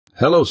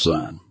Hello,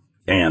 son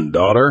and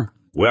daughter.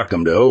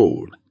 Welcome to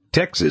Old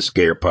Texas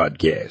Scare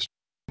Podcast.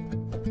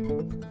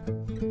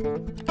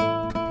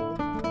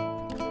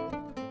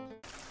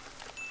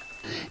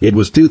 It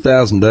was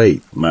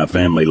 2008. My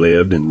family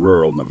lived in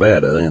rural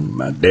Nevada, and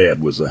my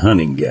dad was a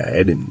hunting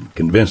guide and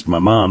convinced my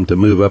mom to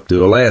move up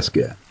to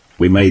Alaska.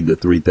 We made the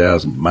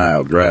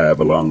 3,000-mile drive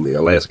along the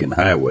Alaskan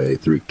Highway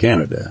through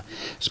Canada,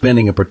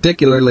 spending a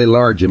particularly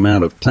large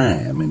amount of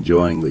time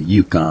enjoying the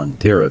Yukon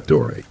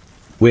Territory.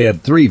 We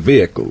had 3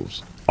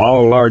 vehicles,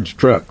 all large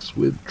trucks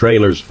with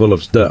trailers full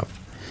of stuff.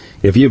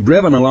 If you've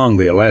driven along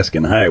the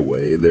Alaskan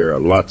Highway, there are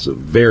lots of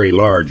very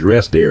large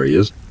rest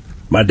areas.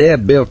 My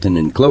dad built an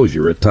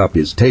enclosure atop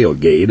his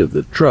tailgate of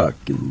the truck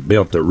and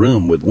built a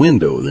room with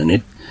windows in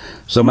it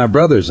so my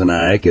brothers and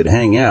I could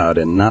hang out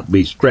and not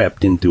be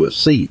strapped into a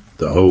seat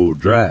the whole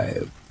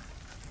drive.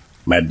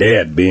 My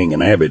dad, being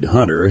an avid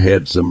hunter,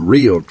 had some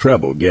real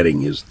trouble getting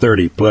his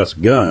 30-plus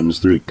guns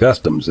through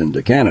customs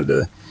into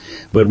Canada,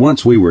 but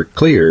once we were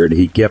cleared,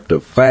 he kept a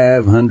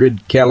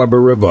 500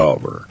 caliber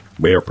revolver,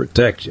 bare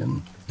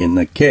protection, in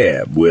the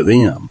cab with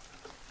him.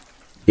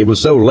 It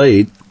was so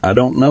late, I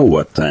don't know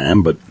what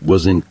time, but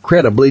was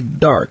incredibly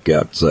dark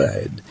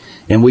outside,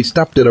 and we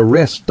stopped at a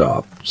rest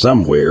stop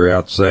somewhere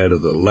outside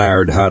of the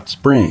Laird Hot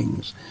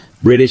Springs,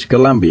 British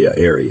Columbia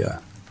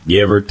area,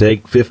 give or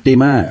take 50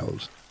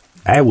 miles.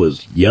 I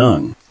was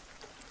young.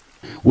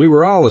 We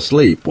were all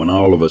asleep when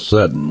all of a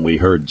sudden we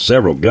heard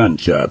several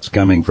gunshots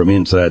coming from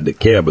inside the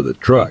cab of the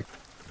truck.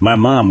 My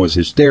mom was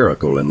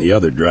hysterical, and the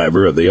other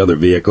driver of the other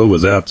vehicle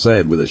was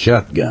outside with a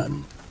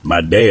shotgun.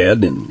 My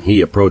dad and he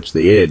approached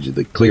the edge of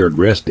the cleared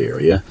rest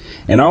area,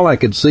 and all I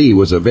could see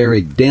was a very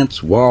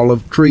dense wall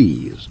of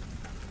trees.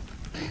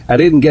 I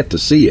didn't get to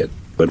see it,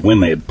 but when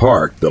they had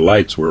parked, the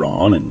lights were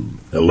on and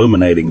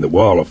illuminating the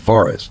wall of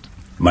forest.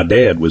 My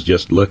dad was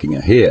just looking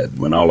ahead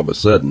when all of a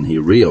sudden he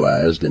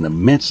realized an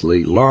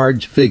immensely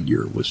large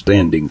figure was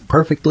standing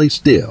perfectly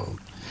still,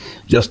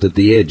 just at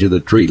the edge of the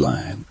tree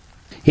line.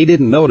 He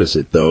didn't notice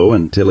it, though,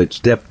 until it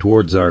stepped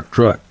towards our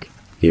truck.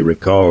 He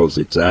recalls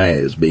its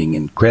eyes being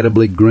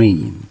incredibly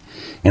green,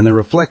 and the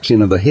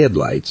reflection of the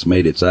headlights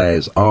made its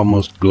eyes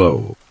almost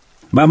glow.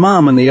 My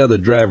mom and the other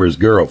driver's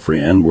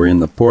girlfriend were in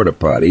the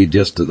porta-potty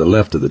just to the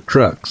left of the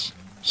trucks,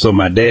 so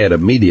my dad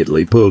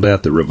immediately pulled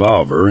out the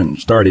revolver and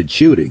started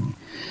shooting.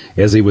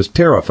 As he was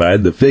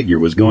terrified, the figure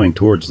was going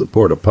towards the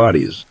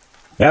porta-potties.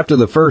 After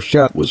the first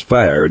shot was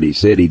fired, he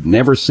said he'd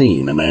never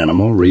seen an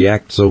animal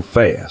react so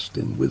fast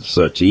and with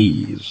such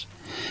ease.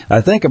 I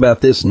think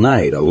about this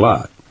night a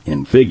lot,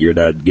 and figured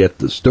I'd get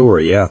the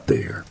story out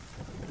there.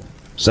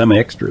 Some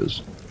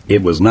extras.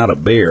 It was not a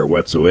bear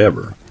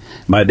whatsoever.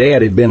 My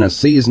dad had been a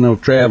seasonal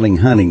traveling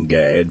hunting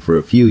guide for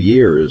a few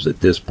years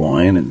at this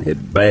point and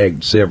had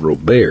bagged several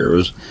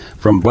bears,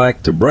 from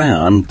black to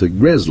brown to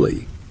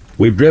grizzly.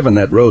 We've driven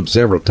that road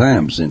several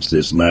times since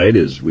this night,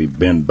 as we've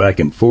been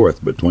back and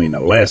forth between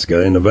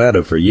Alaska and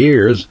Nevada for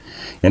years,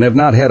 and have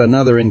not had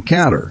another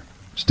encounter.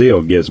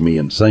 Still gives me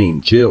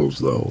insane chills,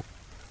 though.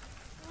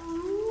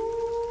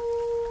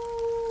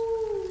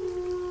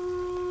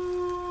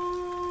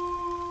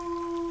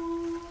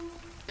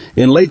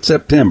 In late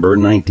September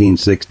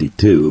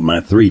 1962, my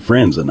 3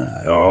 friends and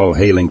I, all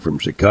hailing from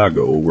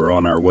Chicago, were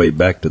on our way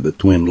back to the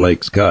Twin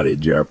Lakes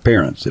cottage our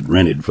parents had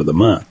rented for the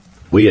month.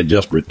 We had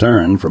just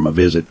returned from a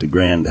visit to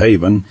Grand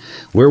Haven,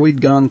 where we'd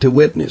gone to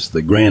witness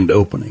the grand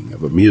opening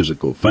of a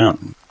musical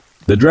fountain.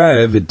 The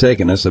drive had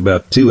taken us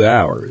about 2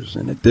 hours,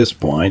 and at this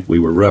point we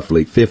were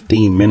roughly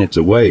 15 minutes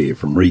away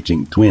from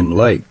reaching Twin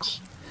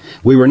Lakes.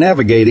 We were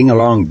navigating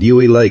along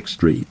Dewey Lake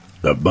Street,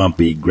 a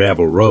bumpy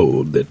gravel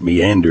road that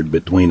meandered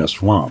between a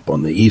swamp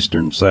on the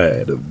eastern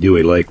side of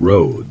Dewey Lake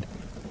Road.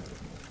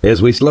 As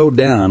we slowed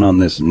down on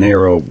this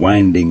narrow,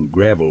 winding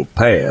gravel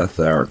path,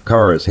 our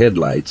car's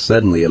headlights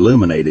suddenly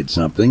illuminated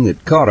something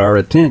that caught our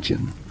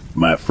attention.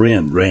 My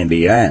friend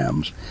Randy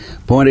Iams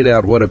pointed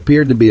out what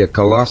appeared to be a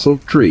colossal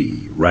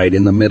tree right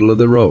in the middle of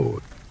the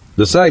road.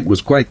 The sight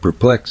was quite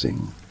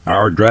perplexing.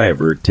 Our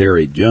driver,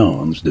 Terry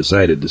Jones,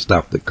 decided to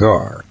stop the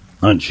car,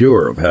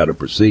 unsure of how to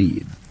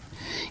proceed.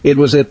 It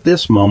was at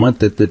this moment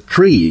that the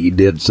tree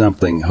did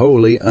something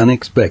wholly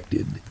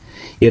unexpected.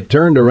 It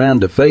turned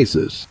around to face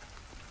us.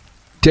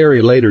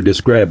 Terry later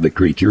described the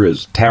creature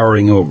as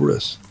towering over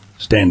us,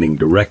 standing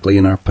directly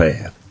in our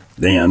path.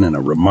 Then, in a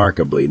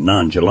remarkably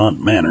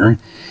nonchalant manner,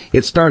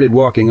 it started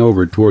walking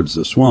over towards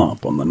the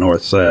swamp on the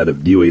north side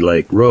of Dewey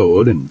Lake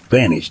Road and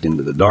vanished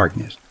into the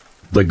darkness.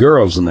 The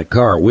girls in the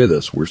car with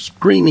us were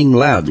screaming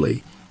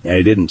loudly, and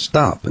it didn't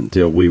stop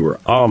until we were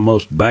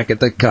almost back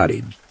at the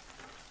cottage.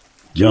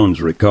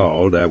 Jones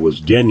recalled, I was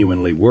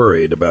genuinely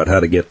worried about how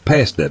to get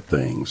past that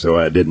thing, so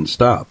I didn't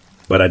stop.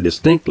 But I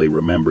distinctly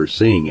remember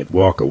seeing it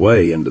walk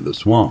away into the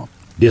swamp,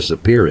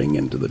 disappearing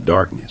into the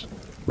darkness.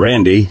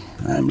 Randy,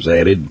 Iams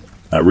added,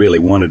 I really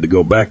wanted to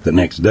go back the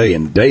next day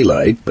in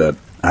daylight, but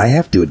I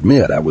have to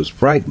admit I was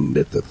frightened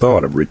at the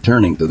thought of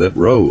returning to that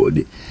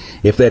road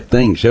if that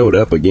thing showed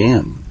up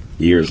again.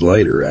 Years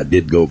later, I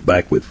did go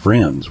back with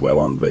friends while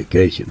on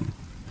vacation.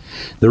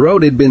 The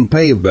road had been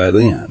paved by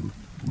then,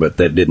 but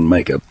that didn't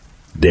make a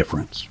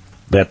difference.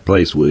 That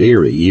place was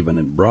eerie even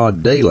in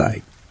broad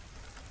daylight.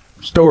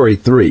 Story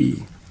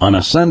 3. On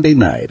a Sunday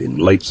night in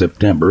late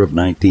September of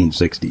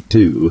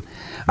 1962,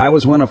 I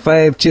was one of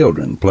 5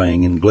 children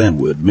playing in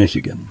Glenwood,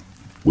 Michigan.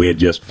 We had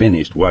just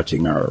finished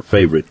watching our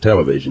favorite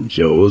television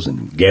shows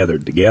and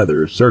gathered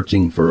together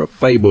searching for a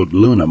fabled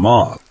Luna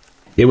moth.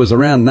 It was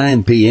around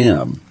 9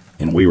 p.m.,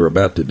 and we were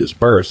about to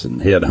disperse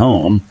and head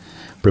home,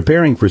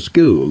 preparing for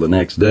school the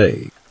next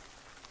day.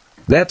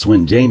 That's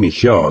when Jamie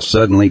Shaw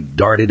suddenly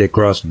darted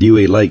across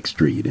Dewey Lake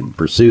Street in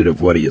pursuit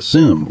of what he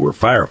assumed were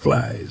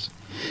fireflies.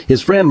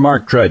 His friend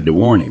Mark tried to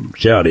warn him,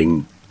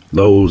 shouting,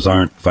 "Those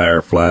aren't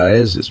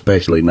fireflies,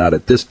 especially not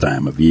at this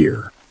time of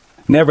year."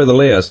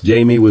 Nevertheless,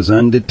 Jamie was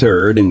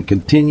undeterred and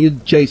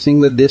continued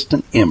chasing the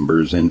distant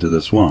embers into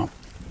the swamp.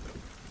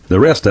 The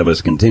rest of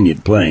us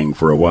continued playing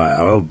for a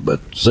while, but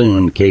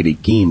soon Katie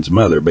Keene's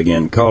mother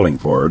began calling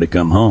for her to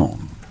come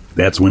home.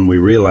 That's when we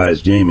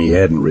realized Jamie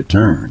hadn't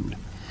returned.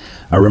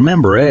 I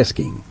remember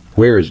asking,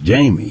 "Where's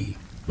Jamie?"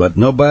 But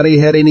nobody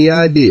had any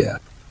idea.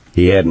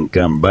 He hadn't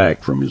come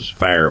back from his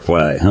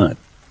firefly hunt.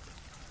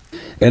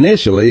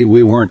 Initially,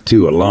 we weren't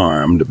too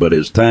alarmed, but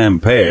as time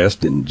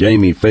passed and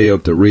Jamie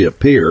failed to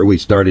reappear, we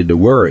started to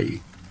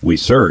worry. We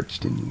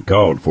searched and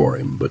called for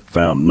him, but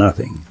found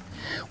nothing.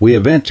 We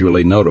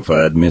eventually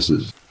notified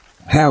Mrs.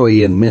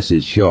 Howie and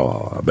Mrs.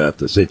 Shaw about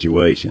the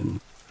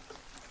situation.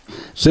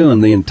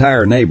 Soon the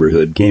entire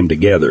neighborhood came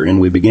together and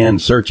we began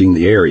searching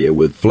the area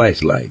with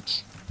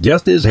flashlights.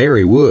 Just as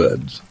Harry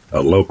Woods,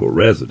 a local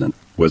resident,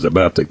 was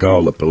about to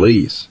call the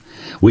police,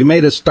 we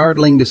made a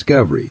startling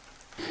discovery.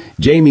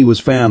 Jamie was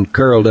found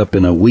curled up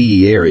in a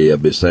wee area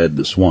beside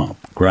the swamp,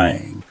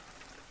 crying.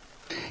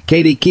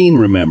 Katie Keene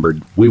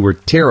remembered we were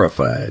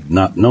terrified,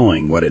 not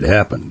knowing what had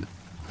happened.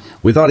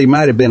 We thought he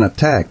might have been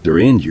attacked or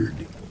injured.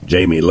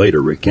 Jamie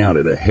later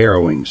recounted a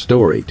harrowing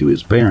story to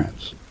his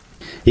parents.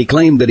 He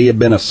claimed that he had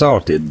been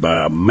assaulted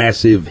by a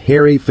massive,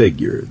 hairy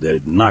figure that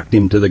had knocked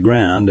him to the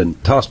ground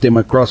and tossed him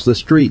across the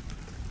street.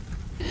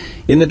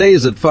 In the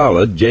days that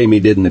followed, Jamie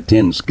didn't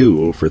attend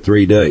school for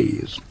 3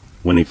 days.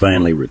 When he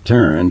finally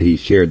returned, he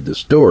shared the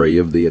story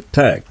of the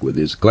attack with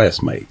his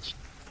classmates.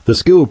 The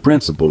school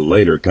principal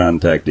later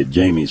contacted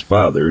Jamie's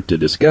father to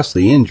discuss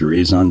the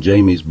injuries on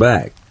Jamie's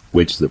back,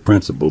 which the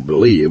principal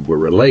believed were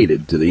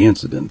related to the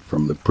incident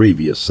from the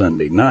previous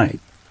Sunday night,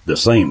 the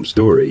same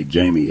story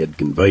Jamie had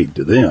conveyed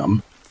to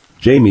them.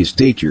 Jamie's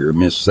teacher,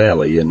 Miss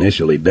Sally,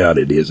 initially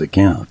doubted his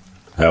account.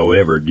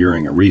 However,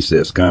 during a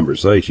recess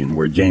conversation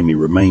where Jamie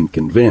remained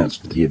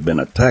convinced he had been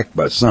attacked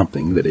by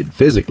something that had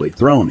physically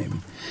thrown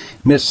him,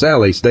 Miss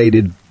Sally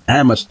stated,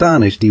 "I'm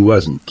astonished he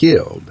wasn't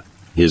killed.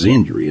 His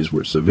injuries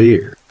were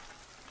severe."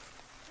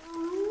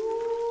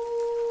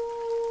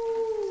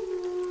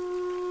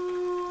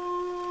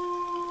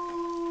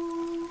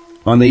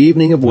 On the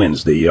evening of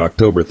Wednesday,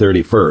 October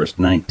 31st,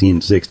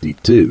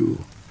 1962,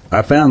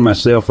 I found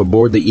myself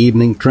aboard the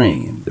evening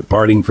train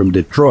departing from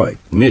Detroit,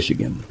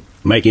 Michigan,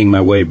 making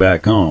my way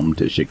back home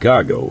to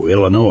Chicago,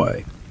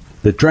 Illinois.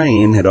 The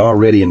train had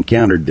already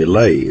encountered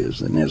delays,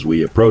 and as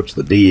we approached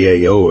the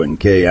DAO and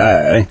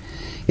KI,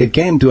 it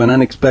came to an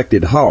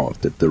unexpected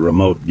halt at the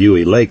remote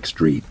Dewey Lake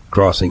Street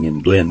crossing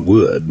in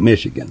Glenwood,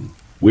 Michigan.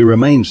 We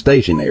remained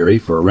stationary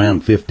for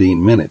around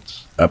 15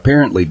 minutes,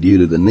 apparently due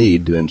to the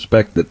need to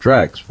inspect the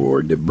tracks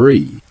for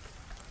debris.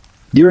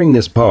 During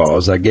this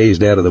pause, I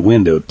gazed out of the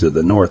window to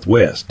the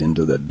northwest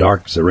into the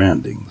dark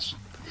surroundings.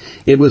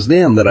 It was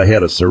then that I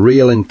had a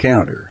surreal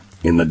encounter.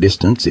 In the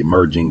distance,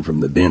 emerging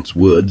from the dense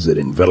woods that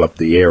enveloped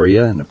the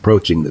area and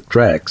approaching the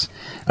tracks,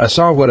 I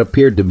saw what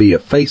appeared to be a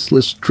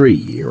faceless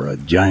tree or a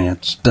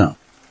giant stump.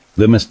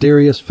 The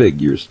mysterious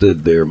figure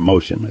stood there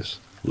motionless,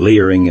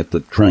 leering at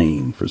the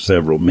train for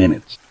several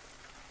minutes.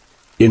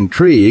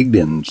 Intrigued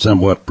and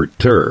somewhat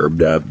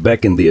perturbed, I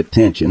beckoned the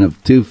attention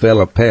of 2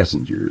 fellow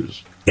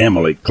passengers,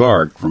 Emily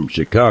Clark from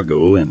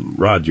Chicago and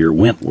Roger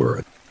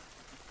Wentworth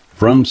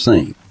from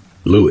St.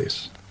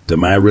 Louis. To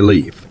my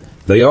relief,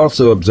 they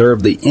also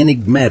observed the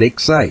enigmatic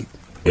sight.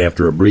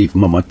 After a brief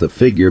moment, the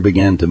figure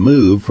began to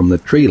move from the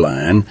tree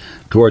line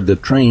toward the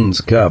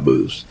train's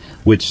caboose,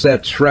 which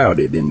sat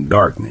shrouded in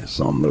darkness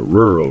on the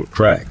rural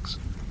tracks.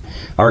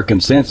 Our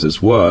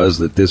consensus was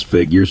that this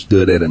figure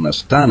stood at an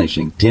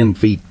astonishing 10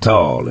 feet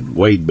tall and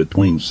weighed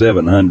between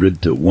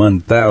 700 to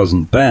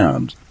 1,000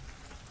 pounds.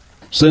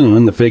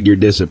 Soon the figure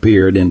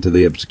disappeared into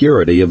the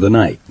obscurity of the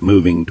night,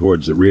 moving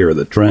towards the rear of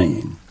the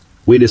train.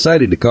 We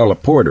decided to call a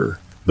porter,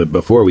 but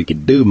before we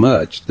could do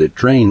much, the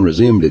train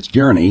resumed its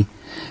journey,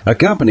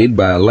 accompanied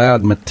by a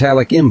loud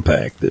metallic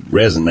impact that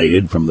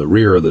resonated from the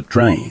rear of the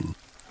train.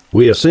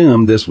 We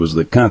assumed this was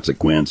the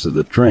consequence of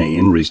the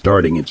train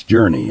restarting its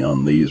journey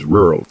on these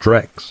rural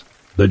tracks.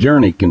 The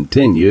journey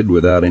continued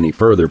without any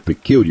further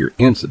peculiar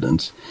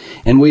incidents,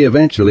 and we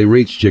eventually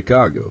reached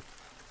Chicago.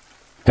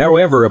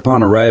 However,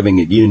 upon arriving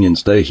at Union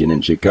Station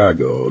in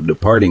Chicago,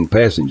 departing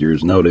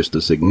passengers noticed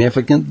a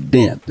significant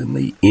dent in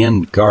the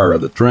end car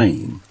of the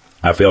train.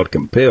 I felt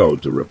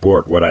compelled to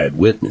report what I had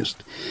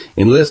witnessed,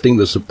 enlisting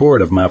the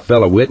support of my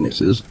fellow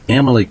witnesses,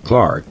 Emily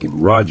Clark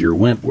and Roger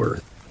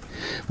Wentworth.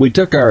 We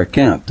took our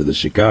account to the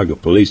Chicago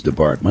Police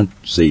Department,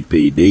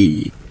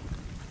 CPD.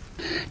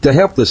 To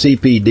help the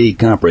CPD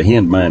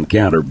comprehend my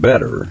encounter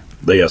better,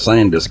 they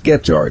assigned a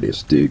sketch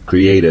artist to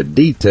create a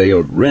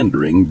detailed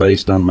rendering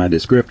based on my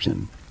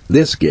description.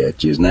 This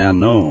sketch is now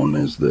known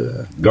as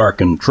the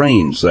Garkin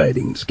train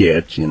sighting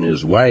sketch and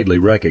is widely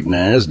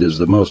recognized as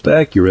the most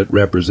accurate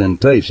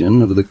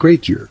representation of the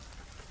creature.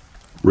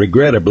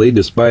 Regrettably,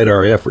 despite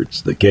our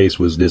efforts, the case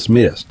was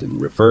dismissed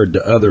and referred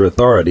to other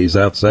authorities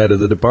outside of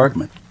the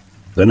department.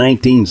 The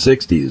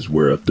 1960s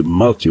were a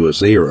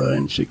tumultuous era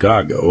in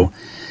Chicago,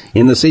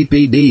 and the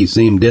CPD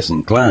seemed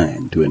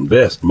disinclined to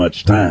invest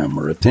much time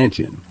or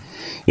attention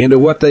into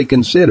what they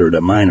considered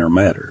a minor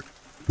matter.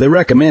 They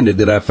recommended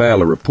that I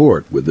file a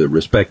report with the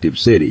respective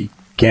city,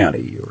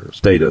 county, or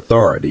state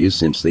authorities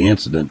since the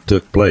incident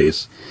took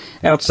place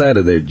outside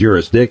of their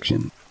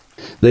jurisdiction.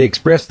 They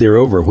expressed their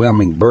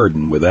overwhelming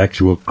burden with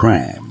actual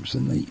crimes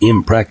and the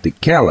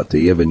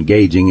impracticality of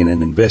engaging in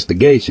an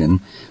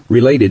investigation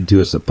related to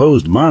a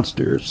supposed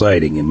monster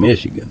sighting in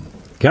Michigan.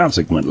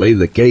 Consequently,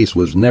 the case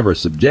was never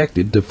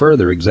subjected to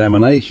further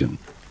examination.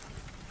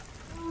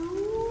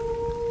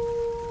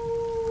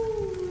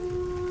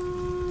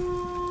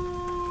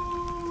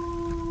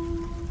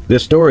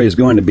 This story is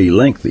going to be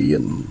lengthy,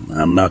 and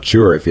I'm not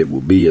sure if it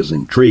will be as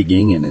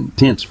intriguing and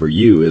intense for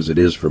you as it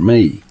is for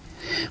me.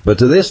 But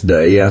to this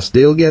day, I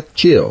still get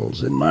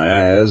chills and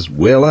my eyes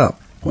well up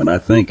when I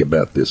think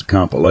about this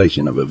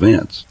compilation of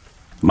events.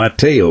 My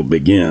tale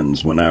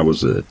begins when I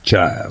was a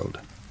child.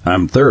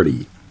 I'm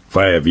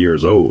 35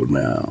 years old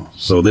now,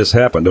 so this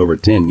happened over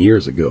 10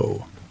 years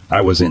ago. I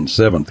was in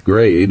 7th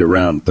grade,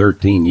 around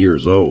 13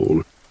 years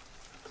old,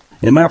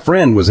 and my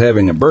friend was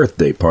having a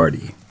birthday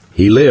party.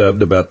 He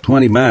lived about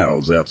 20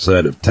 miles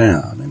outside of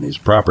town, and his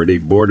property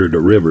bordered a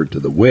river to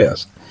the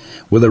west,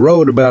 with a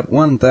road about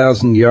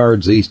 1,000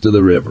 yards east of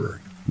the river.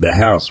 The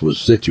house was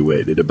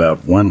situated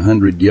about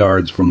 100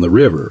 yards from the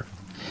river,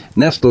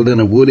 nestled in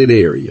a wooded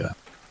area.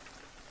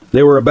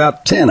 There were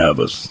about 10 of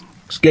us,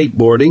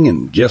 skateboarding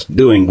and just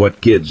doing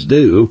what kids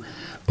do,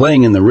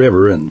 playing in the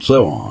river and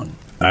so on.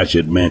 I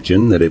should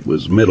mention that it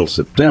was middle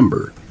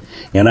September,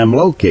 and I'm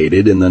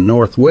located in the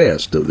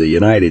northwest of the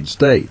United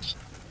States.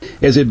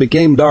 As it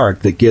became dark,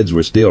 the kids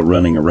were still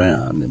running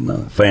around, and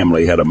the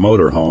family had a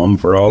motorhome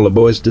for all the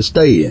boys to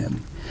stay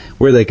in,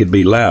 where they could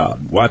be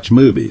loud, watch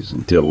movies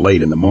until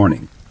late in the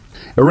morning.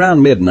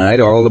 Around midnight,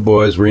 all the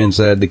boys were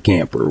inside the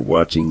camper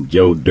watching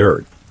Joe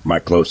Dirt. My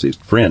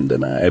closest friend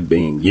and I,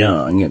 being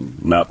young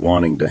and not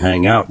wanting to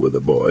hang out with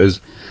the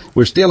boys,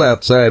 were still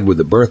outside with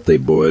the birthday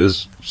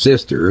boy's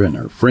sister and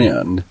her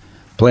friend,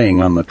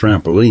 playing on the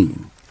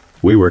trampoline.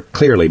 We were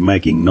clearly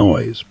making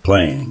noise,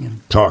 playing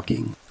and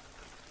talking.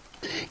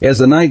 As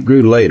the night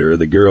grew later,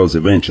 the girls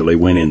eventually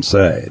went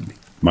inside.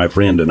 My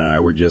friend and I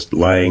were just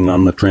lying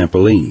on the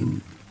trampoline,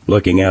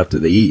 looking out to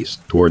the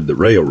east toward the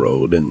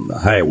railroad and the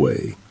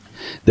highway.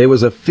 There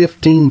was a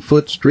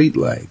 15-foot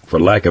streetlight, for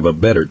lack of a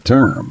better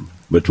term,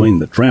 between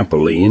the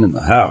trampoline and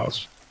the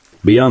house.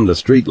 Beyond the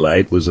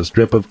streetlight was a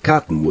strip of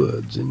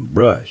cottonwoods and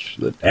brush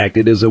that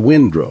acted as a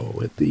windrow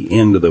at the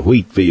end of the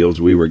wheat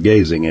fields we were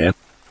gazing at.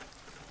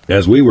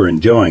 As we were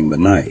enjoying the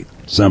night,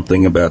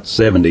 something about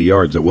 70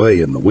 yards away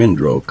in the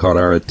windrow caught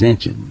our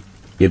attention.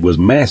 It was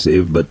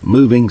massive but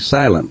moving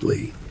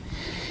silently.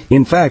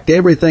 In fact,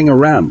 everything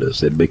around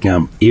us had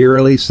become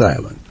eerily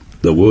silent.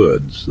 The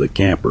woods, the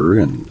camper,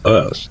 and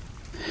us.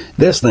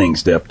 This thing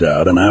stepped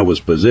out, and I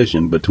was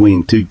positioned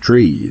between two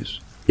trees.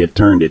 It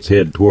turned its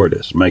head toward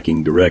us,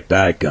 making direct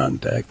eye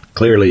contact,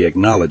 clearly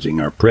acknowledging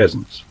our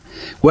presence.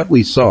 What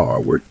we saw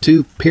were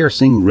two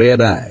piercing red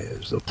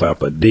eyes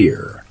atop a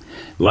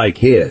deer-like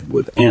head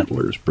with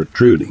antlers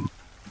protruding.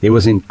 It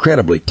was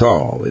incredibly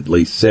tall, at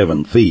least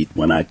 7 feet,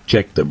 when I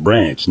checked the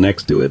branch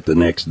next to it the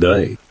next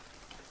day.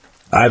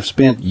 I've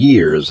spent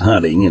years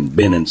hunting and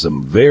been in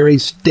some very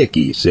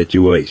sticky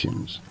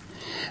situations.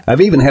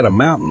 I've even had a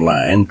mountain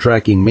lion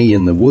tracking me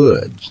in the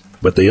woods,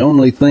 but the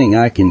only thing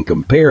I can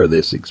compare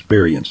this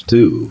experience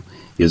to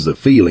is the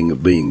feeling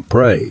of being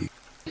prey.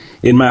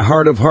 In my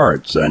heart of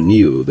hearts, I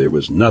knew there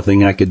was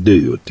nothing I could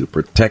do to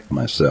protect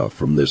myself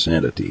from this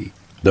entity.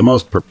 The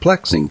most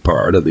perplexing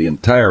part of the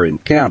entire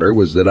encounter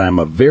was that I'm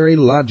a very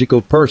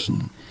logical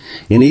person,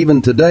 and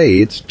even today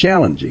it's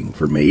challenging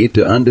for me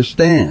to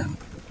understand.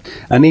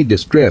 I need to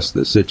stress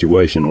the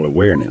situational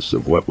awareness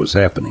of what was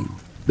happening.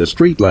 The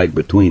streetlight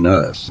between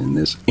us and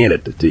this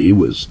entity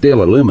was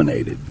still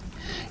illuminated,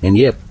 and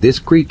yet this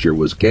creature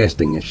was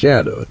casting a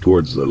shadow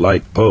towards the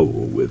light pole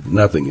with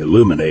nothing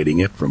illuminating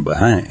it from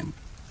behind.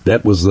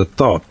 That was the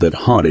thought that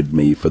haunted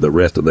me for the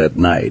rest of that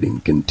night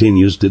and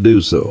continues to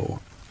do so.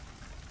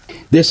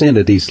 This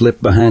entity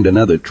slipped behind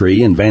another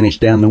tree and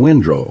vanished down the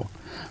windrow.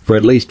 For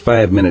at least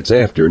 5 minutes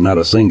after, not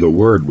a single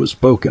word was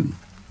spoken.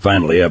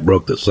 Finally, I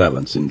broke the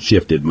silence and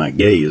shifted my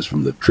gaze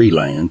from the tree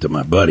lion to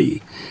my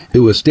buddy,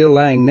 who was still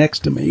lying next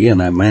to me,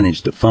 and I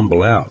managed to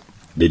fumble out.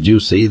 "Did you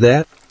see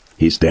that?"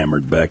 He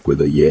stammered back with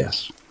a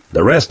yes.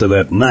 The rest of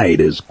that night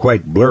is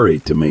quite blurry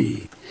to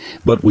me,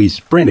 but we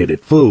sprinted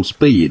at full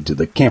speed to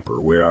the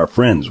camper where our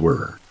friends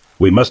were.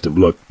 We must have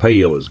looked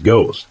pale as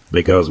ghosts,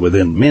 because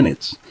within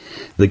minutes,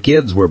 the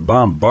kids were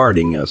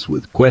bombarding us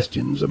with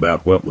questions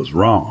about what was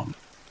wrong.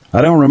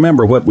 I don't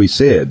remember what we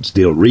said,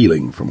 still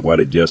reeling from what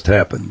had just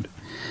happened,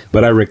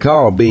 but I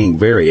recall being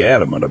very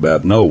adamant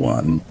about no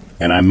one,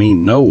 and I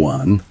mean no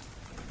one,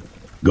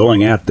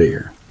 going out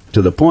there,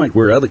 to the point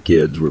where other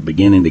kids were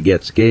beginning to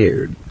get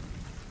scared.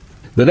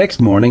 The next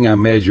morning I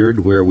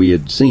measured where we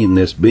had seen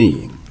this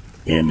being,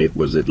 and it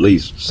was at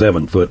least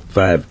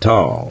 7'5"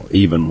 tall,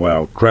 even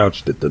while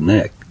crouched at the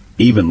neck.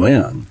 Even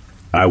then,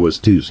 I was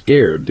too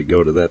scared to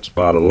go to that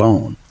spot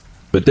alone.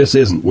 But this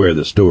isn't where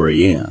the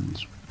story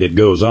ends. It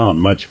goes on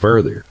much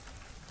further.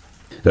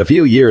 A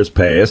few years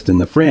passed, and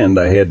the friend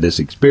I had this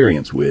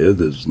experience with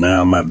is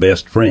now my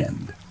best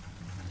friend.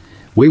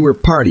 We were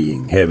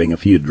partying, having a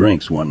few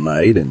drinks one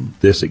night, and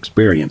this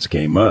experience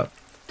came up.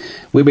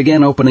 We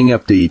began opening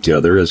up to each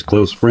other as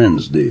close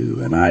friends do,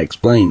 and I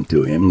explained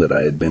to him that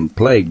I had been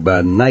plagued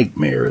by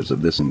nightmares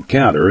of this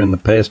encounter in the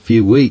past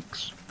few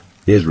weeks.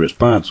 His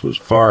response was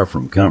far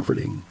from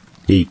comforting.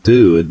 He,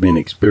 too, had been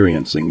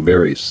experiencing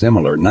very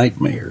similar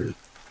nightmares.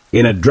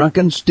 In a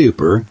drunken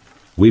stupor,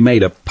 we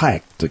made a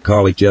pact to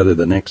call each other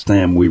the next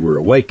time we were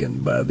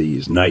awakened by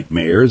these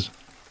nightmares.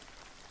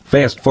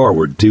 Fast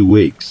forward 2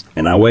 weeks,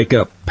 and I wake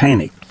up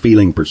panicked,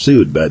 feeling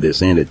pursued by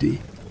this entity.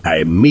 I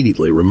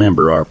immediately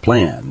remember our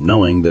plan,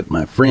 knowing that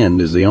my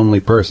friend is the only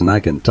person I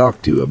can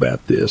talk to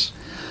about this,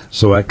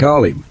 so I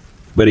call him,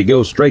 but he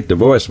goes straight to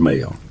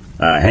voicemail.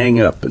 I hang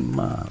up and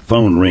my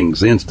phone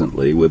rings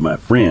instantly with my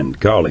friend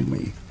calling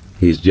me.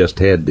 He's just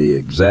had the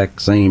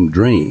exact same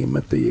dream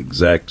at the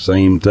exact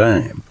same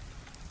time.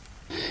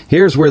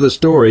 Here's where the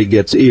story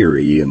gets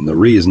eerie, and the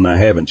reason I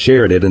haven't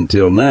shared it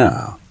until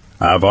now.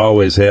 I've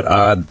always had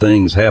odd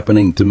things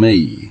happening to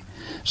me.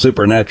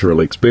 Supernatural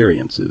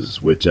experiences,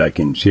 which I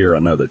can share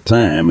another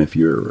time if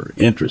you're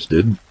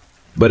interested.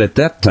 But at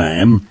that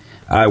time,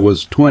 I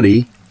was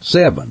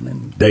 27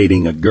 and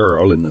dating a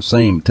girl in the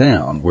same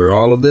town where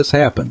all of this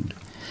happened.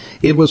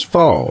 It was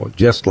fall,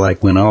 just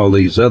like when all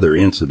these other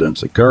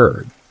incidents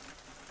occurred.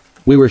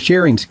 We were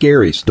sharing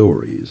scary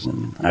stories,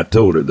 and I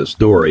told her the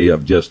story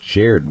I've just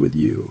shared with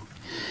you.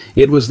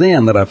 It was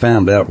then that I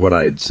found out what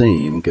I had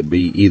seen could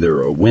be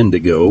either a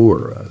Wendigo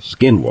or a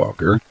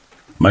skinwalker.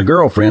 My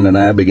girlfriend and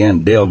I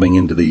began delving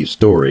into these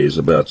stories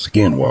about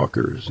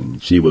skinwalkers,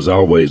 and she was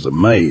always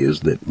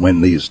amazed that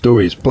when these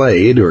stories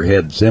played or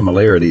had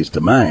similarities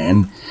to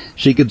mine,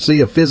 she could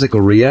see a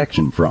physical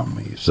reaction from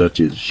me,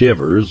 such as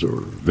shivers or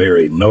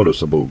very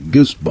noticeable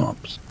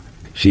goosebumps.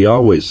 She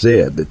always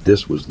said that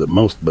this was the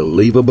most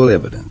believable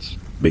evidence,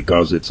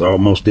 because it's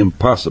almost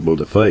impossible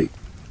to fake.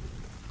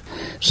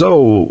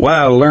 So,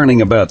 while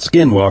learning about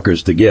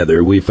skinwalkers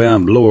together, we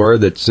found lore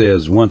that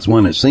says once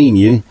one has seen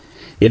you,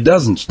 it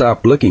doesn't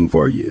stop looking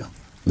for you.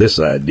 This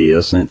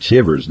idea sent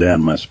shivers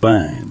down my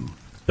spine.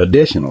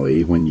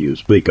 Additionally, when you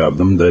speak of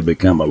them, they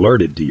become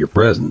alerted to your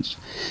presence,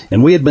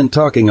 and we had been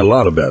talking a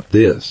lot about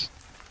this.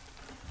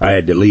 I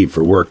had to leave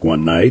for work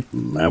one night,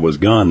 and I was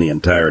gone the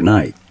entire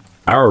night.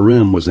 Our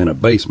room was in a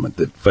basement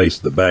that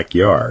faced the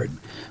backyard,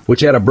 which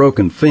had a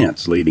broken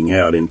fence leading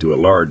out into a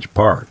large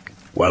park.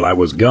 While I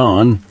was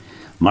gone,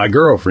 my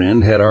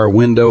girlfriend had our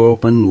window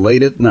open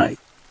late at night.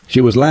 She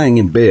was lying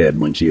in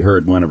bed when she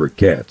heard one of her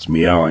cats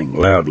meowing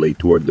loudly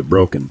toward the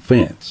broken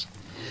fence.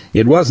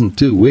 It wasn't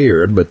too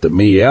weird, but the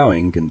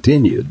meowing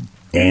continued,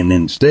 and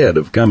instead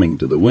of coming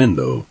to the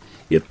window,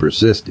 it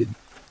persisted.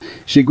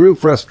 She grew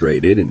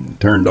frustrated and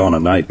turned on a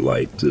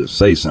nightlight to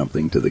say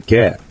something to the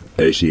cat.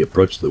 As she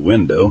approached the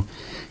window,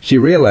 she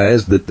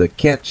realized that the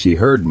cat she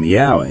heard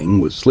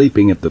meowing was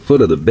sleeping at the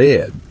foot of the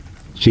bed.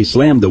 She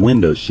slammed the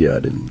window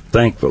shut, and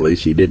thankfully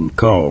she didn't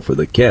call for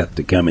the cat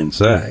to come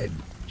inside.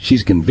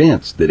 She's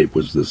convinced that it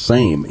was the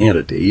same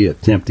entity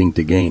attempting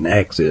to gain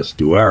access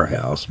to our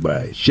house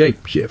by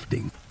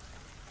shape-shifting.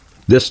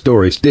 This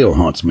story still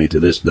haunts me to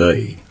this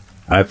day.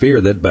 I fear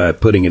that by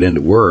putting it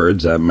into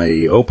words, I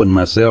may open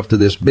myself to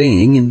this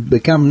being and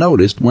become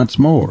noticed once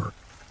more.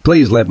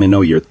 Please let me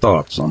know your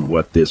thoughts on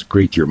what this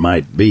creature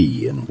might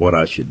be and what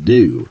I should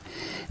do,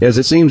 as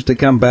it seems to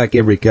come back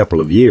every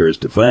couple of years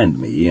to find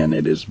me, and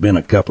it has been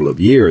a couple of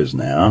years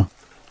now.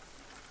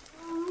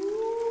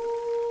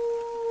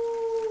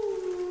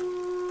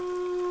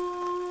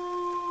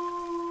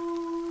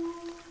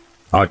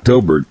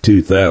 October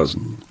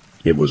 2000.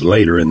 It was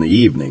later in the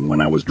evening when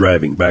I was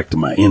driving back to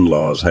my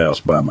in-laws' house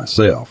by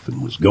myself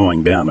and was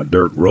going down a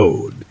dirt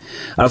road.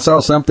 I saw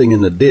something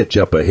in the ditch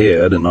up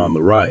ahead and on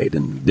the right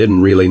and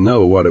didn't really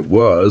know what it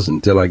was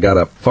until I got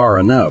up far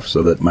enough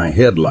so that my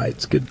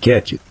headlights could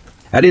catch it.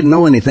 I didn't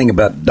know anything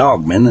about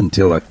dogmen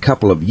until a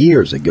couple of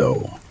years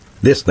ago.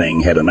 This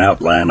thing had an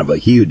outline of a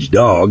huge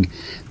dog,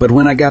 but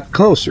when I got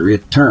closer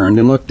it turned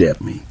and looked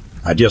at me.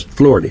 I just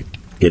floored it.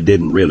 It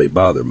didn't really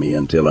bother me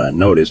until I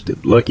noticed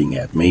it looking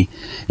at me,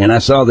 and I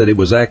saw that it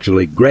was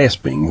actually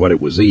grasping what it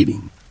was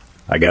eating.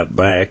 I got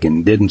back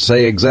and didn't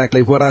say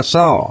exactly what I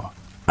saw.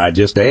 I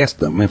just asked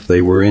them if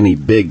they were any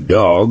big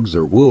dogs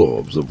or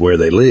wolves of where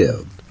they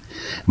lived.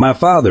 My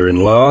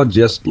father-in-law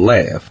just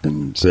laughed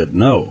and said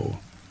no.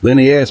 Then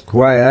he asked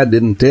why I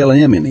didn't tell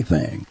him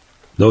anything,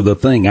 though the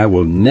thing I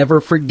will never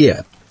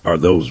forget are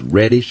those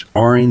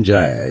reddish-orange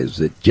eyes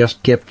that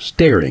just kept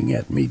staring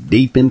at me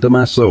deep into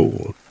my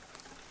soul.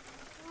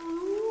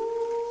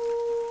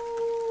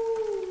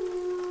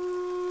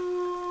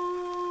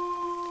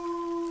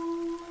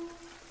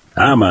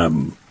 I'm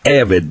an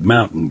avid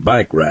mountain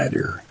bike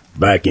rider.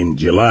 Back in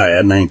July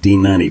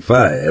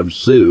 1995,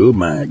 Sue,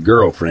 my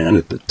girlfriend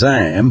at the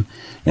time,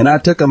 and I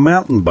took a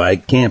mountain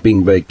bike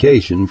camping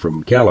vacation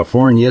from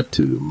California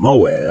to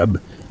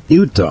Moab,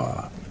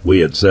 Utah. We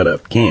had set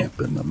up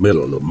camp in the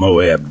middle of the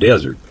Moab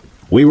desert.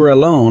 We were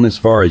alone as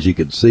far as you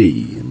could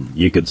see, and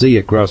you could see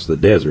across the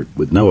desert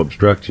with no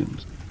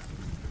obstructions.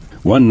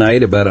 One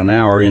night, about an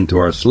hour into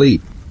our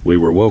sleep, we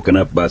were woken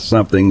up by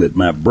something that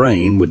my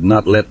brain would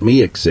not let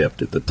me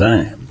accept at the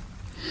time.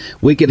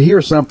 We could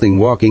hear something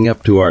walking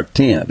up to our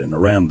tent and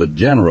around the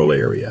general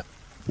area.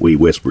 We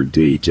whispered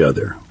to each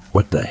other,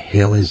 "What the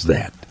hell is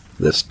that?"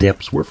 The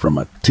steps were from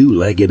a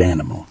two-legged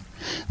animal.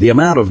 The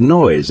amount of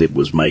noise it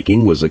was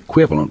making was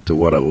equivalent to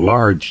what a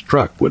large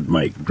truck would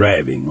make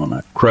driving on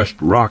a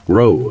crushed rock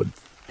road.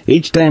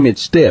 Each time it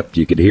stepped,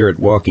 you could hear it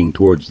walking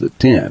towards the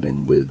tent,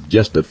 and with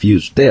just a few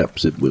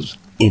steps, it was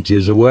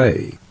inches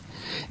away.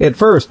 At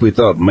first, we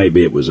thought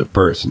maybe it was a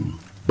person,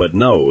 but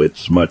no,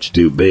 it's much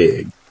too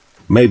big.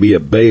 Maybe a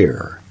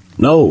bear.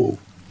 No,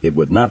 it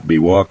would not be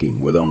walking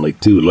with only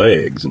two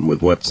legs and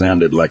with what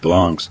sounded like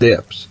long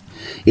steps.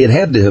 It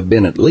had to have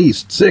been at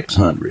least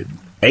 600,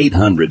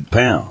 800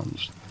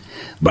 pounds,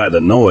 by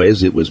the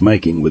noise it was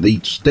making with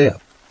each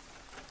step.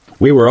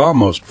 We were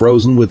almost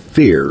frozen with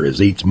fear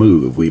as each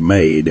move we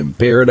made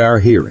impaired our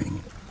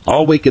hearing.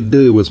 All we could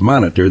do was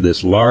monitor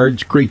this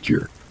large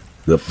creature.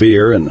 The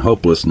fear and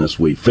hopelessness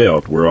we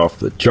felt were off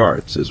the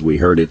charts as we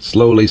heard it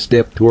slowly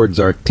step towards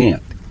our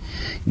tent,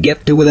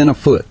 get to within a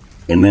foot,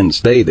 and then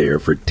stay there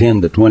for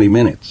 10 to 20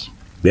 minutes,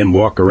 then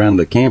walk around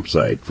the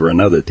campsite for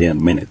another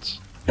 10 minutes,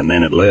 and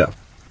then it left.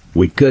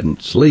 We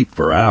couldn't sleep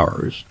for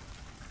hours.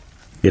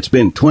 It's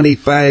been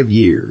 25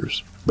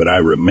 years, but I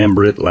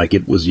remember it like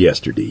it was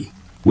yesterday.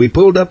 We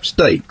pulled up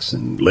stakes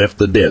and left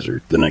the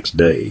desert the next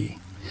day.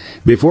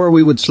 Before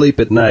we would sleep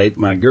at night,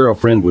 my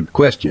girlfriend would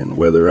question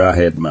whether I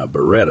had my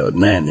Beretta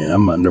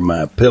Nanium under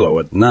my pillow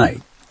at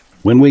night.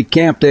 When we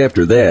camped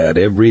after that,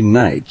 every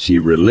night she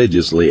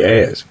religiously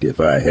asked if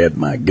I had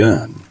my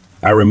gun.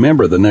 I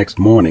remember the next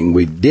morning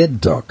we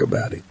did talk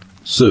about it.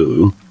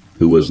 Sue,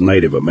 who was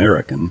Native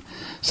American,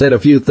 said a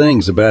few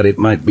things about it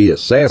might be a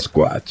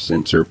Sasquatch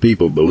since her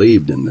people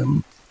believed in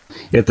them.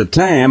 At the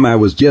time, I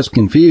was just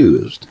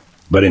confused,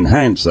 but in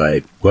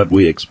hindsight, what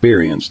we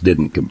experienced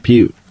didn't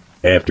compute.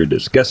 After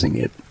discussing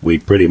it, we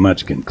pretty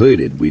much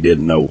concluded we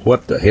didn't know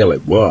what the hell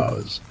it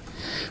was.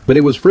 But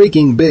it was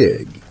freaking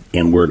big,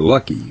 and we're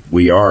lucky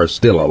we are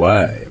still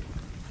alive.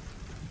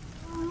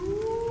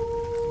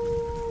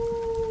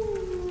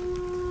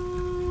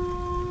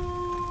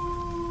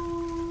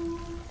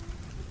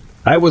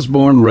 I was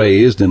born,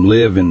 raised, and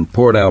live in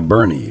Port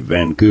Alberni,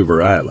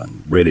 Vancouver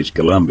Island, British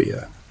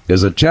Columbia.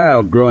 As a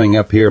child growing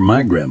up here,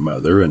 my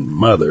grandmother and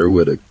mother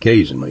would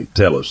occasionally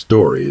tell us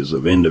stories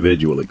of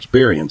individual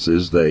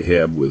experiences they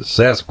had with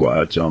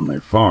Sasquatch on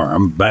their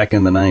farm back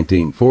in the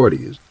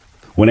 1940s.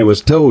 When it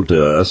was told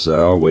to us, I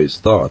always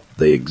thought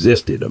they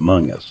existed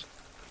among us.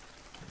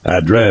 I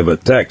drive a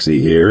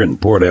taxi here in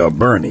Port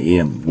Alberni,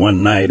 and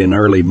one night in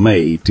early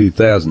May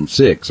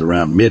 2006,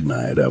 around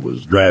midnight, I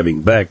was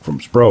driving back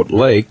from Sprout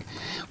Lake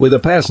with a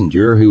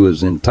passenger who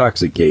was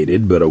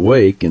intoxicated but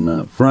awake in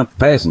the front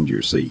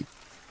passenger seat.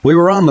 We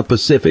were on the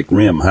Pacific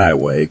Rim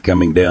Highway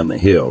coming down the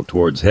hill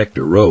towards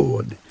Hector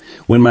Road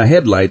when my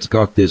headlights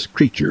caught this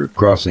creature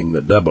crossing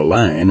the double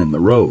line in the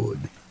road.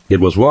 It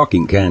was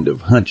walking kind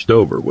of hunched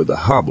over with a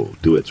hobble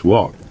to its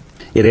walk.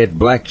 It had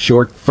black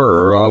short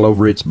fur all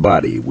over its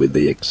body with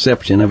the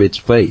exception of its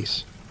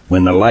face.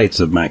 When the lights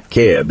of my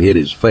cab hit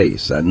his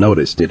face, I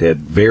noticed it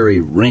had very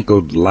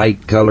wrinkled,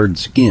 light-colored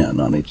skin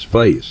on its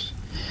face.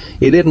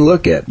 He didn't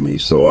look at me,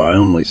 so I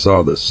only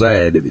saw the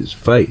side of his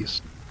face.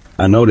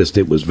 I noticed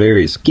it was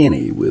very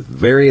skinny, with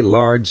very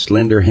large,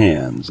 slender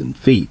hands and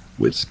feet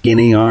with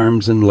skinny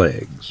arms and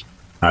legs.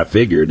 I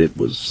figured it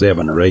was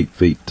 7 or 8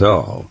 feet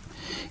tall.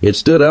 It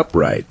stood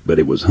upright, but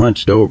it was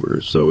hunched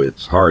over, so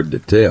it's hard to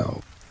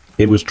tell.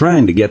 It was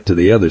trying to get to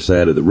the other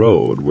side of the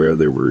road where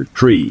there were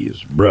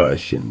trees,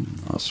 brush, and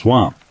a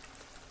swamp.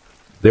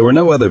 There were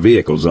no other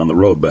vehicles on the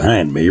road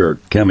behind me or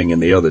coming in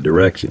the other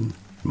direction.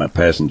 My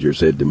passenger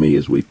said to me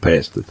as we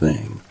passed the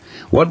thing,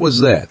 "What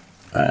was that?"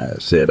 I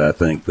said, "I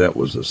think that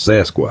was a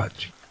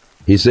Sasquatch."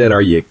 He said,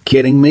 "Are you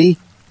kidding me?"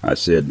 I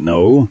said,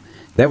 "No,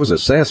 that was a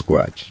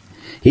Sasquatch."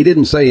 He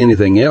didn't say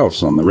anything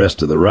else on the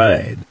rest of the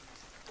ride.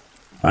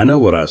 I know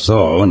what I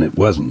saw, and it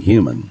wasn't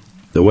human.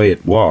 The way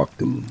it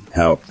walked and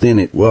how thin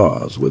it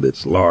was with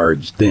its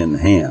large, thin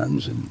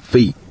hands and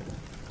feet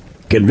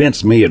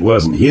convinced me it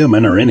wasn't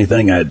human or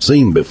anything I'd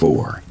seen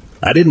before.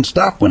 I didn't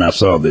stop when I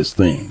saw this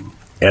thing.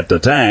 At the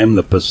time,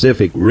 the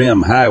Pacific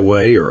Rim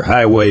Highway, or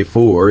Highway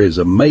 4, is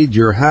a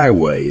major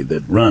highway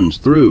that runs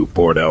through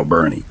Port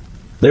Alberni.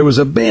 There was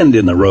a bend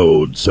in the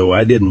road, so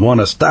I didn't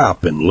want to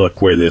stop and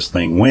look where this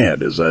thing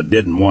went, as I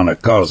didn't want to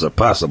cause a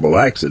possible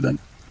accident.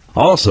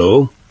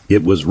 Also,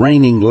 it was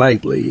raining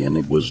lightly and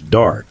it was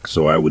dark,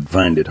 so I would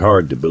find it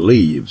hard to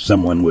believe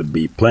someone would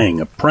be playing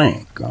a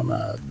prank on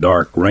a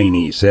dark,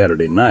 rainy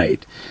Saturday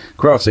night,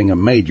 crossing a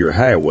major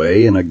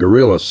highway in a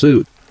gorilla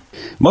suit.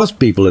 Most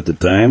people at the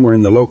time were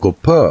in the local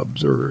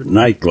pubs or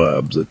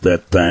nightclubs at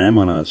that time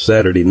on a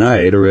Saturday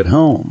night or at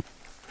home.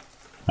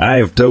 I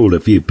have told a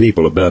few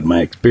people about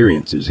my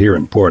experiences here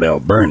in Port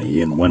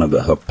Alberni, and one of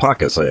the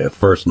Hapakasai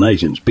First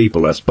Nations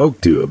people I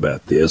spoke to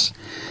about this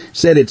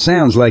said it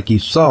sounds like you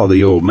saw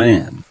the old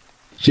man.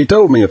 She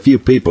told me a few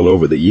people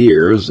over the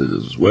years,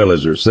 as well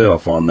as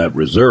herself on that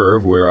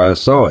reserve where I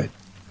saw it,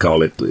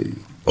 call it the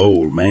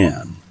old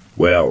man.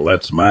 Well,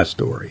 that's my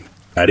story.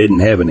 I didn't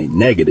have any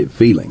negative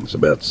feelings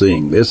about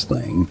seeing this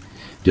thing,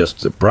 just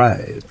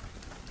surprised.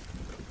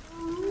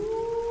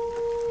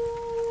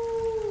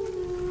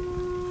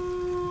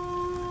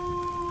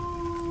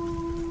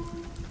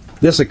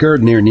 This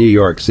occurred near New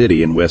York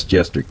City in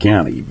Westchester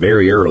County,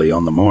 very early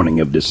on the morning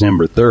of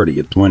December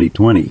 30th,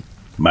 2020.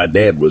 My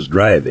dad was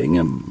driving,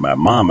 and my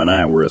mom and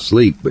I were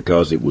asleep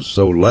because it was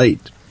so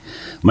late.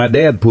 My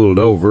dad pulled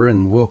over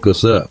and woke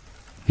us up.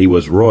 He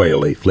was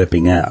royally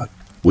flipping out.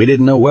 We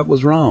didn't know what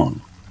was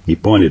wrong. He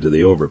pointed to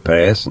the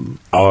overpass, and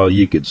all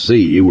you could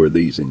see were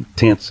these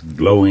intense,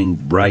 glowing,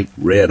 bright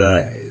red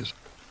eyes.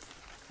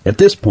 At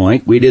this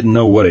point, we didn't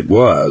know what it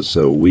was,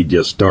 so we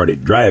just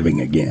started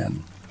driving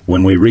again.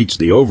 When we reached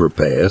the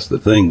overpass, the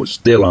thing was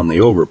still on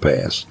the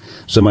overpass,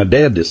 so my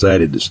dad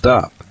decided to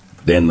stop.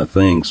 Then the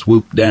thing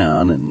swooped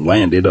down and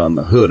landed on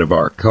the hood of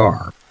our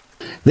car.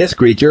 This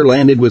creature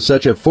landed with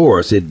such a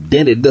force it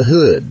dented the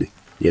hood.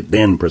 It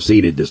then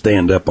proceeded to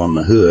stand up on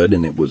the hood,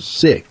 and it was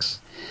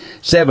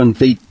 7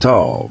 feet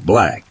tall,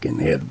 black,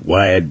 and had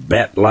wide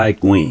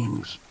bat-like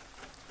wings.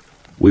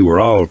 We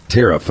were all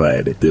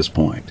terrified at this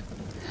point.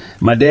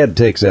 My dad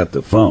takes out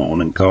the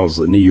phone and calls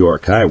the New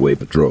York Highway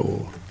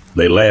Patrol.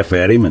 They laugh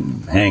at him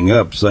and hang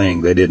up, saying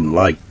they didn't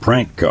like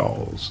prank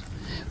calls.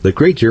 The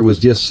creature was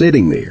just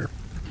sitting there.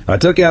 I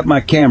took out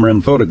my camera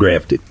and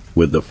photographed it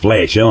with the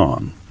flash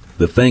on.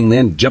 The thing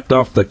then jumped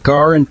off the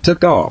car and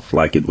took off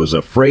like it was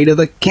afraid of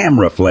the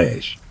camera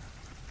flash.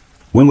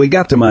 When we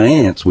got to my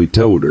aunt's, we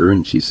told her,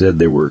 and she said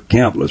there were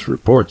countless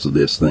reports of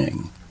this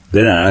thing.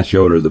 Then I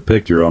showed her the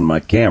picture on my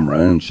camera,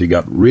 and she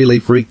got really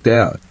freaked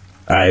out.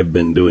 I have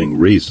been doing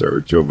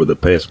research over the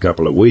past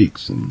couple of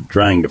weeks and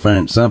trying to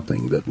find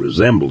something that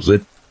resembles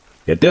it.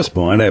 At this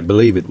point, I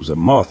believe it was a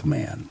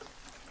Mothman.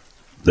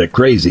 The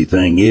crazy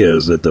thing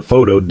is that the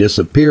photo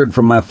disappeared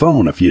from my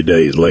phone a few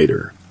days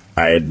later.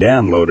 I had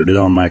downloaded it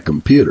on my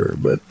computer,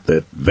 but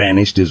that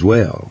vanished as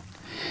well.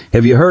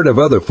 Have you heard of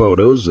other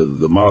photos of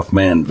the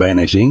Mothman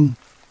vanishing?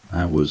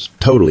 I was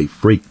totally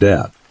freaked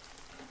out.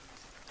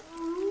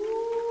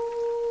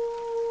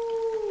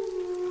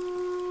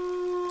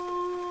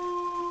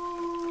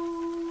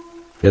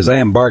 As I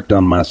embarked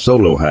on my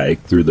solo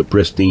hike through the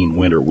pristine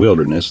winter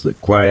wilderness, the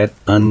quiet,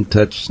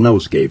 untouched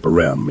snowscape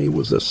around me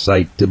was a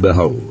sight to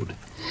behold.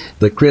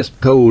 The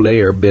crisp, cold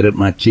air bit at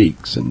my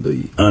cheeks, and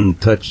the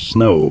untouched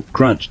snow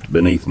crunched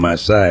beneath my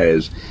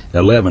size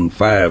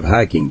 11.5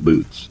 hiking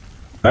boots.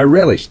 I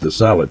relished the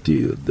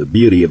solitude, the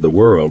beauty of the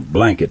world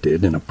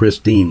blanketed in a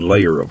pristine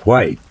layer of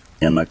white,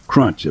 and the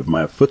crunch of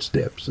my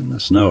footsteps in the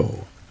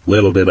snow.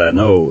 Little did I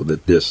know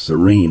that this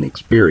serene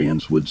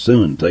experience would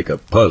soon take a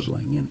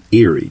puzzling and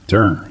eerie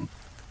turn.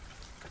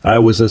 I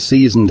was a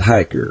seasoned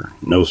hiker,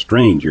 no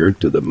stranger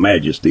to the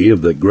majesty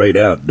of the great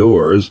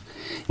outdoors,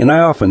 and I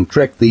often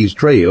trekked these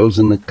trails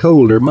in the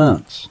colder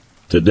months.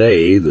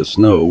 Today, the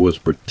snow was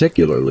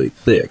particularly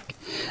thick,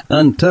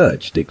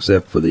 untouched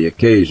except for the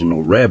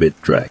occasional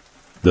rabbit track.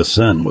 The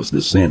sun was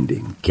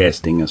descending,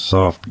 casting a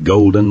soft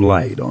golden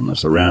light on the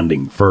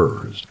surrounding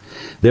firs,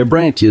 their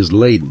branches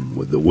laden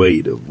with the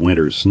weight of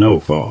winter's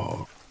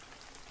snowfall.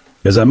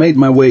 As I made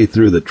my way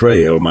through the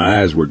trail,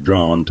 my eyes were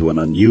drawn to an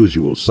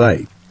unusual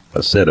sight,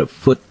 a set of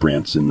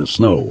footprints in the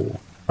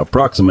snow,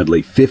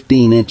 approximately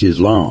 15 inches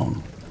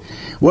long.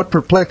 What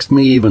perplexed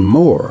me even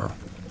more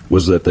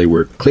was that they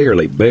were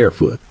clearly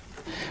barefoot.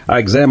 I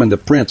examined the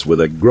prints with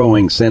a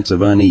growing sense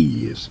of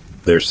unease.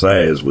 Their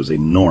size was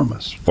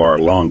enormous, far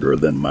longer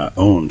than my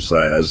own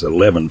size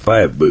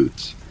 11.5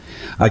 boots.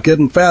 I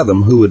couldn't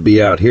fathom who would be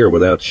out here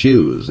without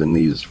shoes in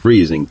these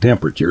freezing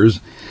temperatures,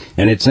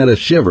 and it sent a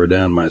shiver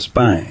down my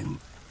spine.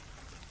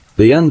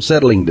 The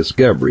unsettling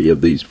discovery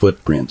of these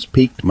footprints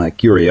piqued my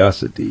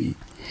curiosity,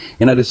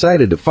 and I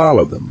decided to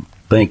follow them,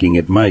 thinking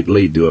it might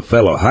lead to a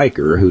fellow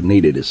hiker who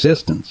needed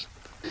assistance.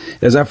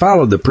 As I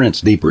followed the prints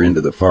deeper into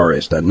the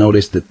forest, I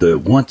noticed that the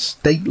once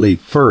stately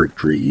fir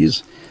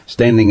trees,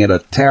 standing at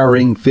a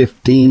towering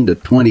 15 to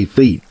 20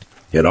 feet,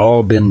 had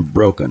all been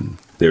broken,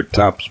 their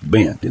tops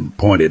bent and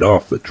pointed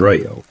off the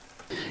trail.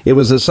 It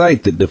was a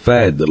sight that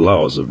defied the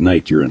laws of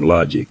nature and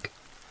logic.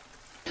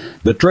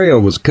 The trail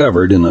was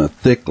covered in a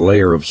thick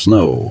layer of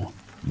snow,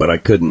 but I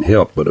couldn't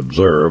help but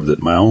observe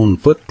that my own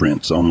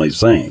footprints only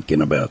sank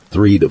in about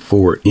 3 to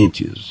 4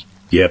 inches.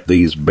 Yet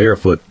these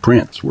barefoot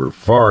prints were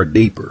far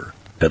deeper,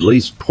 at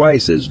least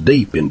twice as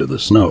deep into the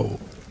snow.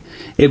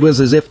 It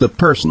was as if the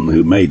person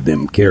who made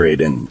them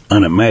carried an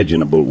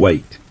unimaginable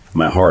weight.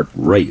 My heart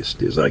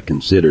raced as I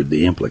considered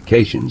the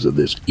implications of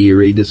this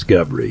eerie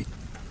discovery.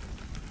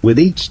 With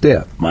each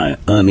step, my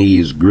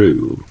unease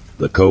grew,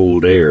 the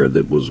cold air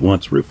that was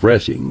once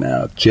refreshing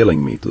now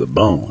chilling me to the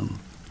bone.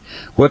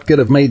 What could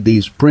have made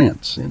these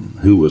prints, and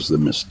who was the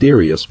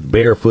mysterious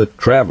barefoot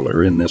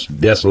traveler in this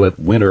desolate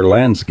winter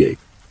landscape?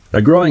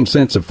 A growing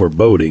sense of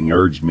foreboding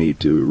urged me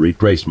to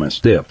retrace my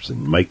steps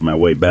and make my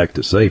way back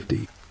to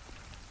safety.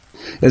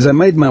 As I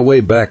made my way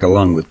back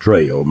along the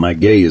trail, my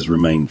gaze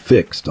remained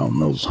fixed on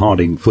those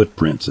haunting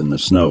footprints in the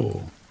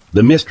snow.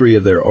 The mystery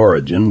of their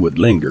origin would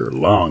linger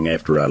long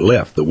after I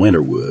left the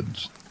winter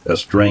woods, a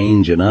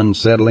strange and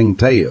unsettling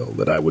tale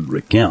that I would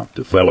recount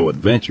to fellow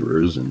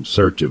adventurers in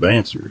search of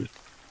answers.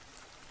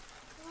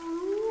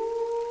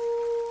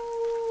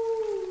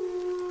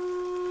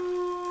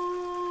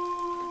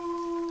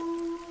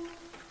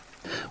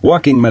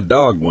 Walking my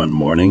dog one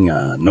morning,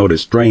 I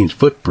noticed strange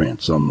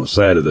footprints on the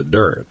side of the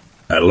dirt.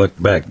 I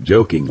looked back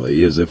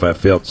jokingly as if I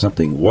felt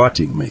something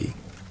watching me.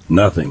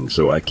 Nothing,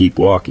 so I keep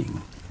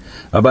walking.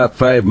 About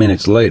 5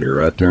 minutes later,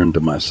 I turned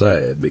to my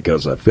side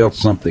because I felt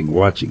something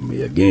watching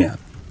me again.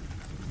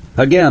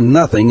 Again,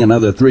 nothing.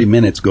 Another 3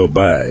 minutes go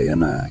by,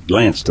 and I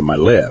glance to my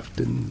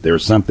left, and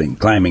there's something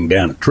climbing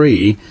down a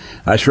tree.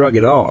 I shrug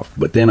it off,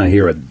 but then I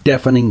hear a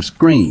deafening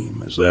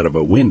scream, as that of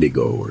a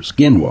wendigo or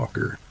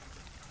skinwalker.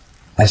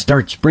 I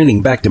start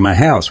sprinting back to my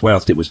house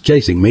whilst it was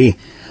chasing me.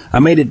 I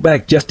made it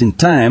back just in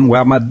time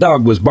while my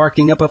dog was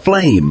barking up a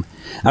flame.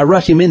 I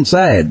rush him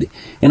inside,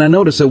 and I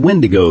notice a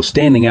wendigo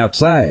standing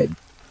outside,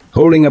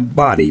 holding a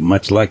body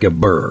much like a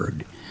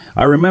bird.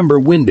 I remember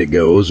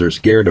wendigos are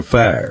scared of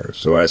fire,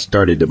 so I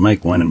started to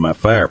make one in my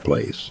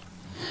fireplace.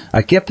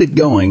 I kept it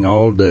going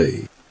all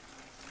day.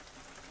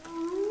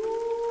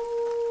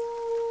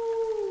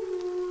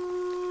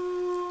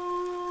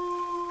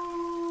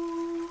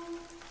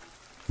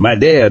 My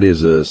dad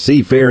is a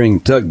seafaring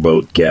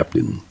tugboat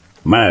captain.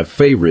 My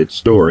favorite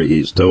story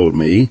he's told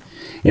me,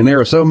 and there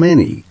are so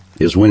many,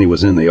 is when he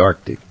was in the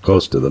Arctic,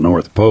 close to the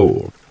North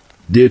Pole.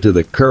 Due to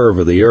the curve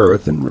of the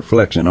Earth and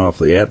reflection off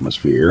the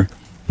atmosphere,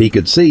 he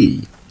could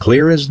see,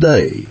 clear as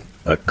day,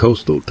 a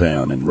coastal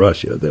town in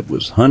Russia that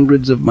was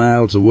hundreds of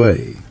miles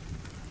away.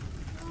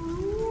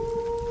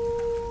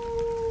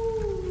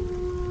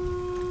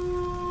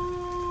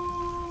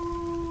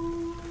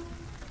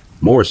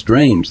 More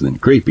strange than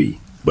creepy,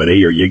 but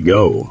here you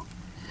go.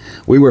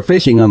 We were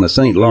fishing on the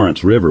St.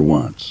 Lawrence River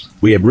once.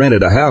 We had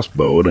rented a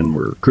houseboat and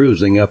were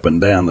cruising up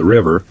and down the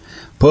river,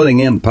 pulling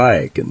in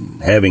pike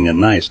and having a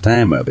nice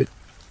time of it.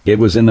 It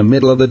was in the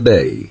middle of the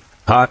day,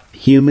 hot,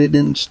 humid,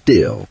 and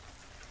still.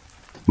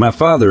 My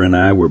father and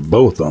I were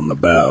both on the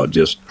bow,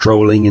 just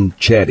trolling and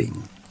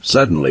chatting.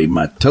 Suddenly,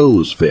 my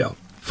toes felt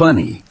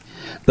funny.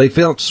 They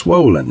felt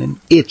swollen and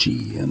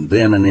itchy, and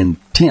then an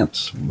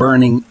intense,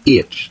 burning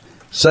itch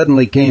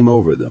suddenly came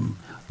over them.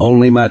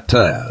 Only my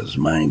toes,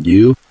 mind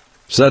you.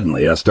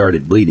 Suddenly, I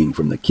started bleeding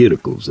from the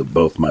cuticles of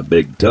both my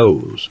big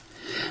toes.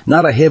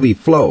 Not a heavy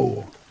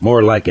flow,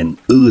 more like an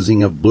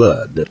oozing of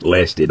blood that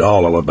lasted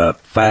all of about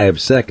 5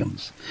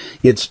 seconds.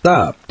 It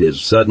stopped as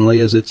suddenly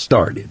as it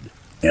started,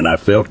 and I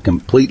felt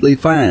completely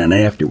fine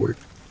afterward.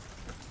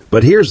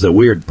 But here's the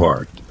weird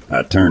part.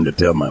 I turned to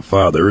tell my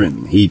father,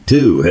 and he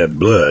too had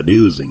blood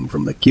oozing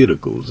from the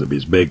cuticles of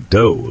his big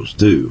toes,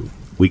 too.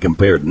 We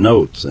compared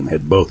notes and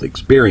had both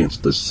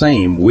experienced the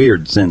same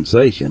weird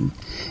sensation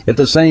at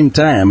the same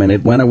time, and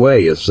it went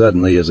away as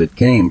suddenly as it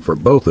came for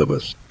both of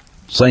us.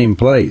 Same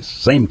place,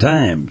 same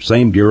time,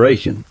 same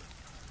duration.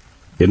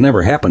 It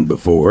never happened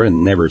before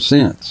and never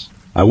since.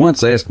 I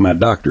once asked my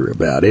doctor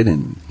about it,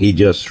 and he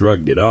just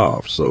shrugged it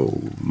off,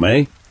 so,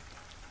 May?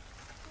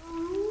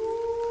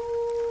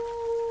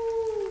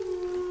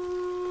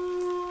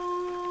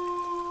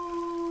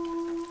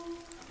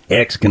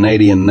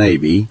 Ex-Canadian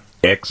Navy,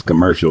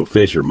 ex-commercial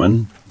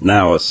fisherman,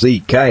 now a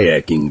sea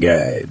kayaking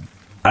guide.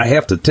 I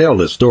have to tell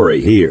this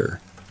story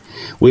here.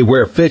 We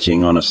were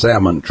fishing on a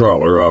salmon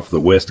trawler off the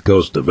west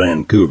coast of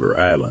Vancouver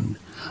Island.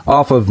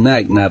 Off of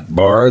Night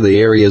Bar, the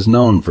area is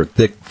known for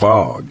thick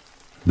fog.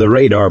 The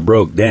radar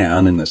broke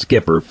down, and the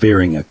skipper,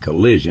 fearing a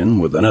collision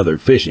with another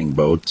fishing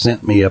boat,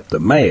 sent me up the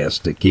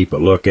mast to keep a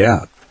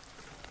lookout.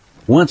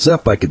 Once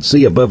up, I could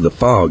see above the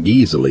fog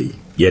easily,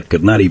 yet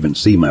could not even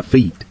see my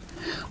feet.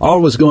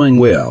 All was going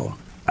well.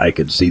 I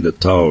could see the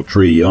tall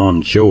tree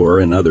on shore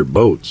and other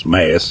boats'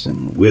 masts,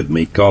 and with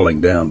me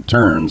calling down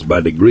turns by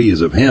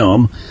degrees of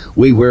helm,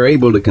 we were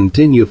able to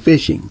continue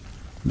fishing.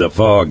 The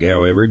fog,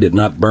 however, did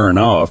not burn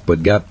off,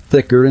 but got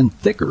thicker and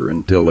thicker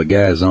until the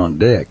guys on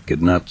deck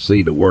could not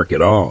see to work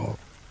at all.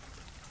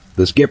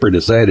 The skipper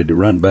decided to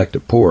run back to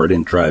port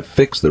and try to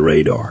fix the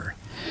radar.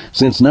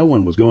 Since no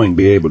one was going to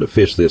be able to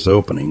fish this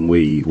opening,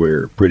 we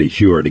were pretty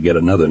sure to get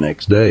another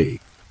next day.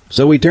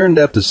 So we turned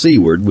out to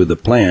seaward with the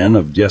plan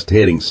of just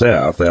heading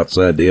south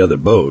outside the other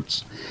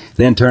boats,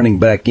 then turning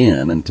back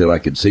in until I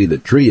could see the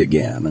tree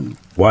again and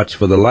watch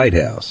for the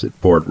lighthouse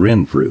at Port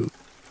Renfrew.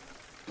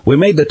 We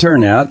made the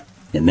turnout,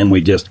 and then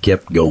we just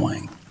kept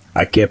going.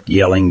 I kept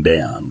yelling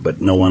down,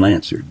 but no one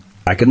answered.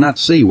 I could not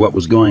see what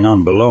was going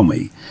on below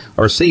me,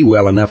 or see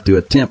well enough to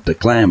attempt to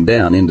climb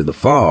down into the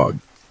fog.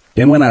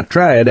 And when I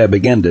tried, I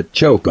began to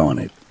choke on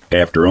it.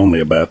 After only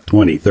about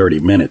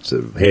 20-30 minutes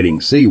of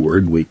heading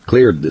seaward, we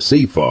cleared the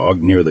sea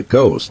fog near the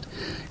coast,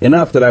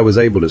 enough that I was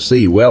able to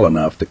see well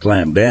enough to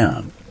climb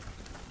down.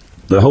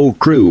 The whole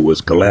crew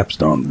was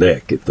collapsed on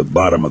deck at the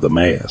bottom of the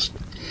mast.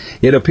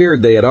 It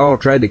appeared they had all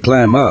tried to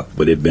climb up,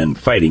 but had been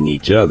fighting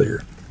each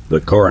other.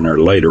 The coroner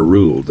later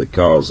ruled the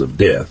cause of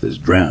death as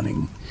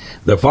drowning.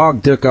 The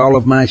fog took all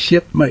of my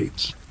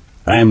shipmates.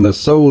 I am the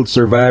sole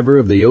survivor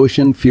of the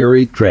Ocean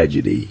Fury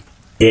tragedy.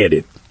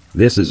 Edit.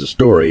 This is a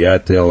story I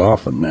tell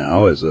often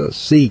now as a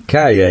sea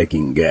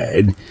kayaking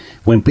guide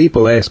when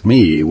people ask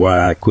me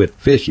why I quit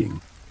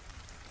fishing.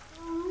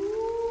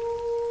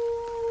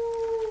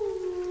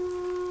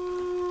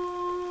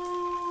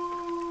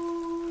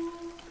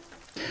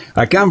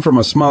 I come from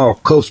a small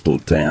coastal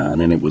town,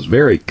 and it was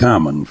very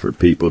common for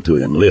people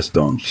to enlist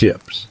on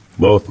ships.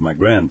 Both my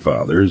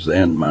grandfathers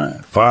and my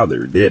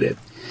father did it,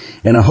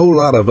 and a whole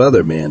lot of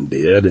other men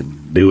did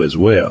and do as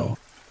well.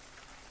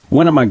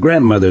 One of my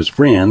grandmother's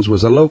friends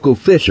was a local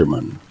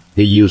fisherman.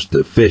 He used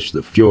to fish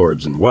the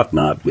fjords and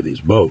whatnot with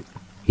his boat.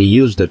 He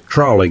used a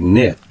trawling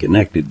net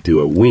connected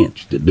to a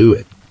winch to do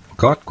it.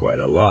 Caught quite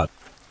a lot.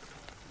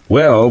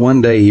 Well,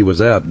 one day he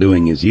was out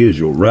doing his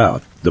usual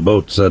route. The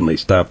boat suddenly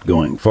stopped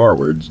going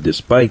forwards,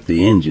 despite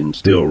the engine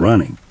still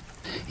running.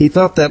 He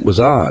thought that was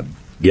odd,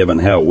 given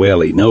how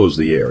well he knows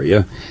the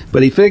area,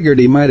 but he figured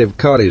he might have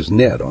caught his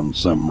net on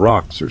some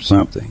rocks or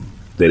something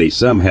that he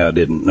somehow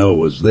didn't know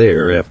was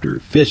there after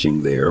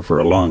fishing there for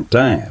a long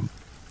time.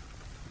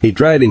 He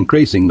tried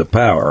increasing the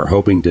power,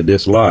 hoping to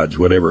dislodge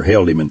whatever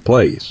held him in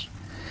place.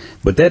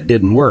 But that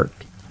didn't work.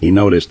 He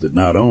noticed that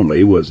not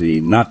only was he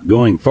not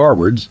going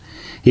forwards,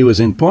 he was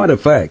in point of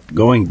fact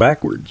going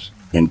backwards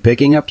and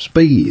picking up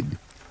speed.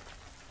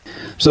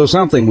 So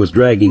something was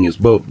dragging his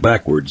boat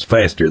backwards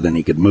faster than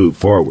he could move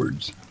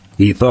forwards.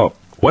 He thought,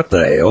 what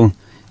the hell?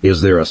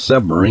 Is there a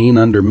submarine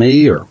under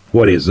me, or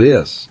what is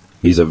this?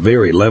 He's a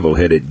very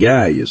level-headed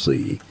guy, you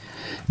see.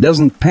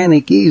 Doesn't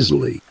panic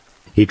easily.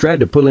 He tried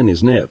to pull in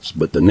his nets,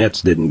 but the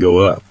nets didn't go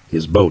up.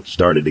 His boat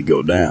started to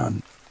go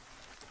down.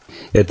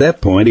 At that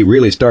point, he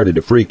really started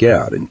to freak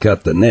out and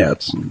cut the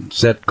nets and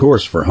set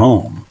course for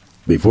home.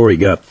 Before he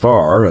got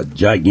far, a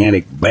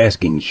gigantic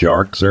basking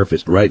shark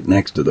surfaced right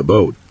next to the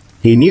boat.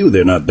 He knew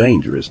they're not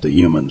dangerous to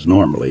humans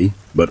normally,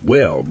 but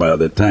well, by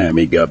the time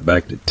he got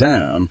back to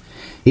town,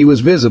 he was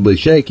visibly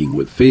shaking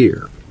with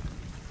fear.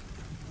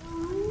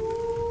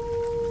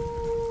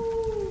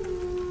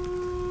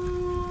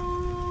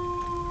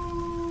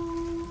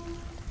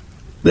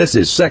 This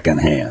is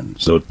secondhand,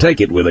 so take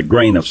it with a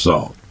grain of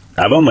salt.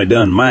 I've only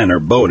done minor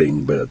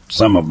boating, but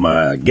some of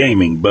my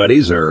gaming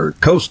buddies are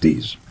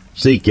coasties.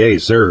 CK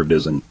served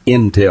as an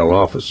intel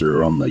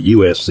officer on the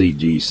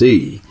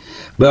USCGC,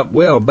 but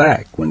well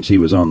back when she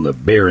was on the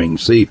Bering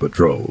Sea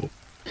Patrol.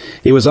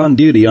 He was on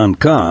duty on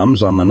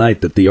comms on the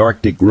night that the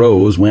Arctic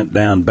Rose went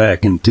down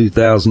back in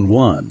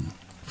 2001.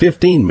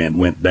 15 men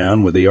went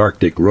down with the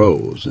Arctic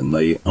Rose, and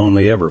they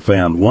only ever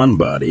found one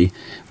body,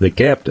 the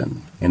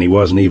captain, and he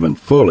wasn't even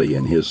fully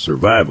in his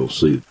survival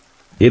suit.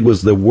 It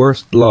was the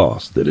worst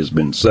loss that has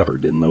been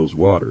suffered in those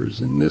waters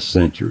in this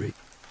century.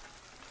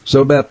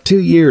 So about 2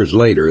 years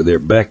later, they're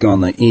back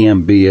on the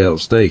EMBL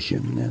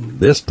station, and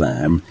this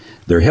time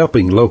they're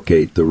helping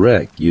locate the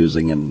wreck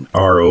using an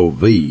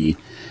ROV,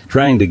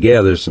 trying to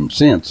gather some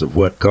sense of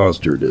what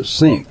caused her to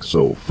sink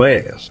so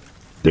fast.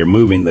 They're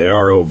moving the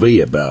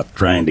ROV about,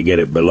 trying to get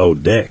it below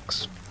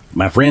decks.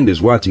 My friend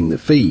is watching the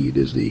feed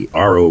as the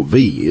ROV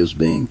is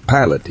being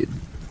piloted.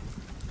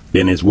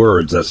 In his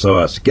words, I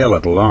saw a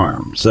skeletal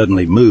arm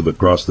suddenly move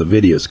across the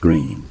video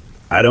screen.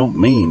 I don't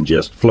mean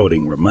just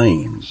floating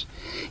remains.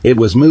 It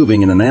was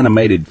moving in an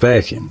animated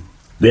fashion.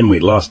 Then we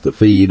lost the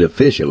feed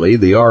officially.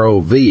 The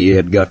ROV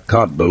had got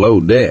caught below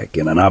deck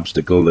in an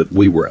obstacle that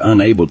we were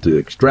unable to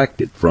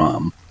extract it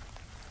from.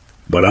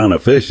 But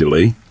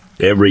unofficially,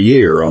 every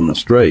year on the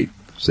strait,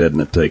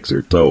 Sedna takes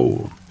her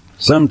toll.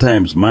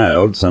 Sometimes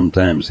mild,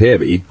 sometimes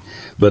heavy,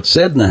 but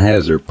Sedna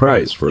has her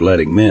price for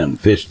letting men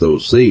fish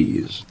those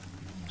seas.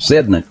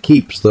 Sedna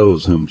keeps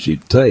those whom she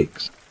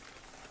takes.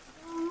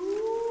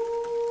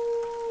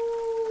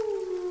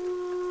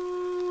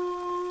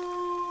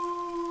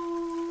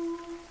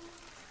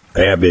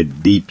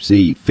 Avid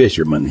deep-sea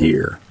fisherman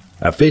here.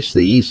 I fish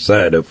the east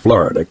side of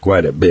Florida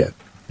quite a bit.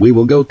 We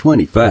will go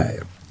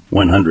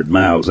 100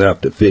 miles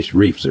out to fish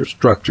reefs or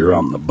structure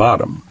on the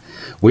bottom.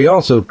 We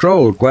also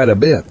troll quite a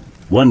bit.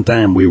 One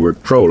time we were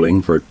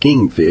trolling for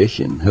kingfish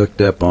and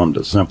hooked up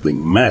onto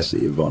something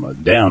massive on a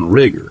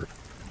downrigger.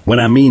 When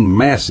I mean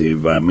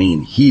massive, I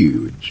mean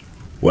huge.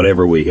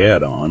 Whatever we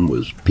had on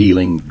was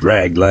peeling,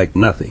 dragged like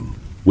nothing.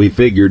 We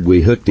figured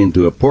we hooked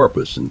into a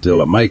porpoise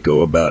until a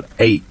mako about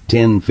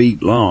 8-10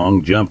 feet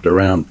long jumped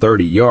around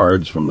 30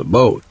 yards from the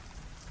boat.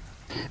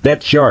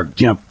 That shark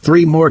jumped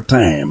 3 more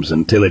times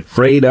until it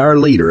frayed our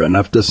leader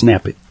enough to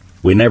snap it.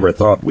 We never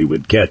thought we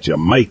would catch a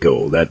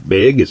mako that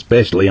big,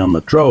 especially on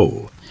the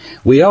troll.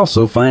 We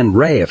also find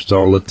rafts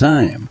all the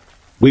time.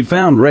 We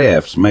found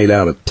rafts made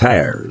out of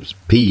tires,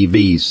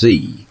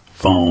 PVC,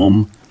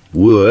 foam,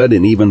 wood,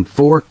 and even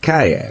 4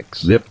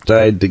 kayaks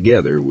zip-tied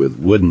together with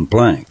wooden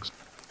planks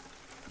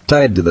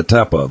tied to the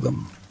top of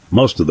them.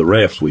 Most of the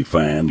rafts we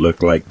find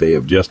look like they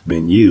have just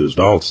been used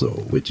also,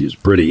 which is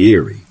pretty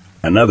eerie.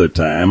 Another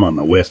time, on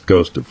the west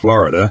coast of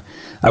Florida,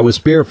 I was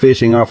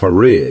spearfishing off a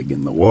rig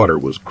and the water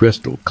was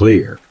crystal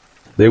clear.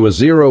 There was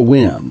 0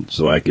 wind,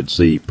 so I could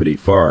see pretty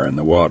far in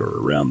the water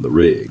around the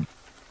rig.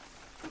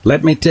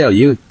 Let me tell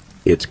you,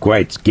 it's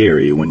quite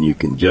scary when you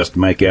can just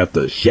make out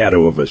the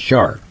shadow of a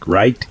shark,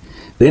 right?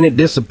 Then it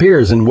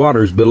disappears in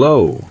waters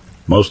below.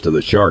 Most of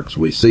the sharks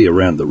we see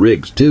around the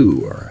rigs,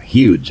 too, are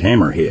huge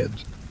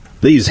hammerheads.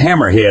 These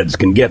hammerheads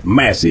can get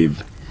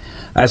massive.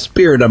 I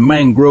speared a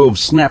mangrove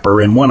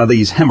snapper and one of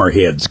these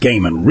hammerheads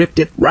came and ripped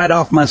it right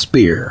off my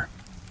spear.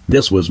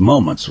 This was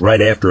moments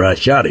right after I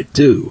shot it,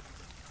 too.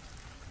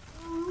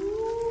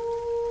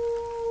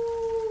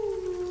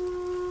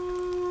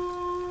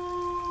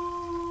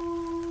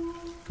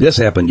 This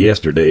happened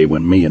yesterday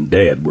when me and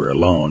Dad were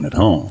alone at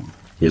home.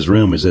 His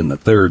room is in the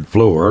 3rd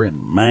floor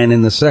and mine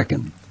in the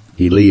 2nd.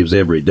 He leaves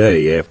every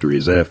day after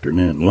his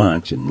afternoon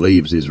lunch and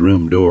leaves his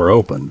room door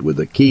opened with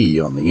a key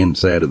on the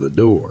inside of the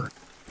door.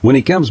 When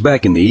he comes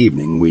back in the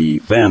evening, we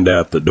found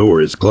out the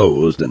door is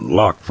closed and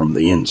locked from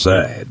the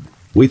inside.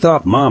 We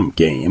thought Mom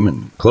came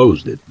and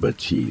closed it, but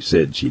she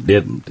said she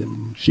didn't,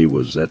 and she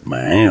was at my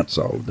aunt's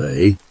all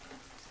day.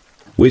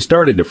 We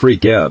started to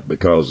freak out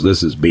because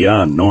this is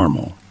beyond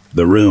normal.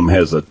 The room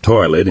has a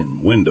toilet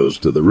and windows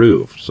to the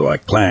roof, so I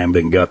climbed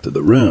and got to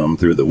the room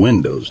through the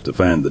windows to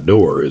find the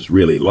door is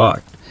really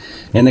locked,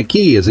 and the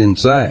key is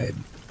inside.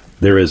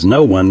 There is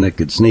no one that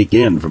could sneak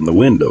in from the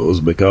windows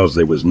because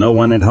there was no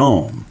one at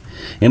home.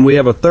 And we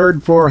have a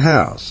 3rd floor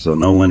house, so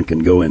no one can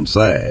go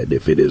inside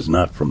if it is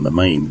not from the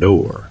main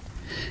door.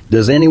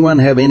 Does anyone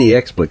have any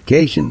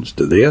explications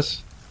to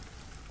this?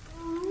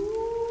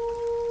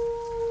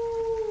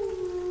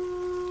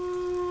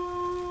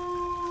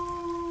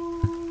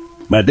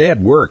 My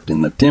dad worked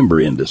in the timber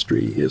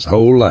industry his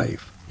whole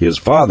life. His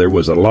father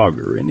was a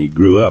logger and he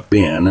grew up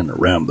in and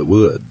around the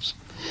woods.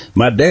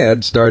 My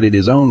dad started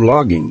his own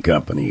logging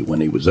company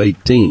when he was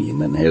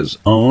 18 and has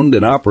owned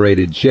and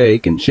operated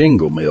shake and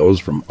shingle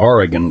mills from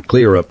Oregon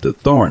clear up to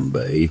Thorn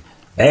Bay,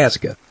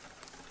 Alaska.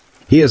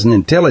 He is an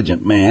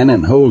intelligent man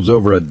and holds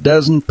over a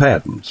dozen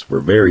patents for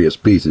various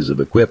pieces of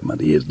equipment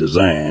he has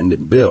designed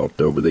and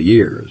built over the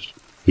years.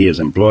 He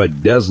has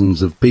employed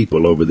dozens of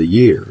people over the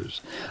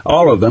years,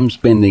 all of them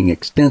spending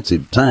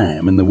extensive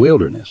time in the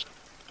wilderness.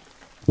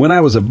 When I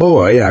was a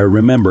boy, I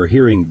remember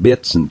hearing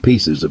bits and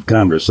pieces of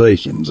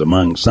conversations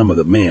among some of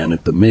the men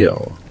at the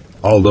mill.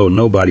 Although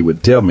nobody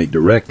would tell me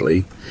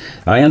directly,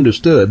 I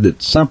understood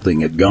that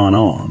something had gone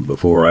on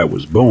before I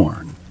was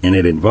born, and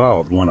it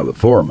involved one of the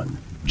foremen,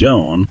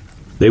 Joan.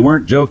 They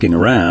weren't joking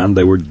around,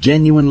 they were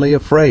genuinely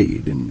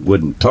afraid and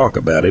wouldn't talk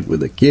about it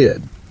with a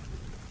kid.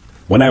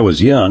 When I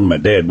was young, my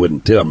dad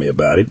wouldn't tell me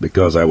about it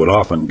because I would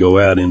often go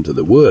out into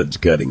the woods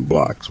cutting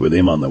blocks with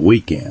him on the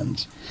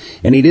weekends,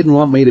 and he didn't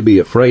want me to be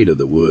afraid of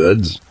the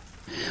woods.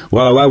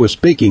 While I was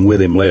speaking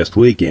with him last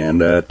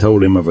weekend, I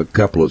told him of a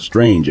couple of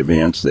strange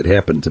events that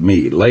happened to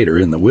me later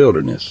in the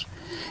wilderness,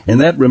 and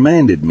that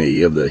reminded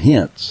me of the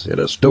hints at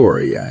a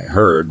story I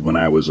heard when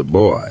I was a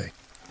boy.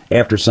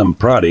 After some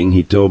prodding,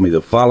 he told me the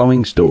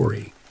following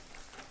story.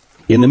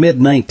 In the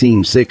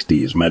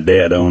mid-1960s, my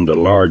dad owned a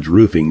large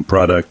roofing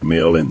product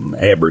mill in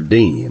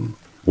Aberdeen.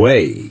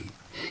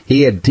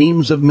 He had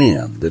teams of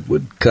men that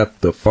would cut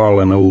the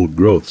fallen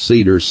old-growth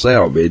cedar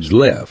salvage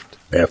left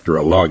after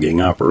a logging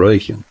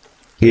operation.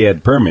 He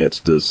had permits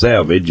to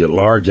salvage a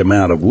large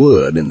amount of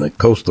wood in the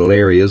coastal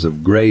areas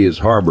of Grays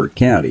Harbor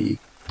County,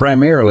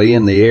 primarily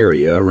in the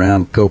area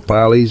around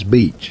Compilations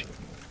Beach.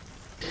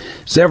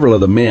 Several of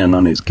the men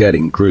on his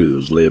cutting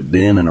crews lived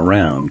in and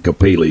around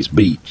Compilations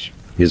Beach.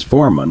 His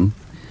foreman,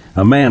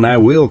 a man I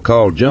will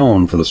call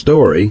Joan for the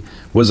story,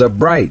 was a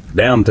bright,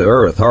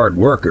 down-to-earth hard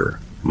worker.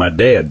 My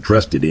dad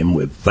trusted him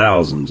with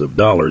thousands of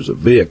dollars of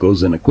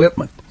vehicles and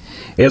equipment,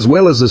 as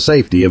well as the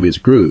safety of his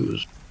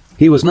crews.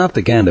 He was not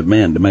the kind of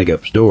man to make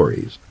up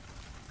stories.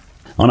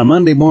 On a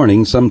Monday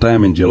morning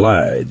sometime in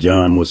July,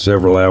 John was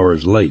several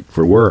hours late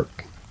for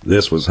work.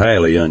 This was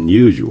highly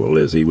unusual,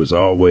 as he was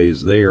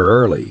always there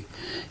early,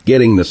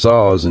 getting the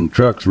saws and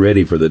trucks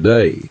ready for the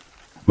day.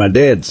 My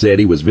dad said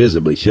he was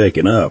visibly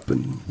shaken up,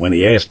 and when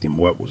he asked him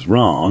what was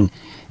wrong,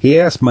 he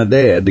asked my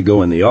dad to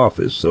go in the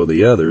office so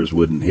the others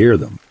wouldn't hear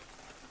them.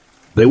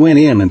 They went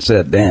in and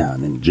sat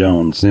down, and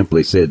Joan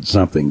simply said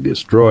something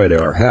destroyed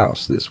our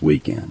house this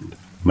weekend.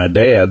 My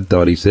dad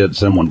thought he said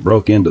someone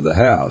broke into the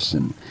house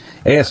and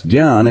asked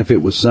John if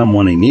it was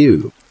someone he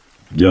knew.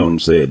 Joan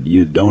said,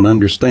 "You don't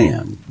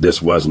understand.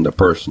 This wasn't a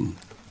person.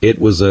 It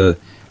was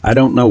I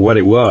don't know what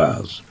it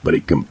was, but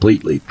it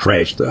completely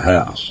trashed the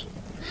house.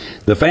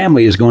 The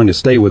family is going to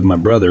stay with my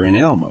brother in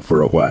Elma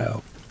for a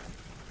while."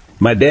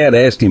 My dad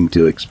asked him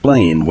to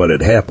explain what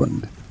had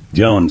happened.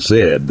 John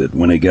said that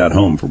when he got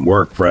home from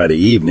work Friday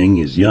evening,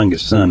 his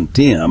youngest son,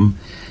 Tim,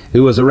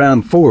 who was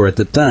around 4 at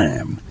the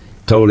time,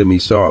 told him he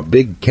saw a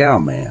big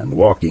cowman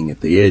walking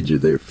at the edge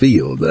of their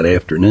field that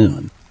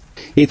afternoon.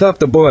 He thought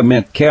the boy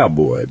meant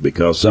cowboy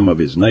because some of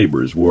his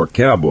neighbors wore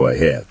cowboy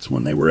hats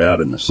when they were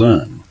out in the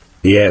sun.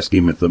 He asked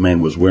him if the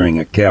man was wearing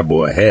a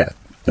cowboy hat,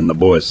 and the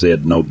boy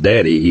said, "No,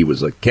 Daddy, he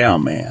was a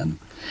cowman,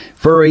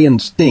 furry and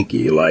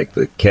stinky like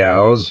the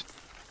cows."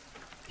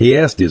 He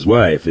asked his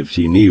wife if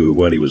she knew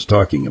what he was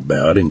talking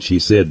about, and she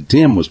said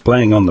Tim was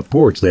playing on the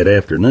porch that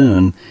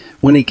afternoon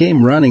when he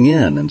came running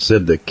in and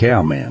said the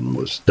cowman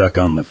was stuck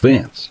on the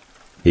fence.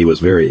 He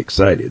was very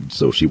excited,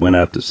 so she went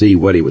out to see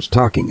what he was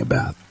talking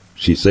about.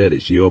 She said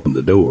as she opened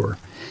the door,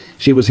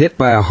 she was hit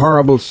by a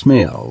horrible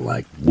smell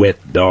like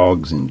wet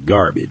dogs and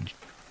garbage.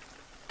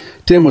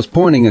 Tim was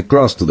pointing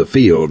across to the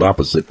field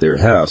opposite their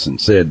house and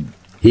said,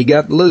 "He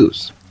got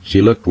loose." She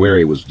looked where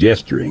he was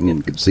gesturing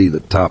and could see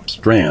the top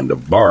strand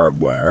of barbed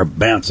wire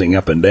bouncing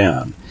up and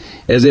down,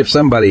 as if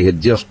somebody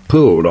had just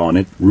pulled on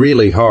it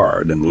really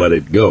hard and let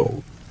it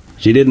go.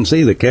 She didn't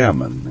see the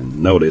cowman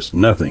and noticed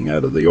nothing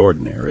out of the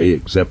ordinary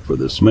except for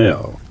the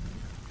smell.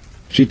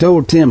 She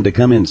told Tim to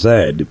come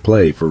inside to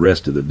play for the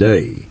rest of the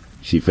day.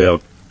 She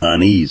felt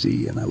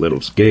uneasy and a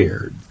little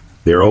scared.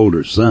 Their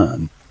older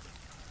son,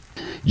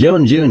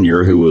 John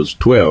Jr., who was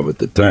 12 at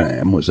the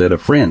time, was at a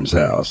friend's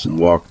house and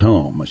walked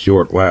home a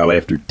short while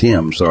after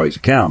Tim saw his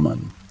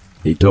cowman.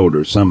 He told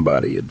her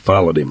somebody had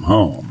followed him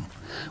home,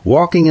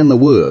 walking in the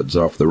woods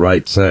off the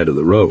right side of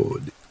the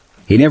road.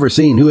 He never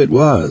seen who it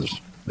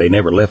was. They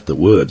never left the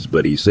woods,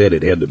 but he said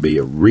it had to be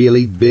a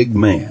really big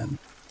man.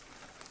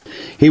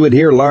 He would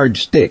hear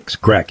large sticks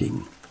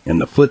cracking,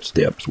 and the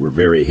footsteps were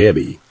very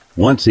heavy.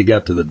 Once he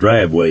got to the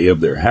driveway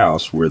of their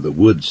house where the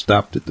woods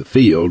stopped at the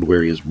field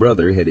where his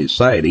brother had his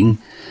sighting,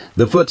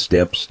 the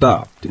footsteps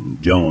stopped,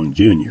 and John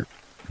Jr.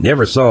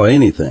 never saw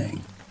anything.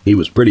 He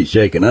was pretty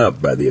shaken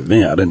up by the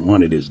event and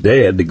wanted his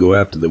dad to go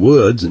out to the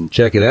woods and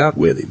check it out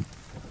with him.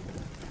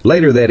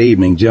 Later that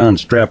evening, John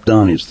strapped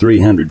on his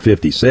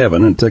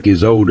 .357 and took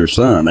his older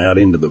son out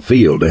into the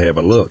field to have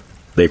a look.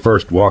 They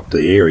first walked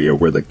the area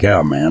where the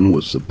cowman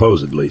was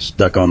supposedly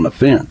stuck on the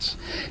fence,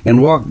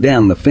 and walked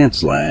down the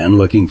fence line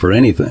looking for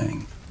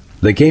anything.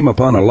 They came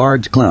upon a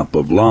large clump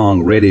of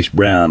long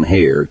reddish-brown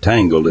hair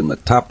tangled in the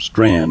top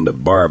strand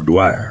of barbed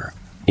wire.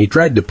 He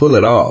tried to pull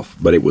it off,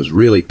 but it was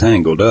really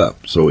tangled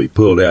up, so he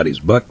pulled out his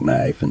buck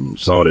knife and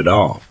sawed it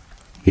off.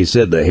 He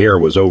said the hair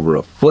was over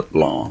a foot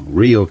long,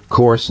 real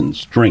coarse and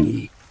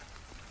stringy.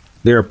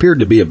 There appeared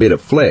to be a bit of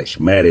flesh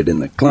matted in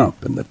the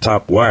clump, and the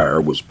top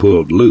wire was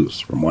pulled loose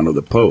from one of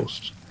the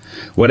posts.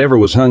 Whatever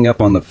was hung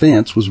up on the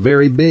fence was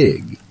very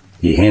big.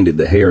 He handed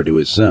the hair to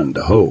his son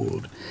to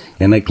hold,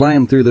 and they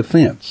climbed through the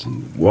fence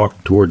and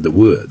walked toward the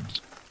woods.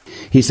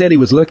 He said he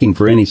was looking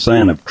for any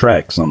sign of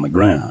tracks on the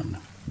ground.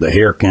 The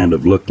hair kind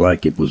of looked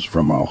like it was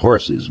from a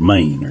horse's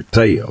mane or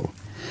tail.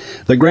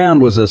 The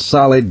ground was a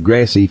solid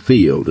grassy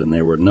field, and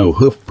there were no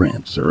hoof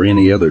prints or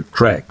any other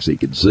tracks he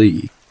could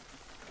see.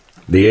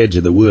 The edge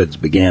of the woods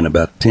began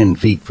about 10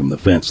 feet from the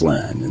fence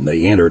line, and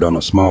they entered on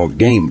a small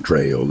game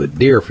trail that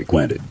deer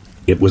frequented.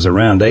 It was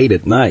around 8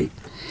 at night,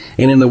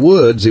 and in the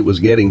woods it was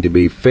getting to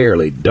be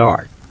fairly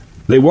dark.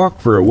 They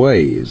walked for a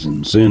ways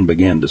and soon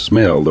began to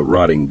smell the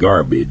rotting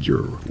garbage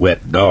or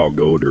wet dog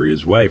odor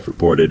his wife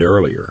reported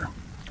earlier.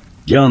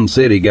 John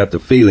said he got the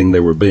feeling they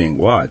were being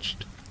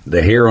watched.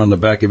 The hair on the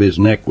back of his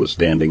neck was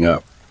standing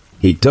up.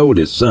 He told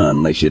his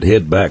son they should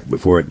head back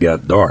before it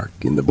got dark,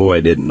 and the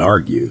boy didn't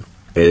argue.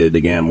 As they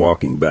began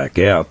walking back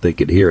out, they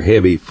could hear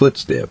heavy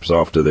footsteps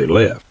off to their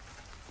left.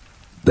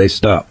 They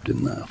stopped,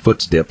 and the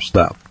footsteps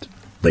stopped.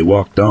 They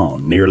walked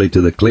on, nearly to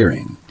the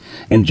clearing,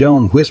 and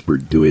John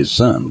whispered to his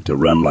son to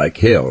run like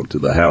hell to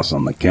the house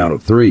on the count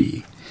of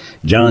 3.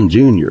 John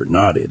Jr.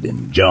 nodded,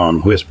 and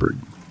John whispered,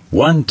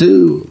 1,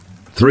 2,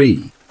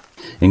 3,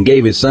 and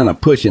gave his son a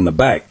push in the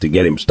back to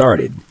get him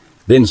started,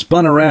 then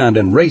spun around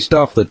and raced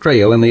off the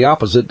trail in the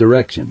opposite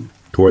direction,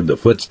 toward the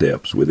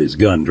footsteps with his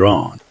gun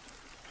drawn.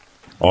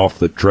 Off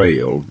the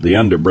trail, the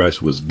underbrush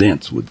was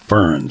dense with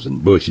ferns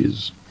and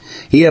bushes.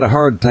 He had a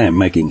hard time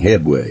making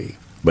headway,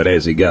 but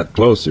as he got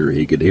closer,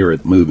 he could hear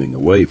it moving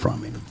away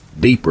from him,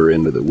 deeper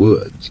into the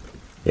woods.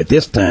 At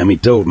this time, he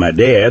told my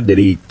dad that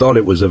he thought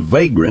it was a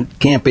vagrant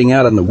camping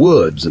out in the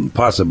woods and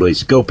possibly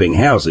scoping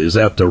houses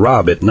out to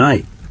rob at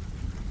night.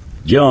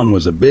 John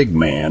was a big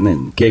man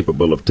and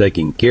capable of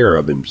taking care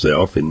of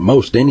himself in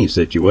most any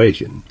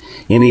situation,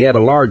 and he had a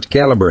large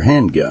caliber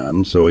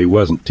handgun, so he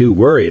wasn't too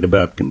worried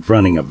about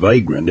confronting a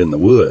vagrant in the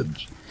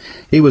woods.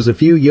 He was a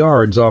few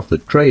yards off the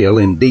trail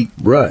in deep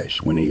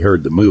brush when he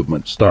heard the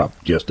movement stop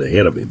just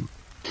ahead of him.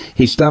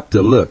 He stopped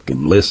to look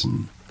and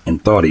listen,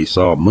 and thought he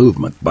saw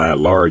movement by a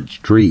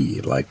large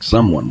tree, like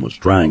someone was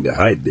trying to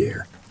hide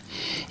there.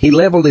 He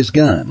leveled his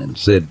gun and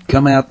said,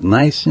 "Come out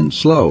nice and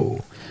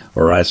slow,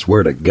 or I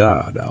swear to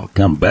God I'll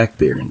come back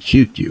there and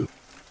shoot you."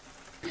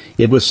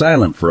 It was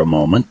silent for a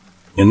moment,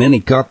 and then he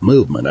caught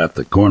movement out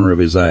the corner of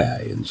his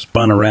eye and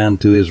spun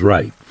around to his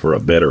right for a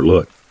better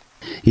look.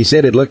 He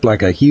said it looked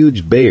like a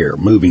huge bear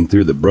moving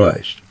through the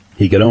brush.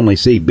 He could only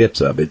see bits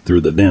of it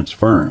through the dense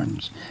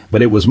ferns,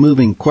 but it was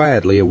moving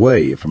quietly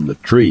away from the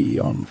tree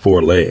on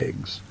 4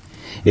 legs.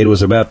 It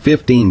was about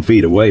 15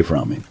 feet away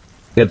from him.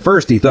 At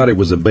first he thought it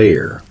was a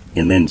bear,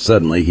 and then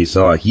suddenly he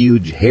saw a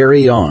huge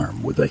hairy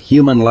arm with a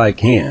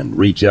human-like hand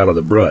reach out of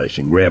the brush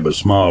and grab a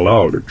small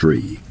alder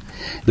tree.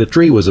 The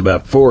tree was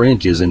about 4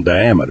 inches in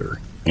diameter,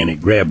 and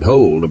it grabbed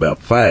hold about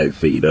 5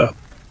 feet up.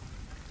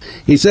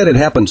 He said it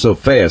happened so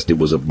fast it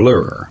was a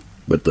blur,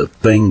 but the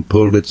thing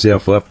pulled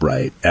itself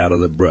upright out of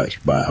the brush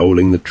by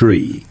holding the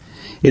tree.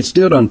 It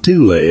stood on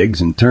 2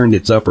 legs and turned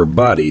its upper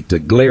body to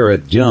glare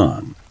at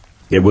John.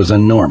 It was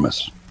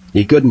enormous.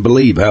 He couldn't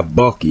believe how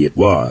bulky it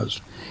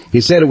was. He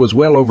said it was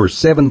well over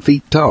 7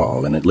 feet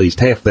tall and at least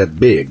half that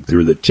big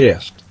through the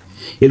chest.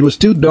 It was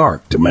too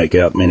dark to make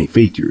out many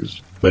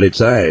features, but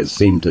its eyes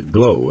seemed to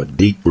glow a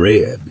deep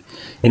red,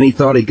 and he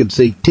thought he could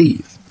see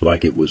teeth,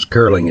 like it was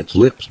curling its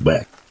lips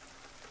back.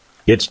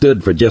 It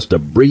stood for just a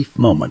brief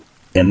moment,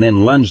 and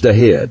then lunged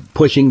ahead,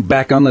 pushing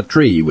back on the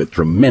tree with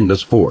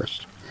tremendous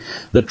force.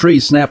 The tree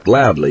snapped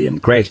loudly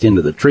and crashed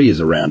into the trees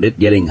around it,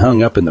 getting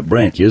hung up in the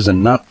branches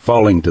and not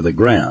falling to the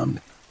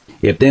ground.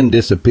 It then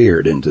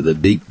disappeared into the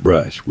deep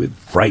brush with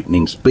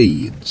frightening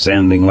speed,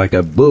 sounding like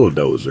a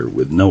bulldozer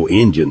with no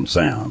engine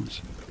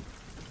sounds.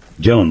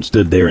 Joan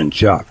stood there in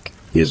shock,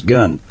 his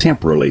gun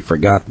temporarily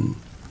forgotten,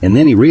 and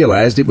then he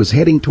realized it was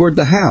heading toward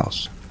the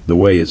house, the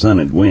way his son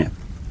had went.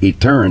 He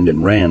turned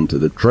and ran to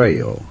the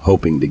trail,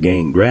 hoping to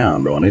gain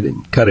ground on it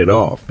and cut it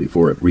off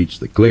before it reached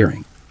the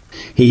clearing.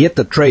 He hit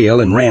the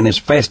trail and ran as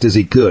fast as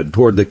he could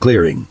toward the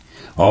clearing,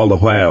 all the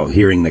while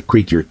hearing the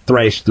creature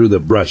thrash through the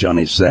brush on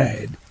his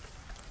side.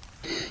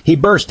 He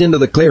burst into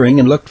the clearing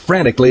and looked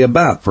frantically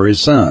about for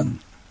his son.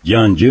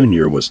 John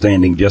Jr. was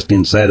standing just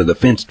inside of the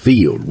fenced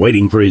field,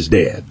 waiting for his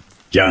dad.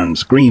 John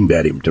screamed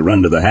at him to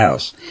run to the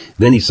house.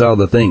 Then he saw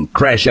the thing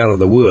crash out of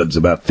the woods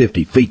about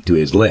 50 feet to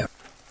his left.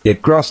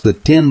 It crossed the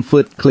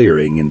 10-foot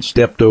clearing and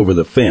stepped over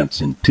the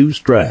fence in 2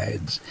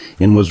 strides,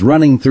 and was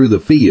running through the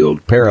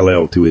field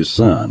parallel to his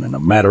son in a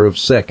matter of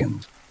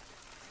seconds.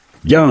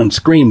 John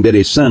screamed at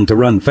his son to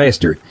run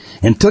faster,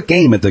 and took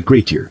aim at the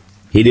creature.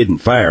 He didn't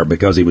fire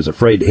because he was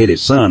afraid to hit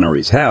his son or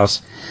his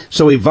house,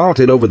 so he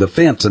vaulted over the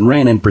fence and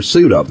ran in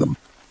pursuit of them.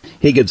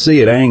 He could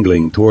see it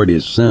angling toward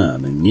his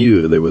son, and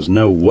knew there was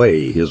no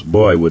way his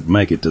boy would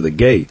make it to the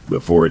gate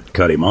before it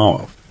cut him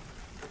off.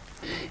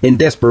 In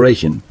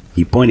desperation,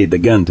 he pointed the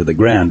gun to the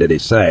ground at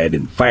his side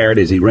and fired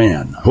as he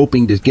ran,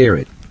 hoping to scare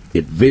it.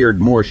 It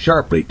veered more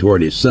sharply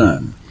toward his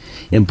son,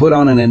 and put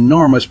on an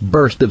enormous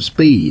burst of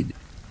speed.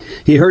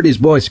 He heard his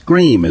boy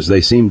scream as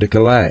they seemed to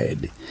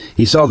collide.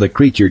 He saw the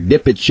creature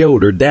dip its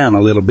shoulder down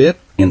a little bit,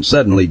 and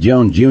suddenly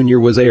John Jr.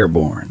 was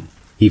airborne.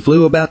 He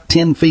flew about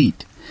 10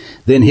 feet,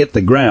 then hit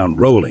the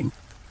ground rolling.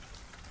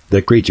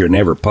 The creature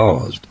never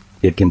paused.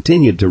 It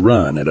continued to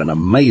run at an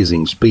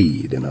amazing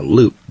speed in a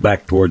loop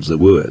back towards the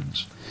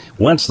woods.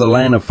 Once the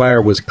line of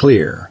fire was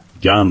clear,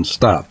 John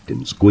stopped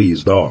and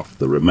squeezed off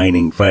the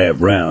remaining 5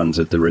 rounds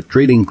at the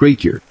retreating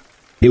creature.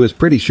 He was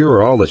pretty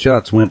sure all the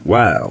shots went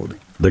wild.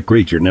 The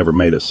creature never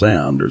made a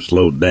sound or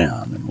slowed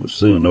down, and was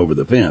soon over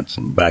the fence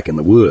and back in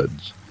the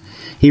woods.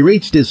 He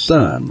reached his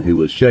son, who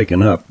was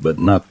shaken up but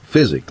not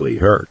physically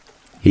hurt.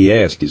 He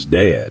asked his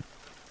dad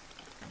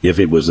if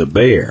it was a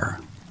bear.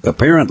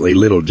 Apparently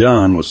little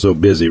John was so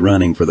busy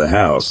running for the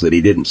house that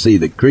he didn't see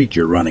the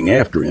creature running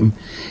after him.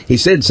 He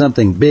said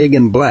something big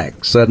and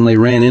black suddenly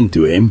ran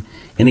into him,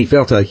 and he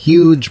felt a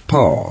huge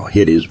paw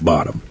hit his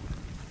bottom.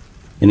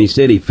 And he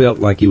said he felt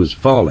like he was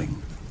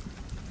falling.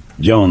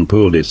 John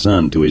pulled his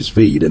son to his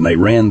feet, and they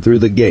ran through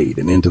the gate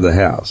and into the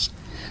house,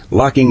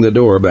 locking the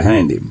door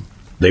behind him.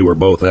 They were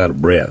both out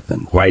of breath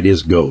and white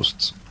as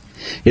ghosts.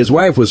 His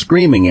wife was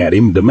screaming at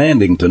him,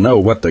 demanding to know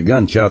what the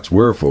gunshots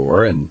were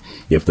for and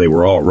if they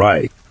were all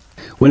right.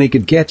 When he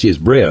could catch his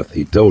breath,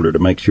 he told her to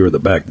make sure the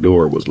back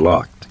door was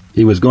locked.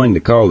 He was going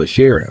to call the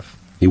sheriff.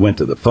 He went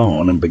to the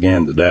phone and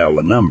began to dial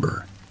the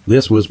number.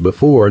 This was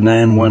before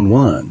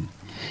 911.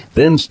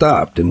 Then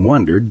stopped and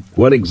wondered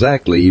what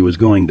exactly he was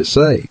going to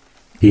say.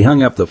 He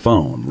hung up the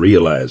phone,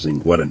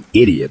 realizing what an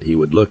idiot he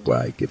would look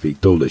like if he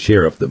told the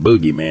sheriff the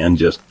boogeyman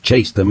just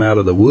chased him out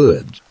of the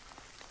woods.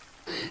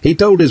 He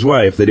told his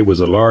wife that it was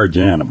a large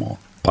animal,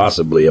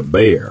 possibly a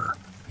bear.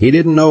 He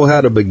didn't know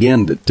how to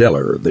begin to tell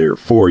her their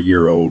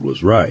 4-year-old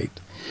was right.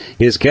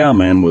 His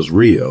cowman was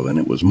real, and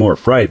it was more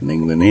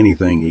frightening than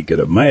anything he could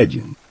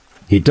imagine.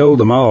 He told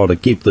them all to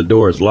keep the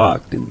doors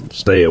locked and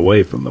stay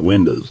away from the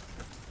windows.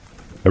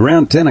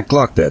 Around 10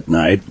 o'clock that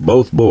night,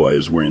 both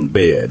boys were in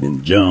bed,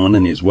 and John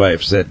and his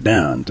wife sat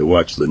down to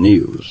watch the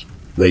news.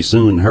 They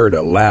soon heard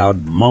a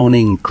loud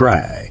moaning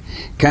cry,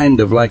 kind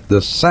of like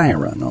the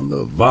siren on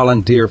the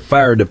volunteer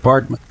fire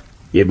department.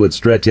 It would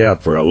stretch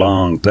out for a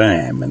long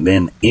time and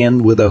then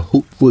end with a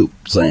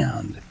whoop-whoop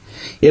sound.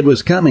 It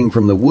was coming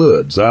from the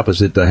woods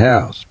opposite the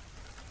house.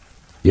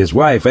 His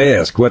wife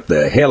asked, "What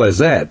the hell is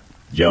that?"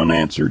 John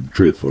answered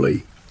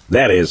truthfully,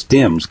 "That is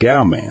Tim's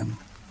cowman."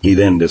 He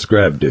then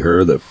described to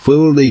her the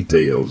full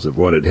details of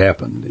what had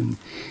happened, and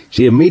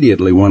she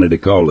immediately wanted to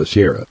call the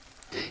sheriff.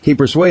 He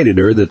persuaded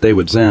her that they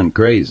would sound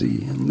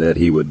crazy and that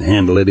he would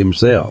handle it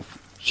himself.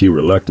 She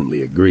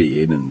reluctantly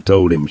agreed and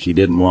told him she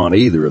didn't want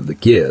either of the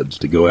kids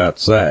to go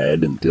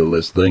outside until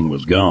this thing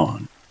was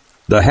gone.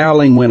 The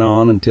howling went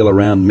on until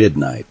around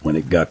midnight, when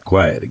it got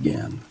quiet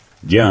again.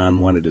 John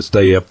wanted to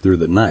stay up through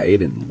the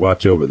night and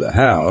watch over the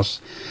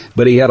house,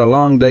 but he had a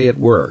long day at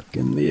work,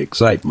 and the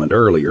excitement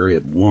earlier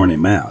had worn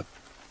him out.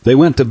 They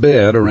went to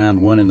bed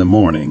around 1 in the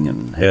morning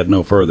and had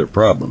no further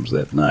problems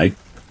that night.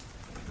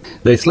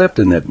 They slept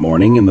in that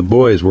morning, and the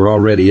boys were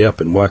already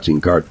up and watching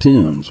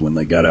cartoons when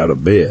they got out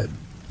of bed.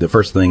 The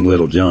first thing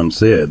little John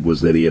said was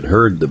that he had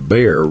heard the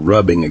bear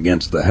rubbing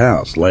against the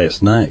house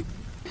last night.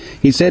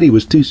 He said he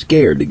was too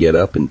scared to get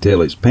up and tell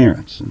his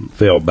parents, and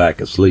fell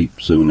back asleep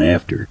soon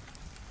after.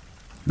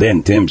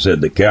 Then Tim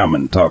said the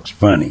cowman talks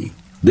funny.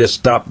 This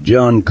stopped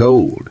John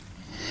cold.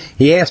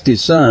 He asked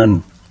his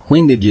son,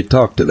 "When did you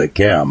talk to the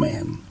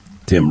cowman?"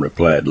 Tim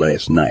replied,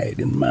 "Last night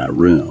in my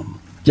room."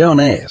 John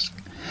asked,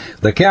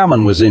 "The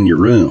cowman was in your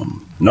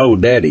room?" "No,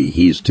 Daddy,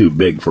 he's too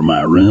big for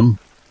my room."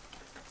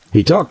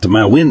 "He talked to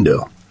my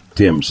window,"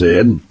 Tim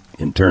said,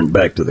 and turned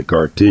back to the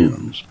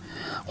cartoons.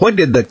 "What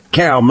did the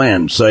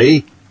cowman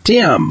say?"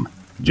 "Tim,"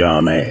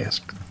 John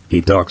asked.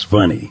 "He talks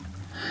funny."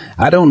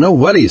 "I don't know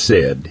what he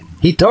said.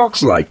 He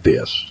talks like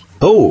this."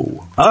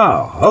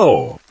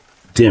 Oh,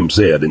 Tim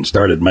said, and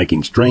started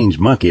making strange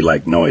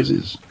monkey-like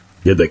noises.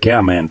 "Did the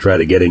cowman try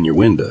to get in your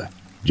window?"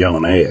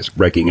 John asked,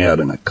 breaking out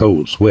in a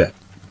cold sweat.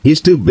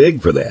 "He's too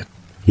big for that.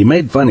 He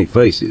made funny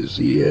faces.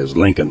 He has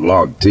Lincoln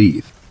log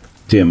teeth,"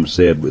 Tim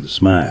said with a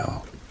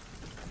smile.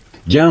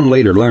 John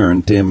later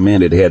learned Tim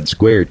meant it had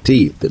square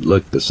teeth that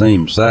looked the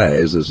same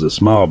size as the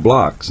small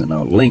blocks in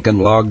a Lincoln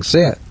log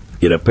set.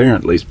 It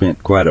apparently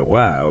spent quite a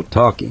while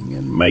talking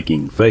and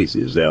making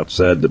faces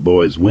outside the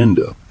boy's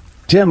window.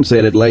 Tim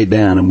said it lay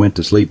down and went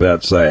to sleep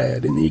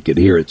outside, and he could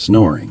hear it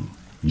snoring.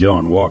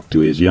 John walked to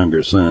his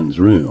younger son's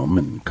room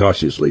and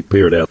cautiously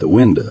peered out the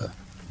window.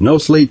 No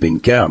sleeping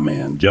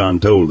cowman, John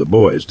told the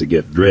boys to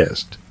get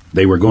dressed.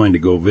 They were going to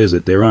go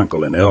visit their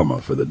uncle in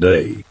Elma for the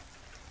day.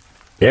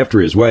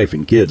 After his wife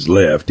and kids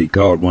left, he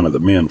called one of the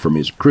men from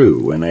his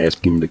crew and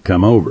asked him to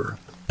come over.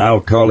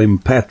 "I'll call him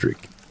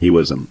Patrick. He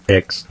was an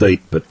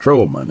ex-state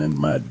patrolman, and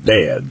my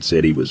dad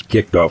said he was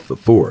kicked off the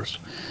force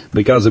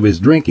because of his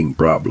drinking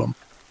problem.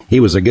 He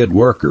was a good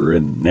worker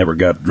and never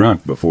got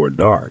drunk before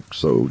dark,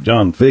 so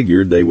John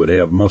figured they would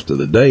have most of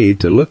the day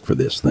to look for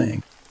this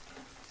thing."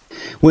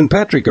 When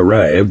Patrick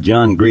arrived,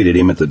 John greeted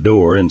him at the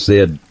door and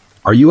said,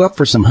 "Are you up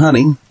for some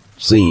hunting?"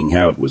 Seeing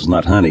how it was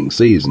not hunting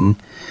season,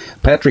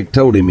 Patrick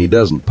told him he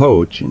doesn't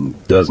poach and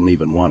doesn't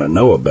even want to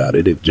know about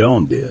it if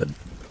John did.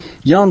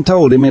 John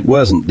told him it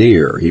wasn't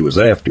deer he was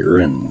after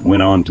and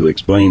went on to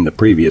explain the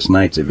previous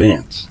night's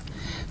events.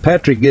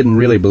 Patrick didn't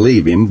really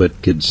believe him,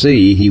 but could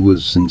see he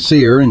was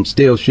sincere and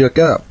still shook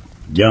up.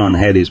 John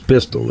had his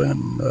pistol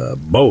and a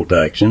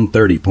bolt-action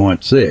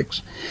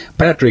 30.6.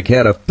 Patrick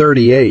had a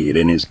 38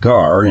 in his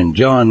car, and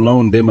John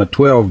loaned him a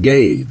 12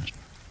 gauge.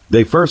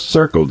 They first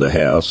circled the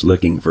house,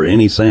 looking for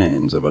any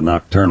signs of a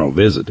nocturnal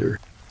visitor.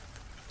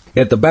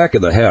 At the back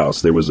of the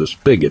house there was a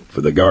spigot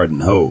for the garden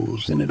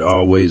hose, and it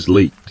always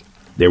leaked.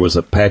 There was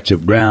a patch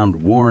of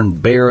ground worn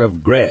bare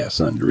of grass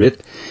under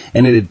it,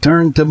 and it had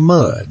turned to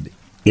mud.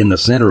 In the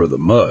center of the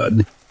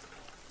mud,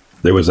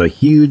 there was a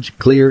huge,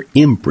 clear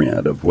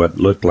imprint of what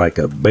looked like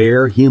a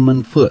bare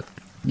human foot.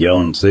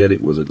 John said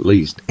it was at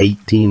least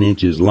 18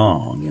 inches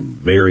long and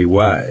very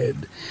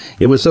wide.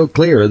 It was so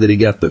clear that he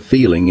got the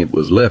feeling it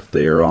was left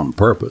there on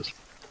purpose.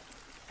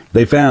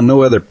 They found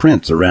no other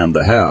prints around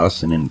the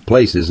house, and in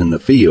places in the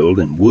field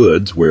and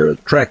woods where a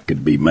track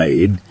could be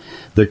made,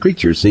 the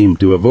creature seemed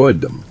to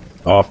avoid them.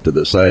 Off to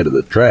the side of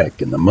the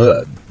track in the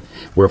mud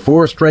were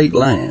 4 straight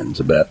lines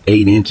about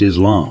 8 inches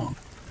long.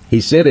 He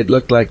said it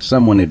looked like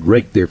someone had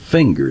raked their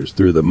fingers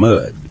through the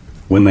mud.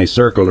 When they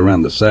circled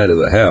around the side of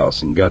the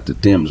house and got to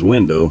Tim's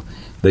window,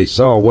 they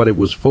saw what it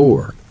was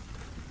for.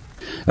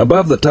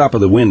 Above the top of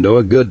the window,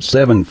 a good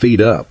 7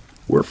 feet up,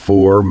 were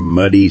 4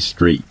 muddy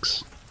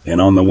streaks, and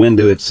on the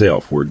window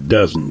itself were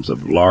dozens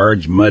of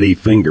large muddy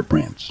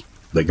fingerprints.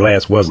 The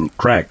glass wasn't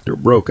cracked or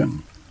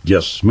broken,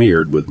 just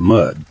smeared with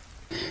mud.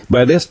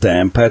 By this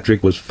time,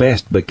 Patrick was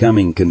fast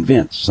becoming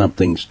convinced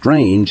something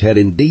strange had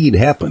indeed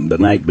happened the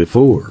night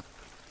before.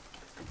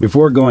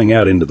 Before going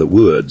out into the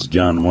woods,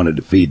 John wanted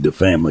to feed the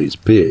family's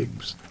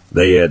pigs.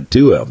 They had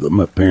 2 of them,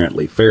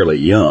 apparently fairly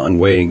young,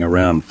 weighing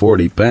around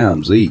 40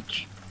 pounds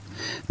each.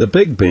 The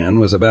pig pen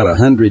was about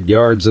 100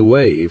 yards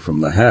away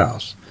from the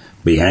house,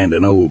 behind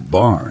an old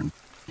barn.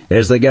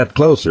 As they got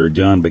closer,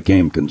 John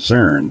became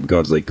concerned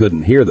because they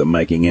couldn't hear them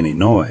making any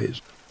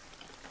noise.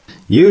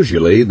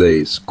 Usually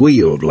they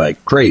squealed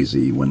like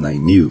crazy when they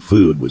knew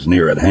food was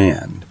near at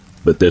hand,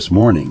 but this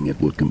morning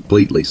it was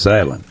completely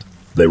silent.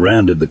 They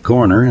rounded the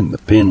corner and the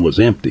pen was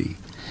empty.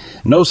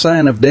 No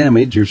sign of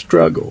damage or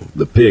struggle.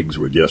 The pigs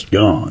were just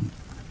gone.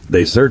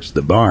 They searched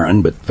the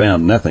barn but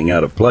found nothing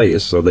out of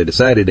place, so they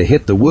decided to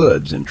hit the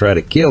woods and try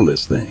to kill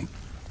this thing.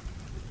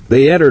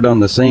 They entered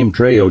on the same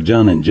trail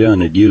John and John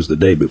had used the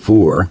day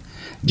before.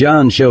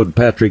 John showed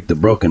Patrick the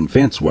broken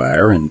fence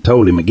wire and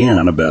told him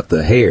again about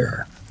the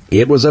hare.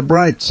 It was a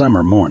bright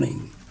summer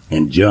morning,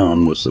 and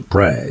John was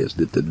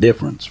surprised at the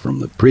difference from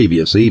the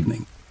previous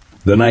evening.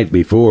 The night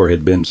before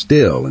had been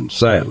still and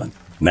silent.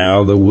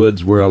 Now the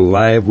woods were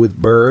alive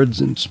with birds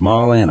and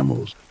small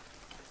animals.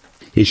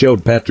 He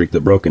showed Patrick the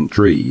broken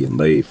tree, and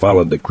they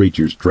followed the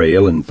creature's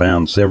trail and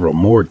found several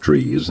more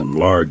trees and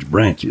large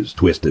branches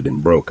twisted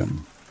and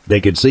broken.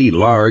 They could see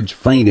large,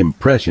 faint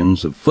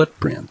impressions of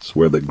footprints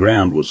where the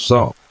ground was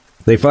soft.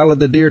 They followed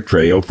the deer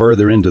trail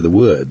further into the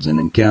woods and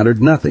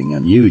encountered nothing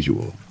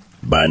unusual.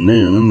 By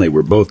noon, they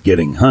were both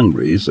getting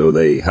hungry, so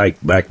they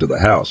hiked back to the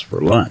house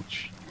for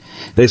lunch.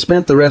 They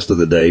spent the rest of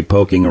the day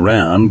poking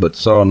around, but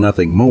saw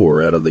nothing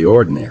more out of the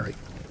ordinary.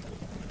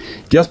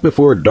 Just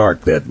before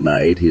dark that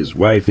night, his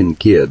wife and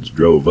kids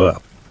drove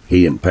up.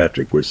 He and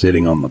Patrick were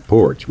sitting on the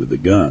porch with the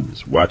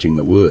guns, watching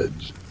the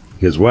woods.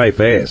 His wife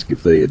asked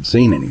if they had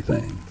seen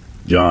anything.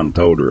 John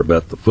told her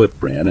about the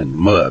footprint and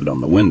mud on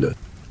the window.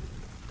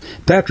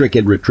 Patrick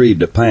had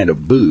retrieved a pint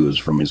of booze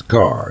from his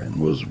car and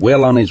was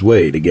well on his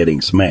way to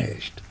getting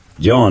smashed.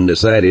 John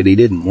decided he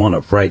didn't want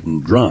a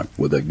frightened drunk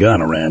with a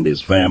gun around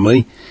his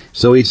family,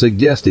 so he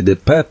suggested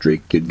that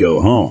Patrick could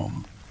go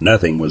home.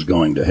 Nothing was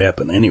going to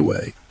happen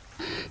anyway.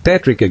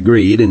 Patrick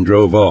agreed and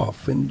drove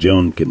off, and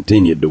John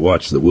continued to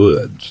watch the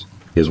woods.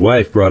 His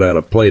wife brought out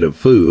a plate of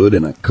food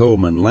and a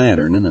Coleman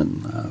lantern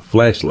and a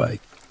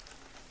flashlight.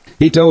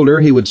 He told her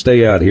he would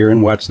stay out here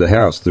and watch the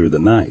house through the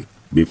night.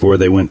 Before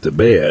they went to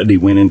bed, he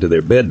went into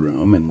their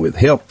bedroom and, with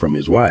help from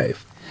his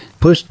wife,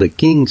 pushed the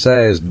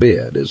king-sized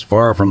bed as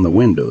far from the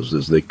windows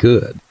as they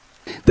could.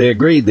 They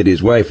agreed that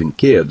his wife and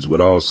kids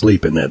would all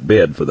sleep in that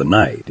bed for the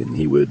night, and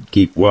he would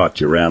keep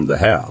watch around the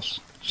house.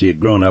 She had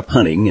grown up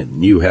hunting and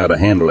knew how to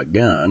handle a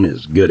gun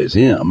as good as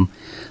him,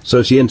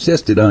 so she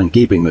insisted on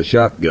keeping the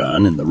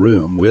shotgun in the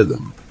room with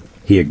him.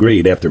 He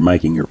agreed after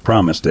making her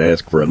promise to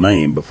ask for a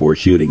name before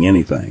shooting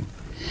anything.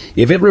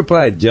 If it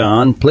replied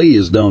John,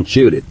 please don't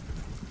shoot it.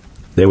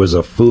 There was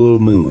a full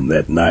moon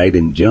that night,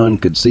 and John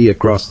could see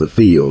across the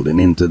field and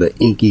into the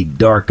inky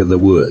dark of the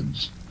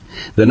woods.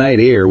 The night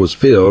air was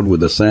filled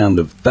with the sound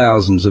of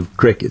thousands of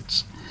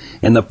crickets,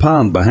 and the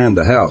pond behind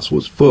the house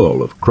was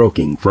full of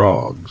croaking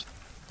frogs.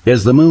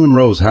 As the moon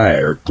rose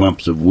higher,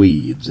 clumps of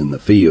weeds in the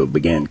field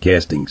began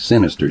casting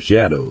sinister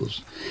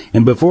shadows,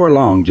 and before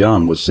long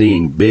John was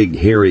seeing big,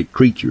 hairy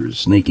creatures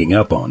sneaking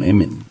up on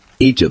him, and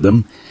each of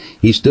them,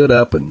 he stood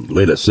up and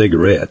lit a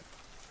cigarette,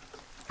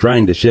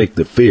 trying to shake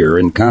the fear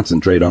and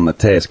concentrate on the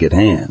task at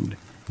hand.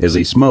 As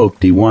he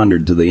smoked, he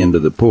wandered to the end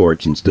of the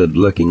porch and stood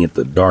looking at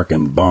the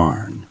darkened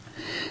barn.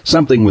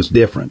 Something was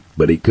different,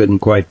 but he couldn't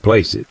quite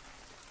place it.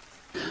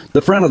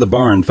 The front of the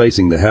barn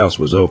facing the house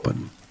was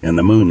open, and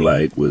the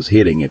moonlight was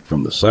hitting it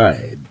from the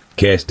side,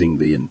 casting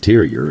the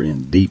interior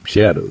in deep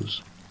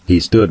shadows. He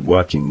stood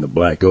watching the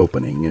black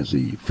opening as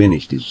he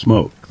finished his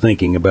smoke,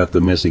 thinking about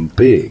the missing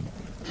pig.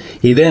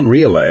 He then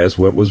realized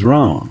what was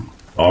wrong.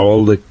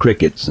 All the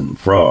crickets and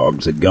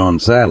frogs had gone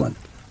silent.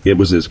 It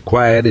was as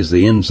quiet as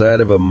the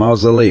inside of a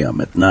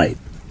mausoleum at night.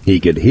 He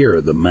could hear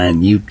the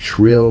minute,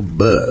 shrill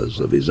buzz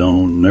of his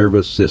own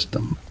nervous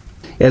system.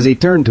 As he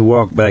turned to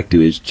walk back to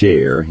his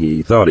chair,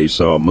 he thought he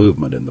saw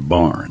movement in the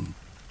barn.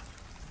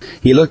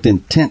 He looked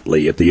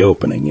intently at the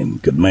opening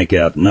and could make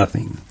out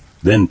nothing,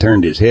 then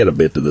turned his head a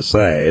bit to the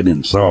side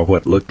and saw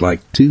what looked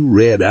like two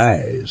red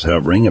eyes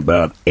hovering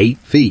about 8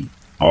 feet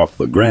off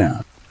the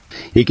ground.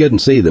 He couldn't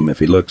see them if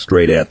he looked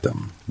straight at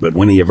them, but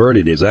when he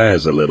averted his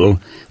eyes a little,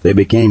 they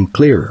became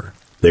clearer.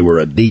 They were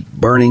a deep,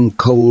 burning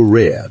coal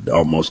red,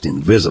 almost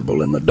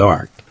invisible in the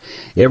dark.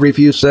 Every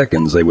few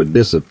seconds they would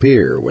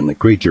disappear when the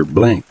creature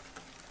blinked.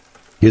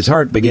 His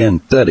heart began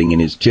thudding in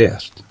his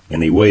chest,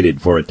 and he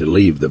waited for it to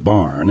leave the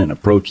barn and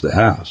approach the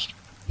house.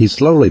 He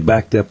slowly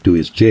backed up to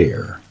his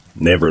chair,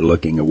 never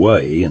looking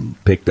away,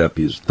 and picked up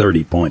his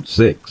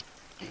 30.6.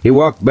 He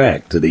walked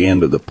back to the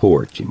end of the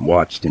porch and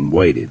watched and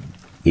waited.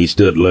 He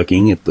stood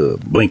looking at the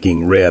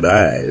blinking red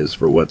eyes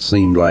for what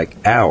seemed like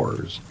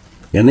hours,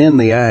 and then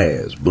the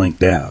eyes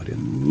blinked out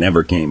and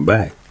never came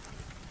back.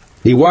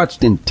 He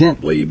watched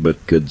intently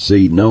but could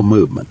see no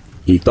movement.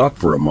 He thought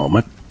for a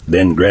moment,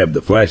 then grabbed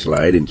the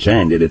flashlight and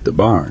shined it at the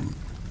barn.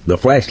 The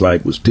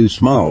flashlight was too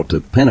small to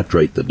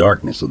penetrate the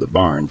darkness of the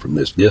barn from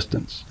this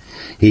distance.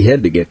 He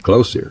had to get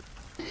closer.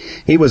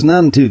 He was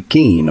none too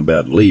keen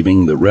about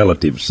leaving the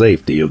relative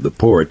safety of the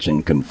porch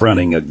and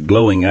confronting a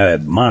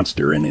glowing-eyed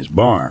monster in his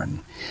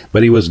barn,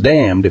 but he was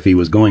damned if he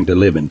was going to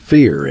live in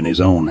fear in his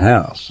own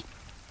house.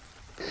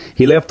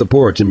 He left the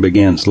porch and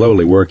began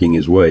slowly working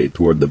his way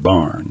toward the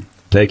barn,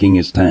 taking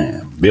his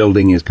time,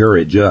 building his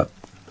courage up.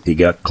 He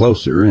got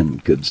closer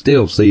and could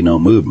still see no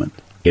movement.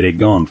 It had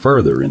gone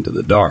further into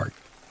the dark.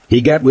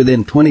 He got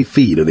within 20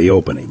 feet of the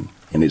opening,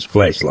 and his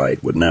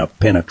flashlight would now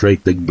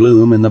penetrate the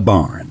gloom in the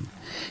barn.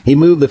 He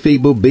moved the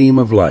feeble beam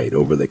of light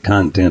over the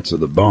contents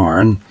of the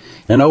barn,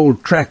 an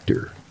old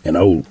tractor, and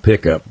old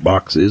pickup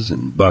boxes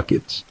and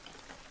buckets.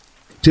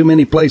 Too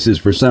many places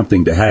for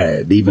something to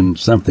hide, even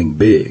something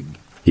big.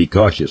 He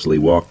cautiously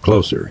walked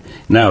closer,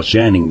 now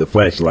shining the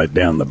flashlight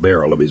down the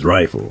barrel of his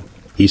rifle.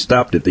 He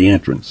stopped at the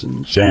entrance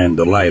and shined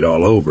the light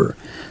all over,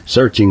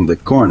 searching the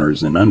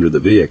corners and under the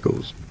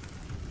vehicles.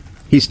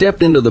 He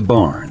stepped into the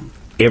barn,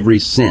 every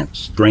sense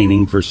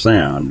straining for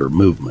sound or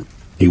movement.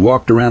 He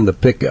walked around the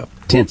pickup,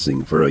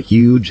 tensing for a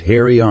huge,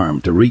 hairy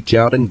arm to reach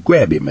out and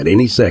grab him at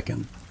any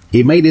second.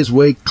 He made his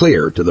way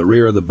clear to the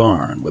rear of the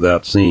barn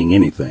without seeing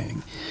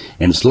anything,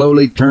 and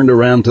slowly turned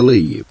around to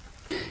leave.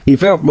 He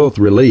felt both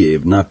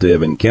relieved not to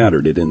have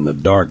encountered it in the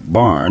dark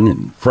barn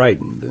and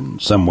frightened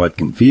and somewhat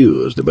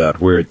confused about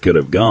where it could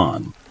have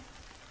gone.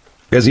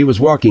 As he was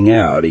walking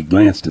out, he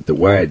glanced at the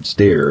wide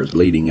stairs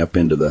leading up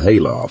into the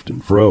hayloft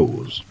and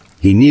froze.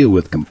 He knew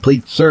with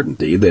complete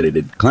certainty that it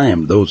had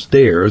climbed those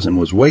stairs and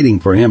was waiting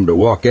for him to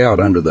walk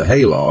out under the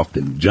hayloft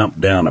and jump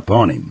down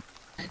upon him.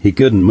 He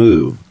couldn't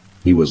move.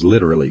 He was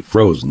literally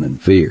frozen in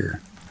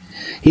fear.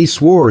 He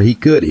swore he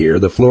could hear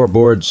the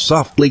floorboards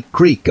softly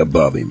creak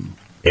above him,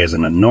 as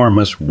an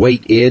enormous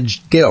weight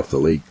edged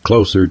stealthily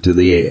closer to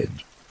the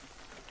edge.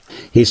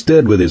 He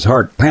stood with his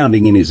heart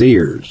pounding in his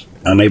ears,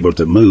 unable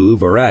to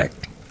move or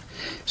act.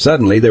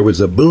 Suddenly there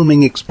was a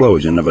booming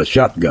explosion of a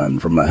shotgun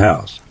from the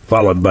house,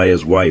 followed by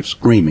his wife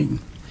screaming.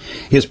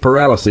 His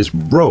paralysis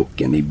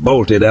broke and he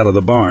bolted out of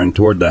the barn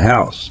toward the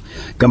house,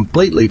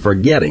 completely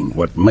forgetting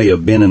what may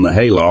have been in the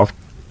hayloft.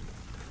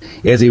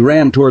 As he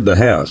ran toward the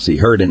house, he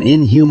heard an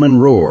inhuman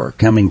roar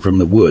coming from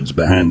the woods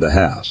behind the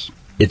house.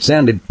 It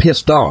sounded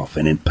pissed off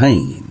and in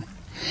pain.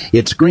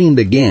 It screamed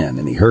again,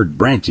 and he heard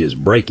branches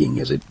breaking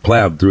as it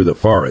plowed through the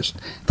forest,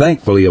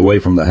 thankfully away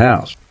from the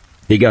house.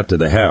 He got to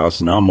the house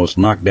and almost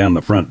knocked down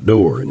the front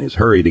door in his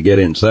hurry to get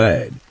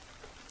inside.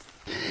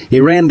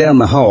 He ran down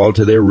the hall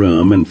to their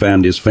room and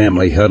found his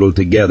family huddled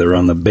together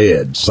on the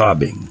bed,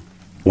 sobbing.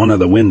 One of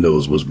the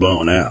windows was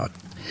blown out,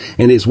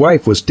 and his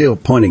wife was still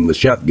pointing the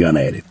shotgun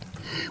at it.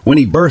 When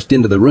he burst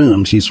into the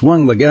room, she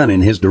swung the gun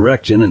in his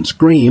direction and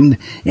screamed,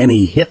 and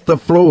he hit the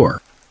floor.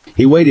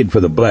 He waited for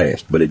the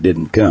blast, but it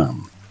didn't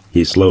come.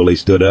 He slowly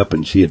stood up,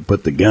 and she had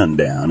put the gun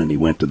down, and he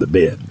went to the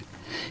bed.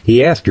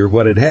 He asked her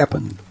what had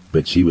happened,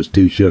 but she was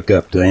too shook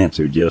up to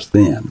answer just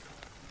then.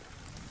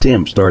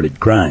 Tim started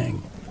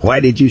crying.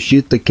 "Why did you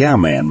shoot the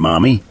cowman,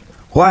 Mommy?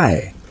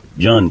 Why?"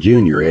 John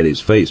Jr. had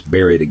his face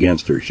buried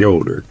against her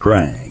shoulder,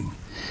 crying.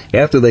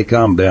 After they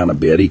calmed down a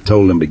bit, he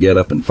told them to get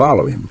up and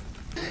follow him.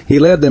 He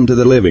led them to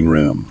the living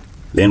room,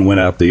 then went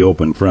out the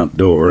open front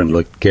door and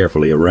looked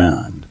carefully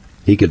around.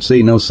 He could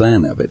see no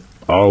sign of it.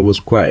 All was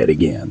quiet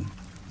again.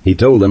 He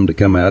told them to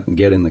come out and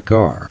get in the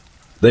car.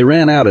 They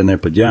ran out in their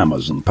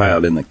pajamas and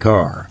piled in the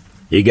car.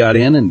 He got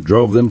in and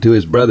drove them to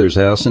his brother's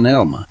house in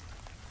Elma.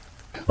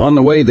 On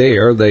the way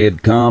there, they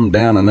had calmed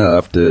down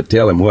enough to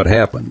tell him what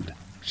happened.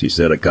 She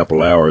said a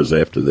couple hours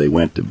after they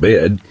went to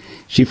bed,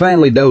 she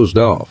finally dozed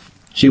off.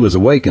 She was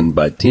awakened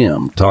by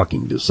Tim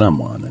talking to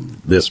someone, and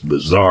this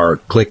bizarre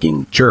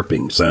clicking,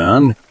 chirping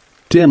sound.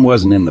 Tim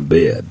wasn't in the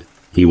bed.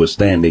 He was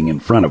standing in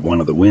front of one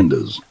of the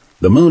windows.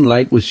 The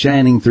moonlight was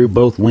shining through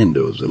both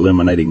windows,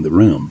 illuminating the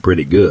room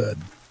pretty good.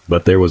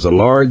 But there was a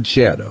large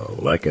shadow,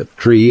 like a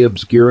tree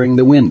obscuring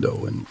the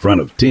window in front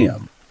of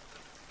Tim.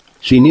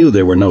 She knew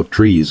there were no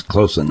trees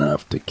close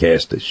enough to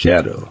cast a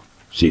shadow.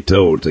 She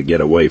told to get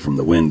away from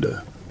the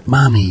window.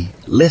 "Mommy,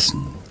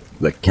 listen."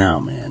 The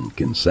cowman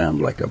can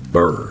sound like a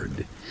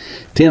bird,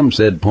 Tim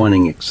said,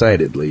 pointing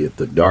excitedly at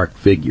the dark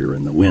figure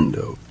in the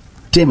window.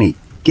 "Timmy,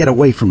 get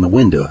away from the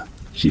window,"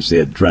 she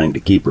said, trying to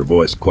keep her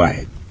voice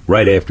quiet.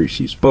 Right after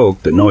she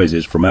spoke, the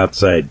noises from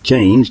outside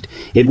changed.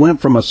 It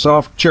went from a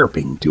soft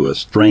chirping to a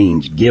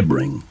strange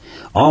gibbering,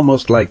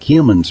 almost like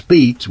human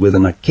speech with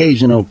an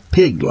occasional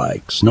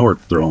pig-like snort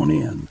thrown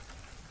in.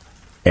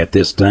 At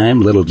this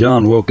time, little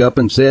John woke up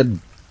and said,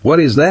 "What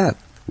is that?"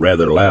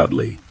 rather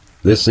loudly.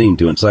 This seemed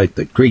to incite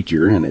the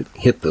creature, and it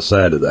hit the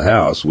side of the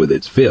house with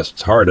its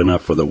fists hard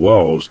enough for the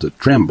walls to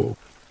tremble.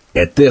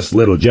 At this,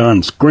 little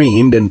John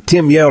screamed, and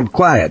Tim yelled,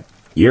 "Quiet!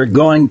 You're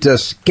going to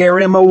scare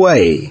him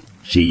away!"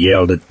 She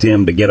yelled at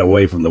Tim to get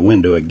away from the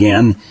window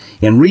again,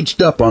 and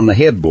reached up on the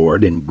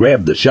headboard and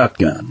grabbed the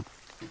shotgun.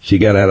 She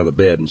got out of the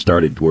bed and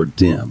started toward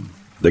Tim.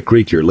 The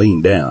creature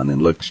leaned down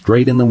and looked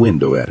straight in the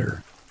window at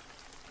her.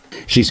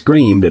 She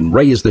screamed and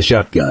raised the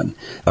shotgun,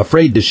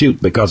 afraid to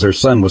shoot because her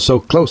son was so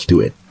close to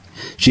it.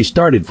 She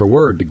started for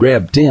word to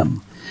grab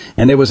Tim,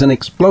 and there was an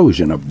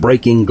explosion of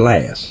breaking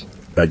glass.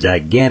 A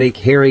gigantic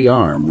hairy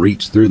arm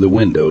reached through the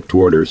window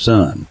toward her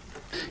son.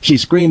 She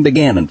screamed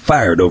again and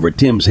fired over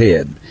Tim's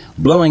head,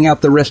 blowing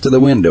out the rest of the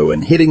window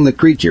and hitting the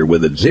creature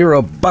with a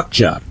 0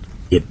 buckshot.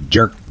 It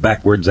jerked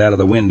backwards out of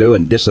the window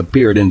and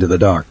disappeared into the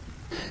dark.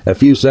 A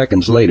few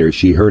seconds later,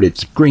 she heard it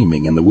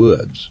screaming in the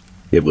woods.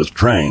 It was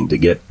trying to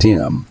get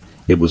Tim.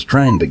 It was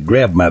trying to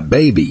grab my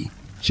baby.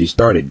 She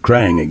started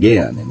crying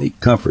again, and he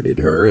comforted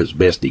her as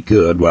best he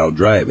could while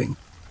driving.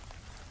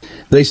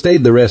 They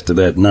stayed the rest of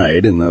that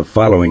night and the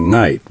following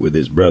night with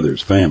his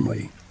brother's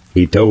family.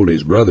 He told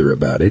his brother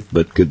about it,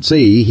 but could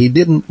see he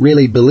didn't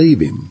really believe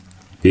him.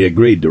 He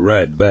agreed to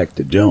ride back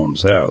to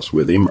Joan's house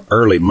with him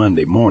early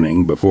Monday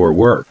morning before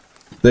work.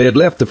 They had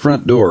left the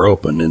front door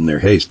open in their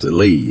haste to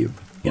leave,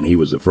 and he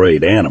was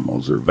afraid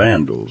animals or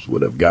vandals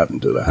would have gotten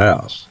to the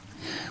house.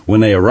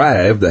 When they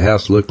arrived, the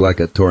house looked like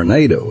a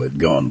tornado had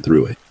gone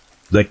through it.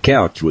 The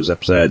couch was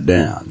upside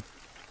down.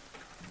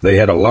 They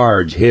had a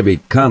large, heavy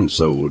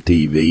console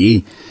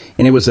TV,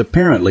 and it was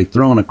apparently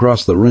thrown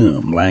across the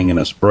room, lying in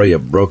a spray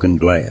of broken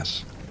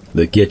glass.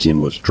 The kitchen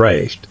was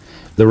trashed,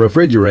 the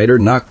refrigerator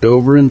knocked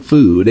over, and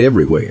food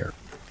everywhere.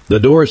 The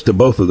doors to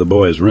both of the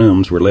boys'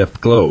 rooms were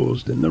left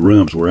closed, and the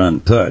rooms were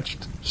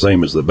untouched,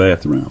 same as the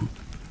bathroom.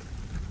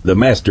 The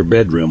master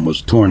bedroom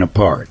was torn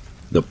apart,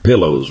 the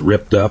pillows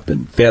ripped up,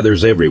 and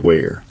feathers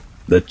everywhere.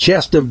 The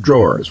chest of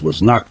drawers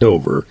was knocked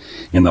over,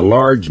 and the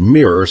large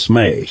mirror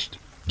smashed.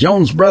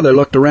 John's brother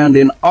looked around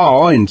in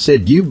awe and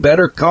said, "You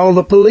better call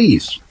the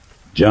police."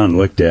 John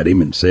looked at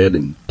him and said,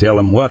 "And tell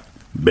him what?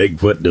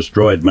 Bigfoot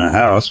destroyed my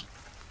house."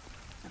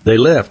 They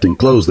left and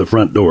closed the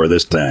front door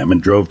this time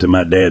and drove to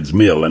my dad's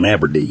mill in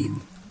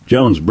Aberdeen.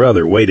 John's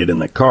brother waited in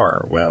the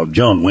car while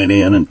John went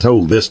in and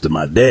told this to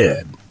my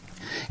dad.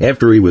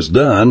 After he was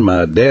done,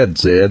 my dad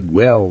said,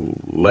 "Well,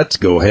 let's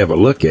go have a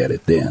look at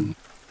it then."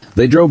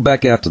 They drove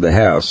back out to the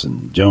house,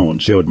 and John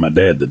showed my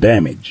dad the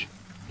damage.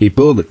 He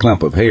pulled a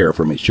clump of hair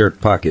from his shirt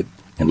pocket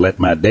and let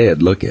my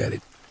dad look at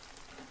it.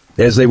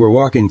 As they were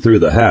walking through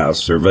the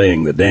house,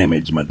 surveying the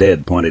damage, my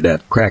dad pointed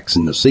out cracks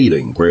in the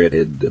ceiling where it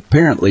had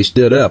apparently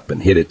stood up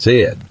and hit its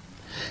head.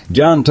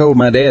 John told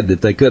my dad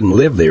that they couldn't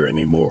live there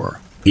anymore,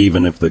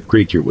 even if the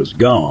creature was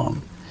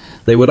gone.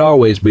 They would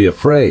always be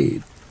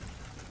afraid.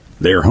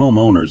 Their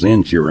homeowner's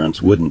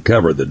insurance wouldn't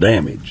cover the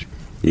damage.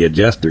 The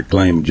adjuster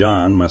claimed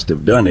John must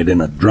have done it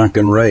in a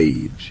drunken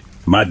rage.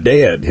 My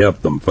dad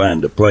helped them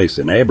find a place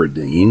in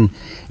Aberdeen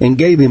and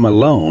gave him a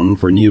loan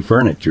for new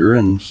furniture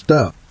and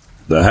stuff.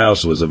 The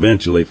house was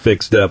eventually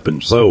fixed up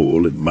and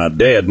sold, and my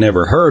dad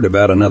never heard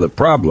about another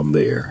problem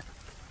there.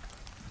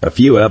 A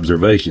few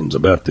observations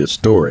about this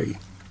story.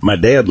 My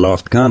dad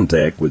lost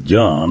contact with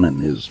John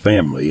and his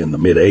family in the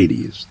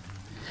mid-'80s.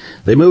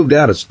 They moved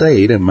out of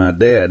state, and my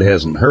dad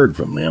hasn't heard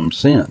from them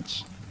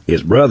since.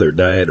 His brother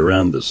died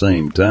around the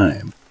same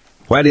time.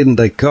 Why didn't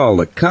they call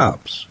the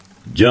cops?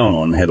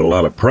 John had a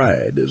lot of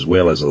pride as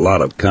well as a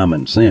lot of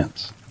common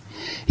sense.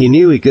 He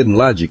knew he couldn't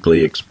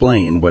logically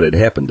explain what had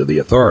happened to the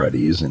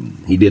authorities, and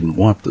he didn't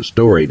want the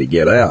story to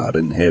get out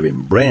and have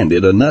him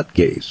branded a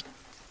nutcase.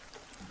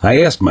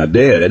 I asked my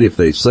dad if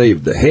they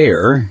saved the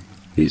hair.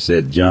 He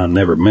said John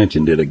never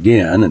mentioned it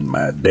again, and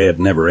my dad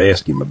never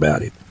asked him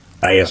about it.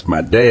 I asked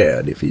my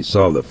dad if he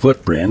saw the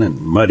footprint and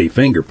muddy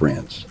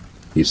fingerprints.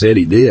 He said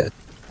he did.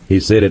 He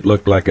said it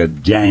looked like a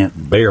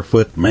giant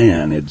barefoot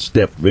man had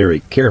stepped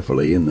very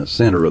carefully in the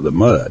center of the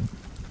mud.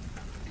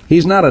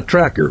 He's not a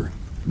tracker,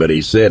 but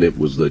he said it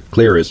was the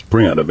clearest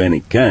print of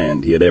any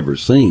kind he had ever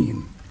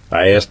seen.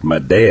 I asked my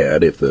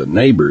dad if the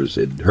neighbors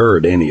had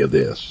heard any of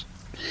this.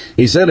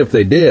 He said if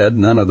they did,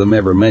 none of them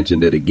ever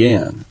mentioned it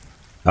again.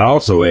 I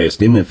also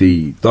asked him if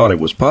he thought it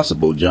was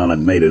possible John had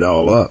made it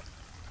all up,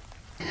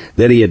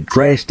 that he had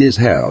trashed his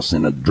house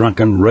in a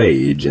drunken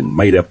rage and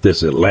made up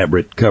this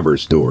elaborate cover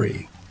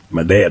story.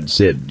 My dad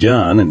said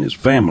John and his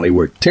family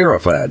were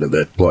terrified of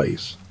that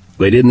place.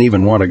 They didn't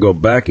even want to go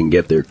back and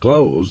get their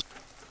clothes.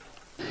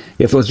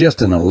 If it was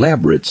just an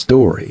elaborate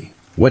story,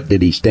 what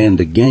did he stand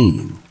to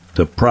gain?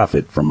 To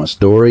profit from a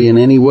story in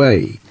any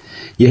way?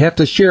 You have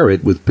to share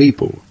it with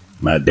people.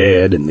 My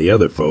dad and the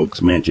other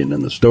folks mentioned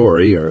in the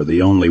story are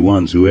the only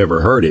ones who ever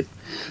heard it.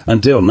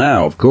 Until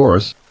now, of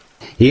course.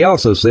 He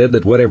also said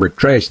that whatever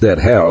trashed that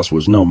house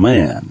was no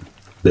man.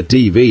 The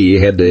TV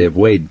had to have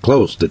weighed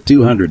close to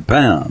 200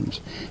 pounds,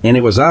 and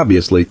it was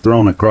obviously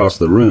thrown across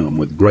the room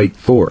with great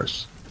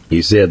force.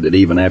 He said that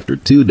even after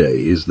 2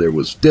 days, there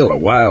was still a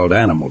wild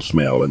animal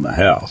smell in the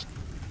house.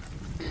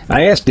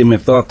 I asked him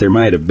if he thought there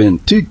might have been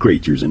two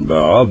creatures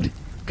involved,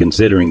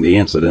 considering the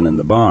incident in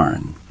the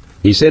barn.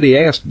 He said he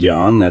asked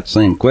John that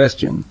same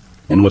question,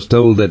 and was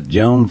told that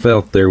John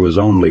felt there was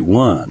only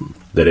one,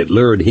 that it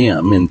lured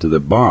him into the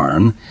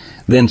barn,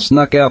 then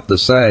snuck out the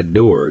side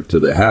door to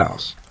the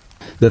house.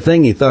 The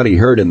thing he thought he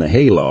heard in the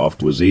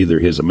hayloft was either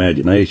his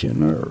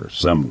imagination or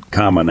some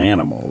common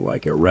animal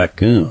like a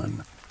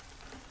raccoon.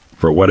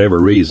 For whatever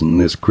reason,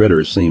 this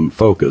critter seemed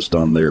focused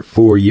on their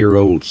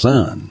 4-year-old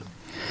son.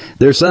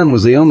 Their son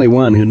was the only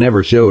one who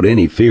never showed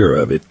any fear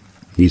of it.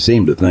 He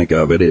seemed to think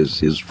of it as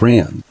his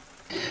friend.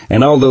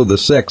 And although the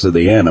sex of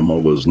the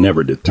animal was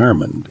never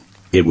determined,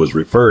 it was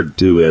referred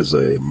to as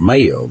a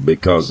male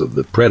because of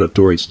the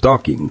predatory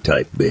stalking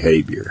type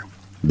behavior.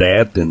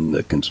 That and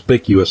the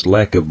conspicuous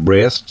lack of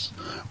breasts,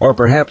 or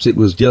perhaps it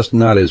was just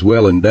not as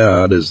well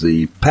endowed as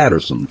the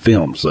Patterson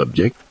film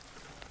subject.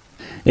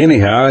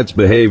 Anyhow, its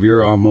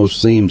behavior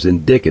almost seems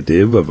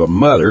indicative of a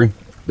mother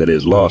that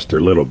has lost her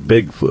little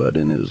Bigfoot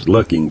and is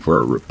looking for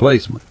a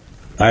replacement.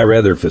 I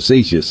rather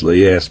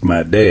facetiously asked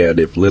my dad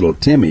if little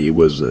Timmy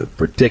was a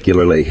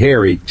particularly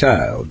hairy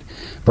child,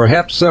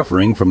 perhaps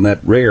suffering from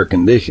that rare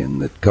condition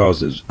that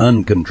causes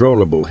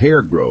uncontrollable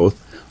hair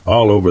growth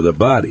all over the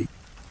body.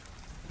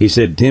 He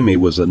said Timmy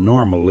was a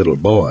normal little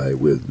boy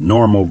with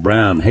normal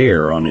brown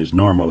hair on his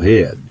normal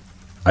head.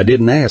 I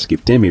didn't ask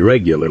if Timmy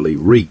regularly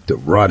reeked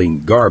of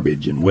rotting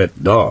garbage and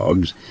wet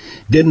dogs.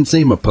 Didn't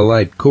seem a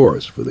polite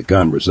course for the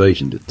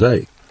conversation to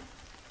take.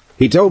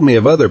 He told me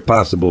of other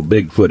possible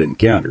Bigfoot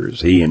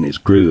encounters he and his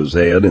crews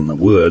had in the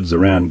woods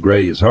around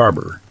Gray's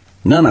Harbor.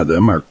 None of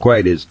them are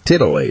quite as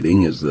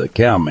titillating as the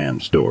cowman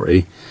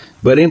story,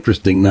 but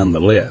interesting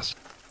nonetheless.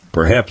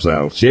 Perhaps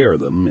I'll share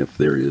them if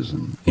there is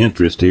an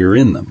interest here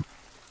in them.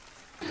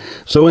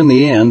 So in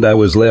the end, I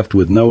was left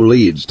with no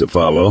leads to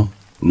follow,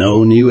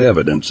 no new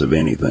evidence of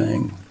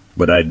anything.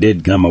 But I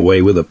did come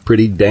away with a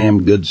pretty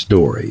damn good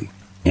story.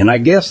 And I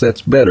guess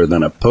that's better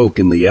than a poke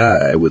in the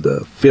eye with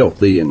a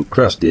filthy,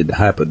 encrusted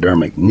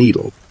hypodermic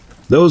needle.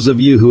 Those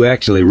of you who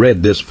actually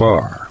read this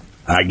far,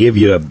 I give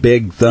you a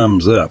big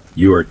thumbs up.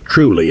 You are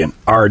truly an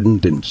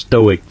ardent and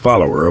stoic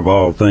follower of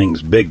all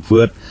things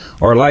Bigfoot,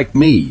 or like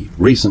me,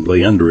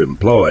 recently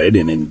underemployed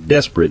and in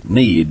desperate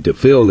need to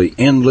fill the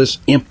endless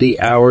empty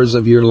hours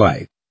of your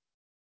life.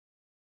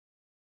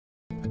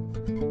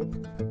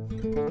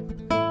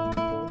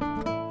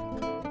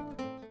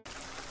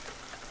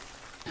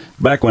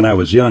 Back when I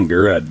was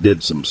younger, I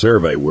did some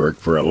survey work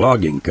for a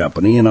logging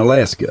company in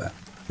Alaska,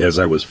 as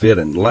I was fit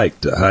and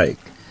liked to hike.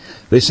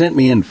 They sent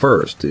me in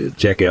first to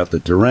check out the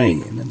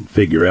terrain and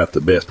figure out the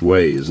best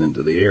ways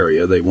into the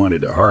area they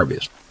wanted to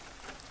harvest.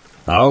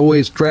 I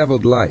always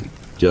traveled light,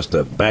 just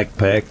a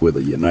backpack with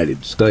a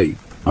United States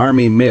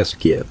Army mess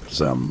kit,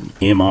 some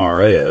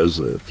MRS,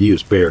 a few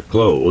spare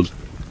clothes,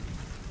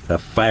 a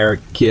fire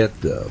kit,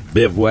 a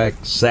bivouac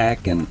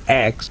sack and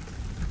axe,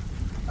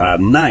 a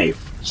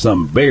knife,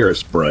 some bear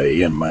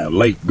spray, and my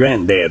late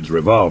granddad's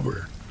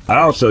revolver. I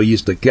also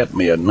used to cut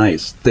me a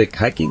nice thick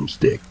hiking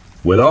stick.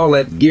 With all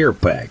that gear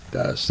packed,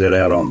 I set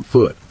out on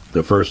foot.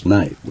 The first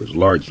night was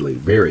largely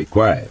very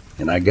quiet,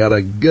 and I got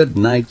a good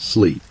night's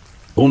sleep.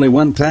 Only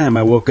one time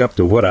I woke up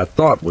to what I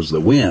thought was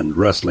the wind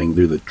rustling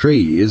through the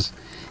trees,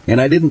 and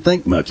I didn't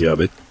think much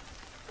of it.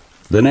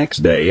 The next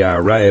day, I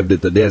arrived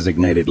at the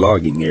designated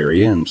logging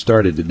area and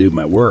started to do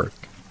my work.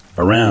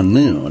 Around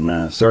noon,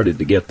 I started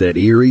to get that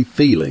eerie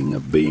feeling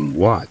of being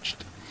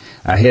watched.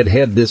 I had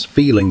had this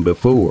feeling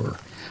before,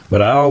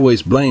 but I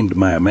always blamed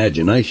my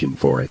imagination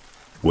for it.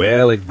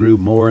 Well, it grew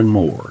more and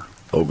more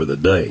over the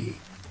day.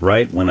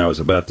 Right when I was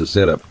about to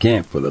set up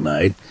camp for the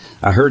night,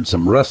 I heard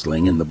some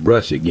rustling in the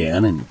brush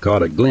again and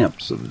caught a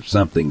glimpse of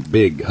something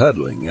big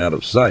huddling out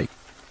of sight.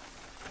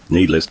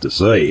 Needless to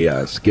say,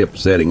 I skipped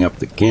setting up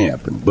the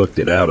camp and booked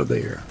it out of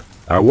there.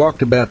 I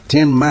walked about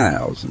 10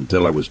 miles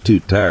until I was too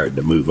tired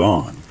to move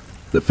on.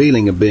 The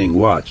feeling of being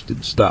watched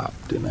had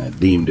stopped, and I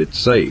deemed it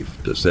safe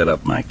to set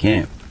up my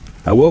camp.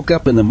 I woke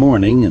up in the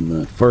morning, and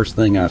the first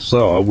thing I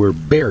saw were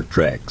bear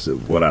tracks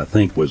of what I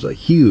think was a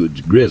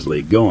huge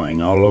grizzly going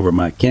all over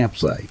my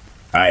campsite.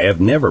 I have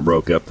never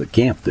broke up the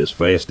camp this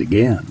fast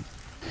again.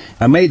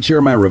 I made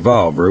sure my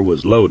revolver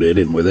was loaded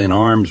and within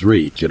arm's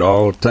reach at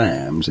all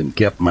times, and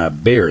kept my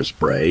bear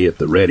spray at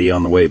the ready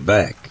on the way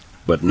back.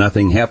 But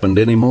nothing happened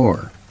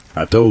anymore.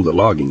 I told the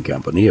logging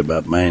company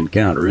about my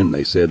encounter, and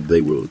they said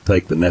they will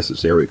take the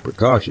necessary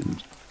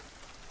precautions.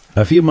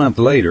 A few months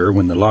later,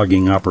 when the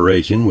logging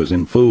operation was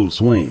in full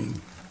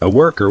swing, a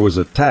worker was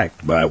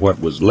attacked by what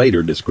was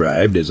later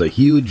described as a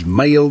huge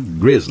male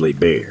grizzly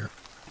bear.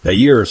 A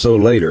year or so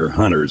later,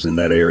 hunters in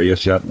that area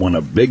shot one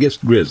of the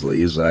biggest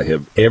grizzlies I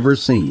have ever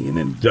seen,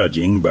 and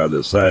judging by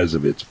the size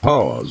of its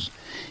paws,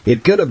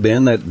 it could have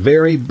been that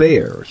very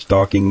bear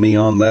stalking me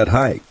on that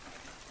hike.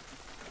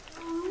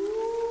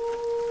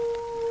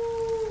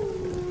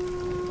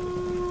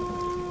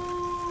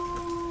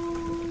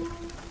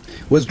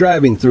 Was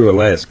driving through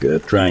Alaska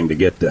trying to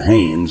get to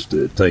Haines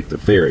to take the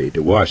ferry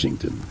to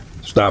Washington.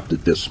 Stopped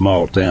at this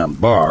small-town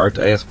bar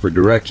to ask for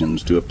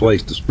directions to a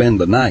place to spend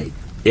the night.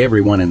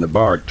 Everyone in the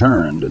bar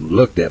turned and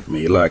looked at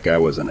me like I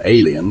was an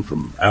alien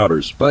from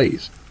outer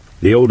space.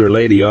 The older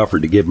lady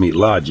offered to give me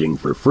lodging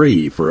for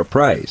free for a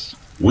price.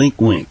 Wink,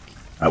 wink.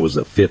 I was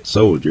a fit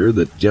soldier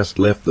that just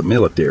left the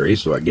military,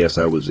 so I guess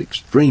I was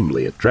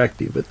extremely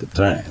attractive at the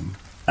time.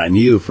 I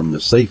knew from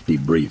the safety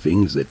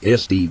briefings that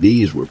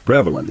STDs were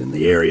prevalent in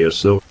the area,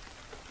 so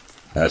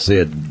I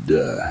said,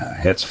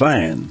 that's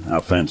fine.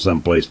 I'll find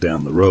someplace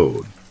down the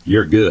road.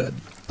 You're good.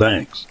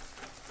 Thanks.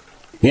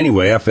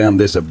 Anyway, I found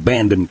this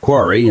abandoned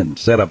quarry and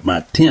set up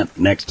my tent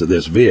next to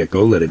this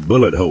vehicle that had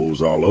bullet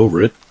holes all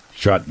over it,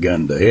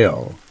 shotgun to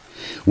hell.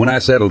 When I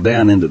settled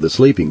down into the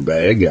sleeping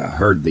bag, I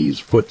heard these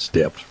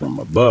footsteps from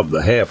above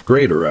the half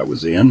crater I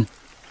was in.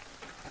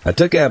 I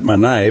took out my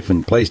knife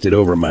and placed it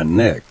over my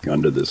neck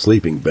under the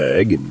sleeping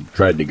bag and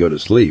tried to go to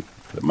sleep,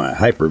 but my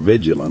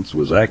hypervigilance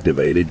was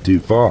activated too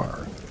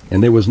far,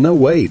 and there was no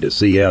way to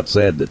see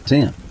outside the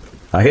tent.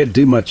 I had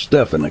too much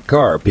stuff in the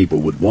car people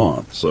would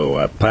want, so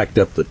I packed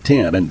up the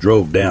tent and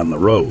drove down the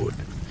road.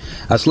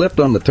 I slept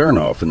on the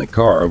turnoff in the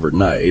car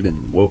overnight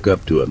and woke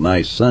up to a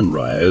nice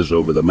sunrise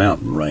over the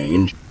mountain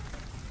range.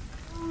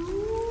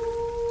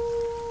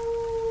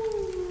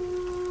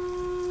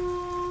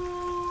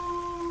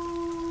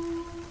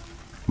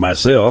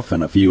 Myself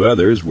and a few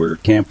others were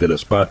camped at a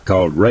spot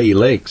called Ray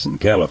Lakes in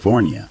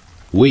California.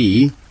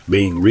 We,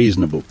 being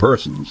reasonable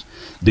persons,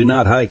 do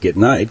not hike at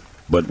night,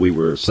 but we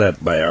were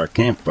sat by our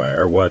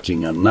campfire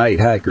watching a night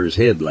hiker's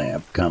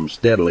headlamp come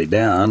steadily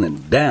down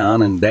and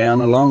down and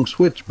down along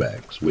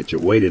switchbacks, which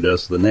awaited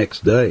us the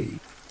next day.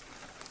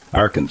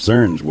 Our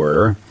concerns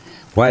were,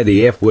 why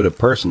the F would a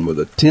person with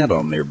a tent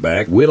on their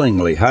back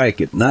willingly hike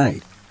at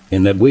night,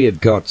 and that we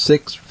had caught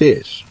 6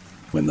 fish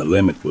when the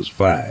limit was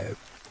 5.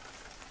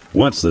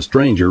 Once the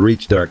stranger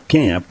reached our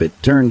camp, it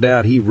turned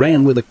out he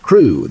ran with a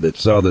crew that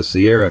saw the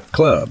Sierra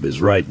Club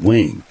his right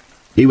wing.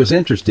 He was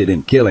interested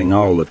in killing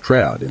all the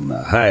trout in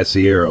the high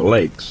Sierra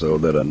Lake so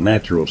that a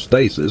natural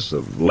stasis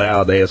of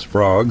loud-ass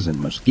frogs and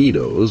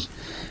mosquitoes,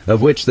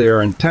 of which there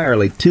are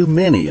entirely too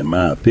many in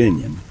my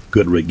opinion,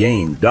 could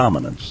regain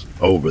dominance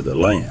over the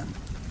land.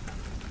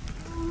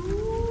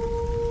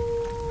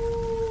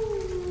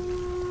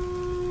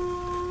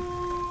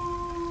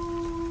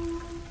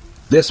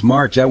 This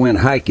March I went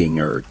hiking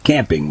or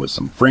camping with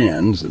some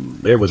friends, and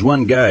there was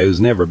one guy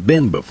who's never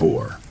been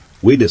before.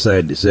 We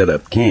decided to set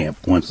up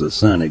camp once the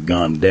sun had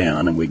gone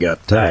down and we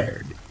got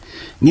tired.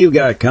 New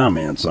guy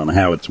comments on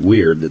how it's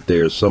weird that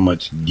there's so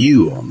much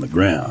dew on the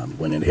ground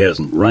when it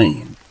hasn't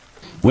rained.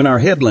 When our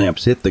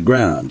headlamps hit the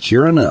ground,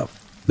 sure enough,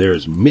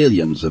 there's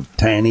millions of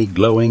tiny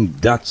glowing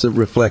dots of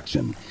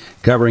reflection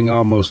covering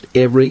almost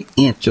every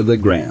inch of the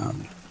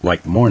ground,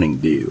 like morning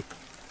dew.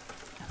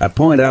 I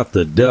point out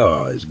the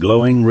daw is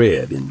glowing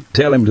red and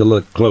tell him to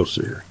look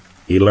closer.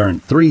 He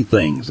learned 3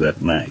 things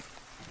that night.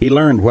 He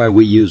learned why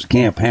we use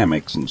camp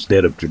hammocks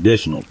instead of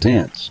traditional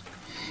tents.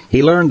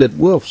 He learned that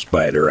wolf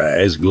spider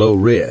eyes glow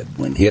red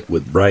when hit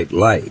with bright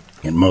light,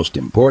 and most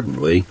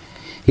importantly,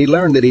 he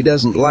learned that he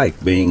doesn't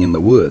like being in the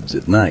woods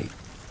at night.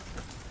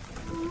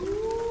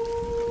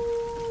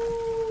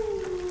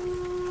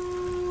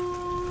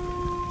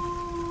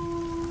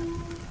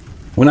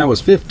 When I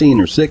was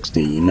 15 or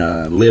 16,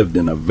 I lived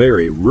in a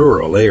very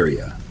rural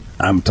area.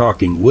 I'm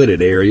talking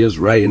wooded areas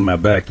right in my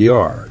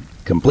backyard,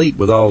 complete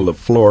with all the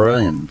flora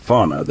and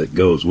fauna that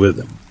goes with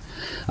them.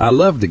 I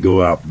loved to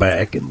go out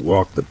back and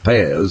walk the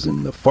paths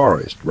in the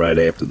forest right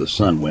after the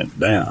sun went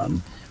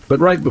down, but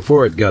right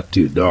before it got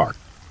too dark.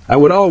 I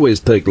would always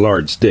take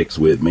large sticks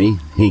with me,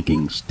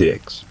 hinking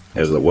sticks,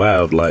 as the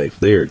wildlife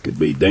there could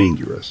be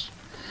dangerous.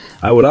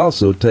 I would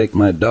also take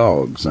my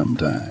dog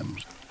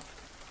sometimes.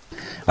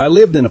 I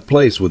lived in a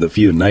place with a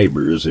few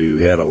neighbors who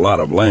had a lot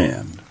of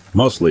land,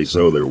 mostly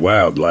so their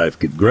wildlife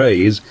could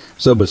graze,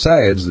 so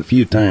besides the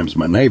few times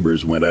my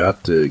neighbors went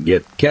out to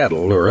get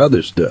cattle or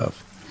other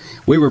stuff,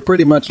 we were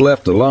pretty much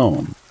left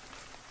alone.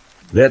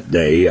 That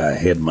day I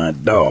had my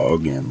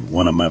dog and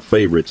one of my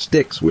favorite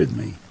sticks with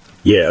me.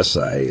 Yes,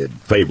 I had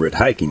favorite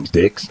hiking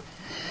sticks.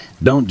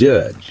 Don't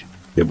judge.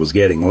 It was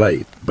getting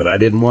late, but I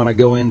didn't want to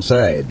go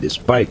inside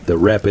despite the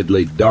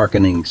rapidly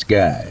darkening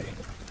sky.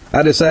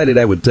 I decided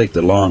I would take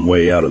the long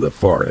way out of the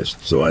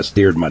forest, so I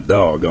steered my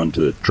dog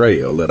onto a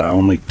trail that I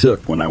only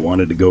took when I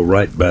wanted to go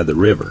right by the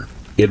river.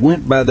 It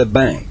went by the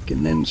bank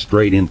and then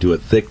straight into a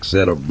thick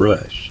set of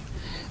brush,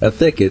 a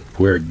thicket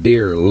where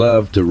deer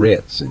love to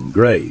rest and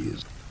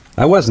graze.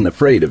 I wasn't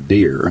afraid of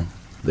deer.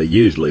 They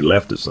usually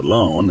left us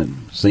alone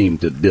and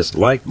seemed to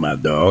dislike my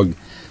dog,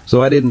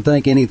 so I didn't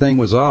think anything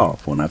was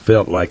off when I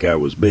felt like I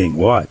was being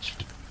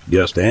watched,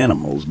 just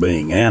animals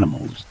being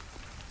animals.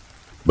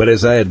 But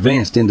as I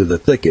advanced into the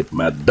thicket,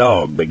 my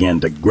dog began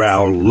to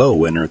growl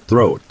low in her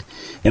throat,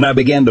 and I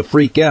began to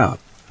freak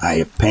out. I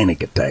have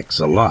panic attacks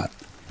a lot,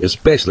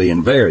 especially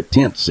in very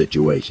tense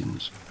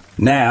situations.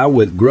 Now,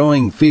 with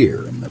growing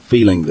fear and the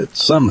feeling that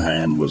some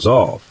hand was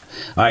off,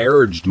 I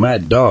urged my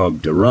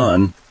dog to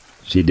run.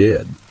 She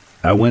did.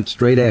 I went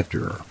straight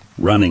after her,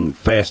 running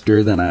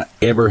faster than I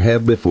ever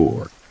have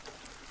before.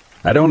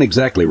 I don't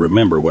exactly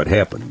remember what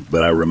happened,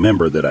 but I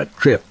remember that I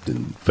tripped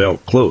and fell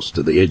close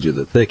to the edge of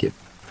the thicket.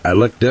 I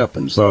looked up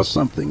and saw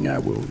something I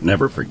will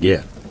never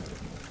forget.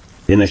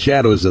 In the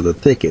shadows of the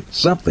thicket,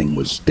 something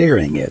was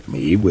staring at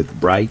me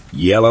with bright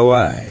yellow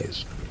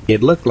eyes.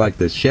 It looked like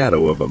the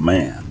shadow of a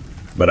man,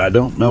 but I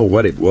don't know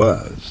what it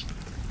was.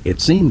 It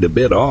seemed a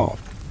bit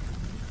off.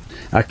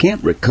 I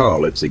can't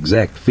recall its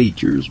exact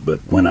features,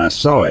 but when I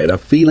saw it, a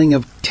feeling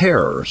of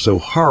terror so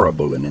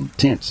horrible and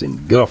intense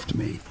engulfed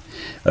me.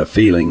 A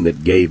feeling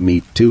that gave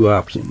me 2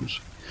 options: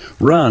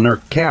 run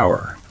or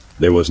cower.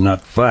 There was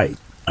not fight.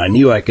 I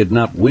knew I could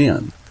not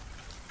win.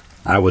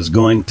 I was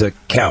going to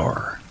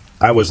cower.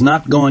 I was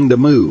not going to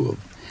move.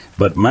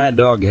 But my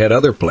dog had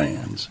other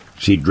plans.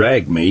 She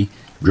dragged me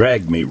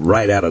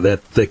right out of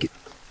that thicket.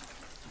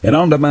 And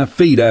onto my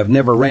feet. I've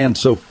never ran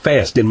so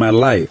fast in my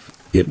life.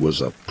 It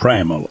was a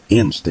primal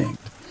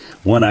instinct,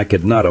 one I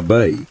could not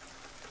obey.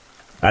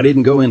 I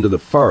didn't go into the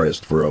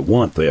forest for a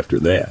month after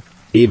that.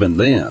 Even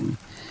then,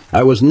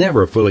 I was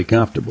never fully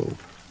comfortable.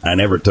 I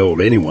never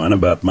told anyone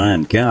about my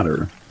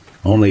encounter.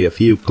 Only a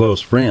few close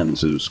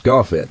friends who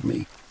scoff at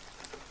me.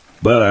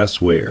 But I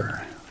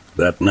swear,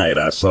 that night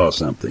I saw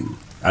something.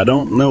 I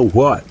don't know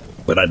what,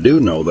 but I do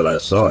know that I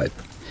saw it.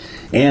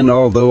 And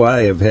although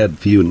I have had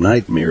few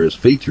nightmares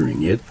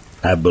featuring it,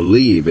 I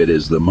believe it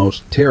is the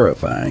most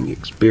terrifying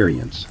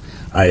experience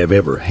I have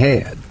ever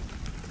had.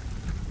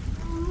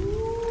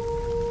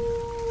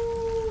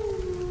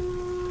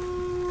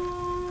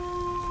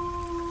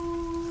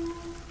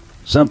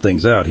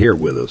 Something's out here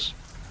with us.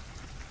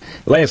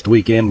 Last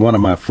weekend, one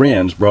of my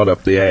friends brought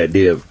up the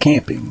idea of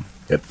camping.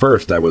 At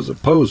first, I was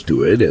opposed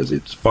to it, as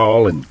it's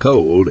fall and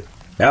cold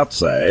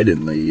outside,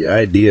 and the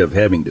idea of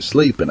having to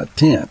sleep in a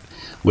tent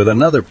with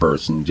another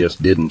person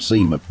just didn't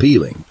seem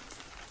appealing.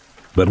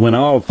 But when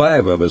all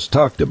 5 of us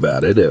talked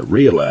about it, I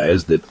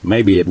realized that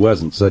maybe it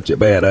wasn't such a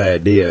bad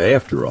idea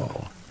after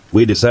all.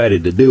 We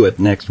decided to do it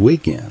next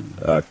weekend.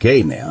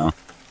 Okay now.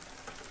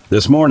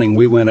 This morning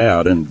we went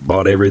out and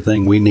bought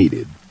everything we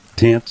needed.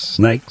 Tents,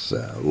 snakes,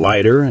 a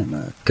lighter, and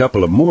a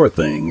couple of more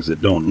things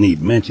that don't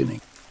need mentioning.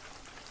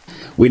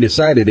 We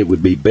decided it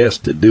would be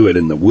best to do it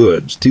in the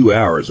woods 2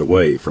 hours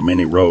away from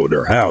any road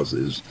or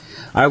houses.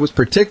 I was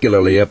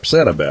particularly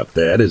upset about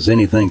that, as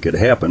anything could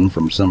happen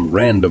from some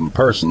random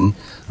person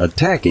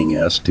attacking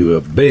us to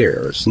a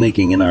bear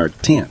sneaking in our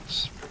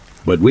tents.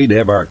 But we'd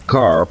have our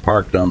car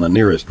parked on the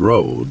nearest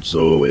road,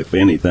 so if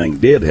anything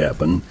did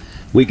happen,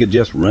 we could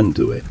just run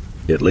to it.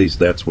 At least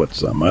that's what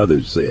some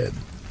others said.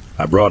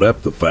 I brought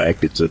up the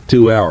fact it's a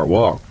 2-hour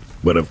walk,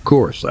 but of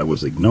course I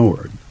was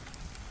ignored.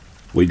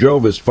 We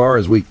drove as far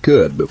as we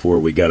could before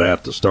we got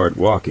out to start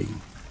walking.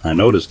 I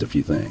noticed a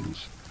few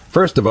things.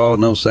 First of all,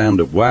 no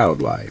sound of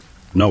wildlife.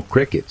 No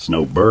crickets,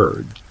 no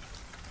birds.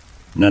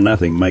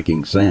 Nothing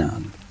making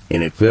sound.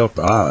 And it felt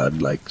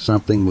odd, like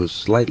something was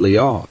slightly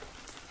off.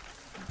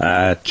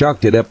 I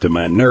chalked it up to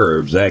my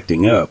nerves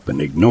acting up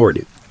and ignored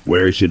it.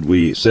 Where should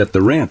we set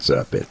the rents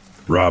up at?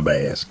 Rob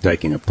asked,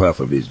 taking a puff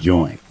of his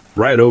joint.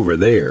 Right over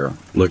there.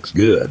 Looks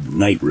good,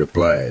 Nate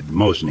replied,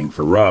 motioning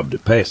for Rob to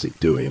pass it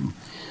to him.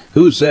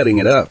 Who's setting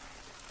it up?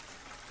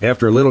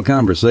 After a little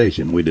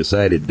conversation, we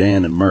decided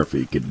Dan and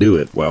Murphy could do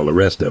it while the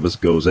rest of us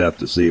goes out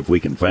to see if we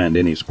can find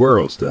any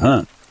squirrels to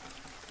hunt.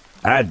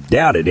 I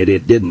doubted it.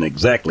 It didn't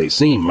exactly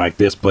seem like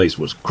this place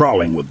was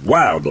crawling with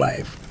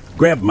wildlife.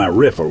 Grab my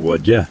riffle,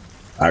 would ya?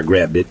 I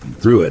grabbed it and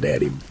threw it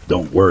at him.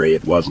 Don't worry,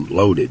 it wasn't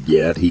loaded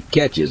yet. He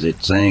catches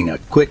it, saying a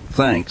quick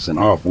thanks, and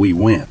off we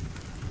went.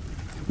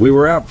 We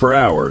were out for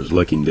hours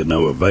looking to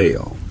no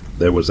avail.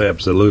 There was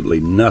absolutely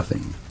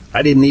nothing.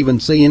 I didn't even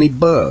see any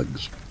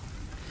bugs.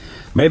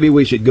 Maybe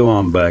we should go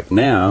on back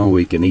now.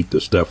 We can eat the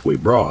stuff we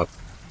brought,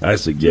 I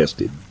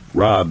suggested.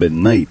 Rob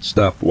and Nate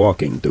stopped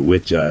walking, to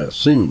which I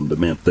assumed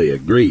meant they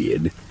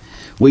agreed.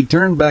 We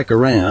turned back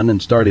around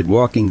and started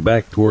walking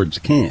back towards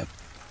camp.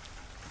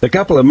 A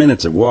couple of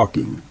minutes of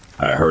walking,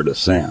 I heard a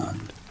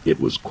sound. It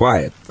was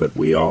quiet, but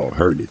we all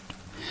heard it.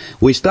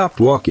 We stopped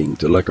walking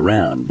to look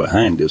around.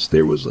 Behind us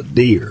there was a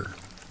deer,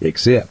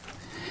 except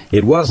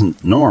it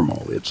wasn't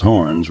normal. Its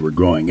horns were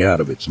growing out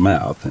of its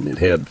mouth, and it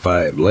had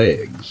 5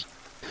 legs.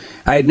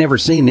 I had never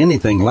seen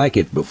anything like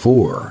it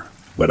before,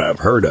 but I've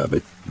heard of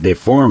it.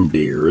 Deformed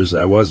deers,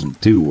 I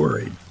wasn't too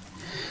worried.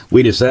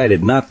 We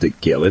decided not to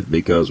kill it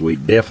because we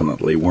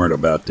definitely weren't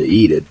about to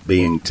eat it,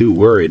 being too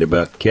worried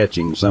about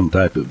catching some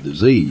type of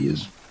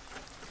disease.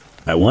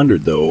 I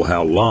wondered, though,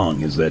 how long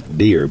has that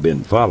deer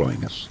been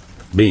following us,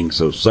 being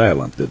so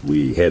silent that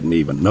we hadn't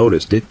even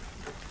noticed it.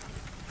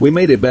 We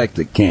made it back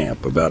to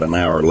camp about an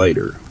hour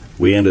later.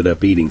 We ended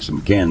up eating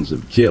some cans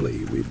of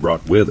chili we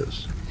brought with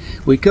us.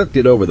 We cooked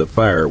it over the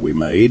fire we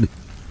made.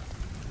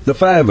 The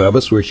 5 of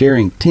us were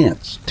sharing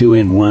tents, 2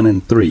 in one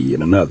and 3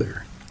 in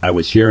another. I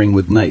was sharing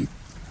with Nate.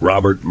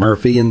 Robert,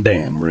 Murphy, and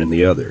Dan were in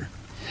the other.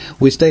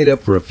 We stayed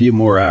up for a few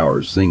more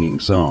hours singing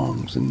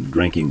songs and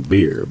drinking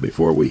beer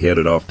before we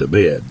headed off to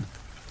bed.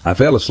 I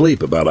fell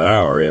asleep about an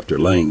hour after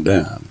laying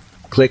down.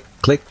 Click,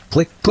 click,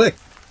 click, click.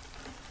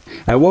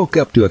 I woke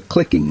up to a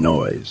clicking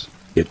noise.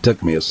 It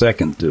took me a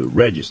second to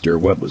register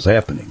what was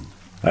happening.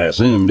 I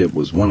assumed it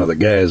was one of the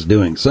guys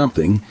doing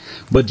something,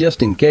 but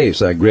just in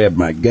case I grabbed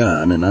my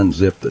gun and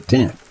unzipped the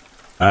tent.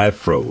 I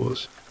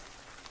froze.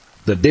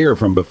 The deer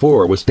from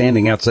before was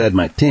standing outside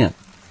my tent,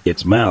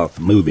 its mouth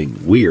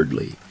moving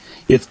weirdly.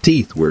 Its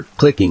teeth were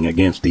clicking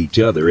against each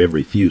other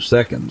every few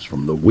seconds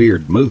from the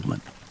weird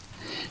movement.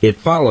 It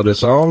followed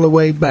us all the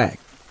way back.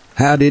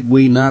 How did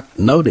we not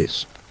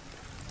notice?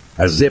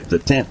 I zipped the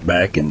tent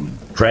back and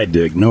tried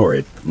to ignore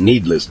it.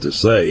 Needless to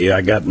say,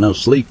 I got no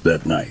sleep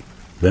that night.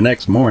 The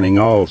next morning,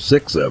 all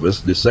 6 of us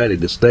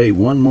decided to stay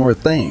one more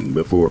thing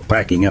before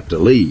packing up to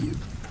leave.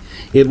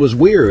 It was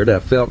weird. I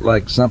felt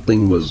like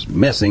something was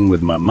messing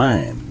with my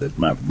mind, that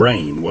my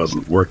brain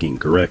wasn't working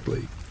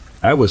correctly.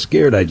 I was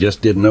scared. I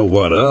just didn't know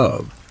what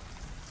of.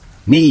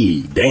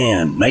 Me,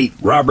 Dan, Nate,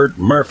 Robert,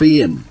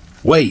 Murphy, and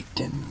wait,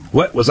 and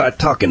what was I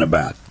talking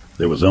about?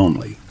 There was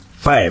only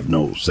 5,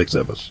 no 6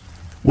 of us.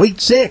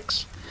 Wait,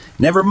 6!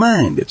 Never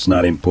mind, it's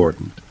not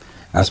important.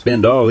 I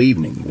spent all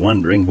evening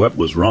wondering what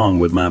was wrong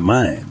with my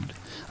mind.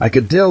 I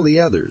could tell the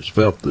others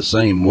felt the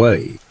same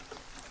way.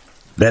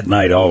 That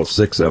night all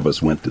 6 of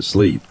us went to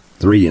sleep,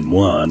 3 in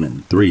one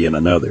and 3 in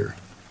another.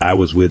 I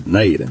was with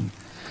Nate, and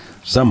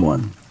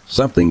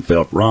something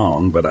felt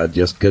wrong, but I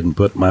just couldn't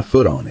put my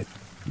foot on it.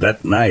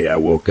 That night I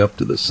woke up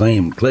to the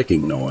same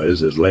clicking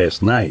noise as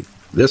last night,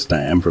 this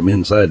time from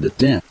inside the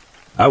tent.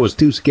 I was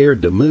too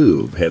scared to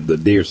move. Had the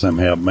deer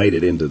somehow made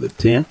it into the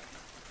tent?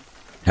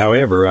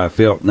 However, I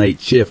felt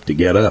Nate shift to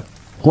get up.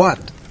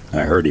 What?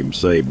 I heard him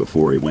say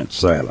before he went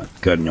silent,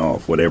 cutting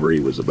off whatever he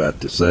was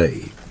about to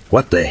say.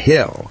 What the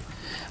hell?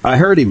 I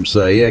heard him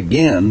say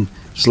again,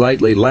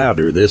 slightly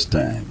louder this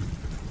time.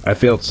 I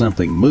felt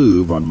something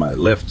move on my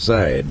left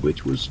side,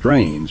 which was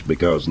strange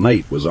because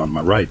Nate was on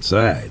my right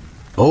side.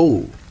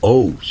 Oh,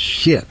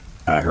 shit,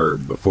 I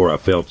heard before I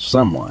felt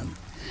someone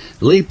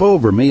leap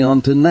over me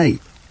onto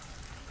Nate.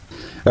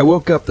 I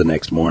woke up the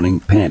next morning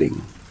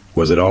panting.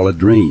 Was it all a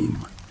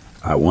dream?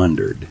 I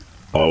wondered.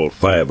 All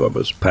 5 of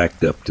us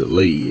packed up to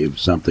leave.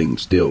 Something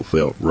still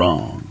felt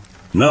wrong.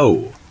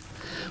 No,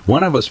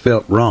 one of us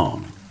felt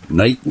wrong.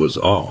 Nate was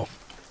off.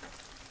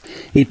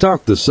 He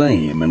talked the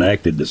same and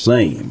acted the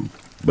same,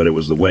 but it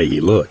was the way he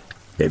looked.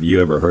 Have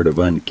you ever heard of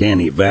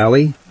Uncanny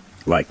Valley?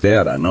 Like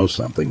that, I know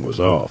something was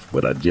off,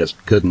 but I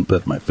just couldn't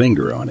put my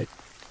finger on it.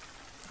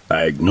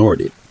 I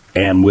ignored it,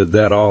 and with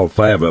that all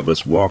 5 of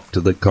us walked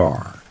to the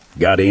car,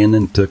 got in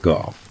and took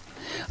off.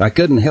 I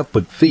couldn't help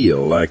but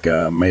feel like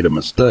I made a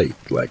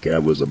mistake, like I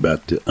was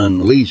about to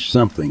unleash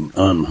something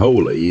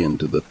unholy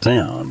into the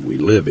town we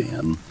live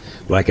in,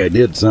 like I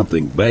did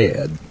something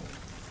bad.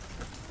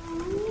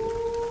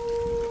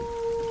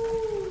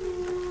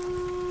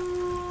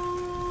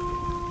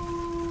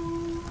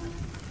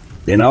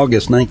 In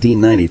August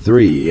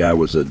 1993, I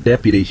was a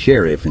deputy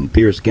sheriff in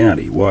Pierce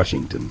County,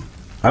 Washington.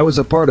 I was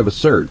a part of a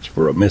search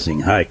for a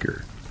missing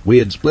hiker. We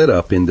had split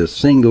up into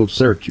single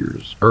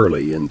searchers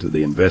early into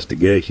the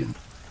investigation.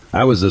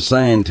 I was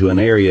assigned to an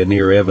area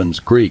near Evans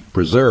Creek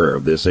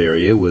Preserve. This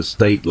area was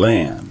state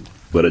land,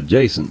 but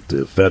adjacent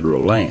to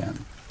federal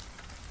land.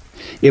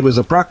 It was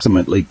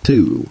approximately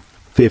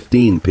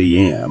 2:15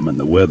 p.m. and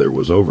the weather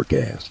was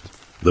overcast.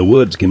 The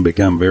woods can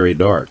become very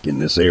dark in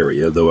this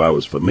area, though I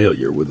was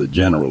familiar with the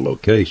general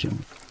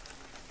location.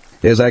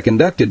 As I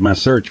conducted my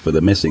search for the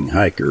missing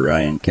hiker,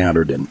 I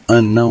encountered an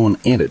unknown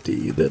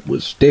entity that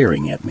was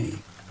staring at me.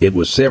 It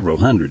was several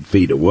hundred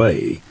feet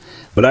away,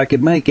 but I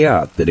could make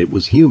out that it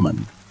was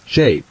human,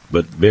 shaped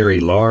but very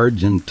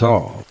large and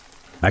tall.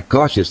 I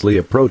cautiously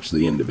approached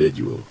the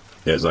individual.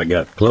 As I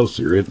got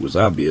closer, it was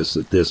obvious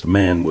that this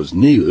man was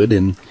nude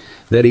and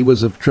that he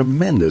was of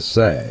tremendous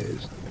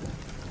size.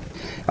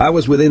 I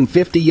was within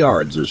 50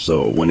 yards or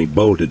so when he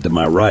bolted to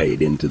my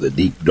right into the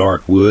deep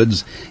dark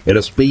woods at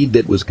a speed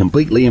that was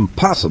completely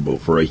impossible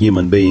for a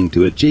human being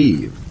to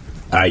achieve.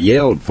 I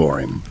yelled for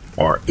him,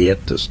 or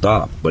it, to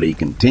stop, but he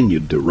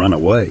continued to run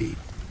away.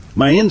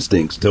 My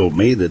instincts told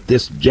me that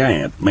this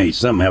giant may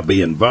somehow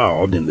be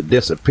involved in the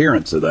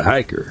disappearance of the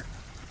hiker.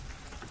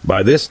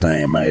 By this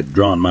time I had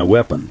drawn my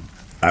weapon.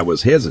 I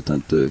was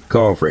hesitant to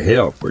call for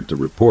help or to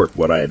report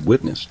what I had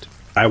witnessed.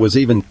 I was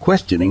even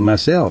questioning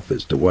myself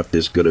as to what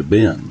this could have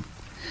been.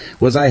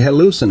 Was I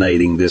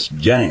hallucinating this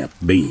giant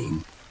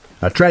being?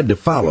 I tried to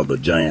follow the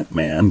giant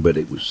man, but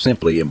it was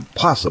simply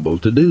impossible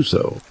to do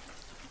so.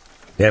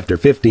 After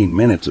 15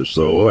 minutes or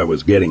so, I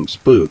was getting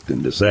spooked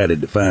and decided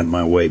to find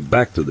my way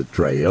back to the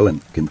trail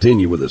and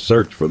continue with the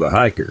search for the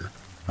hiker.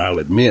 I'll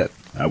admit,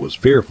 I was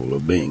fearful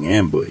of being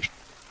ambushed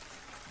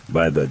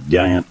by the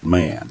giant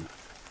man.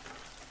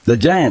 The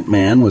giant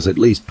man was at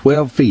least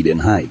 12 feet in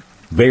height.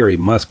 Very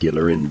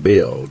muscular in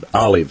build,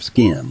 olive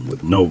skin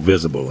with no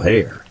visible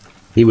hair.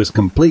 He was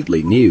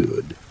completely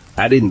nude.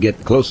 I didn't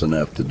get close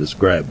enough to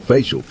describe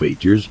facial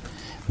features,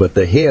 but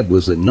the head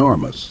was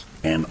enormous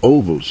and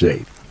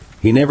oval-shaped.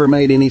 He never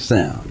made any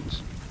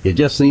sounds. It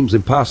just seems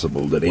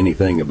impossible that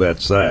anything of that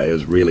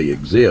size really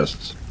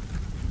exists.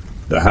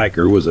 The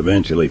hiker was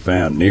eventually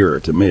found nearer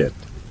to Mitt,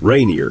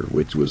 Rainier,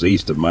 which was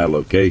east of my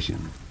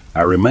location.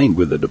 I remained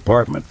with the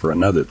department for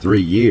another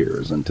 3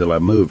 years until I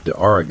moved to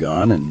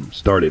Oregon and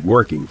started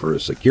working for a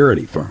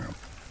security firm.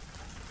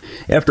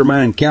 After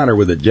my encounter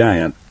with the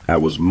giant, I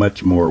was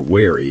much more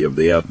wary of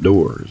the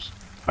outdoors.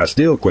 I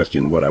still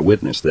question what I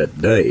witnessed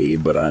that day,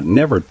 but I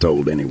never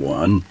told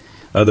anyone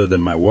other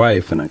than my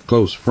wife and a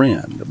close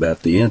friend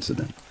about the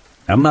incident.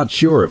 I'm not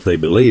sure if they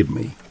believe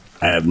me.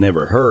 I have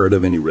never heard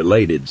of any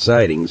related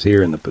sightings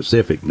here in the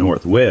Pacific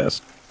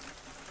Northwest.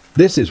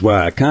 This is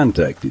why I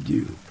contacted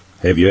you.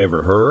 Have you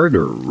ever heard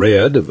or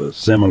read of a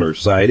similar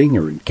sighting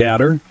or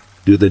encounter?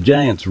 Do the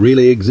giants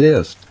really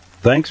exist?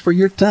 Thanks for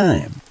your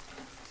time.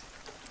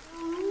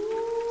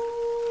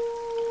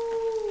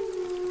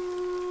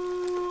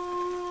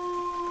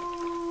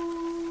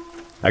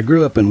 I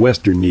grew up in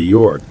western New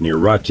York near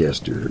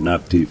Rochester,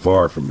 not too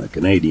far from the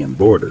Canadian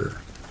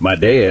border. My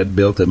dad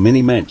built a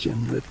mini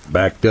mansion that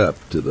backed up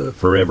to the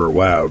Forever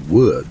Wild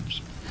Woods.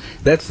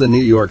 That's the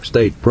New York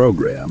State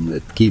program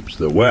that keeps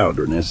the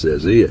wilderness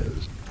as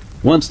is.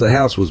 Once the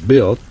house was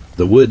built,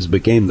 the woods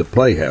became the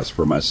playhouse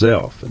for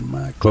myself and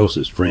my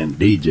closest friend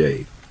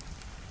DJ.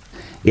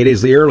 It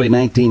is the early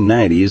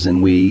 1990s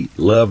and we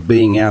loved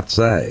being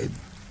outside.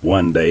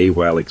 One day,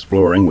 while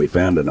exploring, we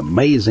found an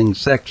amazing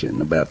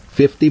section about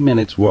 50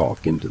 minutes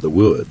walk into the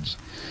woods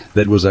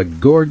that was a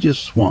gorgeous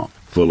swamp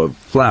full of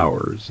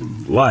flowers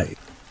and life.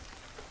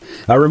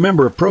 I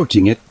remember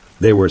approaching it.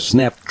 There were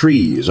snapped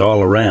trees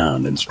all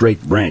around and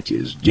straight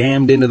branches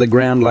jammed into the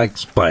ground like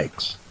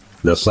spikes.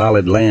 The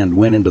solid land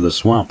went into the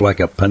swamp like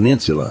a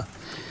peninsula.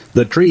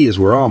 The trees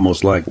were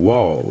almost like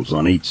walls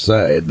on each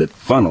side that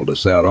funneled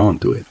us out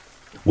onto it.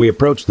 We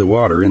approached the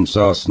water and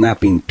saw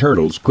snapping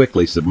turtles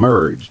quickly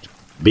submerged.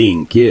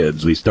 Being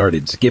kids, we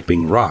started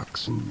skipping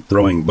rocks and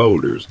throwing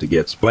boulders to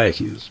get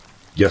splashes,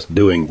 just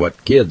doing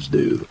what kids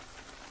do.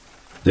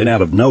 Then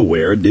out of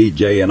nowhere,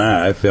 DJ and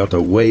I felt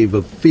a wave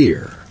of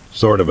fear,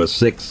 sort of a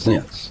sixth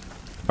sense.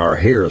 Our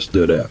hair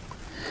stood up.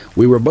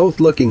 We were both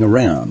looking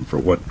around for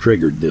what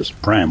triggered this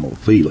primal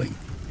feeling.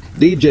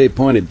 DJ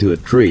pointed to a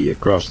tree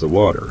across the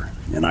water,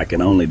 and I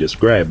can only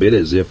describe it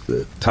as if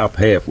the top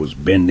half was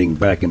bending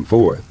back and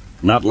forth,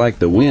 not like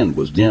the wind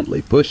was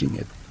gently pushing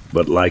it,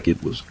 but like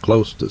it was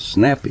close to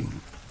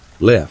snapping.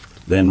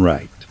 Left, then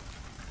right.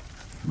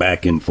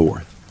 Back and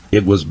forth.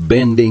 It was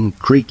bending,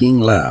 creaking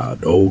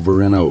loud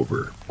over and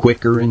over,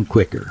 quicker and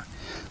quicker.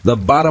 The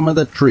bottom of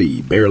the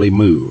tree barely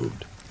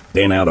moved.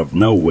 Then out of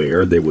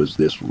nowhere there was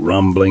this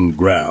rumbling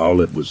growl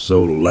that was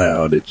so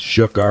loud it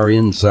shook our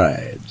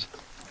insides.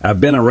 I've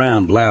been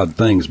around loud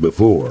things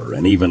before,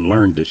 and even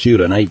learned to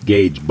shoot an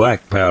 8-gauge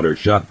black powder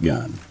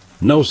shotgun.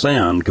 No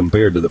sound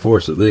compared to the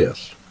force of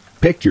this.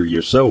 Picture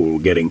your soul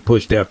getting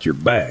pushed out your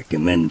back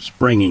and then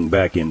springing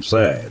back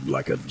inside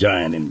like a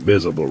giant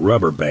invisible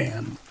rubber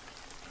band.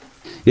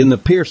 In the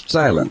pierced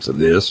silence of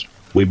this,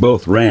 we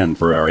both ran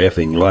for our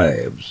effing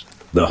lives.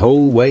 The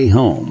whole way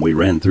home we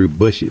ran through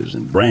bushes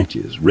and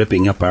branches,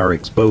 ripping up our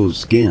exposed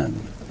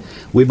skin.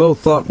 We both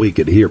thought we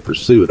could hear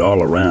pursuit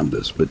all around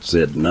us, but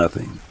said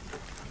nothing.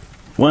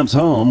 Once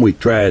home, we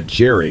tried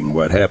sharing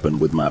what happened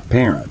with my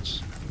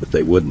parents, but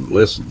they wouldn't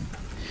listen.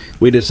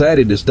 We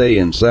decided to stay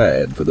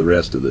inside for the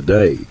rest of the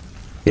day.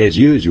 As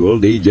usual,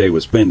 DJ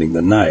was spending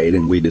the night,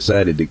 and we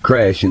decided to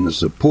crash in the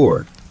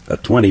support, a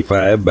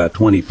 25 by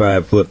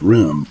 25 foot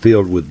room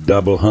filled with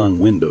double-hung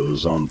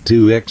windows on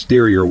 2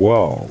 exterior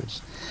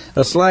walls,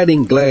 a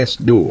sliding glass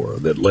door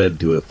that led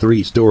to a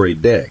 3-story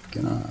deck,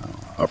 and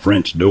a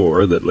French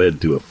door that led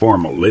to a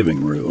formal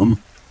living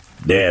room.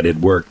 Dad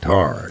had worked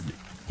hard.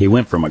 He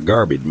went from a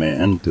garbage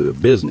man to a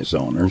business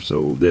owner,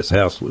 so this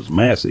house was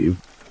massive.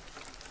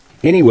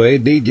 Anyway,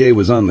 DJ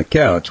was on the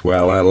couch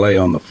while I lay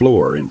on the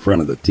floor in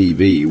front of the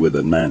TV with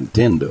a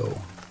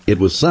Nintendo. It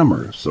was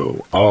summer,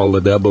 so all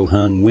the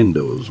double-hung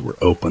windows were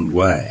opened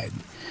wide.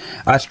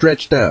 I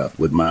stretched out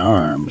with my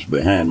arms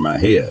behind my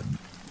head,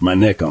 my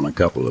neck on a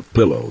couple of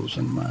pillows,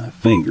 and my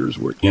fingers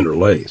were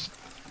interlaced.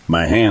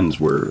 My hands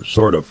were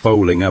sort of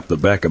folding up the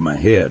back of my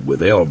head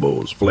with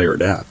elbows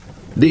flared out.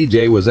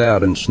 DJ was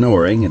out and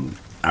snoring, and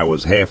I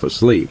was half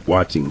asleep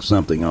watching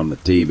something on the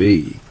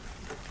TV.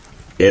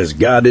 As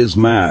God is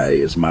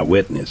my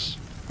witness,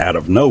 out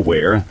of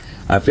nowhere,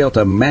 I felt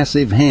a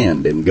massive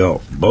hand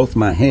engulf both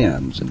my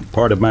hands and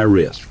part of my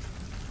wrist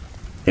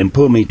and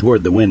pull me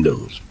toward the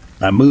windows.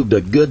 I moved a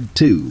good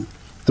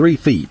 2-3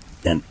 feet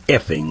and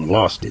effing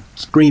lost it,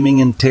 screaming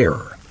in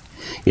terror.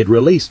 It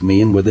released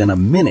me, and within a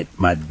minute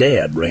my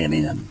dad ran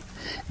in.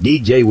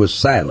 DJ was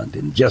silent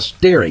and just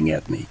staring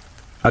at me.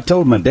 I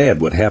told my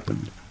dad what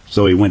happened,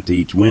 so he went to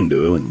each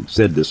window and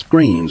said the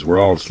screens were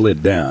all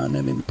slid down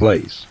and in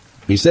place.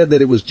 He said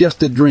that it was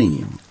just a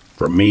dream,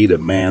 for me to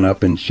man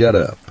up and shut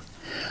up.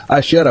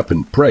 I shut up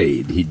and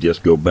prayed he'd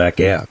just go back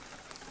out.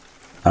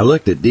 I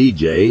looked at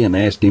DJ and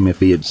asked him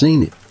if he had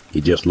seen it.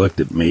 He just looked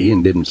at me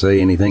and didn't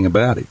say anything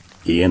about it.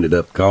 He ended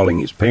up calling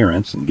his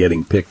parents and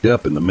getting picked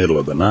up in the middle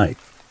of the night.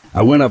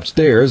 I went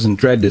upstairs and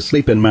tried to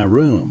sleep in my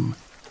room.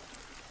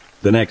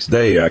 The next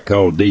day I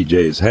called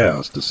DJ's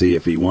house to see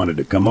if he wanted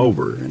to come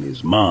over, and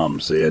his mom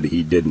said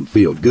he didn't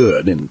feel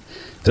good and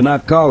to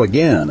not call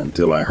again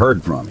until I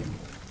heard from him.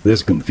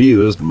 This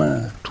confused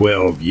my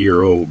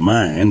 12-year-old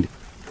mind.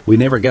 We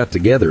never got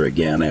together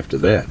again after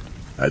that.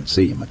 I'd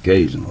see him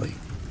occasionally.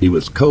 He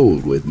was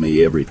cold with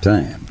me every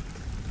time.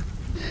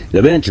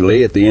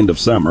 Eventually, at the end of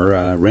summer,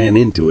 I ran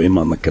into him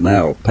on the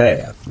canal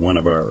path, one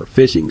of our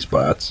fishing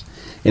spots,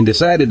 and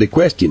decided to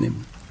question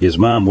him. His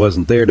mom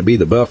wasn't there to be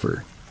the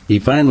buffer. He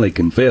finally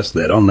confessed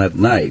that on that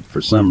night,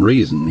 for some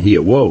reason, he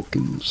awoke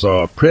and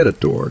saw a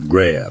predator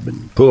grab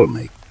and pull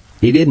me.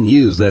 He didn't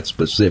use that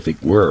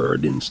specific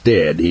word.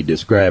 Instead, he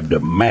described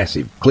a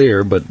massive,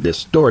 clear but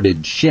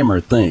distorted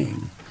shimmer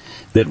thing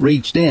that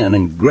reached in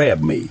and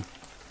grabbed me.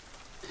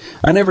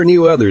 I never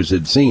knew others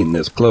had seen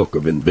this cloak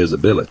of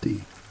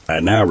invisibility.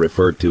 I now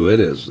refer to it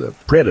as a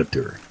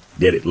predator.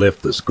 Did it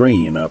lift the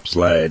screen up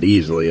slide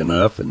easily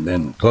enough and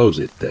then close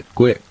it that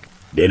quick?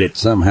 Did it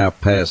somehow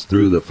pass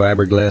through the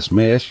fiberglass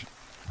mesh?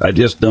 I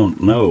just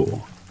don't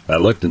know. I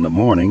looked in the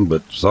morning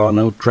but saw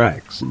no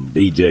tracks, and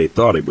DJ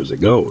thought it was a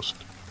ghost.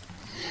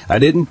 I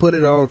didn't put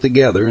it all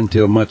together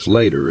until much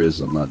later as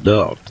an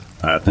adult.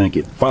 I think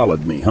it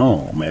followed me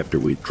home after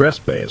we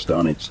trespassed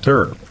on its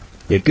turf.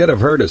 It could have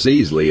hurt us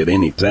easily at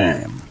any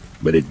time,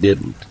 but it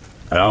didn't.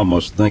 I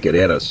almost think it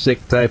had a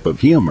sick type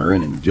of humor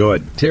and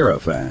enjoyed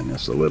terrifying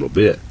us a little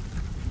bit.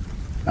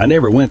 I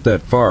never went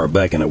that far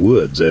back in the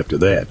woods after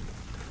that.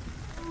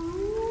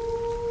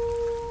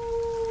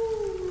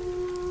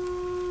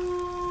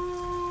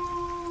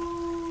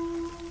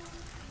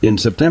 In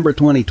September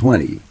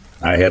 2020,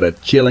 I had a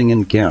chilling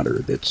encounter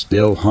that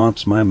still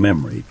haunts my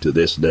memory to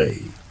this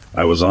day.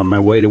 I was on my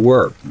way to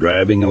work,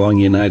 driving along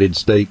United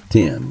State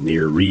 10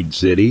 near Reed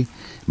City,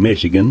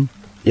 Michigan.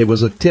 It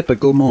was a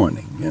typical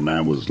morning, and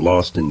I was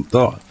lost in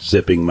thought,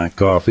 sipping my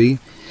coffee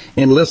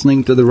and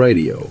listening to the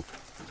radio.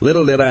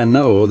 Little did I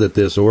know that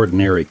this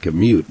ordinary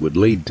commute would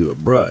lead to a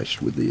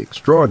brush with the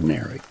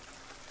extraordinary.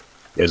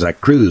 As I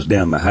cruised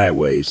down the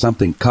highway,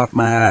 something caught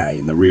my eye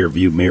in the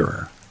rearview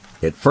mirror.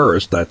 At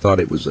first, I thought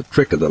it was a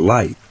trick of the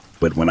light,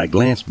 but when I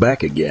glanced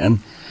back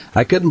again,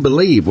 I couldn't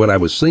believe what I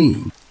was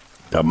seeing.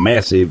 A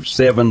massive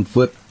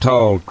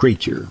 7-foot-tall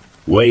creature,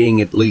 weighing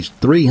at least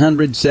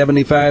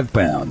 375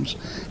 pounds,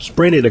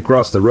 sprinted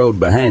across the road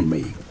behind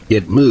me.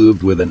 It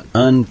moved with an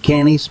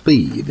uncanny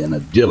speed and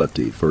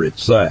agility for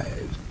its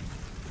size.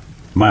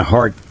 My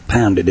heart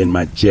pounded in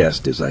my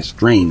chest as I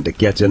strained to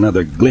catch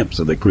another glimpse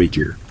of the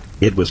creature.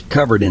 It was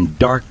covered in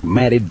dark,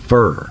 matted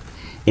fur,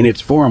 and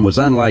its form was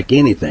unlike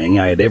anything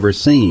I had ever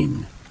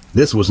seen.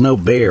 This was no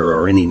bear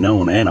or any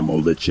known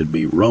animal that should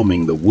be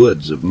roaming the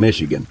woods of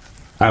Michigan.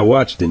 I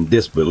watched in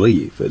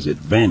disbelief as it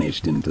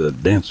vanished into the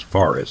dense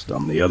forest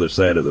on the other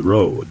side of the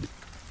road.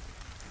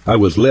 I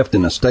was left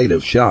in a state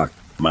of shock,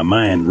 my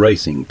mind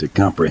racing to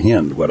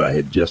comprehend what I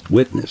had just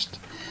witnessed.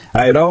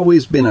 I had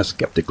always been a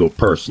skeptical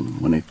person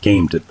when it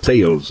came to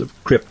tales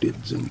of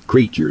cryptids and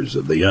creatures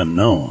of the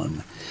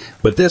unknown,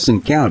 but this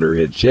encounter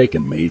had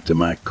shaken me to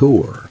my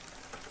core.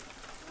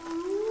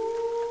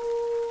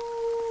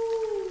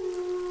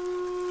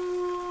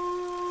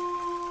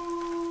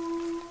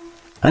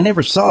 I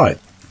never saw it,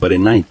 but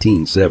in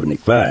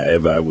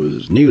 1975 I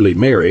was newly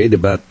married,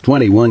 about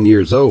 21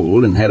 years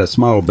old, and had a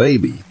small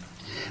baby.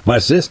 My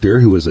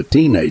sister, who was a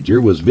teenager,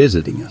 was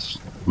visiting us.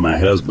 My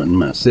husband,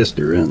 my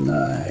sister, and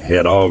I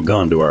had all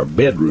gone to our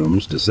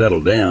bedrooms to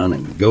settle down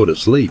and go to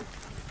sleep.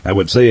 I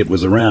would say it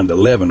was around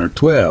 11 or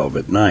 12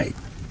 at night.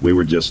 We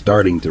were just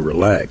starting to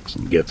relax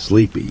and get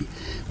sleepy,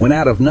 when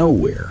out of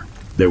nowhere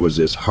there was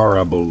this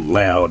horrible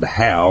loud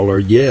howl or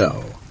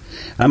yell.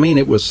 I mean,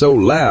 it was so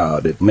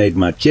loud it made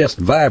my chest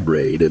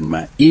vibrate and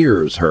my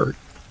ears hurt.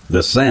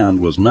 The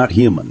sound was not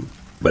human,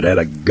 but had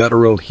a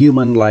guttural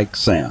human-like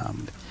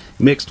sound,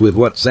 mixed with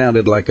what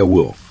sounded like a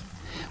wolf.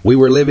 We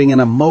were living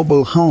in a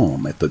mobile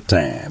home at the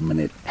time,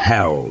 and it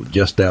howled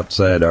just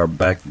outside our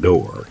back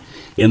door,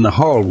 in the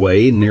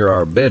hallway near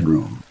our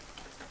bedroom.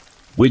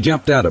 We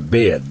jumped out of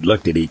bed,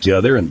 looked at each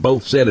other, and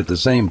both said at the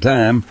same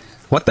time,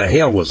 "What the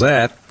hell was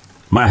that?"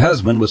 My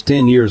husband was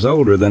 10 years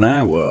older than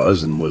I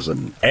was and was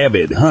an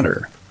avid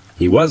hunter.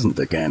 He wasn't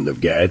the kind of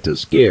guy to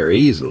scare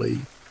easily.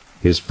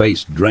 His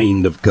face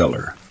drained of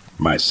color.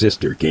 My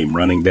sister came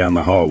running down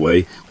the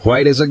hallway,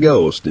 white as a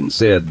ghost, and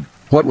said,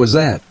 "What was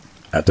that?"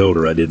 I told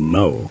her I didn't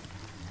know.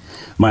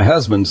 My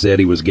husband said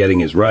he was getting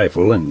his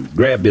rifle and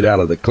grabbed it out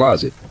of the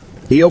closet.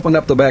 He opened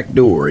up the back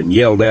door and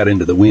yelled out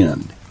into the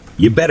wind,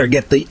 "You better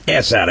get the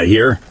S out of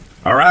here,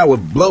 or I will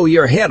blow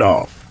your head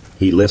off."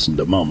 He listened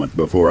a moment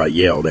before I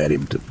yelled at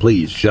him to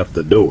please shut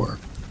the door.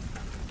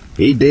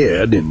 He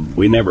did, and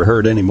we never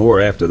heard any more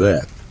after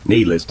that.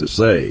 Needless to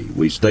say,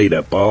 we stayed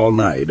up all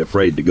night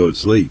afraid to go to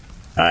sleep.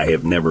 I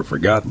have never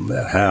forgotten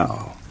that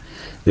howl.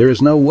 There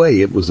is no way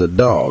it was a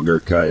dog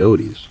or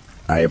coyotes.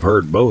 I have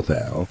heard both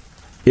howl.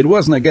 It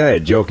wasn't a guy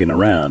joking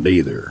around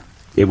either.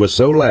 It was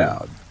so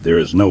loud, there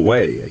is no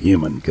way a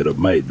human could have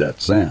made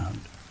that sound.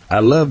 I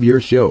love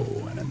your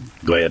show, and I'm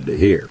glad to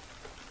hear.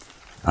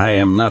 I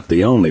am not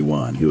the only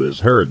one who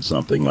has heard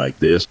something like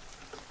this.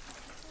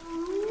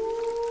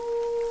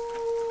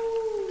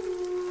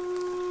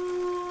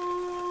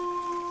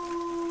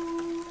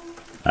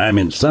 I'm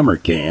in summer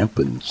camp,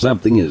 and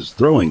something is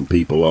throwing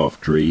people off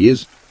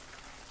trees.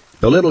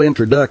 A little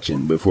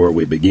introduction before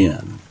we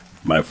begin.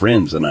 My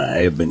friends and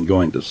I have been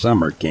going to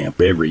summer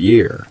camp every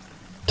year.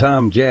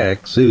 Tom,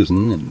 Jack,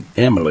 Susan, and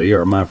Emily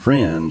are my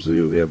friends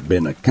who have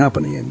been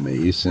accompanying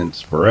me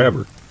since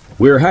forever.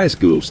 We're high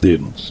school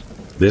students.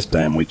 This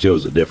time we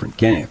chose a different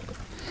camp.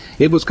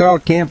 It was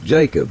called Camp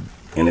Jacob,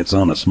 and it's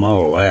on a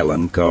small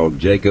island called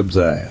Jacob's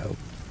Isle.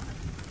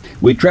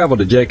 We traveled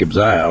to Jacob's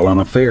Isle on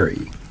a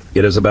ferry.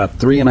 It is about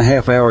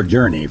 3.5-hour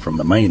journey from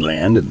the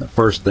mainland, and the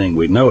first thing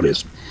we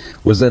noticed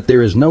was that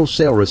there is no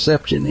cell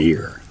reception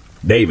here.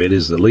 David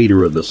is the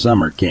leader of the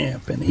summer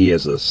camp, and he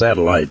has a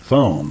satellite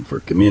phone for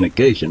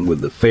communication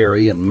with the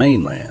ferry and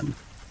mainland.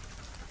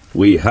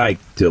 We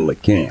hiked till the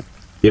camp.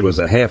 It was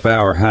a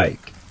half-hour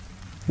hike.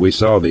 We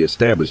saw the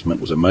establishment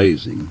was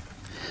amazing.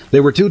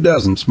 There were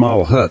 24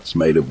 small huts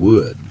made of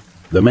wood.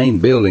 The main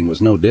building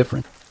was no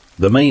different.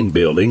 The main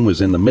building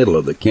was in the middle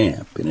of the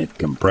camp, and it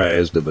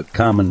comprised of a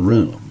common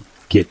room,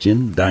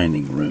 kitchen,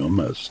 dining room,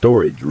 a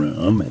storage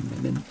room, and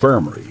an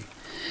infirmary.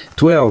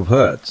 12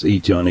 huts,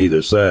 each on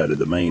either side of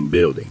the main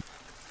building.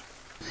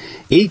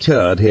 Each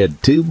hut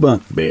had 2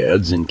 bunk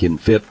beds and can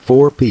fit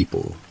 4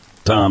 people.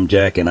 Tom,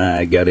 Jack, and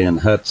I got in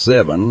Hut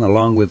 7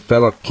 along with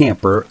fellow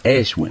camper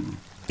Ashwin.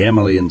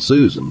 Emily and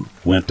Susan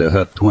went to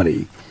Hut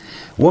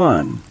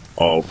 21,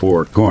 all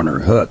 4 corner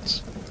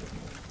huts.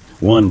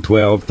 1,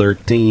 12,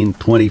 13,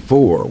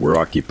 24 were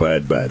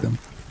occupied by them.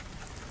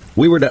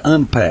 We were to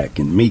unpack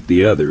and meet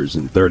the others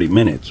in 30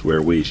 minutes,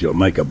 where we shall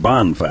make a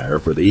bonfire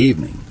for the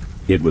evening.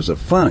 It was a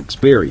fun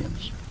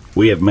experience.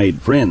 We have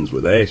made friends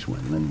with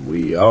Ashwin, and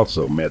we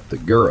also met the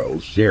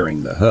girls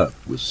sharing the hut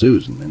with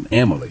Susan and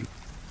Emily.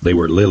 They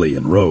were Lily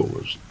and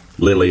Rose.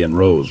 Lily and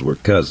Rose were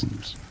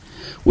cousins.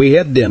 We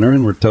had dinner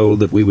and were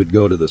told that we would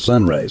go to the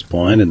sunrise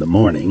point in the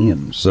morning,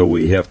 and so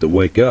we have to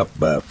wake up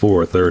by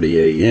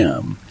 4:30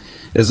 a.m.,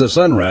 as the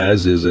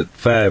sunrise is at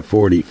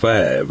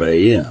 5:45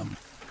 a.m.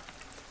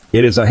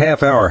 It is a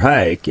half-hour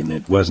hike, and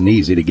it wasn't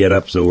easy to get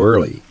up so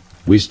early.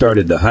 We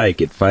started the hike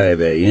at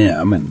 5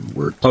 a.m. and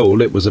were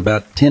told it was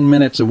about 10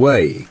 minutes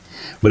away,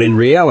 but in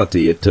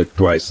reality it took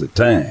twice the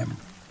time.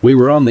 We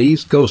were on the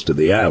east coast of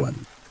the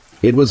island.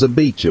 It was a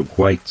beach of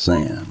white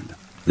sand.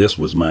 This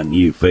was my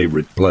new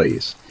favorite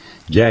place.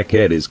 Jack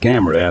had his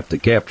camera out to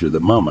capture the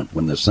moment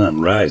when the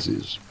sun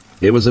rises.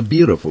 It was a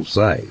beautiful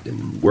sight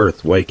and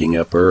worth waking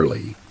up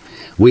early.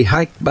 We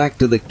hiked back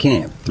to the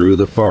camp through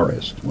the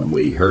forest when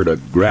we heard a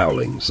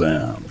growling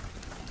sound.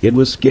 It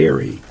was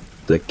scary.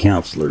 The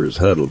counselors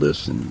huddled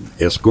us and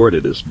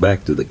escorted us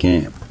back to the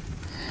camp.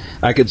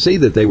 I could see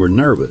that they were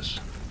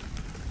nervous.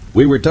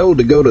 We were told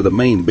to go to the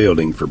main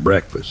building for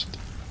breakfast.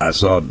 I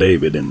saw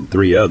David and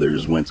 3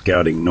 others went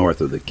scouting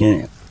north of the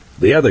camp.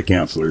 The other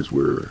counselors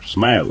were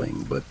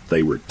smiling, but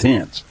they were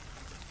tense.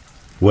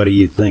 "What do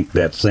you think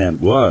that sound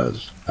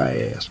was?" I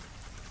asked.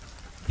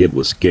 "It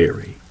was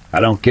scary. I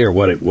don't care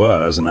what it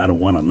was, and I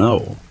don't want to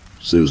know,"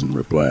 Susan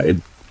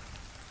replied.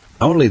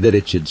 "Only that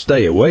it should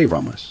stay away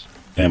from us,"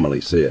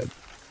 Emily said.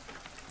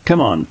 "Come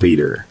on,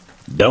 Peter.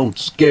 Don't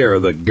scare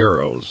the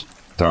girls,"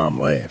 Tom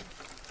laughed.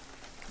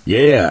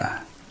 "Yeah,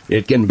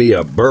 it can be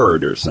a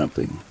bird or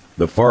something.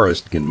 The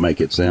forest can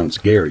make it sound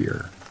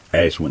scarier,"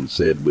 Ashwin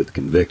said with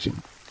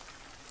conviction.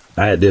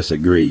 "I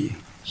disagree.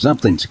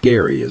 Something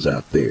scary is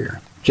out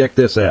there. Check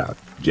this out."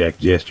 Jack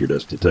gestured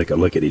us to take a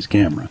look at his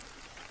camera.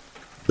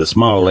 The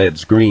small LED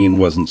screen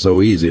wasn't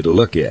so easy to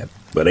look at,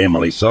 but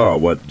Emily saw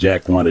what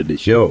Jack wanted to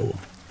show.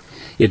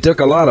 It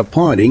took a lot of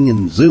pointing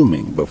and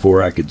zooming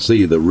before I could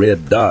see the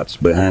red dots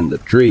behind the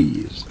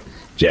trees.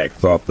 Jack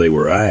thought they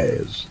were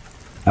eyes.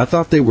 I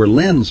thought they were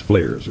lens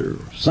flares or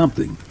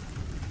something.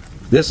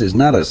 "This is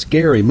not a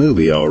scary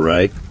movie, all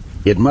right.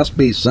 It must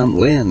be some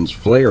lens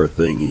flare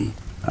thingy,"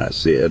 I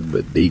said,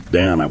 but deep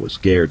down I was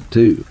scared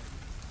too.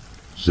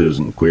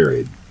 Susan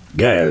queried,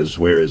 "Guys,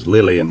 where is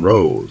Lily and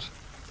Rose?"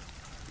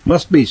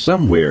 "Must be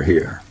somewhere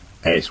here,"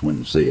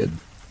 Ashwin said.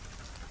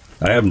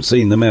 "I haven't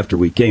seen them after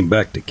we came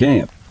back to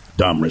camp,"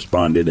 Tom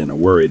responded in a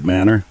worried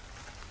manner.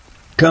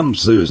 "Come,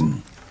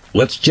 Susan.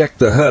 Let's check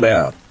the hut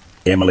out."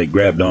 Emily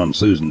grabbed on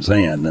Susan's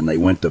hand, and they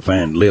went to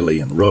find Lily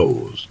and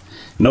Rose.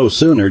 No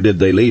sooner did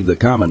they leave the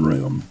common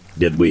room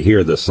did we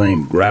hear the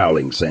same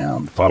growling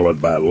sound, followed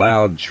by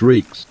loud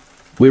shrieks.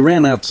 We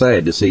ran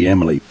outside to see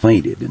Emily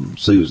fainted and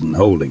Susan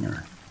holding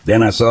her.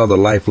 Then I saw the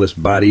lifeless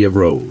body of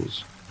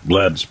Rose.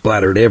 Blood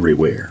splattered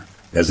everywhere,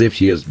 as if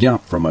she has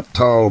jumped from a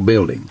tall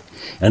building.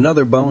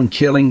 Another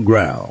bone-chilling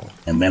growl,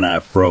 and then I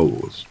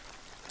froze.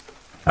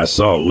 I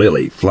saw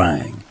Lily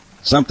flying.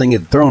 Something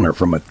had thrown her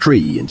from a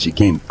tree, and she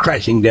came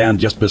crashing down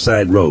just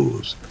beside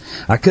Rose.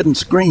 I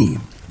couldn't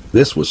scream.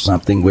 This was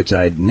something which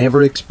I'd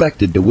never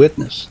expected to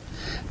witness.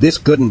 This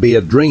couldn't be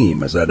a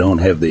dream, as I don't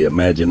have the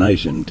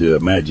imagination to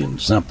imagine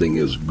something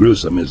as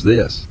gruesome as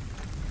this.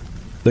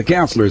 The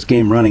counselors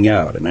came running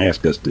out and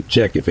asked us to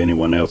check if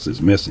anyone else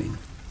is missing.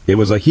 It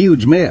was a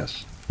huge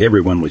mess.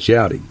 Everyone was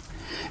shouting.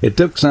 It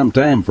took some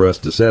time for us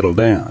to settle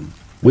down.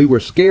 We were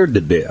scared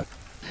to death.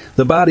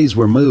 The bodies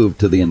were moved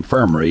to the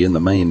infirmary in the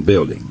main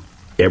building.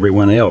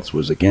 Everyone else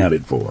was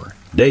accounted for.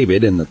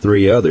 David and the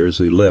 3 others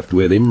who left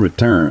with him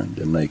returned,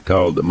 and they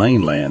called the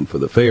mainland for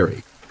the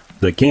ferry.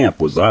 The camp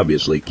was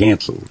obviously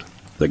canceled.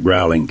 The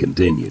growling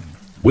continued.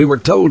 We were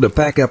told to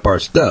pack up our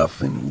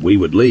stuff, and we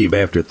would leave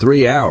after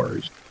 3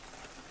 hours.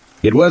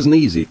 It wasn't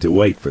easy to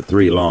wait for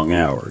 3 long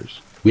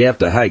hours. We have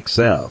to hike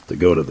south to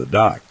go to the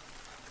dock.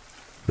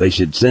 "They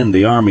should send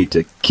the army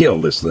to kill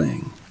this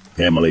thing,"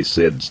 Emily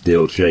said,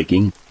 still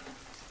shaking.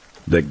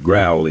 The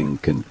growling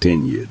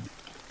continued.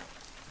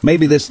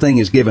 "Maybe this thing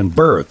has given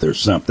birth or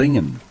something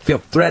and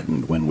felt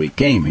threatened when we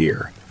came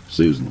here,"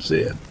 Susan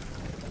said.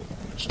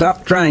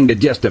 "Stop trying to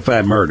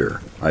justify murder,"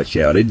 I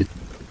shouted.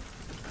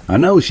 I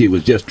know she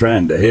was just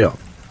trying to help,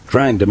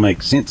 trying to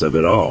make sense of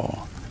it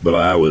all, but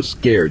I was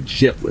scared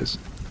shitless.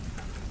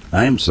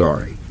 "I'm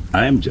sorry.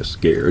 I'm just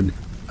scared,"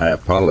 I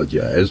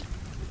apologized.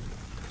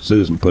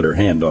 Susan put her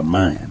hand on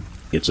mine.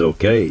 "It's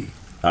okay.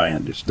 I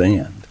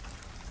understand."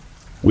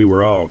 We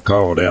were all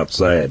called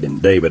outside,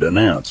 and David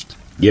announced,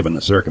 given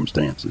the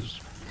circumstances,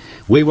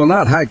 "We will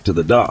not hike to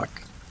the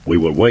dock. We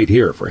will wait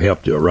here for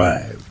help to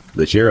arrive.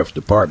 The sheriff's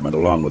department,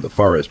 along with the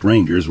forest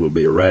rangers, will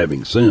be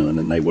arriving soon,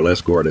 and they will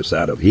escort us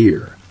out of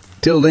here.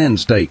 Till then,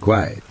 stay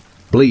quiet.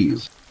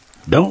 Please,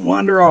 don't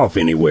wander off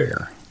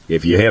anywhere.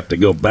 If you have to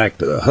go back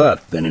to the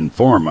hut, then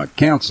inform a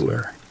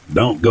counselor.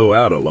 Don't go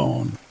out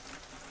alone."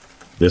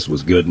 This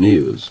was good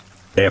news.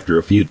 After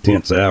a few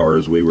tense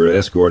hours, we were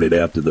escorted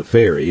out to the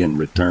ferry and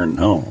returned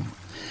home.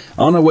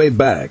 On the way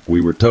back,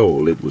 we were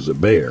told it was a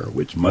bear,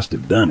 which must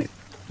have done it,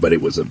 but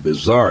it was a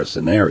bizarre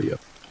scenario.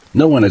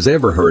 No one has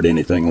ever heard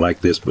anything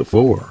like this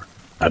before.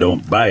 I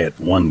don't buy it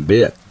one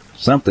bit.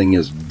 Something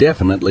is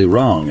definitely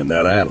wrong in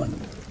that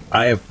island.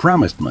 I have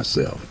promised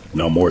myself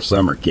no more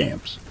summer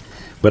camps,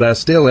 but I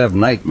still have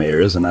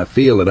nightmares and I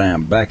feel that I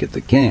am back at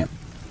the camp.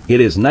 It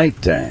is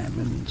nighttime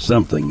and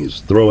something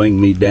is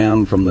throwing me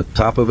down from the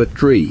top of a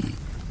tree.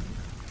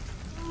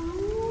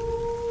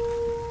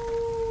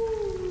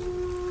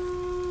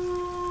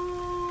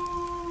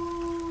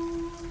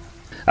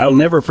 I'll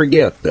never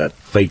forget that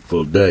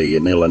fateful day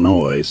in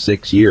Illinois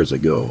 6 years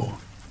ago.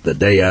 The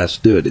day I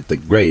stood at the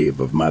grave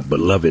of my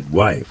beloved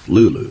wife,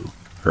 Lulu.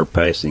 Her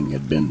passing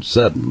had been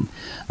sudden,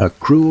 a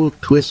cruel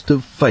twist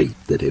of fate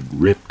that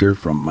had ripped her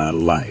from my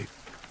life.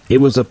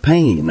 It was a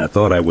pain I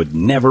thought I would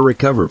never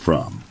recover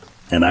from,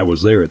 and I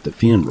was there at the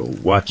funeral,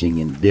 watching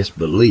in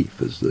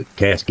disbelief as the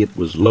casket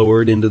was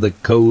lowered into the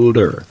cold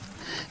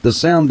earth. The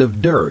sound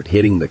of dirt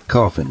hitting the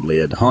coffin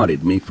lid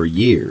haunted me for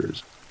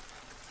years.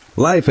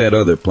 Life had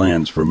other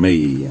plans for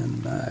me,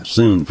 and I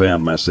soon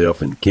found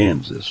myself in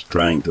Kansas,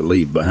 trying to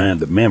leave behind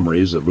the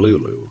memories of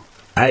Lulu.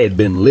 I had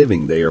been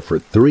living there for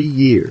 3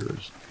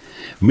 years,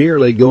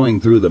 merely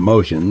going through the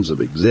motions of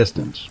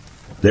existence.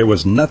 There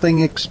was nothing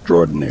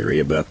extraordinary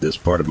about this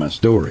part of my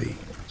story.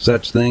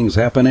 Such things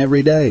happen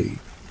every day.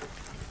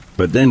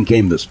 But then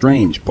came the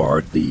strange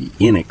part, the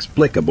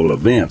inexplicable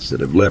events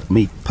that have left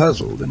me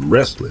puzzled and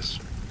restless.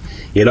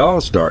 It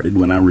all started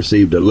when I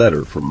received a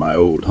letter from my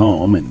old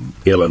home in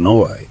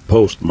Illinois,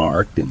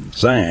 postmarked and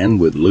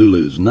signed with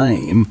Lulu's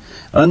name,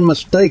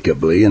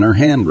 unmistakably in her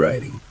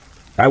handwriting.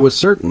 I was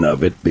certain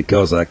of it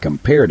because I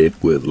compared it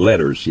with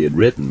letters she had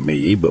written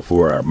me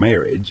before our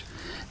marriage,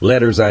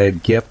 letters I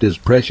had kept as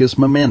precious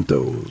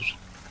mementos.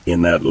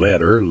 In that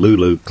letter,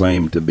 Lulu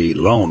claimed to be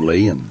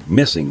lonely and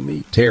missing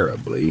me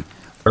terribly,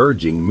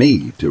 urging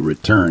me to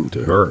return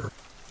to her.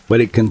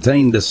 But it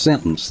contained a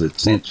sentence that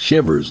sent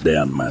shivers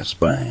down my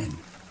spine.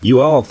 You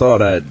all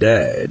thought I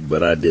died,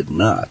 but I did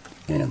not,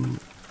 and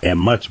am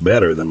much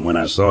better than when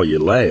I saw you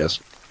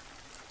last.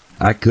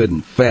 I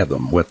couldn't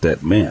fathom what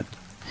that meant.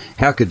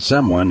 How could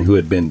someone who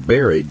had been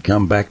buried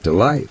come back to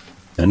life?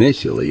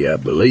 Initially, I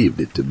believed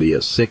it to be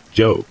a sick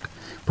joke,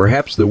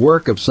 perhaps the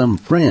work of some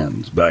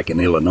friends back in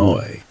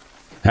Illinois.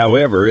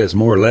 However, as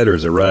more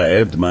letters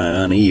arrived,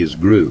 my unease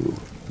grew.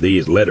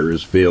 These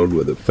letters, filled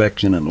with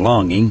affection and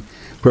longing,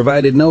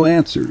 provided no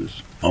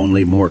answers,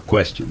 only more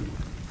questions.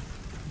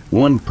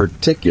 One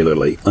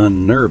particularly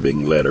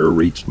unnerving letter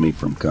reached me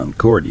from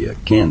Concordia,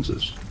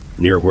 Kansas,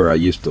 near where I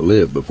used to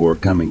live before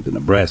coming to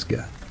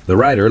Nebraska. The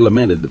writer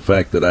lamented the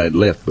fact that I had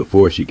left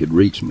before she could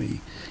reach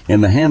me,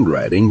 and the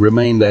handwriting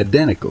remained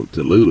identical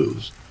to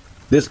Lulu's.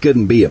 This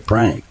couldn't be a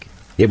prank.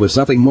 It was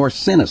something more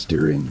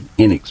sinister and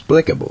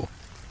inexplicable.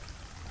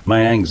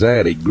 My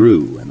anxiety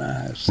grew, and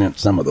I sent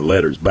some of the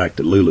letters back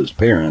to Lulu's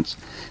parents,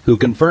 who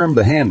confirmed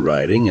the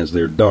handwriting as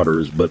their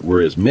daughters but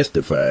were as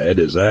mystified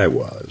as I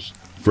was.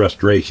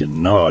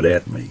 Frustration gnawed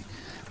at me,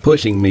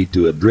 pushing me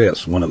to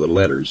address one of the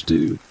letters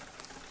to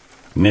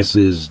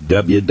Mrs.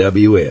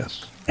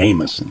 W.W.S.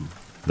 Ameson.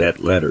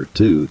 That letter,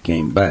 too,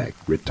 came back,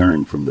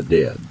 returned from the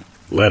dead.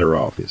 Letter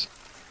office.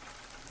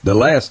 The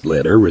last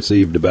letter,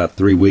 received about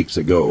 3 weeks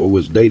ago,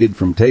 was dated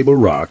from Table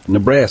Rock,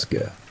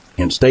 Nebraska,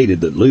 and stated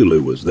that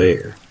Lulu was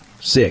there,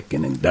 sick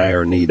and in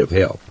dire need of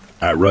help.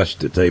 I rushed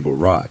to Table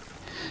Rock,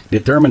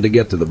 determined to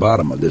get to the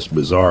bottom of this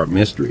bizarre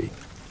mystery.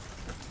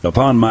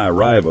 Upon my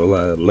arrival,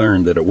 I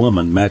learned that a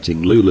woman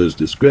matching Lulu's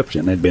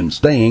description had been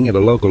staying at a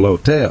local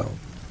hotel.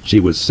 She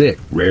was sick,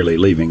 rarely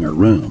leaving her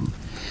room,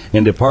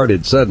 and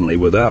departed suddenly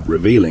without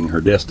revealing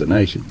her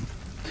destination.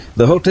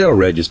 The hotel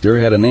register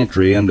had an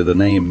entry under the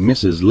name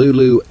Mrs.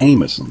 Lulu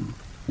Ameson,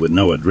 with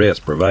no address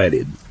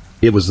provided.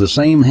 It was the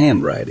same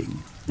handwriting,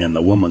 and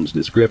the woman's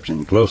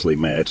description closely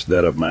matched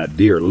that of my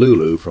dear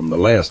Lulu from the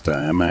last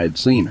time I had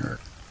seen her.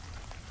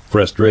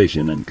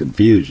 Frustration and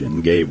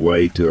confusion gave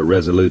way to a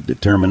resolute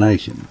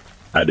determination.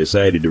 I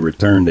decided to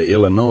return to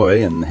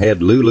Illinois and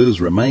had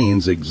Lulu's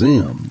remains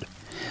exhumed,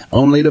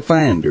 only to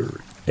find her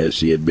as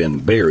she had been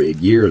buried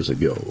years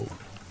ago.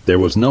 There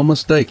was no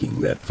mistaking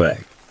that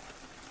fact.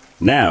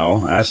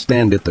 Now I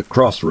stand at the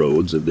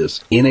crossroads of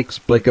this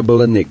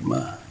inexplicable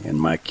enigma, and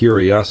my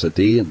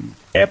curiosity and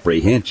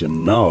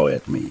apprehension gnaw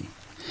at me.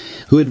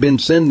 Who had been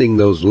sending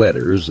those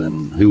letters,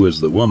 and who was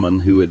the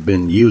woman who had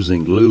been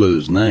using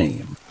Lulu's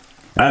name?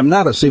 I am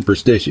not a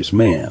superstitious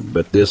man,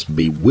 but this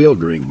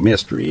bewildering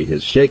mystery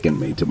has shaken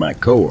me to my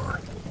core.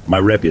 My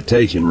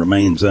reputation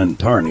remains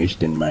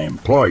untarnished, and my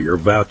employer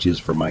vouches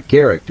for my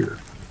character.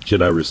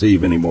 Should I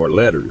receive any more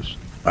letters,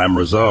 I'm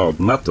resolved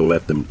not to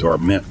let them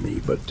torment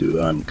me, but to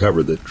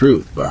uncover the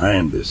truth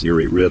behind this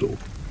eerie riddle.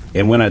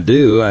 And when I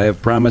do, I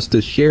have promised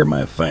to share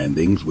my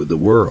findings with the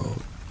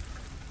world.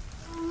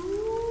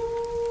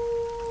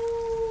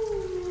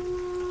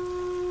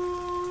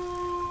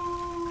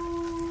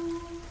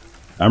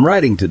 I'm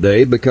writing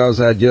today because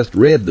I just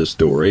read the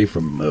story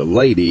from a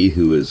lady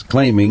who is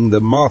claiming the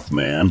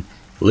Mothman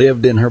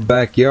lived in her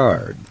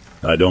backyard.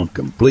 I don't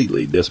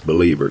completely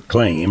disbelieve her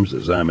claims,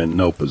 as I'm in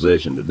no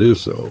position to do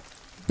so.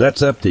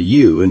 That's up to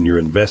you and your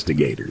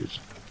investigators.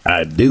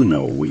 I do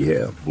know we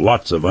have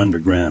lots of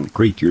underground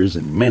creatures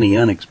and many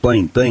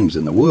unexplained things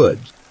in the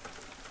woods.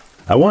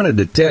 I wanted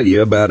to tell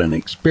you about an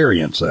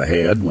experience I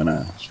had when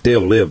I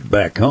still lived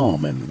back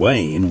home in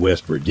Wayne,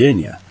 West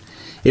Virginia.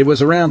 It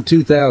was around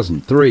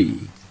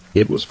 2003.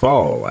 It was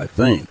fall, I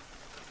think.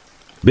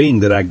 Being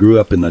that I grew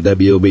up in the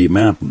WOB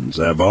Mountains,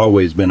 I've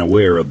always been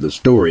aware of the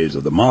stories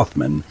of the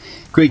Mothman,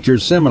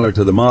 creatures similar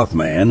to the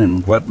Mothman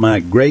and what my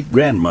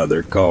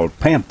great-grandmother called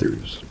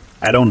panthers.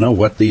 I don't know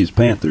what these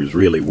panthers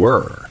really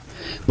were,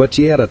 but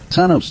she had a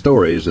ton of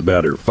stories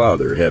about her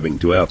father having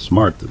to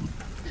outsmart them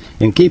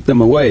and keep them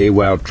away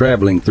while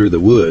traveling through the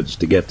woods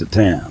to get to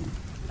town.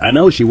 I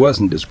know she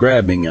wasn't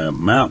describing a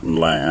mountain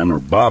lion or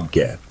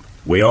bobcat.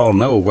 We all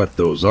know what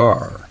those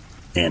are,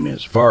 and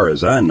as far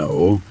as I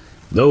know,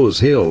 those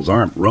hills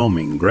aren't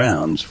roaming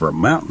grounds for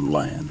mountain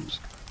lions.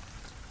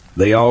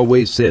 They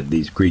always said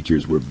these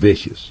creatures were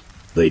vicious.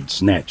 They'd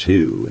snatch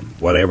who and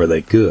whatever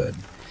they could.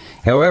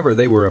 However,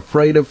 they were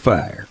afraid of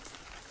fire.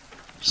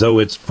 So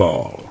it's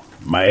fall.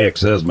 My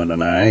ex-husband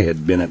and I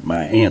had been at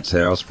my aunt's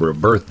house for a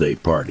birthday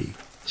party.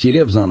 She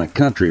lives on a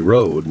country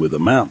road with the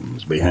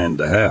mountains behind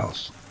the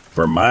house.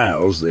 For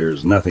miles,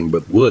 there's nothing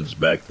but woods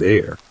back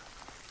there.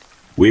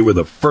 We were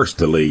the first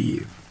to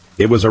leave.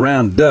 It was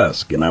around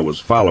dusk, and I was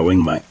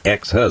following my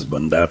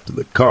ex-husband out to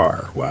the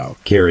car while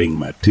carrying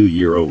my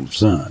 2-year-old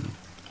son.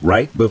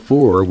 Right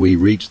before we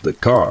reached the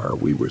car,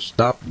 we were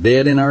stopped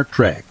dead in our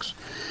tracks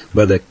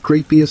by the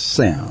creepiest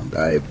sound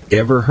I've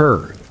ever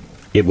heard.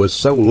 It was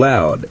so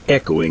loud,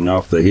 echoing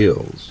off the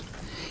hills.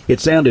 It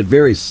sounded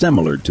very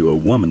similar to a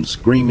woman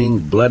screaming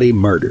bloody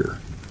murder,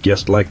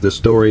 just like the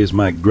stories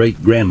my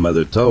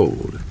great-grandmother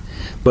told,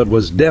 but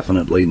was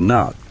definitely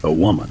not a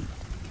woman.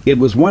 It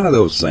was one of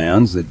those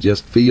sounds that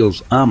just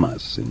feels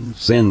ominous and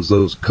sends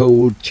those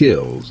cold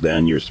chills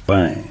down your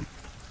spine.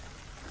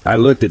 I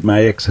looked at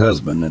my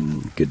ex-husband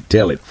and could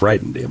tell it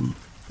frightened him.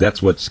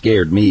 That's what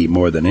scared me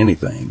more than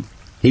anything.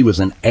 He was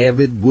an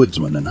avid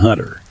woodsman and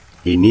hunter.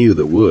 He knew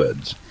the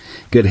woods,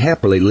 could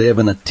happily live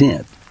in a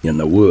tent in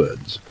the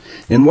woods,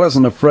 and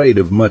wasn't afraid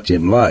of much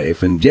in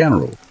life in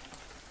general.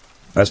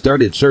 I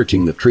started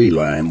searching the tree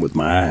line with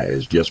my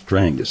eyes, just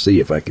trying to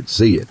see if I could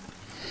see it.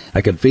 I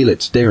could feel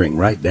it staring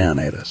right down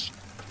at us.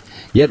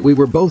 Yet we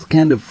were both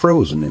kind of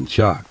frozen in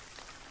shock.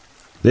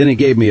 Then he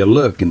gave me a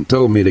look and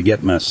told me to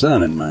get my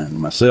son and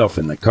myself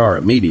in the car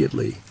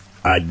immediately.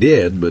 I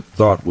did, but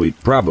thought we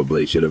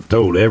probably should have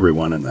told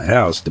everyone in the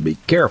house to be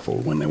careful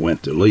when they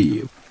went to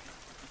leave.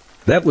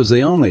 That was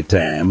the only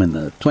time in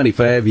the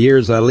 25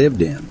 years I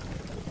lived in,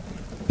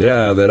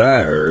 that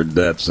I heard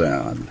that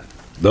sound.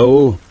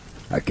 Though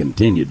I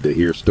continued to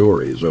hear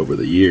stories over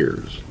the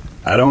years.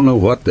 I don't know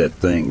what that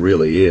thing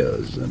really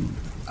is, and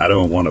I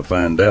don't want to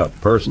find out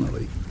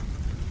personally.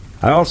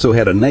 I also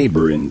had a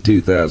neighbor in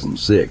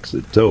 2006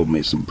 that told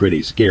me some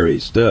pretty scary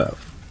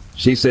stuff.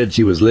 She said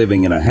she was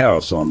living in a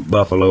house on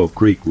Buffalo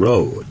Creek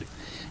Road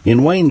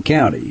in Wayne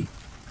County,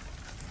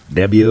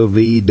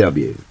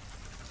 WVW.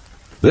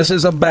 This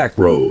is a back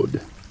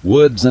road,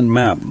 woods and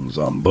mountains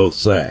on both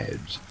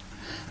sides.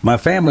 My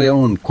family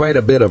owned quite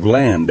a bit of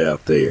land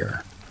out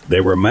there.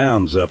 There were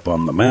mounds up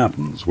on the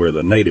mountains where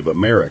the Native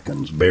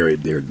Americans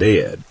buried their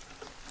dead.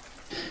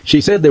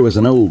 She said there was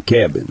an old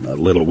cabin a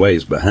little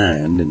ways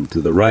behind and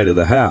to the right of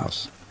the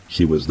house.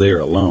 She was there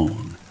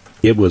alone.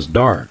 It was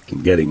dark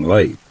and getting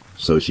late,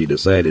 so she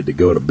decided to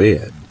go to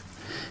bed.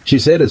 She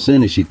said as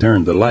soon as she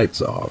turned the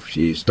lights off,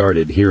 she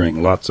started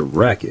hearing lots of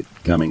racket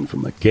coming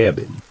from the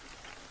cabin.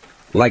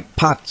 Like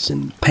pots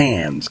and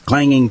pans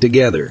clanging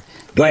together,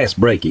 glass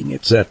breaking,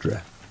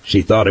 etc.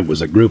 She thought it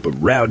was a group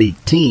of rowdy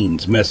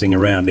teens messing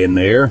around in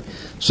there,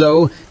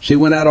 so she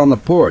went out on the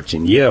porch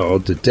and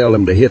yelled to tell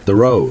them to hit the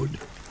road.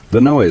 The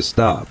noise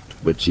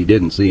stopped, but she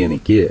didn't see any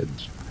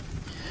kids.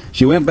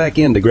 She went back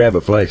in to grab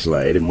a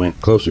flashlight and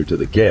went closer to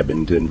the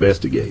cabin to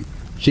investigate.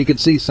 She could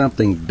see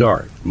something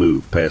dark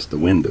move past the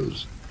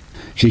windows.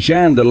 She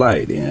shined the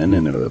light in,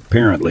 and it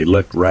apparently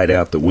looked right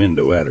out the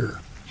window at her.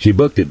 She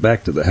booked it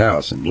back to the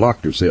house and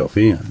locked herself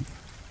in.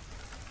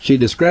 She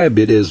described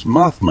it as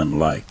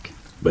Mothman-like,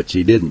 but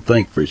she didn't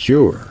think for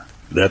sure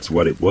that's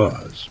what it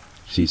was.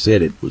 She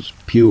said it was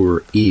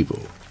pure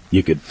evil.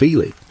 You could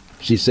feel it.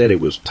 She said it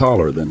was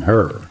taller than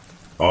her,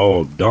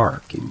 all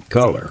dark in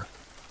color,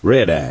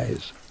 red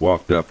eyes,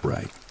 walked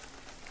upright.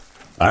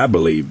 I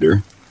believed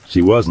her.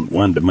 She wasn't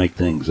one to make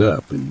things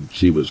up, and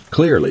she was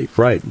clearly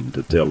frightened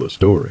to tell the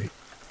story.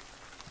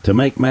 To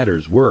make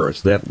matters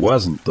worse, that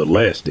wasn't the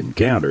last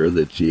encounter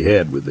that she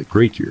had with the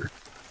creature.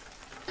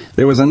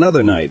 There was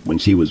another night when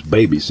she was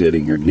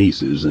babysitting her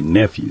nieces and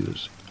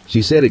nephews.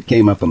 She said it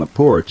came up on the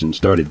porch and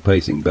started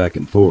pacing back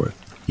and forth.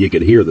 You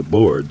could hear the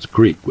boards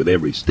creak with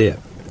every step.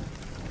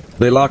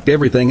 They locked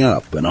everything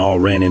up and all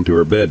ran into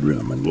her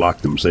bedroom and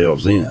locked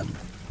themselves in.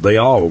 They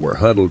all were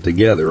huddled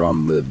together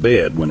on the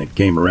bed when it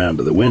came around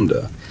to the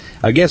window.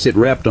 I guess it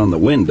rapped on the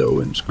window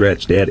and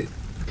scratched at it.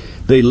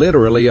 They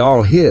literally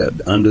all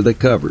hid under the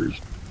covers.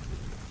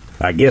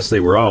 I guess they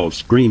were all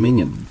screaming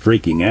and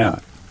freaking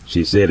out.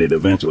 She said it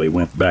eventually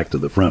went back to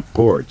the front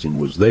porch and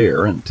was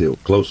there until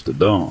close to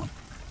dawn.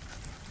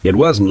 It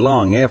wasn't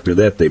long after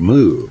that they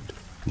moved.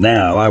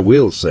 Now, I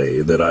will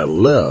say that I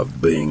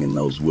loved being in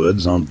those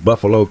woods on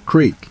Buffalo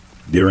Creek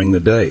during the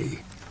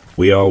day.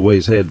 We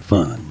always had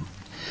fun.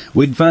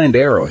 We'd find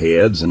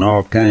arrowheads and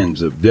all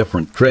kinds of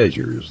different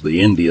treasures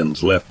the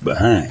Indians left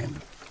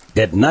behind.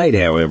 At night,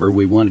 however,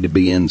 we wanted to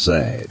be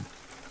inside.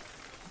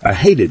 I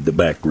hated the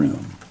back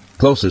room,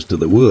 closest to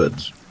the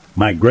woods.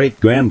 My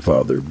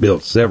great-grandfather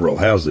built several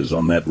houses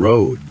on that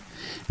road.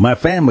 My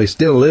family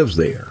still lives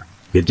there.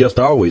 It just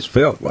always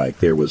felt like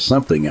there was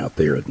something out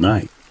there at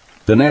night.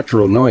 The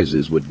natural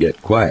noises would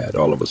get quiet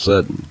all of a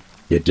sudden.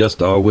 It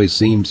just always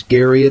seemed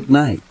scary at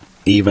night.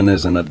 Even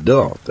as an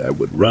adult, I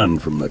would run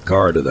from the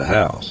car to the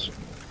house.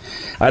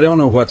 I don't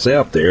know what's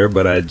out there,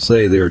 but I'd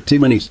say there are too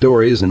many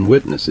stories and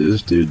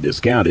witnesses to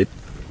discount it.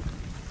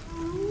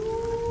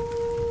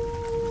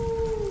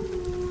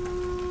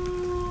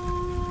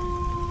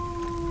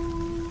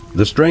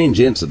 The strange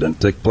incident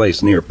took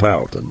place near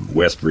Powelton,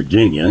 West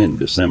Virginia, in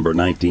December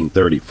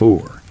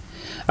 1934.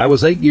 I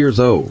was 8 years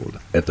old.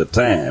 At the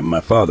time, my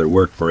father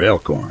worked for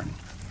Elkhorn,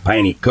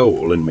 Piney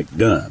Coal, and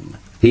McDunn.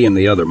 He and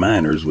the other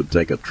miners would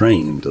take a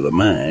train to the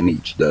mine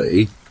each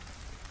day.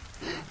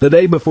 The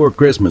day before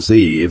Christmas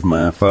Eve,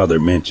 my father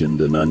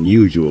mentioned an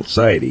unusual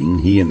sighting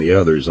he and the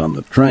others on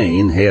the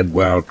train had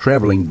while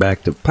traveling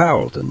back to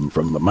Powelton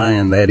from the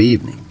mine that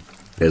evening.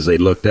 As they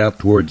looked out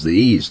towards the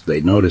east,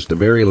 they noticed a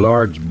very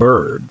large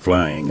bird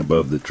flying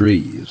above the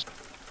trees.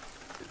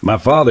 My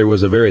father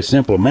was a very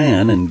simple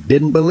man and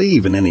didn't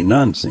believe in any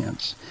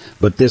nonsense,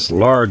 but this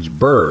large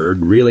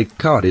bird really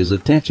caught his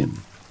attention.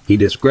 He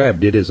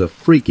described it as a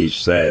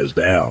freakish-sized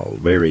owl,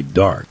 very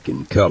dark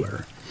in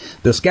color.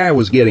 The sky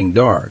was getting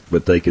dark,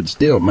 but they could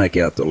still make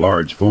out the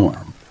large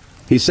form.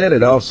 He said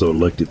it also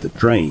looked at the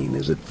train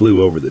as it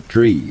flew over the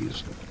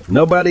trees.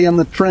 Nobody on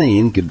the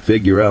train could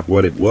figure out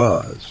what it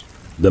was.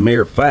 The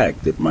mere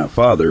fact that my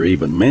father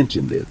even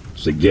mentioned it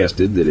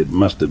suggested that it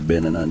must have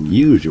been an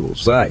unusual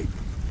sight.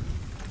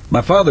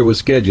 My father was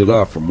scheduled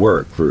off from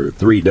work for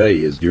 3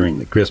 days during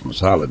the Christmas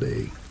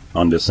holiday.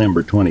 On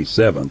December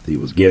 27th, he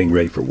was getting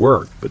ready for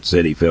work, but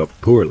said he felt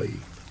poorly.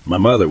 My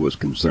mother was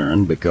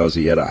concerned because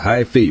he had a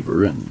high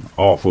fever and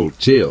awful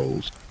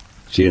chills.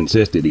 She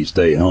insisted he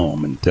stay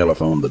home and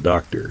telephoned the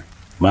doctor.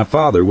 My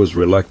father was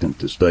reluctant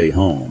to stay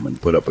home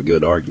and put up a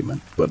good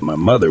argument, but my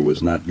mother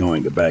was not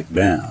going to back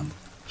down.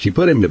 She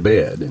put him to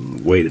bed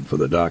and waited for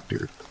the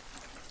doctor.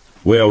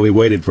 Well, we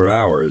waited for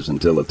hours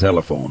until the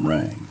telephone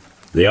rang.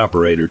 The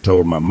operator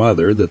told my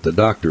mother that the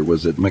doctor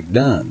was at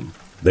McDunn.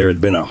 There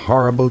had been a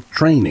horrible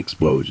train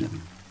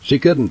explosion. She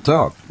couldn't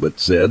talk, but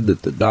said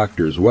that the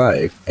doctor's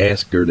wife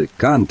asked her to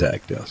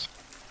contact us.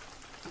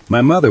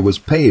 My mother was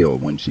pale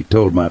when she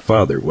told my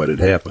father what had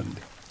happened.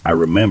 I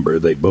remember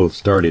they both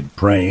started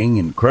praying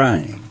and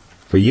crying.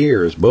 For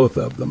years, both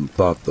of them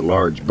thought the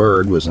large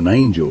bird was an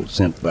angel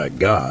sent by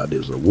God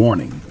as a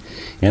warning,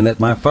 and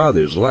that my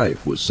father's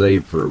life was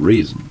saved for a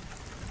reason.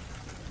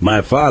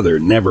 My father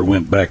never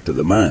went back to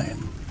the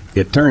mine.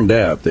 It turned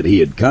out that he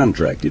had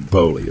contracted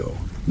polio,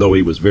 though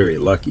he was very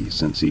lucky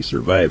since he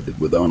survived it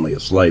with only a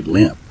slight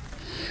limp.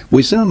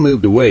 We soon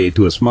moved away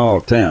to a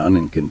small town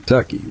in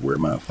Kentucky where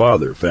my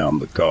father found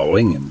the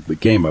calling and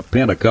became a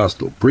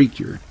Pentecostal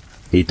preacher.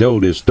 He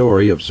told his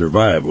story of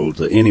survival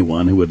to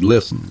anyone who would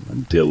listen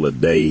until the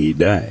day he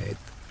died.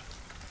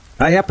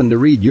 I happened to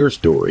read your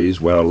stories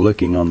while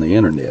looking on the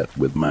internet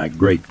with my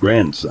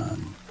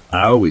great-grandson.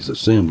 I always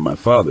assumed my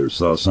father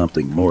saw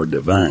something more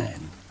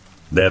divine.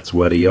 That's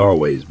what he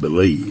always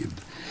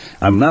believed.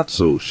 I'm not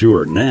so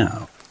sure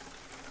now.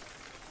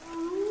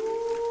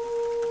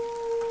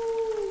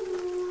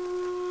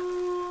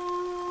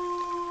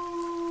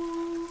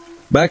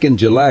 Back in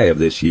July of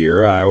this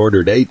year, I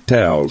ordered 8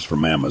 towels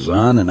from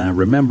Amazon, and I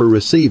remember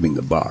receiving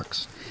the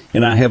box,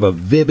 and I have a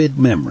vivid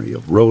memory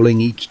of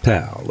rolling each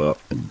towel up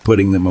and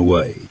putting them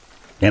away.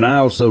 And I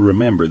also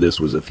remember this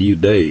was a few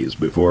days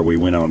before we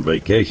went on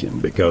vacation,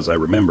 because I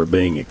remember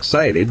being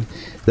excited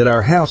that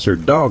our house or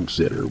dog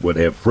sitter would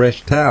have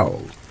fresh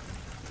towels.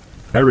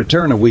 I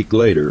return a week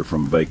later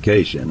from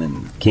vacation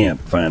and can't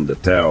find the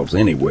towels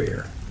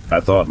anywhere.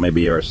 I thought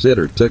maybe our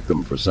sitter took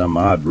them for some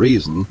odd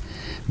reason,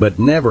 but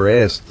never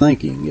asked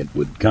thinking it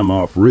would come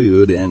off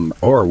rude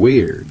or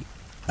weird.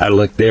 I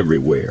looked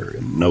everywhere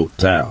and no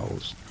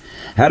towels.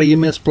 How do you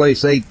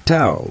misplace 8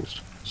 towels?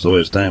 So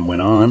as time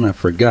went on, I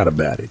forgot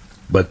about it.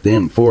 But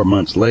then 4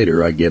 months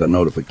later, I get a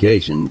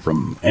notification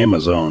from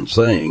Amazon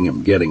saying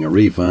I'm getting a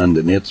refund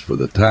and it's for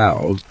the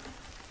towels.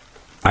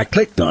 I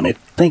clicked on it,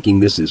 thinking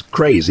this is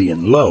crazy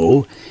and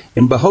low,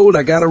 and behold,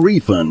 I got a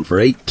refund for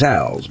 8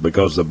 towels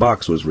because the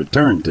box was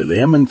returned to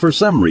them, and for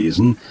some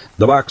reason,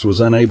 the box was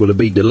unable to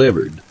be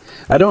delivered.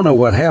 I don't know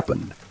what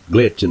happened,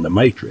 glitch in the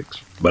matrix,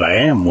 but I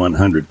am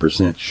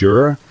 100%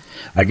 sure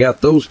I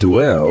got those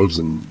 2 L's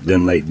and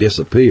then they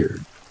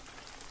disappeared.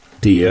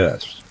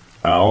 T.S.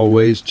 I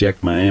always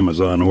check my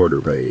Amazon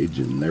order page,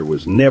 and there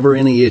was never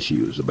any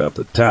issues about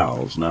the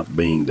towels not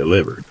being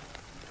delivered.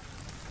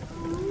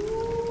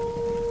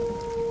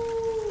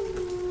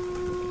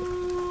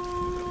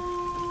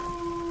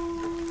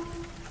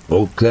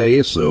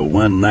 Okay, so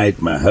one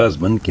night my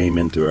husband came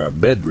into our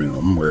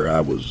bedroom where I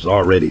was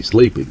already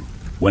sleeping.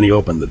 When he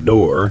opened the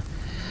door,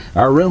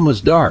 our room was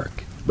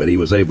dark, but he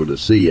was able to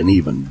see an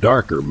even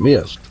darker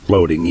mist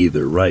floating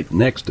either right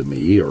next to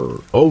me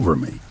or over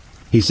me.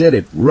 He said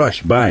it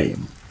rushed by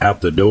him,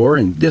 out the door,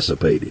 and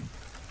dissipated.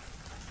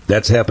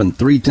 That's happened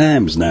 3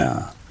 times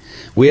now.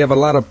 We have a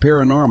lot of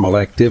paranormal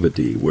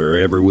activity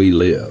wherever we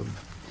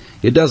live.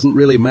 It doesn't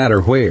really matter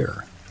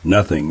where.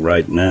 Nothing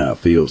right now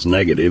feels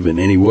negative in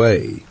any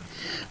way.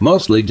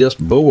 Mostly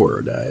just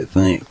bored, I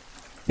think.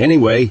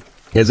 Anyway,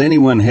 has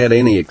anyone had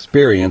any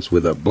experience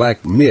with a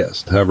black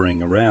mist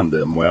hovering around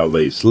them while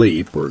they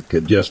sleep, or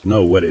could just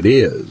know what it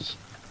is?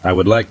 I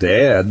would like to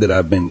add that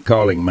I've been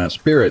calling my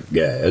spirit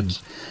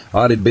guides.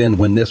 Odd it been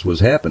when this was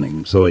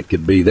happening, so it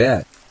could be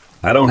that.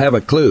 I don't have a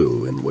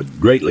clue and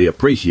would greatly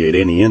appreciate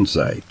any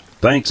insight.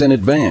 Thanks in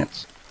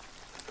advance.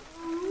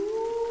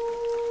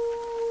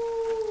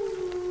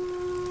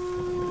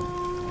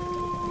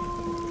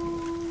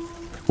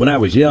 When I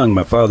was young,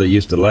 my father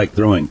used to like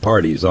throwing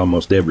parties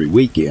almost every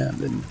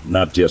weekend, and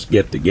not just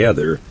get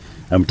together.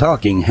 I'm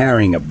talking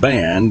hiring a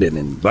band and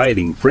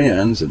inviting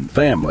friends and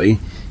family,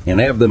 and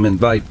have them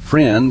invite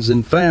friends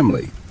and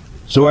family.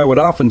 So I would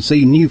often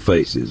see new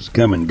faces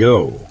come and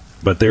go.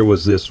 But there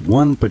was this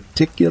one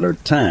particular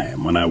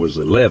time when I was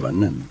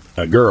 11, and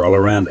a girl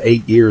around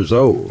 8 years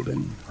old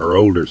and her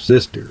older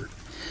sister,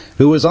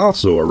 who was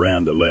also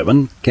around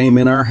 11, came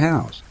in our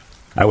house.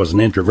 I was an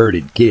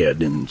introverted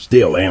kid, and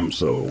still am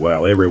so.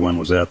 While everyone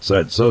was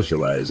outside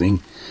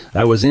socializing,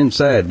 I was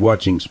inside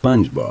watching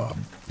SpongeBob,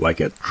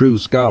 like a true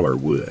scholar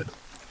would.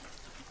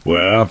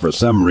 Well, for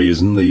some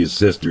reason, these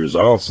sisters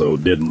also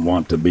didn't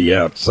want to be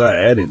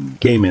outside and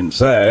came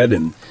inside,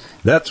 and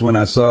that's when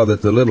I saw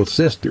that the little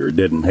sister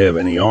didn't have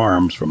any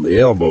arms from the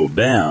elbow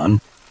down,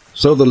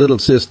 so the little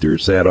sister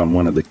sat on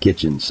one of the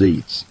kitchen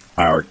seats.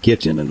 Our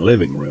kitchen and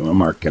living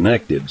room are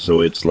connected, so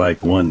it's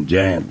like one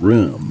giant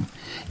room.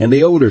 And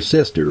the older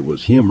sister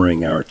was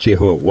humoring our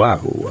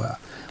chihuahua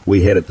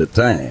we had at the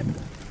time,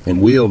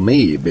 and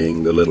me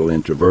being the little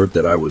introvert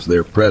that I was,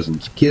 their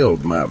presence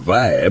killed my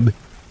vibe.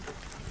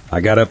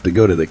 I got up to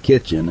go to the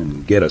kitchen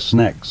and get a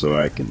snack so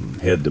I can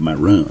head to my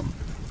room.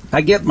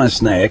 I get my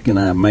snack and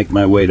I make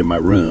my way to my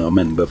room,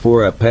 and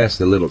before I pass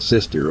the little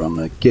sister on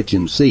the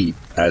kitchen seat,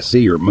 I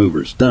see her move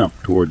her stump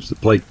towards the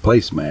plate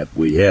placemat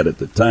we had at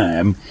the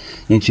time,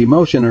 and she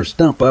motions her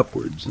stump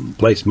upwards, and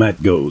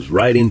placemat goes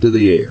right into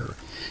the air.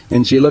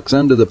 And she looks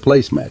under the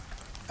placemat.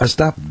 I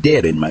stop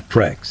dead in my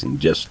tracks and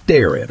just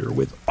stare at her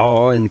with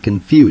awe and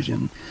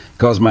confusion,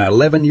 'cause my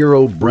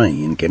 11-year-old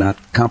brain cannot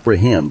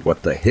comprehend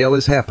what the hell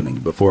is happening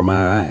before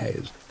my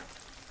eyes.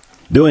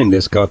 Doing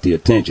this caught the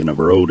attention of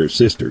her older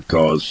sister,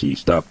 'cause she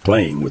stopped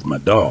playing with my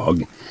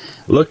dog,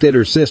 looked at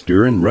her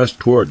sister, and rushed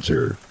towards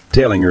her,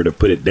 telling her to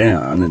put it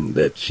down and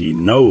that she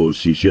knows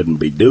she shouldn't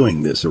be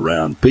doing this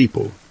around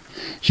people.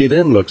 She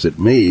then looks at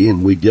me,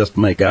 and we just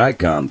make eye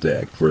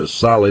contact for a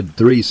solid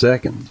 3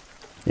 seconds.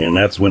 And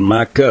that's when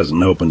my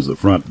cousin opens the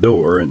front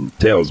door and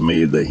tells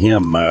me that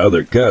him, my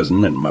other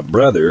cousin, and my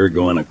brother are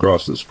going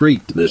across the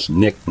street to this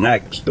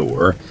knick-knack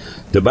store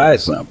to buy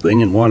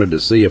something, and wanted to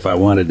see if I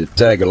wanted to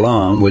tag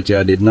along, which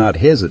I did not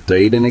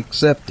hesitate in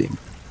accepting.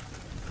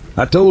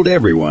 I told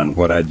everyone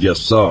what I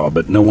just saw,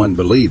 but no one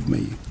believed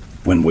me.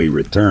 When we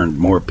returned,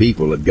 more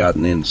people had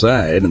gotten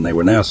inside, and they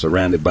were now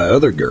surrounded by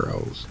other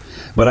girls.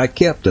 But I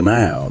kept an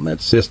eye on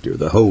that sister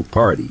the whole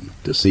party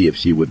to see if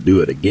she would do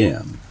it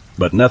again.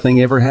 But nothing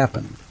ever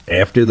happened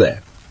after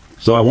that.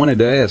 So I wanted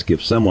to ask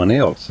if someone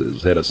else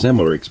has had a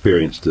similar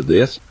experience to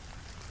this.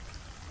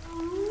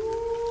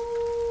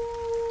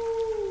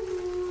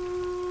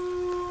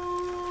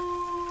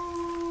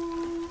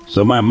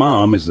 So my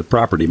mom is the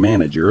property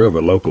manager of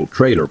a local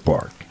trailer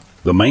park.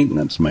 The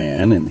maintenance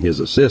man and his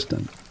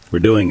assistant were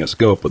doing a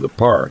scope of the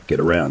park at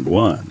around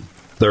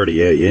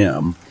 1:30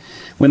 a.m.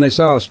 when they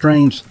saw a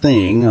strange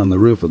thing on the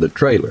roof of the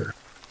trailer.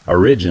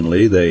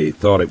 Originally, they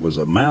thought it was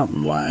a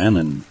mountain lion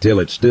until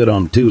it stood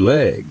on 2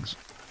 legs.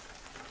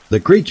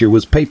 The creature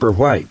was paper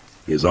white.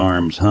 His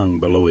arms hung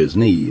below his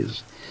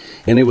knees,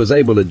 and it was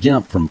able to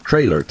jump from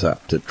trailer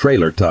top to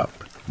trailer top.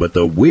 But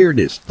the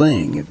weirdest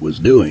thing it was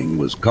doing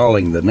was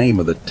calling the name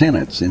of the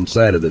tenants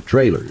inside of the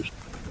trailers.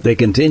 They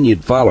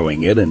continued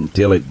following it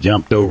until it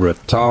jumped over a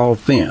tall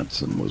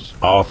fence and was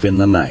off in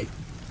the night.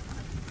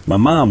 My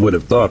mom would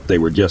have thought they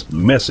were just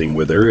messing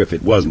with her if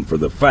it wasn't for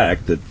the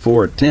fact that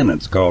 4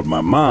 tenants called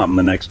my mom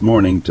the next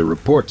morning to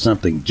report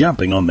something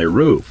jumping on their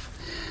roof.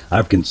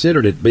 I've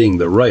considered it being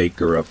the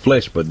rake or a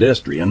flesh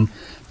pedestrian,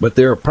 but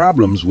there are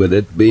problems with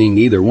it being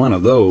either one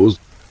of those.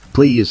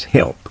 Please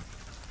help.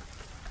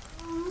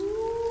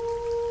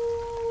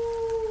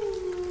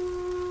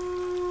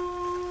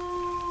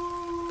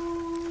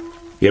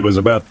 It was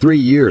about 3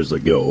 years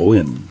ago,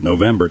 in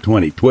November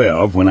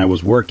 2012, when I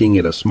was working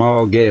at a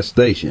small gas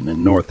station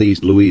in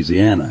northeast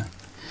Louisiana.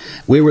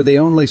 We were the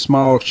only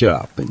small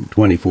shop and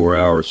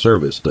 24-hour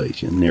service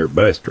station near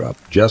Bastrop,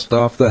 just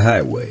off the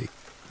highway.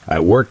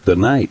 I worked the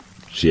night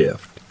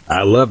shift.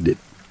 I loved it.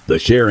 The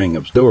sharing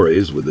of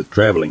stories with the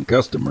traveling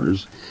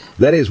customers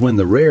That is when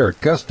the rare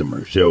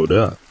customer showed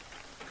up.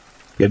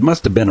 It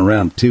must have been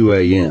around 2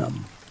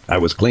 a.m. I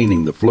was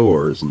cleaning the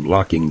floors and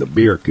locking the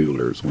beer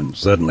coolers when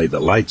suddenly the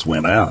lights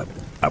went out.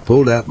 I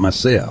pulled out my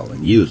cell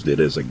and used it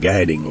as a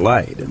guiding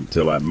light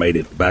until I made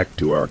it back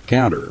to our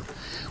counter,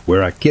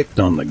 where I kicked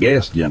on the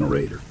gas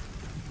generator.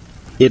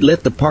 It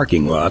lit the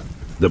parking lot,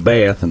 the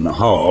bath, and the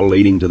hall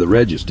leading to the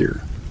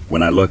register.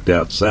 When I looked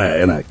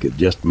outside, I could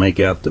just make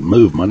out the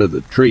movement of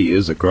the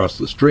trees across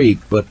the street,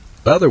 but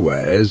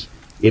otherwise,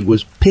 it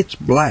was pitch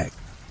black.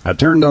 I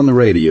turned on the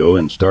radio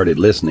and started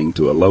listening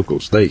to a local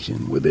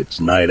station with its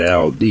night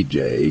owl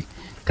DJ,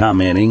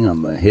 commenting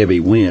on the heavy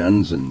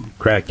winds and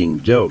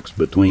cracking jokes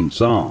between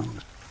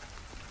songs.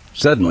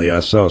 Suddenly, I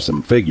saw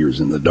some figures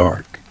in the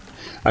dark.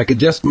 I could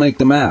just make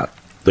them out.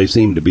 They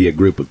seemed to be a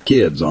group of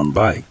kids on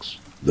bikes.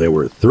 There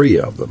were 3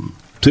 of them.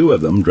 2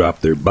 of them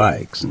dropped their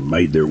bikes and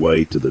made their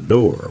way to the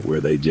door, where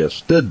they just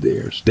stood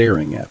there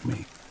staring at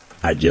me.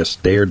 I just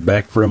stared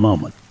back for a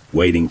moment,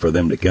 waiting for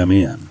them to come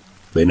in.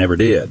 They never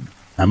did.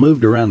 I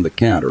moved around the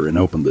counter and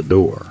opened the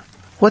door.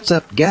 "What's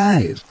up,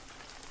 guys?"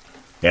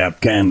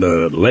 "Out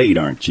kinda late,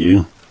 aren't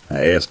you?"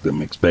 I asked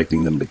them,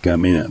 expecting them to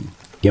come in.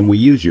 "Can we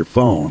use your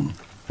phone?"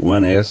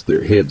 One asked,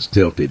 their heads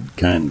tilted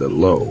kinda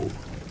low.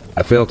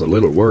 I felt a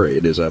little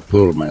worried as I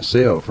pulled my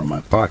cell from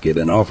my pocket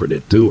and offered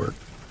it to her.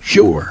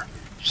 "Sure."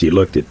 She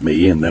looked at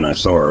me, and then I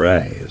saw her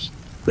eyes.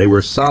 They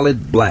were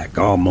solid black,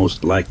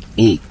 almost like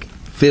ink,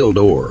 filled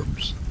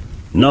orbs.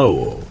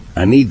 "No,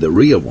 I need the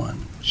real one,"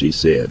 she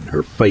said,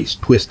 her face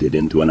twisted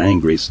into an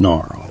angry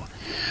snarl.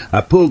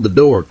 I pulled the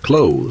door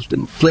closed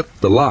and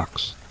flipped the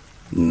locks.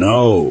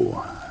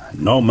 No,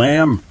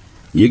 ma'am.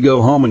 You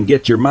go home and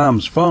get your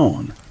mom's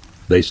phone."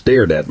 They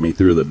stared at me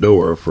through the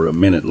door for a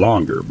minute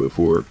longer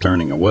before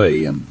turning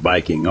away and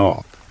biking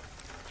off.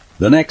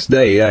 The next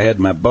day, I had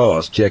my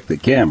boss check the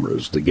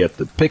cameras to get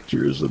the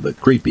pictures of the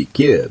creepy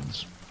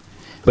kids.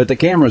 But the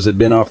cameras had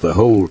been off the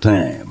whole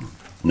time.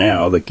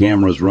 Now the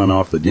cameras run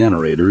off the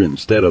generator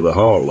instead of the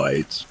hall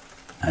lights.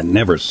 I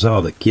never saw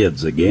the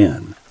kids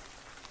again.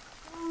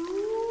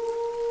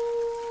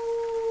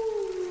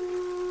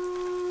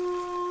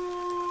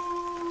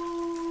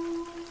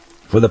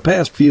 For the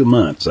past few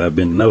months, I've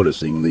been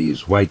noticing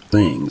these white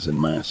things in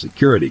my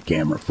security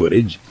camera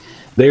footage.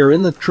 They are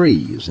in the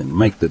trees and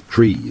make the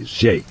trees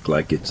shake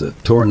like it's a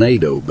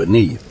tornado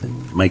beneath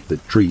and make the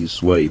trees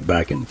sway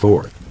back and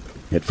forth.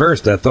 At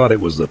first I thought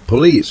it was the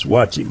police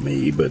watching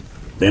me, but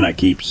then I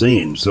keep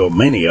seeing so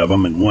many of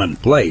them in one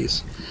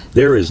place.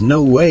 There is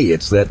no way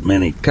it's that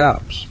many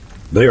cops.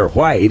 They are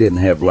white and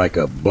have like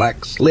a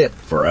black slit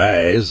for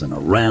eyes and a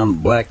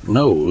round black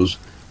nose.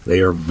 They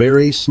are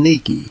very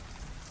sneaky.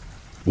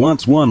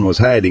 Once one was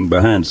hiding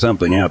behind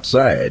something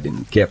outside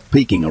and kept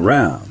peeking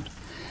around.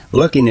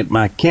 Looking at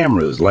my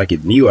cameras like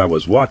it knew I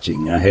was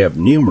watching, I have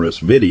numerous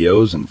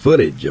videos and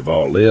footage of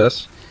all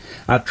this.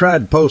 I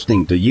tried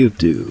posting to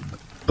YouTube,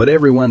 but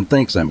everyone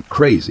thinks I'm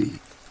crazy.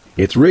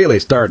 It's really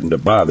starting to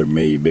bother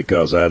me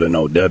because I don't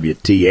know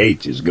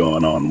WTH is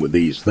going on with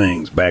these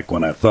things. Back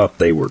when I thought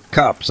they were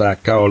cops, I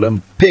called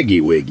them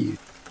piggy-wiggies.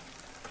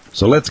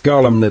 So let's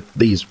call them that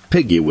these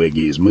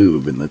piggy-wiggies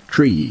move in the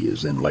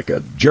trees in like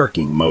a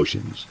jerking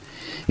motions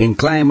and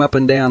climb up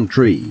and down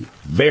tree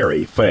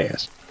very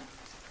fast.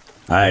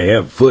 I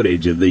have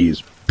footage of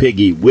these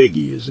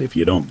piggy-wiggies if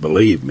you don't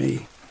believe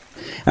me.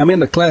 I'm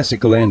into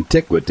classical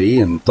antiquity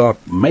and thought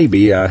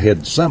maybe I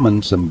had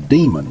summoned some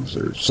demons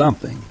or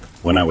something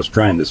when I was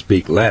trying to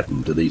speak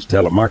Latin to these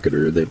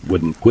telemarketers that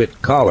wouldn't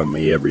quit calling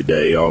me every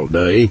day all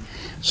day.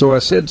 So I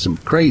said some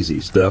crazy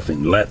stuff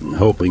in Latin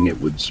hoping it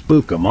would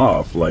spook 'em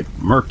off like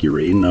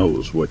Mercury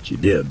knows what you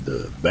did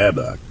to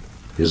Babak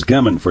is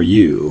coming for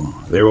you.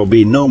 There will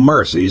be no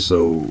mercy,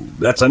 so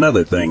that's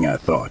another thing I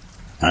thought.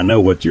 I know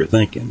what you're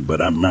thinking,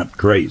 but I'm not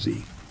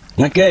crazy.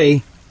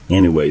 Okay.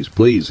 Anyways,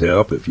 please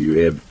help if you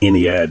have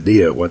any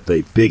idea what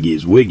they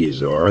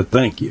piggies-wiggies are.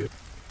 Thank you.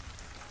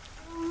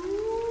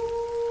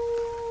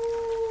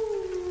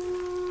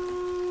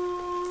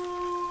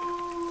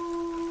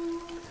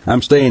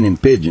 I'm staying in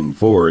Pigeon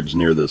Forge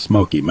near the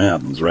Smoky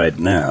Mountains right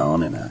now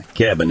in a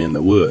cabin in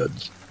the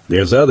woods.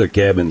 There's other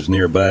cabins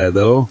nearby,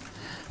 though.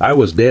 I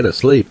was dead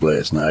asleep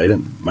last night,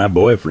 and my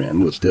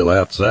boyfriend was still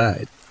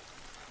outside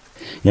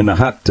in the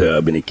hot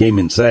tub, and he came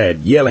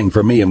inside yelling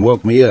for me and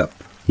woke me up.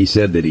 He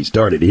said that he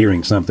started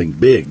hearing something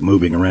big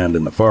moving around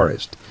in the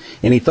forest,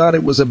 and he thought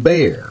it was a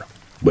bear.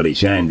 But he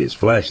shined his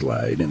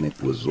flashlight, and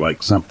it was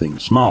like something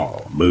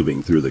small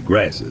moving through the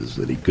grasses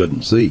that he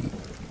couldn't see.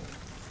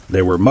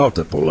 There were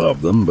multiple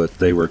of them, but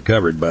they were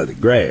covered by the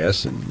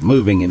grass and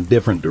moving in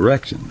different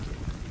directions.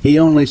 He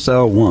only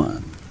saw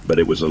one, but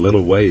it was a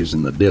little ways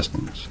in the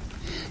distance,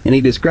 and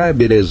he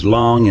described it as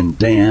long and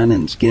tan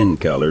and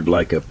skin-colored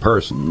like a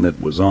person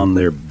that was on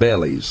their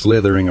bellies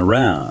slithering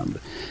around,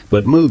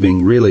 but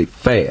moving really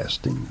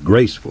fast and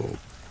graceful.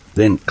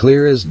 Then,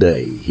 clear as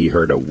day, he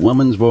heard a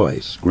woman's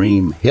voice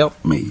scream,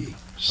 "Help me!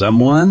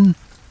 Someone?"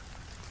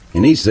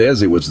 And he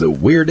says it was the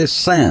weirdest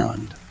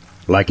sound,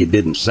 like it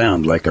didn't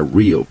sound like a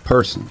real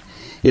person.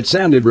 It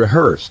sounded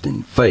rehearsed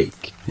and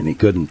fake, and he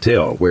couldn't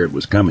tell where it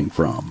was coming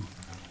from.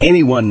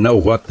 Anyone know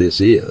what this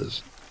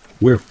is?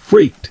 We're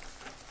freaked.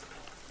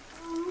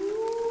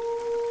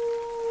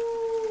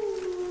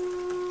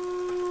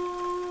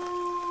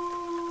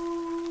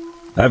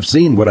 I've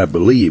seen what I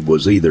believe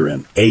was either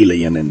an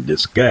alien in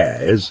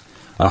disguise,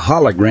 a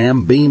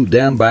hologram beamed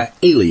down by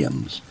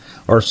aliens,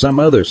 or some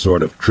other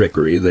sort of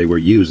trickery they were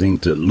using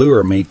to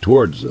lure me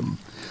towards them,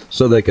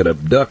 so they could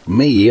abduct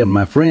me and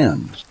my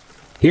friends.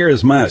 Here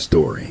is my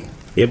story.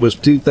 It was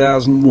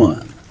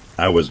 2001.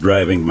 I was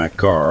driving my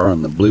car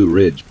on the Blue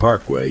Ridge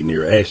Parkway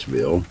near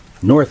Asheville,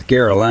 North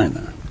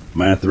Carolina.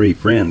 My 3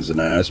 friends and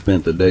I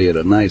spent the day at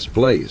a nice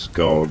place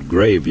called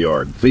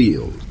Graveyard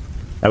Field.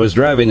 I was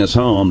driving us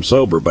home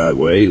sober, by the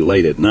way,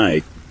 late at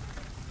night.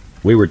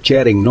 We were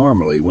chatting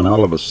normally when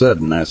all of a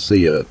sudden I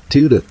see a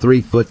 2 to 3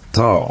 foot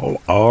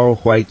tall,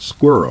 all-white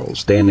squirrel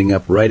standing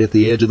up right at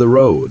the edge of the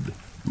road.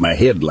 My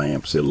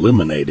headlamps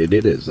illuminated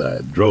it as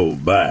I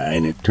drove by,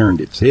 and it turned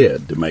its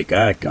head to make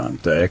eye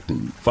contact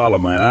and follow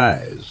my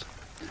eyes.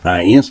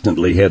 I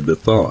instantly had the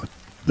thought,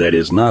 that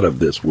is not of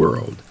this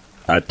world.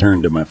 I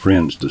turned to my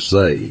friends to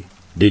say,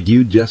 "Did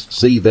you just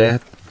see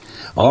that?"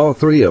 All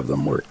 3 of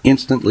them were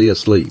instantly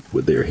asleep,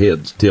 with their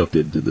heads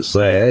tilted to the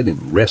side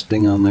and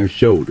resting on their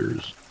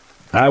shoulders.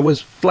 I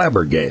was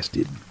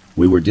flabbergasted.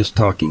 We were just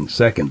talking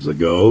seconds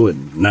ago,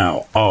 and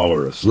now all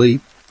are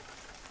asleep.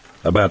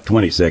 About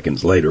 20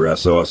 seconds later, I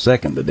saw a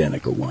second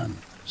identical one.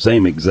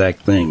 Same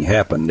exact thing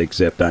happened,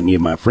 except I knew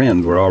my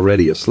friends were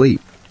already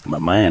asleep. My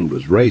mind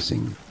was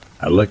racing.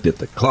 I looked at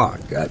the clock.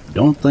 I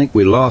don't think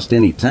we lost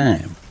any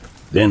time.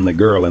 Then the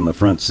girl in the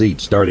front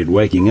seat started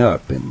waking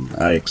up, and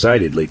I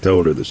excitedly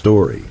told her the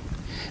story.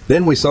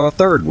 Then we saw a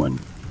third one,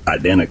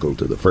 identical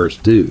to the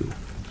first 2.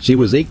 She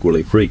was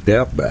equally freaked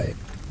out by it.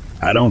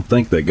 I don't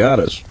think they got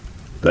us.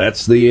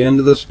 That's the end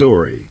of the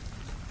story.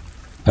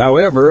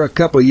 However, a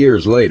couple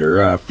years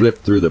later, I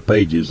flipped through the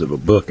pages of a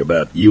book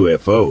about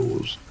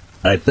UFOs.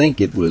 I think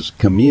it was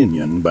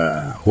Communion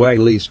by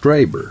Wiley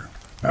Straber.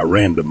 I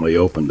randomly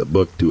opened the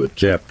book to a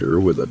chapter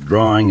with a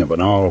drawing of an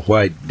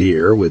all-white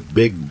deer with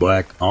big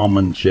black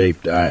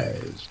almond-shaped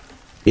eyes.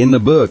 In the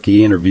book,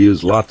 he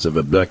interviews lots of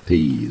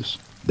abductees.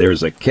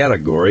 There's a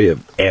category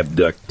of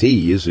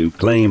abductees who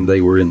claim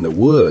they were in the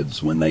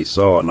woods when they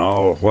saw an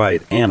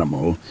all-white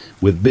animal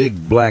with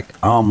big black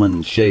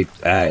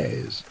almond-shaped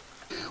eyes.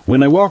 When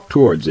they walked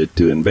towards it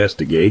to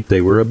investigate,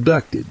 they were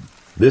abducted.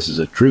 This is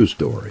a true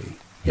story.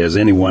 Has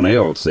anyone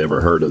else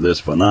ever heard of this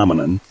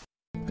phenomenon?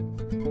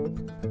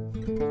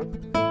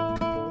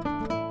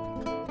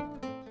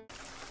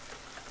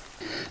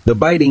 The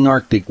biting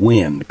Arctic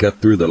wind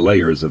cut through the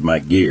layers of my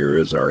gear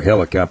as our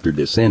helicopter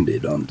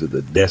descended onto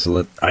the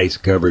desolate,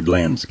 ice-covered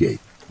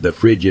landscape. The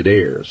frigid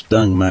air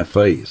stung my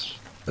face,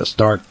 a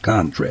stark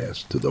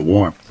contrast to the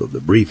warmth of the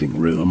briefing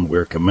room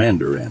where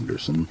Commander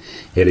Anderson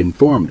had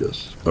informed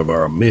us of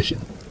our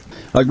mission.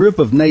 A group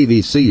of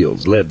Navy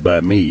SEALs led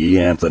by me,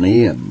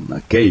 Anthony, and an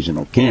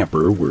occasional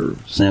camper were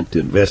sent to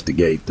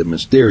investigate the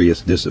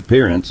mysterious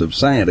disappearance of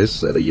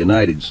scientists at a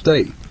United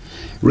States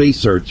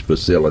research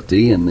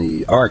facility in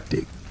the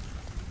Arctic.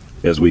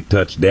 As we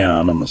touched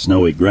down on the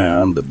snowy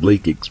ground, the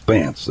bleak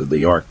expanse of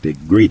the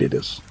Arctic greeted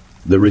us.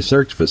 The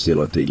research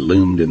facility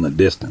loomed in the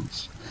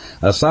distance,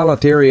 a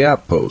solitary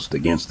outpost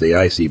against the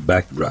icy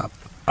backdrop.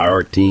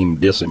 Our team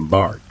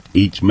disembarked,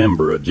 each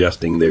member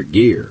adjusting their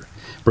gear,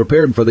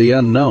 prepared for the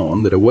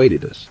unknown that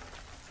awaited us.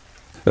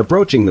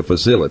 Approaching the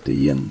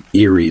facility, an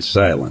eerie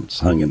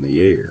silence hung in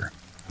the air.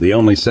 The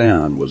only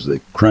sound was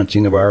the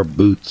crunching of our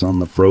boots on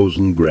the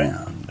frozen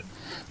ground.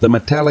 The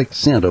metallic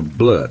scent of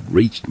blood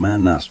reached my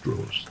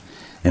nostrils,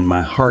 and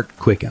my heart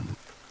quickened.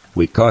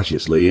 We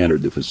cautiously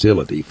entered the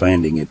facility,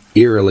 finding it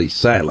eerily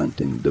silent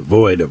and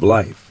devoid of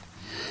life.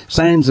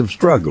 Signs of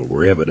struggle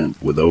were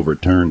evident, with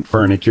overturned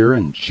furniture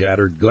and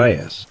shattered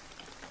glass.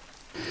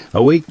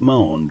 A weak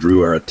moan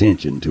drew our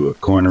attention to a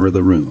corner of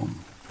the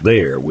room.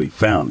 There we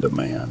found a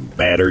man,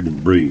 battered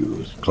and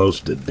bruised, close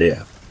to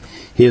death.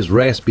 His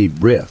raspy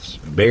breaths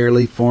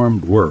barely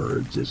formed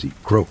words as he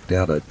croaked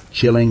out a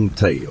chilling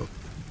tale.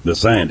 The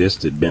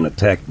scientist had been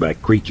attacked by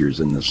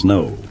creatures in the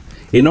snow,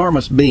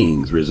 enormous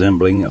beings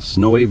resembling a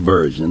snowy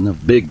version of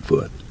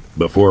Bigfoot.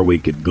 Before we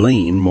could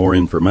glean more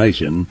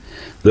information,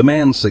 the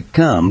man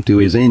succumbed to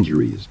his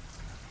injuries.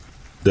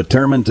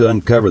 Determined to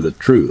uncover the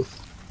truth,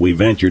 we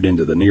ventured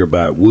into the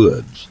nearby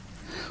woods,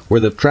 where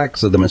the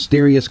tracks of the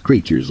mysterious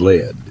creatures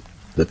led.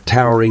 The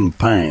towering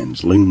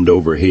pines loomed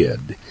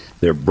overhead,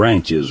 their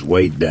branches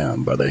weighed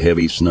down by the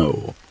heavy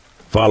snow.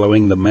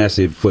 Following the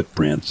massive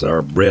footprints,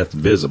 our breath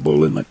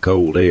visible in the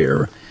cold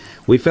air,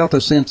 we felt a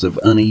sense of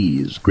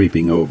unease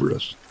creeping over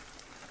us.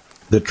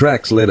 The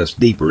tracks led us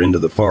deeper into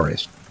the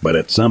forest, but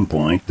at some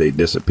point they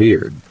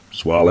disappeared,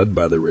 swallowed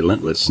by the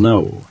relentless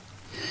snow.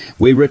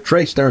 We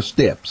retraced our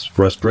steps,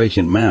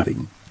 frustration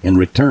mounting, and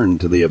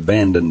returned to the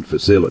abandoned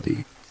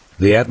facility.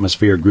 The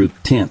atmosphere grew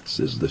tense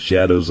as the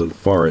shadows of the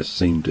forest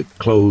seemed to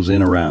close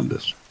in around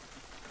us.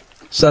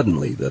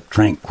 Suddenly, the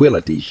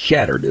tranquility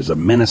shattered as a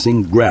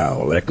menacing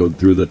growl echoed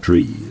through the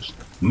trees.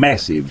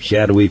 Massive,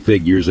 shadowy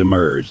figures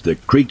emerged, the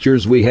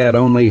creatures we had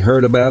only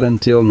heard about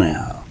until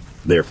now.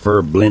 Their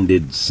fur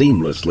blended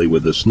seamlessly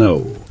with the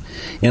snow,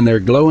 and their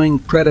glowing,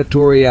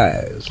 predatory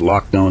eyes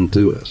locked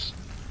onto us.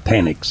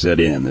 Panic set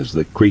in as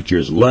the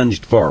creatures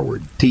lunged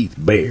forward, teeth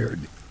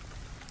bared.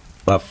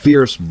 A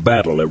fierce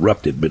battle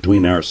erupted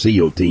between our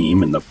SEAL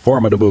team and the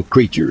formidable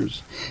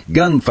creatures.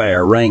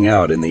 Gunfire rang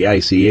out in the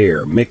icy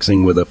air,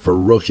 mixing with the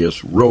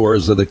ferocious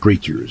roars of the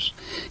creatures.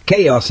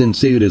 Chaos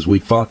ensued as we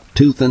fought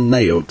tooth and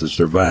nail to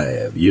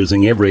survive,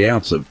 using every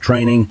ounce of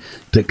training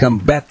to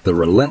combat the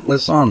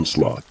relentless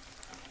onslaught.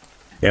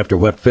 After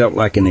what felt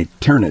like an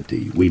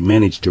eternity, we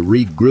managed to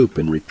regroup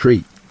and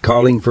retreat,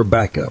 calling for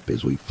backup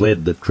as we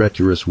fled the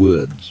treacherous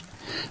woods.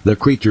 The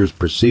creatures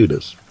pursued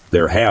us,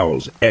 their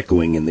howls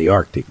echoing in the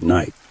Arctic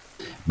night.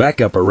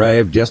 Backup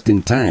arrived just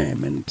in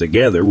time, and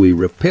together we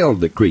repelled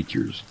the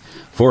creatures,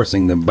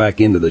 forcing them back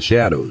into the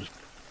shadows.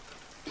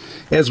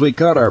 As we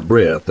caught our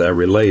breath, I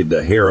relayed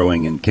the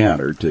harrowing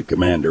encounter to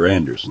Commander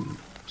Anderson.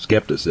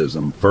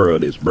 Skepticism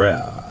furrowed his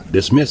brow,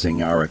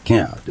 dismissing our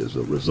account as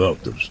a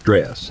result of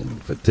stress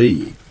and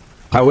fatigue.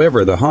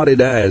 However, the haunted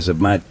eyes of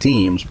my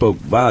team spoke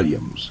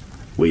volumes.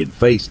 We had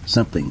faced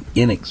something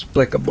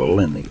inexplicable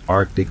in the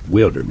Arctic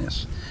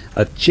wilderness,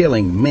 a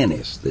chilling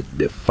menace that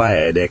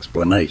defied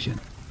explanation.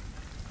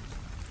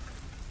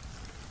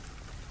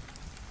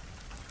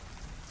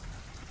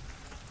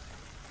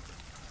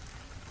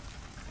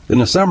 In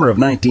the summer of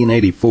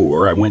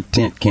 1984, I went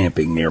tent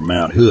camping near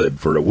Mount Hood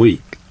for a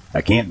week.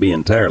 I can't be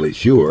entirely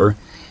sure,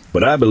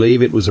 but I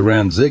believe it was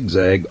around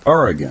Zigzag,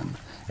 Oregon.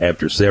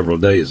 After several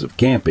days of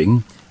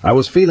camping, I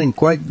was feeling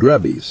quite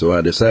grubby, so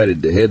I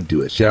decided to head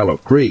to a shallow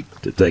creek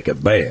to take a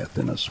bath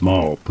in a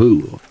small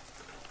pool.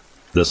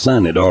 The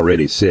sun had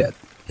already set,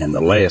 and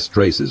the last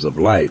traces of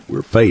light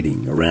were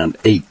fading around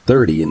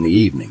 8:30 in the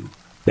evening.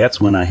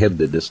 That's when I had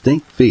the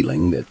distinct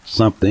feeling that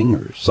something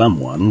or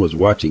someone was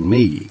watching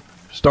me.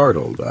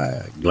 Startled,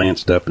 I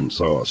glanced up and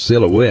saw a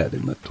silhouette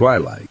in the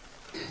twilight.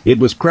 It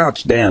was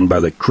crouched down by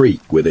the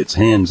creek with its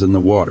hands in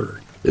the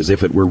water, as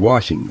if it were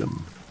washing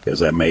them.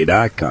 As I made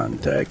eye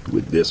contact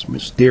with this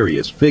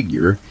mysterious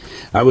figure,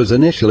 I was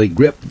initially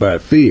gripped by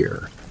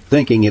fear,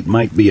 thinking it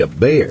might be a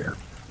bear.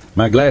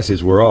 My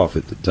glasses were off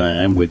at the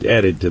time, which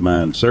added to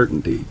my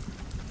uncertainty.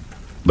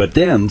 But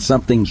then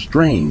something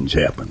strange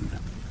happened.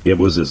 It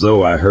was as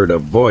though I heard a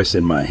voice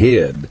in my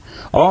head,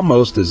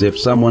 almost as if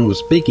someone was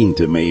speaking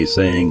to me,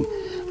 saying,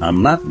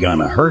 "I'm not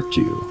gonna hurt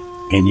you,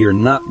 and you're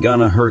not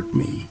gonna hurt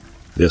me."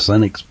 This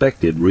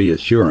unexpected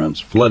reassurance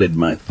flooded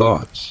my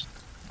thoughts.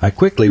 I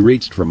quickly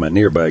reached for my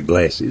nearby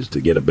glasses to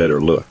get a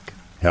better look.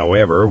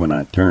 However, when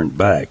I turned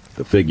back,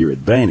 the figure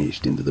had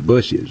vanished into the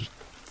bushes.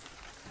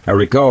 I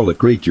recall the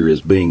creature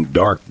as being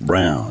dark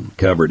brown,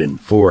 covered in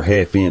 4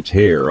 half-inch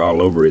hair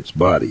all over its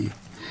body.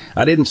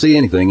 I didn't see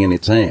anything in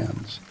its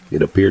hands.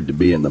 It appeared to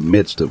be in the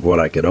midst of what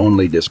I could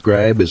only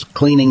describe as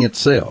cleaning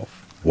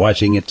itself,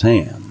 washing its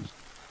hands.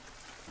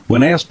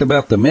 When asked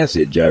about the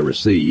message I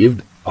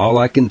received, all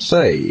I can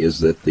say is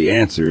that the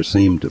answer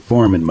seemed to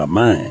form in my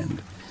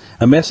mind,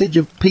 a message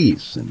of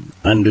peace and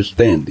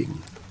understanding.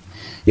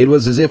 It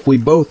was as if we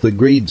both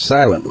agreed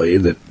silently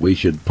that we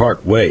should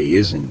part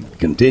ways and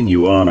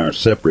continue on our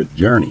separate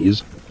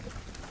journeys.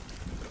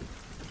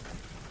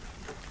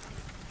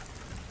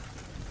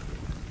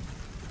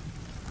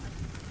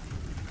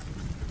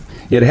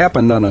 It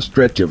happened on a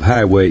stretch of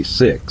Highway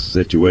 6,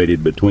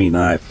 situated between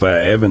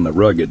I-5 and the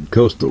rugged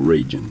coastal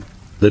region.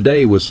 The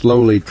day was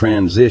slowly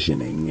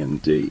transitioning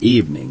into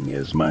evening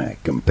as my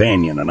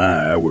companion and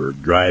I were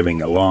driving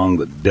along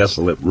the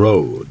desolate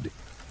road.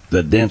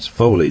 The dense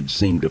foliage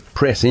seemed to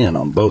press in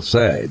on both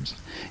sides,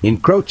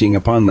 encroaching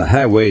upon the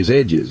highway's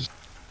edges.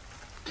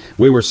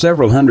 We were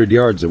several hundred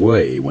yards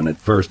away when it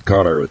first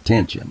caught our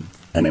attention.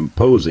 An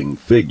imposing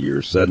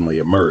figure suddenly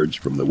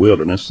emerged from the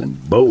wilderness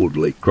and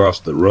boldly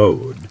crossed the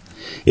road.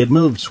 It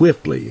moved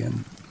swiftly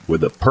and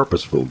with a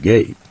purposeful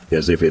gait,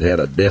 as if it had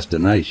a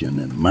destination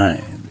in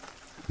mind.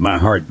 My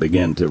heart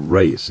began to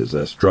race as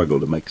I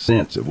struggled to make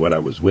sense of what I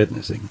was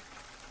witnessing.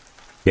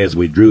 As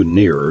we drew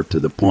nearer to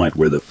the point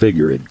where the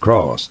figure had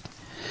crossed,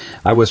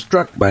 I was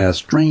struck by a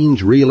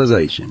strange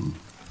realization.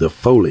 The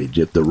foliage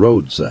at the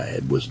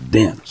roadside was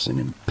dense and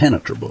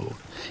impenetrable,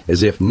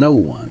 as if no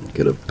one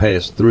could have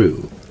passed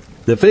through.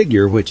 The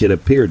figure, which had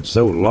appeared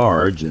so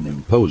large and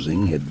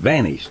imposing, had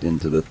vanished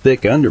into the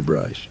thick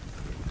underbrush.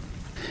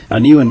 I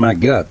knew in my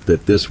gut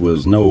that this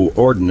was no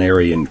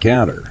ordinary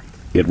encounter.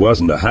 It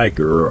wasn't a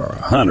hiker or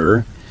a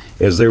hunter,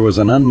 as there was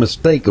an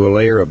unmistakable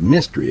air of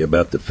mystery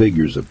about the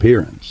figure's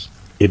appearance.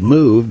 It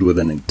moved with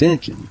an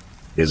intention,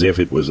 as if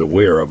it was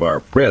aware of our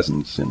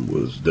presence and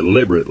was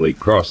deliberately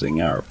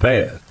crossing our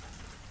path.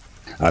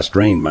 I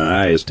strained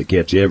my eyes to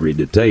catch every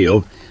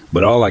detail,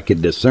 but all I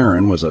could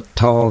discern was a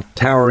tall,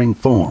 towering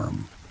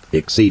form,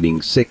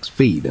 exceeding 6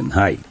 feet in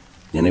height,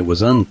 and it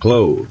was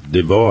unclothed,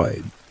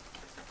 devoid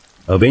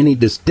of any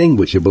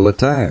distinguishable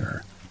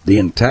attire. The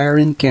entire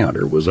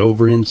encounter was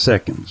over in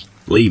seconds,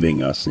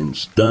 leaving us in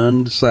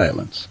stunned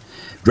silence,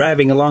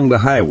 driving along the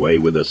highway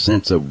with a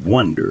sense of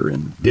wonder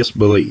and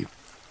disbelief.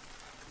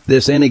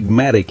 This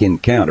enigmatic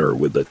encounter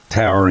with the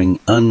towering,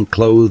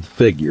 unclothed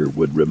figure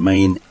would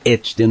remain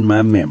etched in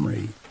my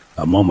memory,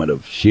 a moment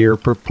of sheer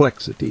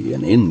perplexity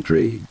and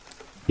intrigue.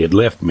 It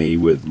left me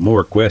with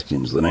more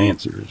questions than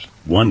answers,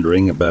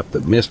 wondering about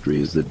the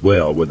mysteries that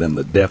dwell within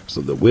the depths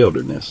of the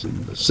wilderness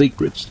and the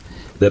secrets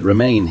that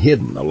remain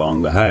hidden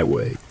along the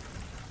highway.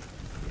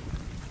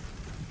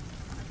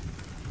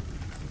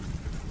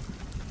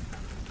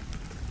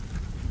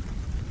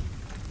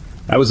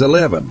 I was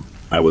 11.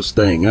 I was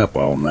staying up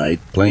all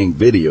night playing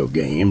video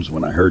games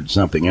when I heard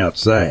something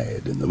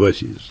outside in the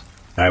bushes.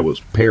 I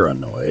was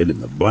paranoid and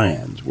the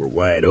blinds were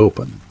wide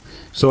open,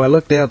 so I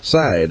looked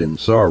outside and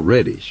saw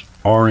reddish,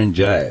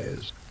 orange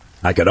eyes.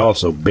 I could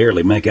also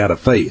barely make out a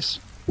face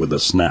with a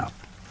snout.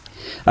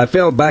 I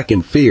fell back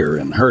in fear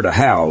and heard a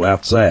howl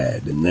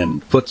outside and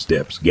then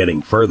footsteps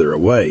getting further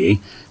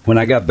away. When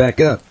I got back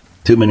up,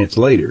 2 minutes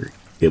later,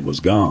 it was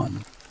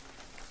gone.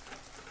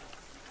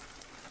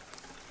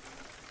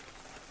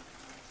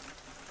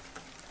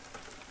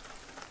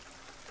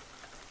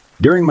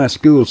 During my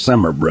school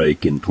summer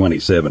break in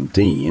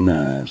 2017,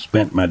 I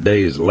spent my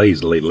days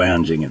lazily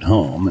lounging at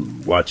home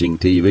and watching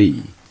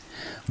TV.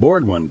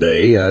 Bored one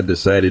day, I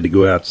decided to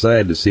go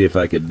outside to see if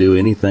I could do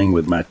anything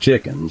with my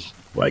chickens,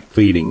 like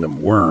feeding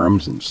them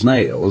worms and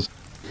snails.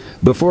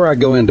 Before I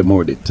go into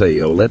more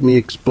detail, let me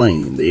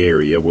explain the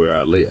area where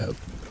I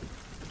live.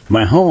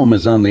 My home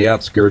is on the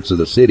outskirts of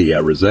the city I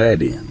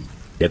reside in.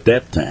 At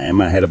that time,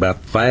 I had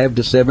about 5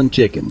 to 7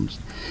 chickens,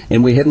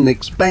 and we hadn't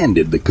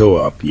expanded the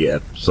co-op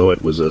yet, so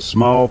it was a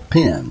small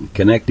pen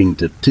connecting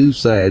to 2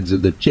 sides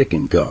of the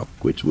chicken coop,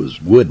 which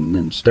was wooden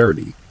and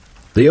sturdy.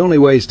 The only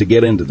ways to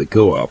get into the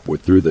co-op were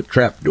through the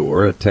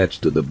trapdoor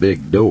attached to the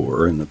big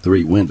door and the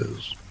 3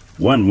 windows.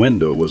 One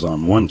window was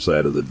on one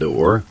side of the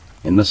door,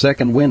 and the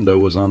second window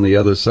was on the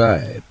other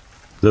side.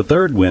 The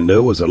third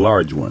window was a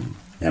large one,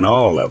 and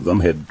all of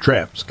them had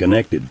traps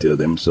connected to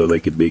them so they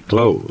could be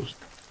closed.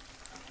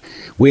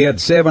 We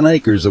had 7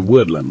 acres of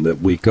woodland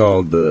that we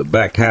called the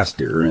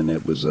Backhaster, and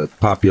it was a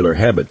popular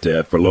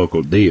habitat for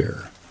local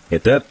deer.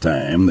 At that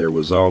time, there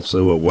was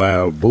also a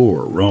wild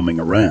boar roaming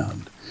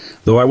around,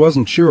 though I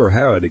wasn't sure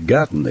how it had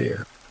gotten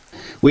there.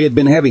 We had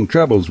been having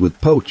troubles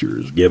with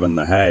poachers, given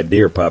the high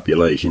deer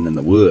population in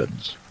the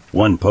woods.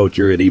 One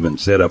poacher had even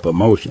set up a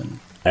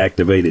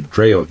motion-activated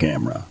trail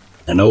camera.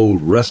 An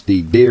old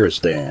rusty deer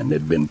stand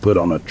had been put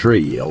on a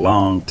tree a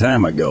long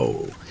time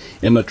ago,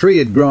 and the tree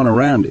had grown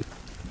around it.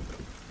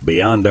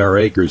 Beyond our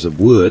acres of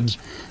woods,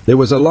 there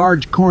was a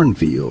large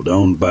cornfield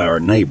owned by our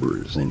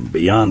neighbors, and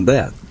beyond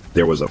that,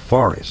 there was a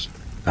forest.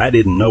 I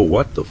didn't know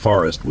what the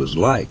forest was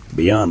like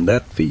beyond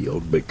that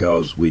field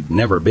because we'd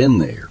never been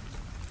there.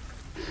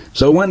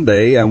 So one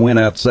day I went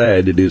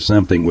outside to do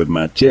something with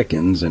my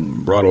chickens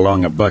and brought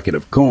along a bucket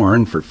of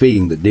corn for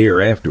feeding the deer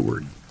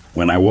afterward.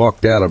 When I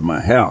walked out of my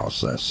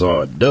house, I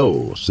saw a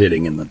doe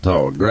sitting in the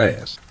tall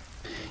grass.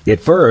 At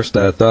first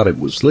I thought it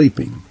was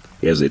sleeping,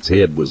 as its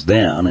head was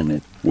down and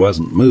it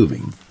wasn't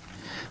moving.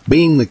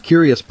 Being the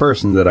curious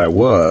person that I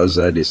was,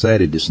 I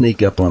decided to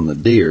sneak up on the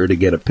deer to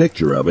get a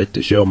picture of it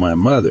to show my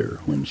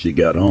mother when she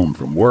got home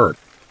from work.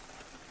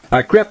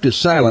 I crept as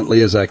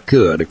silently as I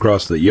could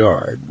across the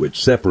yard,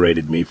 which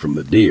separated me from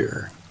the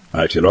deer.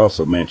 I should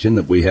also mention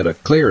that we had a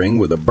clearing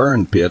with a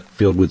burn pit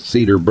filled with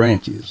cedar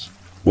branches.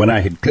 When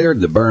I had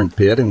cleared the burn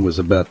pit and was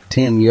about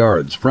 10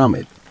 yards from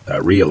it, I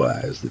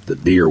realized that the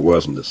deer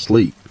wasn't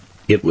asleep.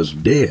 It was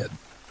dead.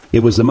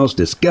 It was the most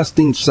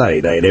disgusting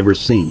sight I had ever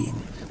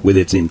seen, with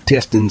its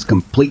intestines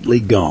completely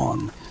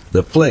gone,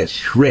 the flesh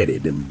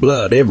shredded and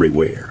blood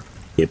everywhere.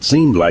 It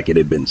seemed like it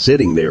had been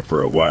sitting there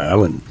for a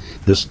while, and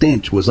the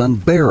stench was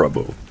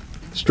unbearable.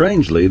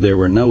 Strangely, there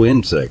were no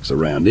insects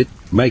around it,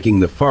 making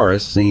the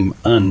forest seem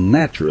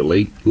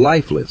unnaturally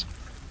lifeless.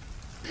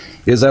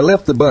 As I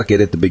left the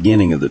bucket at the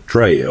beginning of the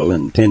trail,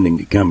 intending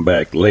to come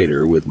back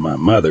later with my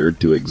mother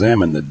to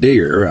examine the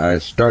deer, I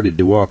started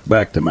to walk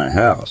back to my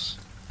house.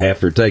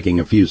 After taking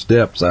a few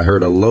steps, I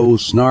heard a low,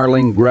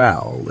 snarling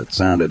growl that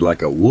sounded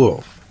like a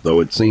wolf, though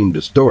it seemed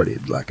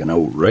distorted like an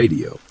old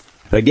radio.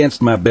 Against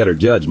my better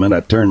judgment, I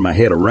turned my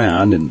head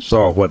around and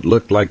saw what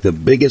looked like the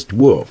biggest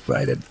wolf I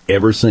had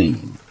ever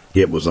seen.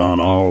 It was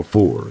on all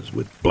fours,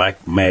 with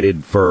black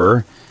matted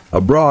fur, a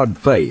broad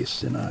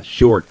face, and a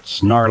short,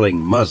 snarling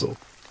muzzle.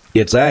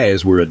 Its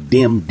eyes were a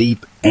dim,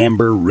 deep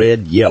amber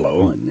red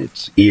yellow, and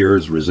its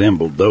ears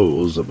resembled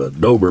those of a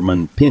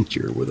Doberman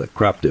pinscher with a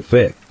cropped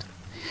effect.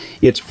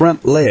 Its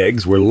front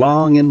legs were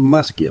long and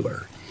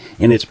muscular,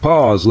 and its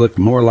paws looked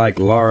more like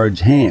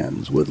large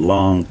hands with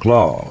long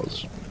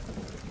claws.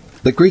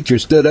 The creature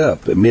stood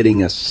up,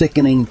 emitting a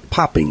sickening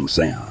popping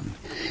sound,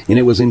 and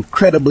it was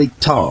incredibly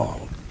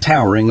tall,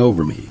 towering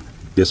over me.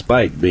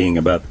 Despite being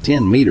about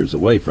 10 meters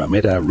away from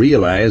it, I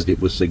realized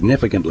it was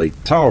significantly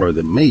taller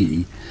than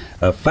me,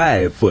 a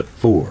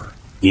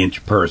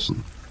 5'4"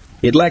 person.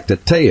 It lacked a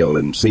tail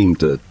and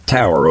seemed to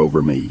tower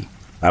over me.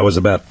 I was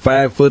about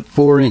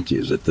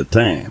 5'4" at the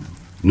time,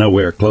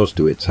 nowhere close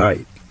to its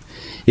height.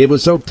 It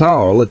was so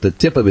tall that the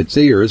tip of its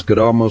ears could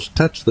almost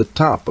touch the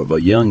top of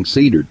a young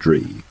cedar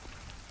tree.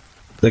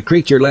 The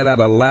creature let out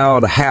a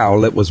loud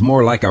howl that was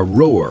more like a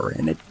roar,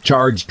 and it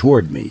charged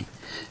toward me.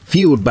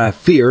 Fueled by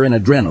fear and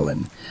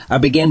adrenaline, I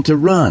began to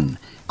run,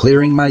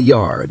 clearing my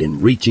yard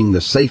and reaching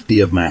the safety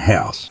of my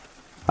house.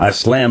 I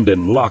slammed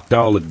and locked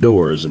all the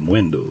doors and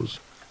windows.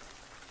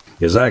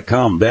 As I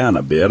calmed down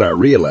a bit, I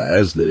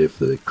realized that if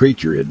the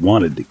creature had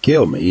wanted to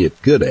kill me,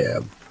 it could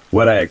have.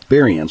 What I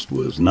experienced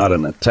was not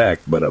an attack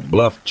but a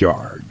bluff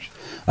charge,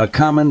 a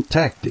common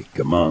tactic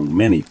among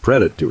many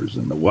predators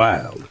in the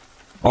wild.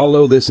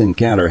 Although this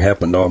encounter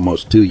happened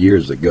almost 2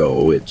 years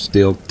ago, it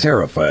still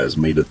terrifies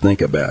me to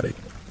think about it.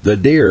 The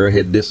deer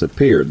had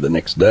disappeared the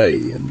next day,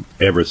 and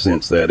ever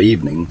since that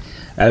evening,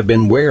 I've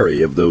been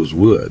wary of those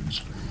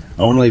woods,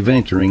 only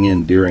venturing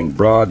in during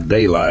broad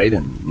daylight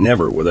and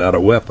never without a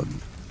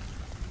weapon.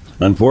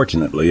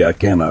 Unfortunately, I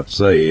cannot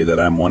say that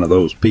I'm one of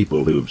those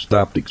people who have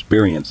stopped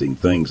experiencing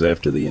things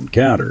after the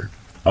encounter.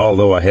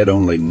 Although I had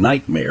only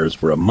nightmares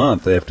for a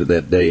month after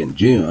that day in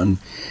June,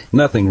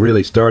 nothing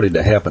really started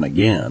to happen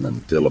again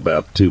until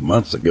about 2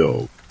 months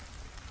ago.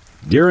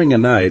 During a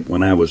night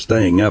when I was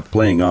staying up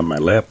playing on my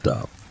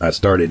laptop, I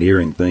started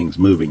hearing things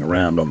moving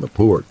around on the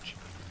porch.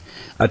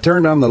 I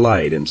turned on the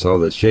light and saw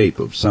the shape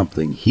of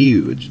something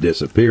huge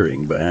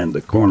disappearing behind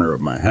the corner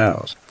of my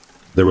house.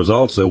 There was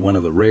also one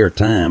of the rare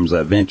times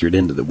I ventured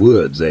into the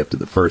woods after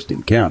the first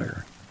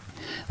encounter.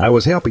 I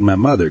was helping my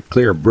mother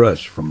clear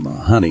brush from the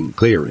hunting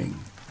clearing,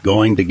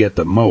 going to get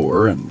the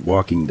mower and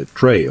walking the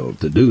trail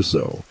to do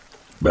so.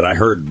 But I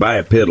heard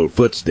bipedal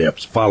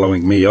footsteps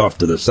following me off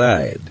to the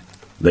side.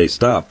 They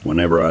stopped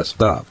whenever I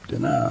stopped,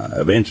 and I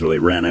eventually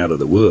ran out of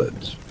the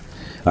woods.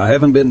 I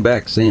haven't been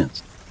back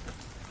since.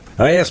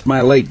 I asked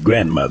my late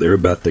grandmother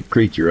about the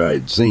creature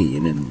I'd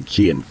seen, and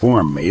she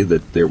informed me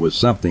that there was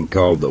something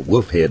called the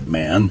Wolfhead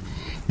Man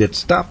that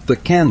stopped the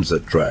Kansa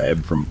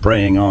tribe from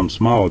preying on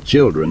small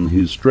children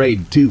who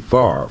strayed too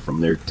far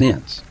from their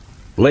tents.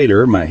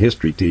 Later, my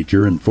history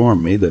teacher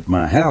informed me that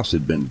my house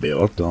had been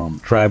built on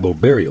tribal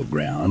burial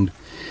ground,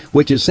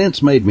 which has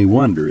since made me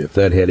wonder if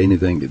that had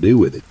anything to do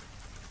with it.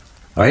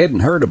 I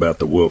hadn't heard about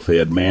the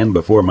Wolfhead Man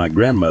before my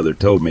grandmother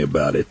told me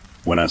about it.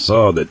 When I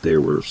saw that there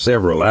were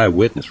several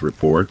eyewitness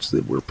reports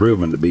that were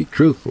proven to be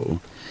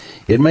truthful,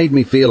 it made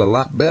me feel a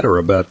lot better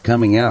about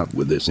coming out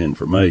with this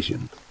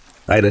information.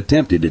 I'd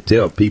attempted to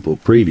tell people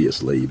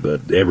previously,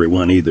 but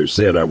everyone either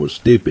said I was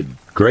stupid,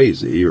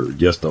 crazy, or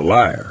just a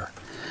liar.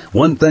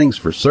 One thing's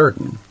for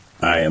certain,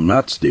 I am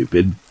not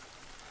stupid.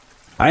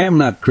 I am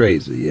not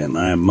crazy, and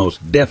I am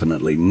most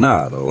definitely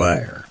not a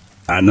liar.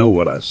 I know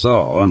what I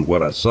saw, and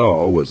what I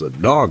saw was a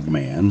dog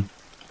man.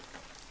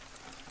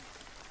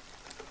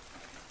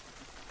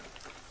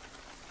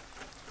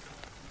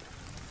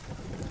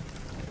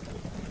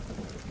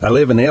 I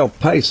live in El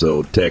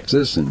Paso,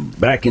 Texas, and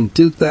back in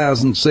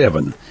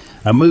 2007,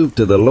 I moved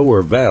to the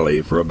lower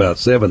valley for about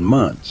 7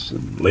 months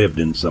and lived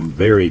in some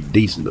very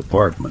decent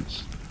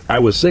apartments. I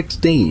was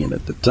 16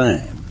 at the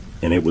time,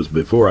 and it was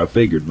before I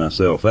figured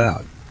myself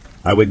out.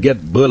 I would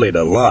get bullied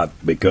a lot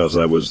because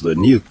I was the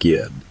new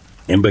kid,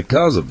 and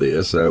because of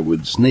this, I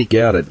would sneak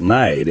out at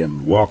night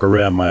and walk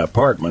around my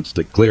apartments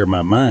to clear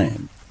my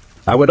mind.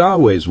 I would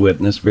always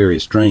witness very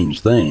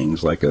strange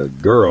things, like a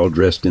girl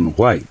dressed in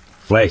white,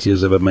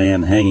 flashes of a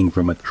man hanging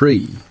from a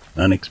tree,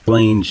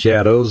 unexplained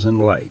shadows and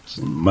lights,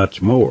 and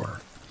much more.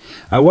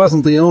 I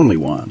wasn't the only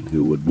one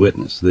who would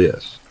witness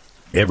this.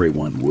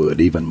 Everyone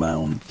would, even my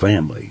own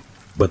family.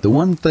 But the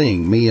one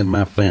thing me and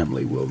my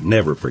family will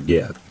never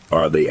forget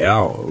are the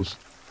owls.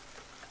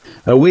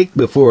 A week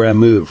before I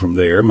moved from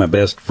there, my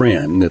best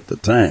friend at the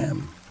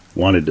time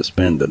wanted to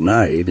spend the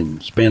night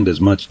and spend as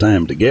much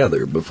time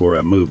together before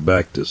I moved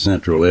back to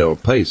central El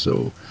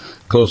Paso,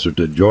 closer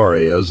to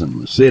Juarez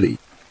and the city.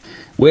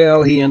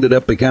 Well, he ended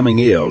up becoming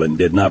ill and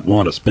did not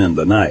want to spend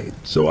the night,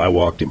 so I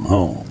walked him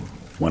home.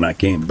 When I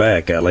came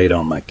back, I laid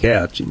on my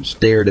couch and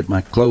stared at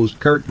my closed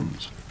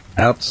curtains.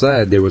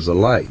 Outside there was a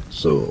light,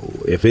 so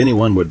if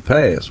anyone would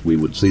pass, we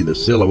would see the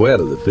silhouette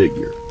of the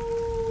figure.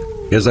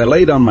 As I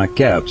laid on my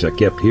couch, I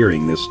kept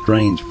hearing this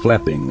strange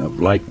flapping of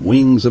like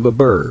wings of a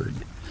bird.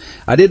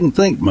 I didn't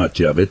think much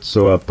of it,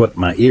 so I put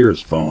my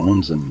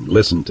earphones and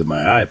listened to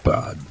my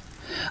iPod.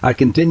 I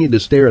continued to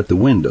stare at the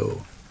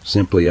window,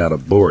 simply out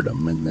of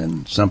boredom, and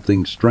then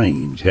something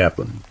strange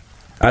happened.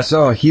 I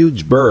saw a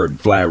huge bird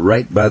fly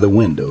right by the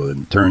window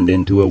and turned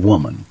into a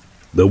woman.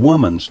 The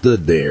woman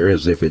stood there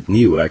as if it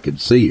knew I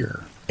could see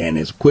her, and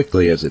as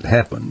quickly as it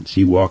happened,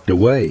 she walked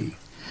away.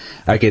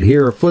 I could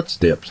hear her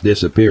footsteps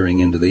disappearing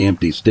into the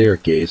empty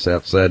staircase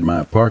outside my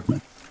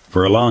apartment.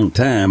 For a long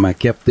time, I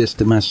kept this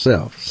to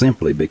myself,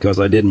 simply because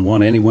I didn't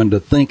want anyone to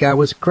think I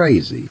was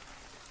crazy.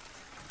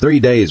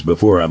 3 days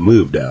before I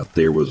moved out,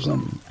 there was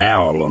an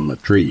owl on the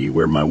tree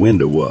where my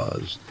window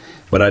was,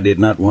 but I did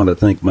not want to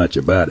think much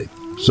about it,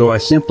 so I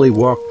simply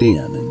walked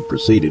in and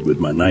proceeded with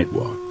my night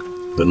walk.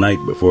 The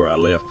night before I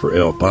left for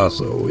El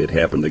Paso, it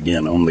happened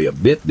again, only a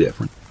bit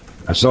different.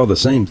 I saw the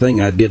same thing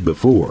I did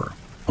before,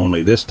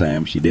 only this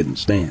time she didn't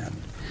stand.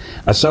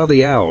 I saw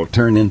the owl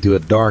turn into a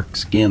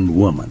dark-skinned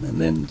woman and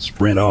then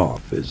sprint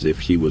off as if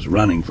she was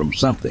running from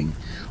something,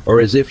 or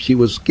as if she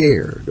was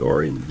scared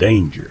or in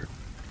danger.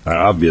 I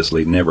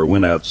obviously never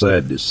went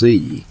outside to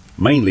see,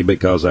 mainly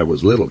because I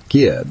was a little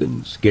kid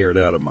and scared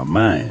out of my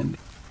mind.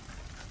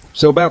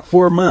 So about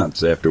 4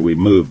 months after we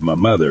moved, my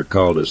mother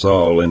called us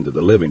all into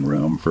the living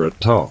room for a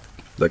talk.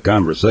 The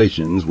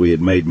conversations we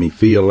had made me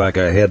feel like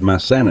I had my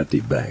sanity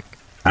back.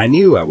 I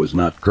knew I was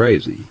not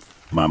crazy.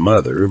 My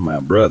mother, my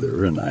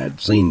brother, and I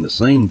had seen the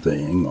same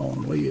thing,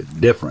 only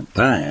at different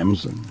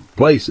times and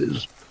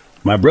places.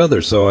 My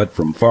brother saw it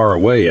from far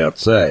away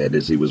outside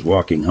as he was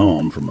walking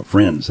home from a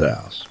friend's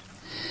house.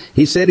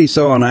 He said he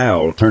saw an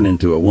owl turn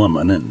into a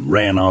woman and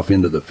ran off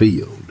into the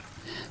field.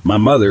 My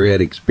mother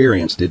had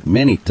experienced it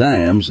many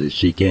times as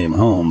she came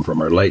home from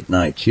her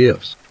late-night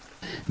shifts.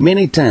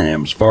 Many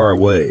times far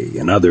away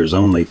and others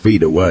only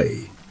feet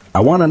away. I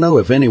want to know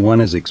if anyone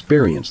has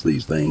experienced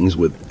these things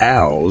with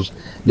owls.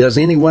 Does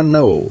anyone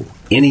know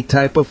any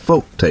type of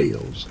folk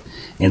tales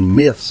and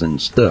myths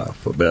and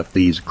stuff about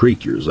these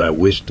creatures? I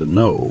wish to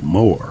know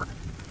more.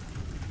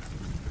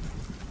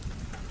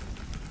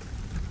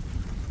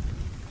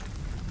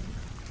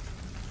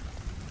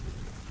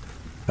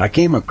 I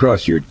came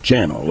across your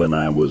channel and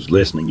I was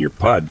listening to your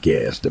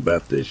podcast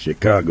about the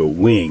Chicago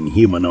wing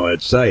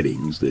humanoid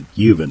sightings that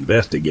you've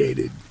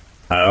investigated.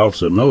 I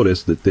also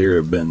noticed that there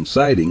have been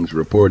sightings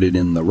reported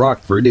in the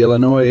Rockford,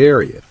 Illinois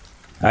area.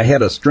 I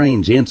had a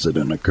strange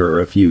incident occur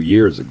a few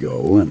years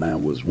ago, and I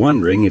was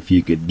wondering if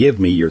you could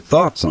give me your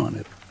thoughts on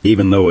it.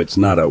 Even though it's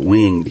not a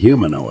winged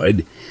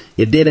humanoid,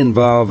 it did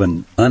involve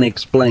an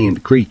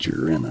unexplained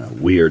creature in a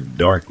weird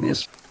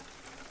darkness.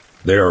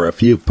 There are a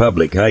few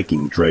public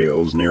hiking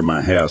trails near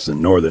my house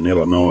in northern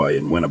Illinois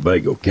in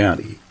Winnebago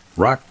County.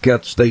 Rock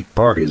Cut State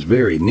Park is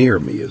very near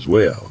me as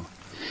well.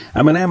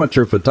 I'm an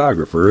amateur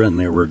photographer, and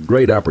there were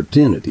great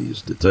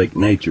opportunities to take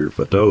nature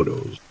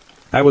photos.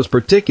 I was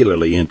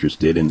particularly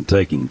interested in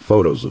taking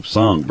photos of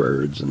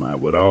songbirds, and I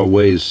would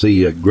always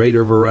see a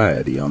greater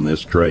variety on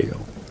this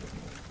trail.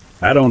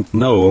 I don't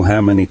know how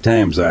many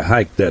times I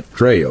hiked that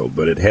trail,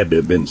 but it had to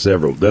have been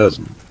several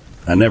dozen.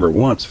 I never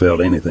once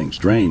felt anything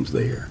strange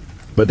there.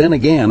 But then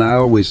again, I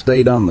always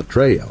stayed on the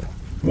trail.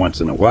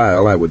 Once in a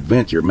while, I would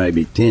venture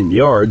maybe 10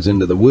 yards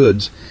into the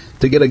woods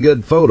to get a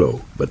good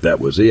photo, but that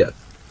was it.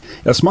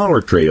 A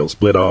smaller trail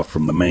split off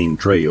from the main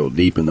trail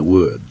deep in the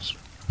woods.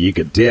 You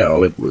could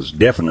tell it was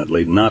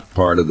definitely not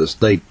part of the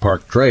state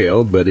park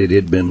trail, but it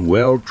had been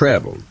well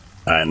traveled.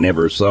 I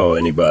never saw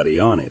anybody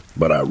on it,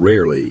 but I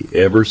rarely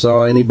ever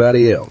saw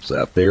anybody else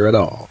out there at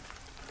all.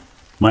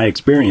 My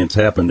experience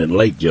happened in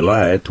late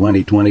July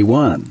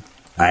 2021.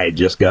 I had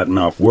just gotten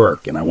off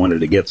work and I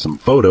wanted to get some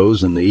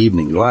photos in the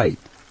evening light,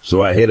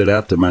 so I headed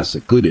out to my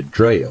secluded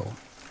trail.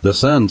 The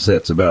sun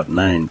sets about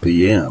 9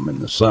 p.m. in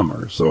the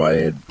summer, so I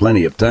had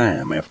plenty of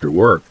time after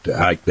work to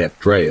hike that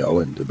trail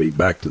and to be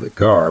back to the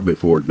car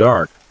before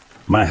dark.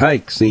 My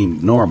hike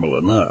seemed normal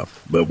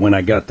enough, but when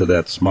I got to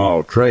that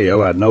small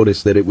trail, I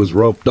noticed that it was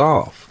roped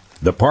off.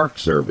 The Park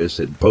Service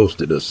had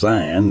posted a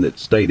sign that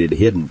stated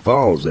Hidden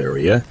Falls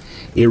area,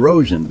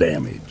 erosion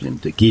damage,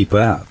 and to keep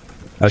out.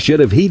 I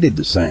should have heeded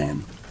the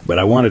sign, but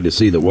I wanted to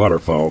see the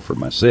waterfall for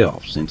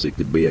myself, since it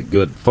could be a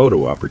good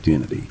photo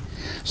opportunity.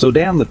 So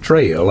down the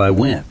trail I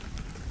went.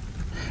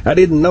 I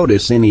didn't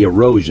notice any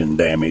erosion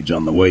damage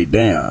on the way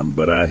down,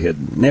 but I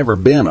had never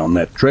been on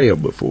that trail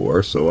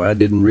before, so I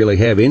didn't really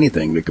have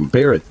anything to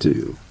compare it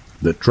to.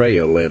 The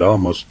trail led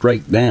almost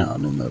straight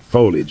down, and the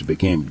foliage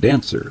became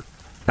denser.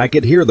 I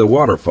could hear the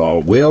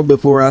waterfall well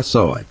before I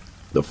saw it.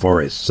 The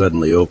forest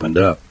suddenly opened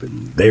up,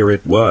 and there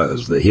it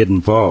was, the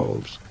Hidden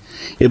Falls.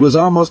 It was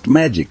almost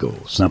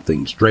magical,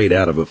 something straight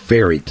out of a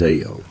fairy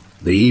tale.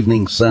 The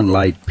evening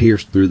sunlight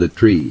pierced through the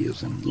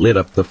trees and lit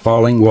up the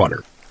falling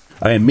water.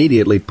 I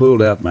immediately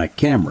pulled out my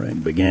camera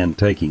and began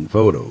taking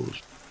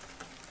photos.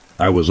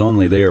 I was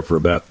only there for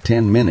about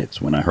 10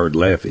 minutes when I heard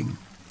laughing.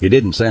 It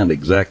didn't sound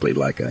exactly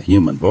like a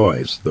human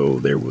voice, though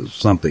there was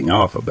something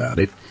off about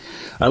it.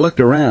 I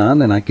looked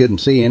around and I couldn't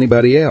see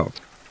anybody else.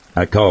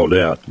 I called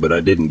out, but I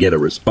didn't get a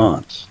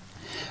response.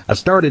 I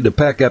started to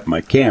pack up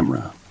my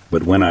camera,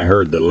 but when I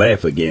heard the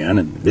laugh again,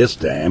 and this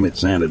time it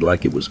sounded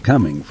like it was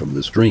coming from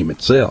the stream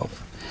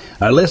itself,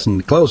 I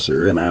listened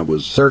closer and I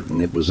was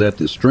certain it was at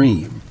the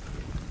stream.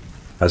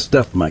 I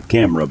stuffed my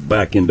camera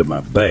back into my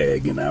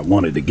bag and I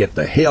wanted to get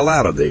the hell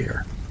out of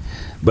there.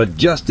 But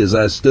just as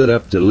I stood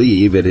up to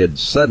leave, it had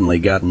suddenly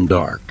gotten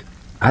dark.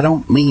 I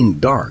don't mean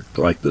dark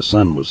like the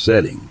sun was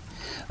setting.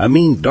 I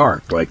mean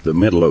dark like the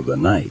middle of the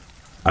night.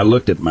 I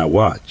looked at my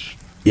watch.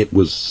 It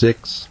was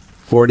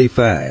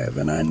 6:45,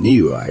 and I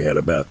knew I had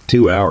about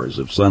 2 hours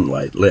of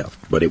sunlight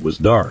left, but it was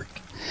dark.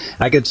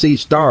 I could see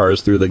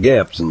stars through the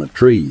gaps in the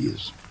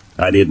trees.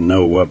 I didn't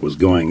know what was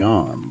going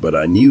on, but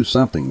I knew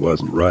something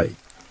wasn't right.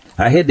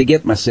 I had to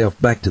get myself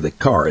back to the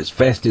car as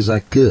fast as I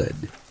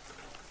could.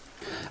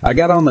 I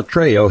got on the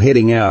trail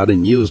heading out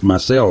and used my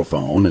cell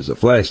phone as a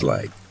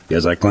flashlight.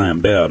 As I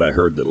climbed out, I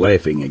heard the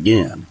laughing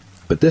again,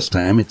 but this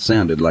time it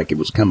sounded like it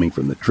was coming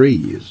from the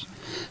trees.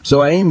 So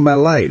I aimed my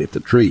light at the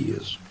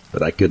trees.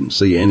 but I couldn't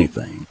see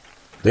anything.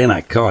 Then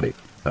I caught it.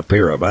 A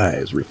pair of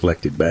eyes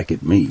reflected back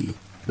at me.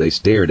 They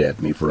stared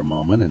at me for a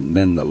moment, and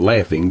then the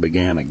laughing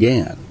began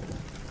again.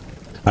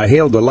 I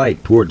held the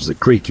light towards the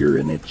creature,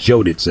 and it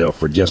showed itself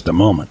for just a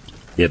moment.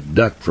 It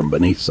ducked from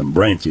beneath some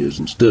branches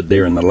and stood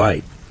there in the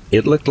light.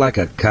 It looked like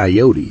a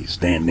coyote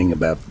standing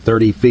about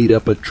 30 feet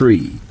up a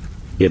tree.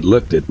 It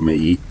looked at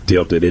me,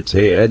 tilted its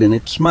head, and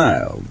it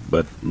smiled,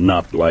 but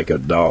not like a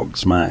dog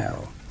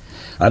smile.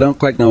 I don't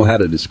quite know how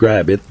to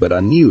describe it, but I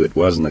knew it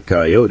wasn't a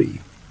coyote.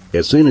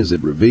 As soon as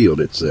it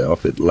revealed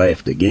itself, it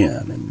laughed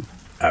again, and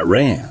I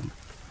ran.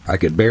 I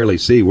could barely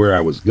see where I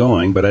was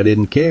going, but I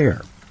didn't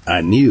care.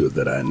 I knew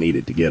that I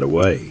needed to get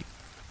away.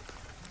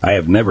 I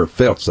have never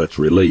felt such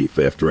relief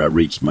after I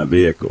reached my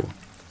vehicle.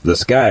 The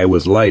sky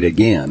was light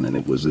again, and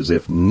it was as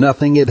if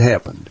nothing had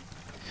happened.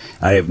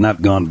 I have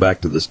not gone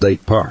back to the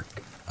state park.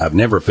 I've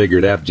never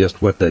figured out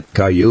just what that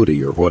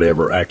coyote or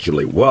whatever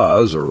actually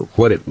was or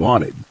what it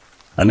wanted.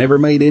 I never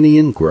made any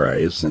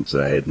inquiries since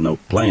I had no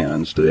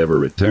plans to ever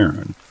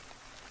return.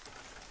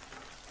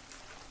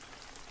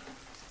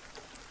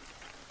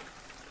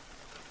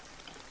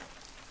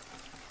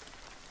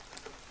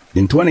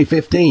 In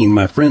 2015,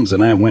 my friends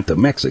and I went to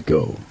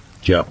Mexico,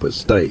 Chiapas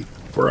State,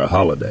 for a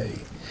holiday.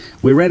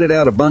 We rented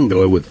out a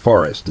bungalow with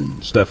forest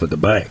and stuff at the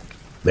back.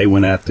 They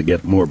went out to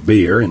get more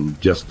beer and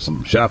just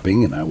some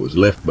shopping, and I was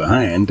left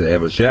behind to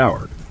have a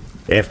shower.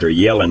 After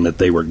yelling that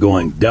they were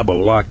going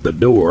double-lock the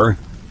door,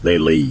 they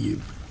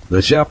leave.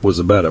 The shop was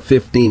about a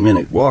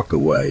 15-minute walk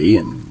away,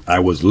 and I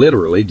was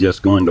literally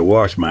just going to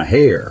wash my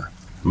hair,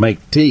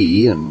 make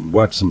tea, and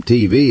watch some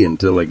TV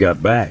until they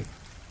got back.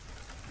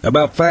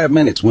 About 5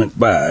 minutes went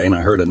by, and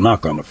I heard a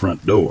knock on the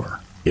front door.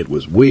 It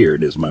was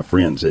weird, as my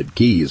friends had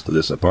keys to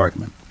this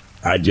apartment.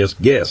 I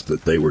just guessed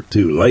that they were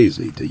too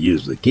lazy to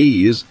use the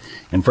keys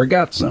and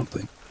forgot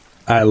something.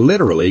 I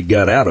literally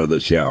got out of the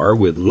shower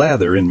with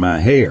lather in my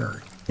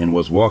hair and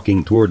was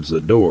walking towards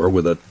the door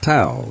with a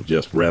towel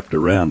just wrapped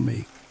around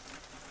me.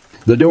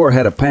 The door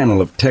had a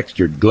panel of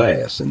textured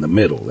glass in the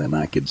middle, and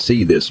I could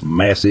see this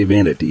massive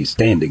entity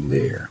standing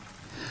there.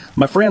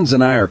 My friends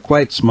and I are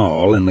quite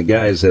small, and the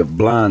guys have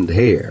blonde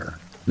hair.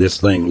 This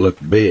thing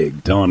looked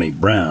big, tawny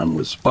brown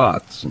with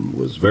spots, and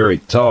was very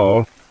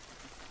tall.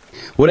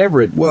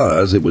 Whatever it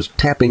was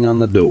tapping on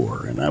the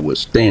door, and I was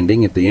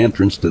standing at the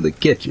entrance to the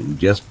kitchen,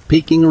 just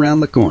peeking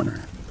around the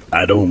corner.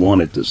 I don't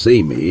want it to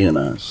see me, and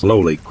I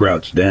slowly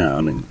crouched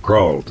down and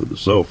crawled to the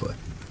sofa.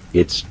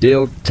 It's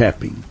still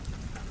tapping.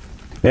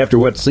 After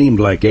what seemed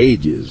like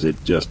ages,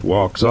 it just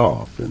walks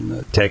off, and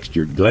the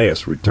textured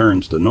glass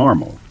returns to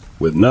normal,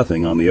 with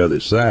nothing on the other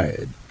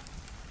side.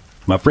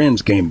 My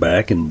friends came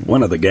back, and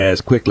one of the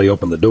guys quickly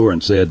opened the door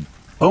and said,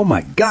 "Oh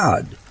my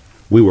God!"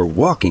 We were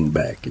walking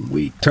back, and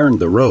we turned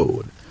the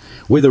road,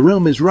 where the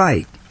room is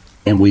right,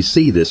 and we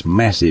see this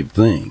massive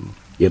thing.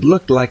 It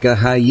looked like a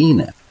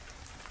hyena.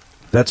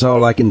 That's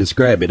all I can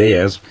describe it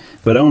as,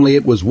 but only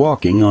it was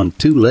walking on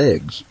 2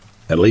 legs.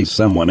 At least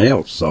someone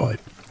else saw it.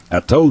 I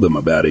told them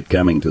about it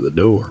coming to the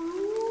door.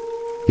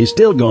 He's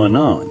still going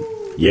on.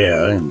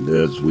 Yeah, and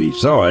as we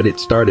saw it, it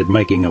started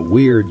making a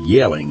weird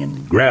yelling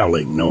and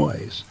growling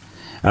noise.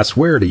 I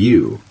swear to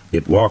you,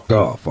 it walked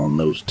off on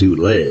those 2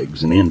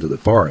 legs and into the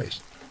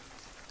forest.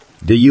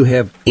 Do you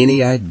have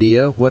any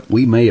idea what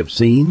we may have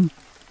seen?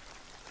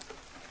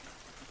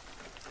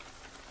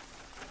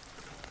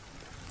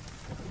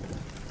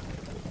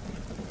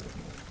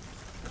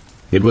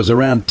 It was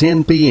around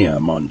 10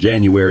 p.m. on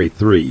January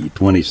 3,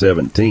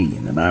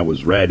 2017, and I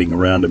was riding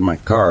around in my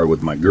car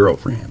with my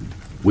girlfriend.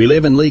 We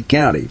live in Lee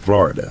County,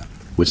 Florida.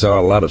 We saw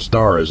a lot of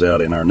stars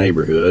out in our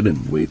neighborhood,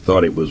 and we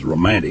thought it was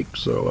romantic,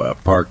 so I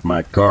parked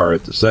my car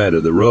at the side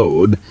of the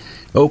road,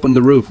 opened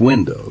the roof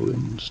window,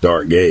 and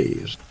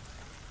stargazed.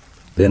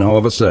 Then all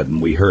of a sudden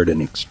we heard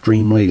an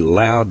extremely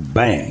loud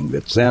bang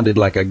that sounded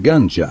like a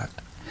gunshot,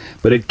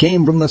 but it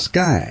came from the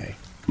sky.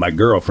 My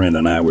girlfriend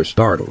and I were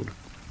startled.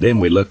 Then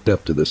we looked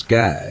up to the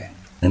sky,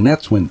 and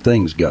that's when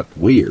things got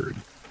weird.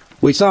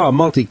 We saw a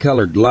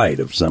multicolored light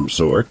of some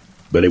sort,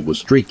 but it was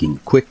streaking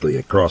quickly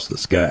across the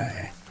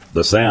sky.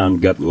 The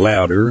sound got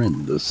louder,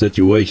 and the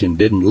situation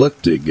didn't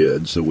look too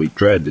good, so we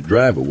tried to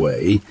drive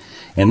away,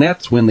 and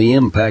that's when the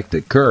impact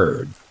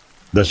occurred.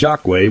 The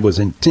shockwave was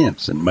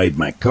intense and made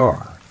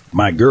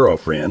my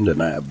girlfriend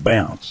and I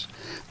bounce,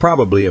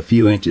 probably a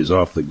few inches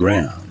off the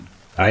ground.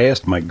 I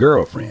asked my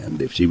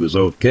girlfriend if she was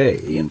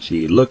okay, and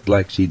she looked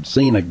like she'd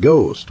seen a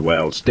ghost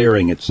while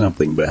staring at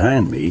something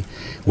behind me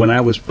when I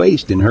was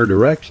faced in her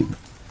direction.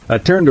 I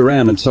turned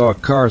around and saw a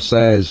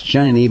car-sized,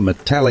 shiny,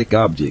 metallic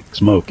object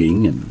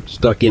smoking and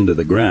stuck into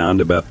the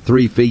ground about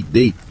 3 feet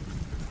deep.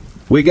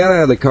 We got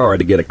out of the car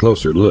to get a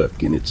closer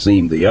look, and it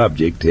seemed the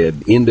object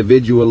had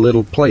individual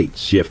little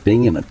plates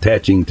shifting and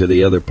attaching to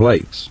the other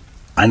plates.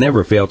 I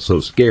never felt so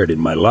scared in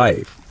my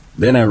life.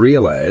 Then I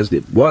realized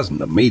it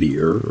wasn't a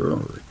meteor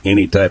or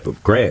any type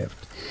of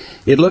craft.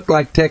 It looked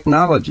like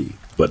technology,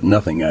 but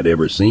nothing I'd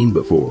ever seen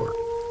before.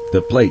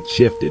 The plates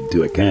shifted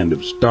to a kind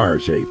of star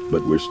shape,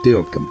 but were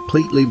still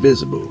completely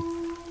visible.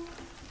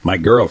 My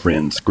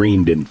girlfriend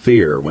screamed in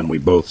fear when we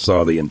both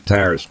saw the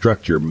entire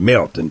structure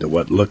melt into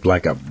what looked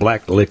like a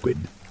black liquid.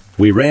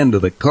 We ran to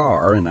the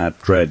car and I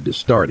tried to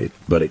start it,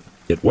 but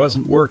it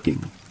wasn't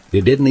working.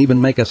 It didn't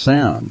even make a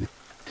sound.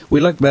 We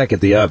looked back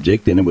at the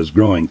object and it was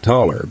growing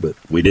taller, but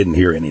we didn't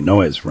hear any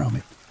noise from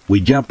it. We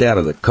jumped out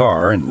of the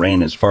car and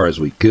ran as far as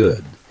we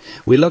could.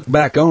 We looked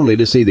back only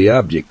to see the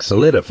object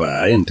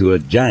solidify into a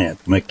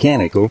giant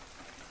mechanical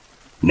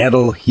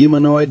metal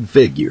humanoid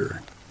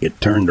figure.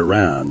 It turned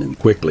around and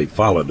quickly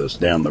followed us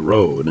down the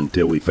road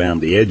until we found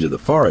the edge of the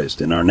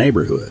forest in our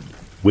neighborhood.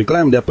 We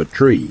climbed up a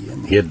tree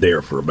and hid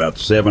there for about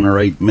 7 or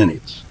 8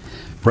 minutes,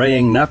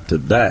 praying not to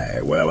die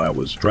while I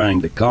was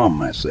trying to calm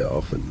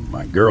myself and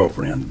my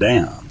girlfriend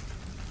down.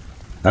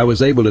 I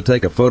was able to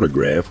take a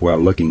photograph while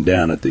looking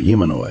down at the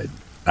humanoid.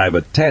 I've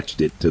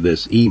attached it to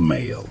this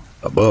email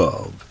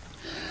above.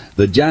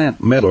 The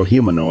giant metal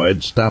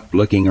humanoid stopped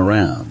looking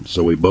around,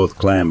 so we both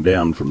climbed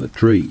down from the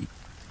tree.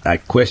 I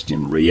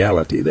questioned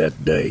reality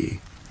that day.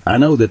 I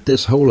know that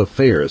this whole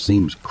affair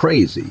seems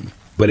crazy,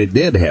 but it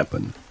did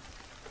happen.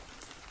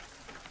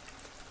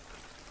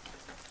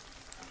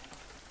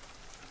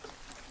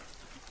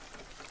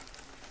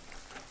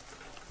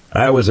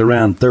 I was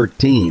around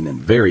 13 and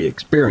very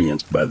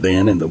experienced by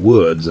then in the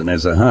woods and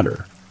as a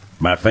hunter.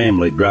 My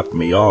family dropped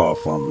me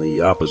off on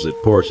the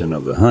opposite portion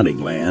of the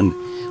hunting land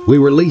we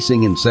were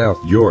leasing in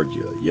South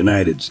Georgia,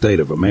 United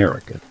States of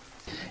America.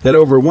 At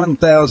over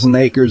 1,000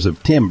 acres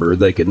of timber,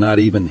 they could not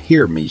even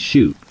hear me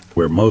shoot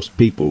where most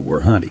people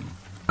were hunting.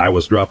 I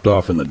was dropped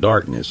off in the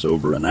darkness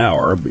over an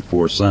hour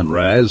before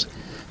sunrise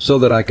so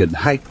that I could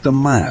hike the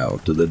mile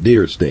to the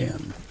deer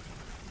stand.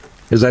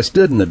 As I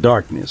stood in the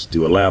darkness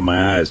to allow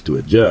my eyes to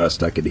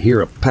adjust, I could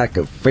hear a pack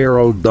of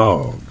feral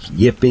dogs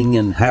yipping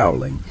and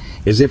howling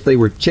as if they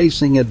were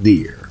chasing a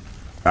deer.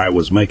 I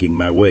was making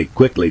my way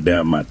quickly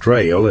down my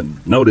trail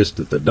and noticed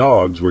that the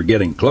dogs were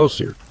getting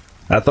closer.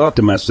 I thought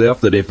to myself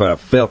that if I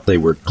felt they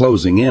were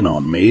closing in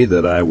on me,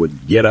 that I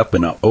would get up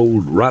in an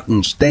old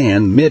rotten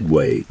stand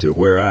midway to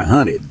where I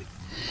hunted.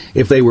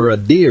 If they were a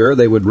deer,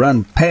 they would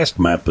run past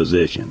my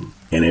position,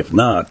 and if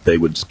not, they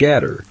would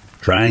scatter,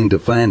 trying to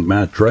find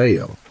my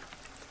trail.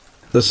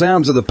 The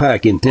sounds of the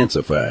pack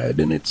intensified,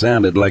 and it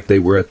sounded like they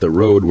were at the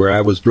road where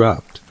I was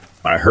dropped.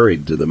 I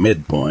hurried to the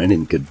midpoint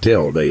and could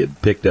tell they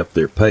had picked up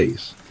their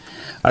pace.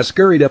 I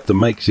scurried up the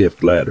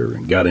makeshift ladder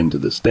and got into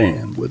the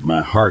stand with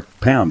my heart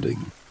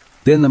pounding.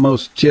 Then the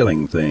most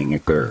chilling thing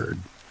occurred.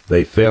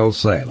 They fell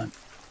silent.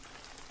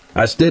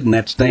 I stood in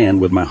that stand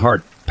with my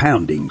heart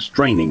pounding,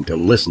 straining to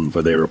listen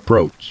for their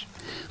approach.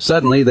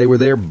 Suddenly they were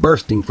there,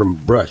 bursting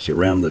from brush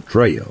around the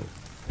trail.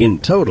 In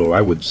total,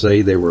 I would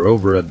say there were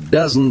over a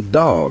dozen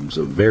dogs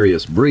of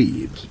various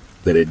breeds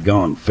that had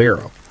gone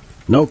feral.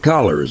 No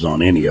collars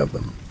on any of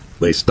them.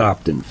 They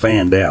stopped and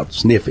fanned out,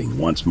 sniffing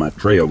once my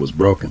trail was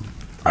broken.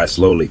 I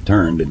slowly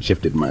turned and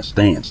shifted my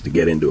stance to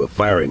get into a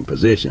firing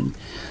position.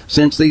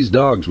 Since these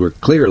dogs were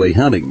clearly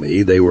hunting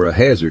me, they were a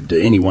hazard to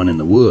anyone in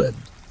the wood.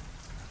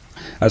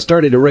 I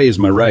started to raise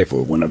my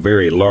rifle when a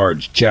very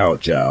large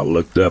chow-chow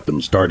looked up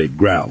and started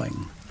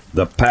growling.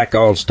 The pack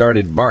all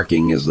started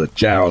barking as the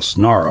chow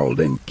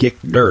snarled and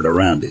kicked dirt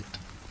around it.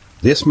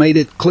 This made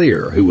it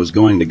clear who was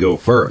going to go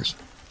first.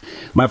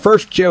 My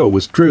first show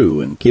was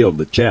true and killed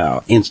the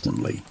chow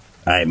instantly.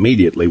 I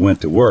immediately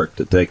went to work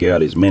to take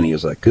out as many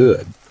as I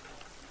could.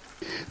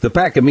 The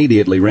pack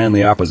immediately ran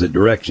the opposite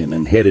direction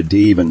and headed to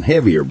even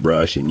heavier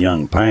brush and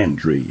young pine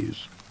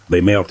trees.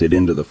 They melted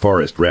into the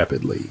forest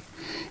rapidly,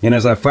 and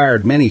as I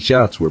fired, many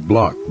shots were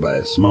blocked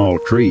by small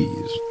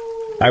trees.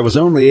 I was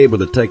only able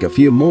to take a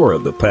few more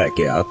of the pack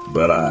out,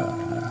 but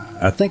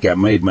I think I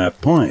made my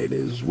point,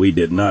 as we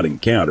did not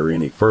encounter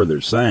any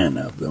further sign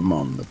of them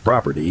on the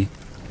property.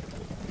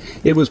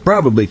 It was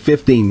probably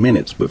 15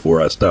 minutes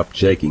before I stopped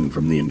shaking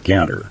from the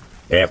encounter.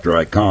 After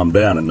I calmed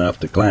down enough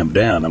to climb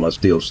down, I was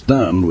still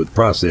stunned with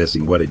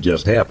processing what had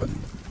just happened.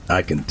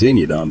 I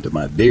continued on to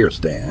my deer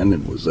stand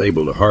and was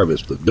able to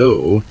harvest the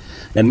doe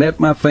and met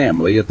my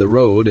family at the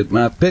road at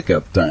my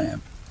pickup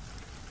time.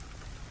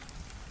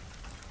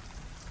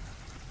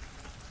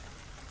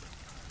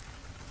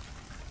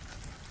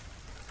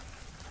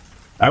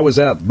 I was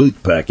out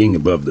boot packing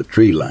above the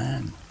tree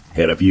line,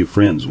 had a few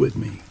friends with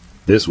me.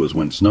 This was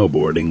when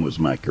snowboarding was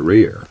my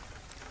career.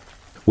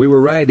 We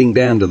were riding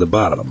down to the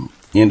bottom,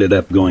 ended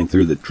up going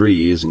through the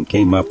trees and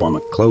came up on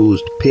a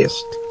closed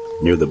piste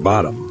near the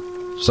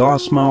bottom. Saw a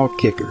small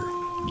kicker,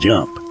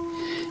 jump,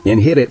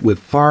 and hit it with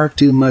far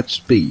too much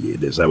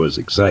speed as I was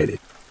excited.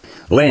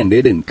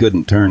 Landed and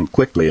couldn't turn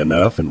quickly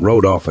enough and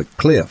rode off a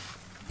cliff.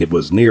 It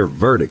was near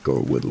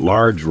vertical with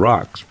large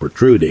rocks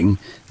protruding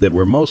that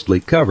were mostly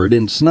covered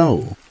in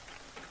snow.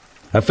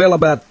 I fell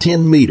about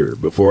 10 meters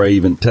before I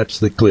even touched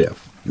the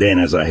cliff. Then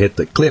as I hit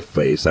the cliff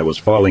face, I was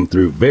falling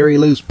through very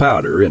loose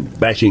powder and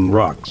bashing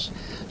rocks,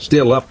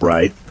 still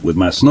upright with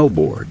my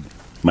snowboard.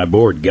 My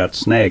board got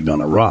snagged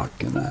on a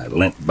rock and I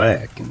leant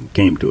back and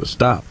came to a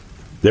stop.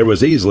 There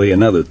was easily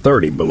another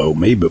 30 below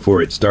me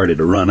before it started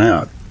to run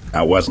out.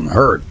 I wasn't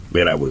hurt,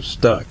 but I was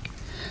stuck.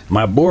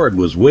 My board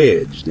was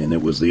wedged and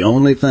it was the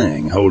only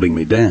thing holding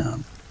me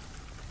down.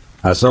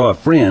 I saw a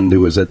friend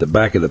who was at the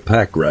back of the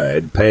pack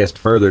ride passed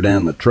further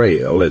down the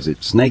trail as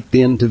it snaked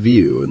into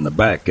view and the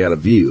back out of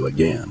view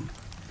again.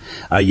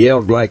 I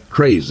yelled like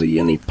crazy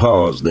and he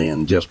paused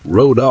then, just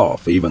rode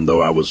off even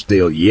though I was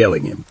still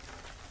yelling him.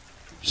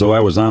 So I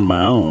was on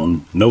my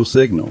own, no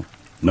signal,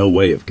 no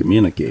way of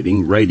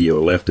communicating,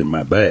 radio left in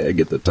my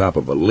bag at the top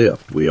of a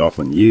lift we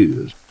often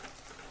used.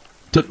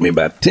 Took me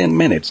about 10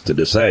 minutes to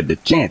decide to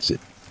chance it.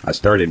 I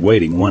started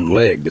waiting one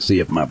leg to see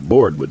if my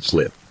board would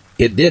slip.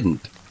 It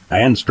didn't. I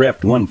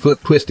unstrapped one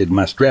foot, twisted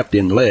my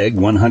strapped-in leg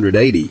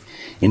 180,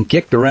 and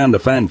kicked around to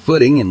find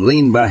footing and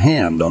leaned by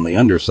hand on the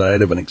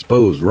underside of an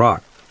exposed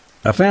rock.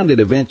 I found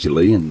it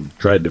eventually and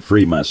tried to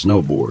free my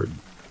snowboard.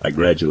 I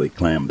gradually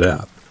climbed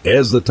out.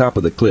 As the top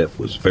of the cliff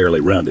was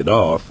fairly rounded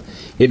off,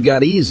 it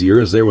got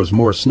easier as there was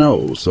more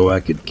snow, so I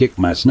could kick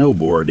my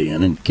snowboard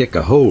in and kick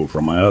a hole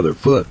for my other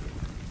foot.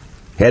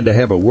 Had to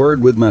have a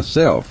word with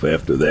myself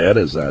after that,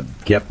 as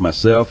I'd kept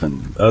myself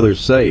and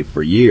others safe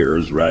for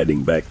years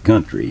riding back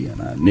country,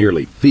 and I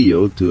nearly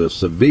fell to a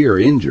severe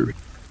injury.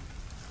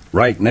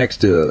 Right next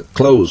to a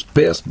closed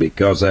pit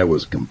because I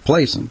was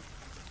complacent.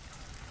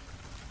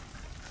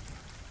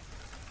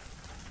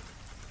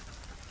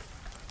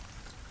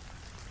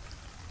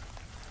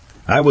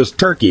 I was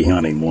turkey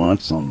hunting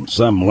once on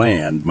some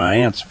land my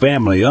aunt's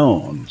family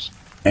owns,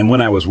 and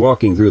when I was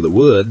walking through the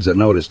woods I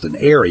noticed an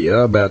area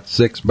about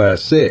 6 by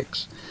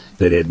 6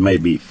 that had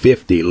maybe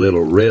 50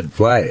 little red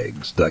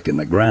flags stuck in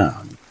the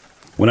ground.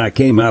 When I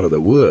came out of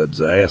the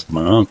woods I asked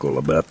my uncle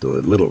about the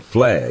little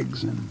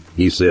flags, and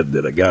he said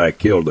that a guy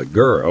killed a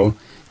girl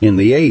in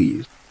the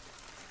 80s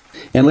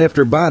and left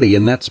her body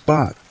in that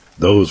spot.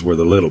 Those were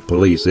the little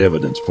police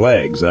evidence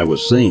flags I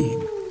was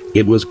seeing.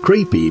 It was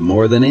creepy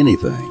more than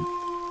anything.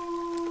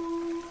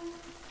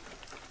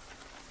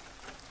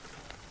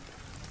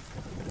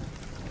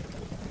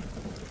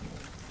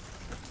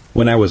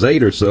 When I was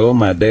 8 or so,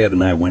 my dad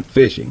and I went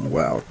fishing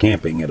while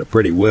camping at a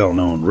pretty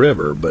well-known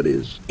river, but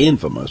is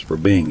infamous for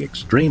being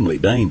extremely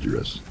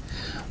dangerous.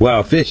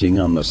 While fishing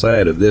on the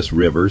side of this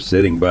river,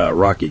 sitting by a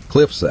rocky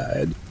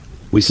cliffside,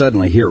 we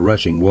suddenly hear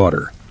rushing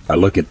water. I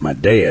look at my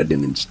dad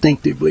and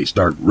instinctively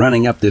start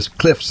running up this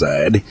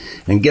cliffside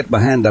and get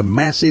behind a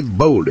massive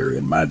boulder,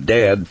 and my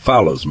dad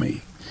follows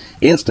me.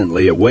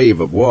 Instantly, a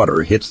wave of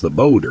water hits the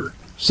boulder,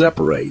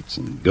 separates,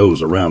 and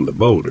goes around the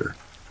boulder.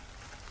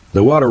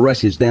 The water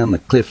rushes down the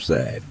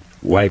cliffside,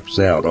 wipes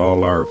out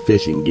all our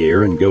fishing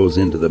gear, and goes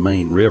into the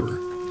main river.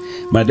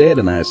 My dad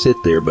and I sit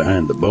there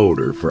behind the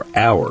boulder for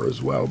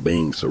hours while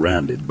being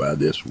surrounded by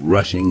this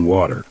rushing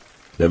water.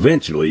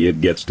 Eventually,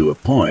 it gets to a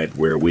point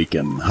where we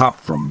can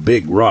hop from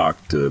big rock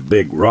to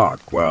big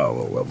rock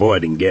while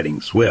avoiding getting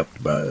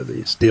swept by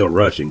the still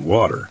rushing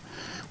water.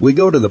 We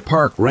go to the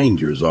park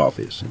ranger's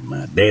office, and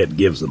my dad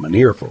gives them an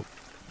earful.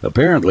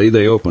 Apparently,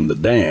 they opened the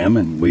dam,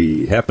 and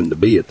we happened to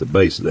be at the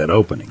base of that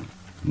opening.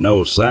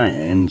 No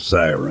signs,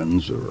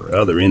 sirens, or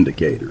other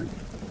indicators,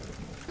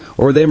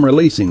 or them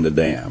releasing the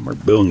dam or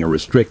building a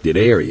restricted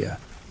area.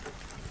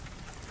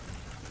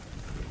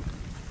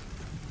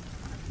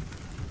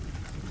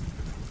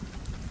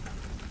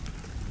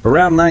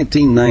 Around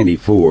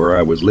 1994,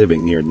 I was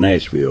living near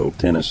Nashville,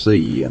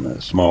 Tennessee, in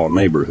a small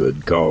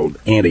neighborhood called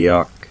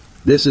Antioch.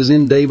 This is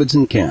in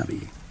Davidson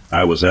County.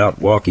 I was out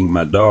walking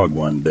my dog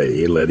one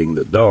day, letting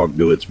the dog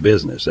do its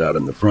business out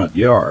in the front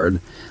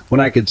yard,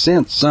 when I could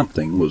sense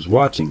something was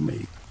watching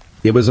me.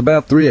 It was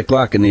about 3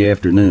 o'clock in the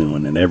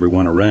afternoon, and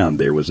everyone around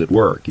there was at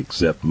work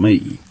except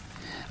me.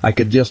 I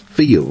could just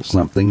feel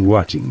something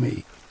watching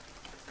me.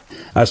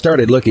 I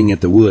started looking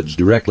at the woods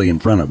directly in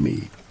front of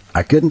me.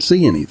 I couldn't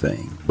see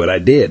anything, but I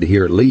did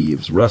hear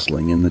leaves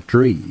rustling in the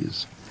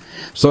trees.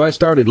 So I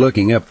started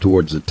looking up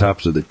towards the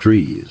tops of the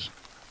trees.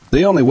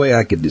 The only way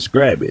I could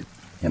describe it,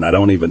 and I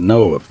don't even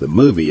know if the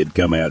movie had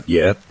come out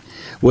yet,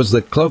 was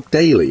the cloaked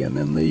alien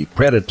in the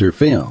Predator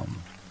film.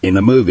 In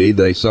the movie,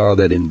 they saw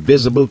that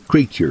invisible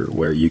creature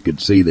where you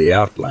could see the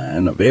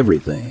outline of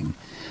everything,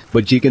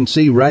 but you can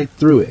see right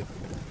through it.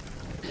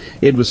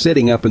 It was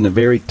sitting up in the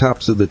very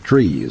tops of the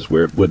trees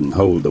where it wouldn't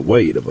hold the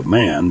weight of a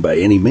man by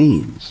any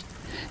means.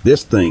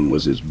 This thing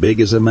was as big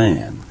as a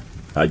man.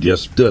 I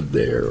just stood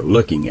there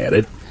looking at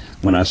it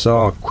when I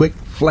saw a quick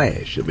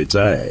flash of its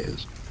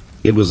eyes.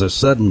 It was a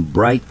sudden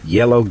bright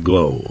yellow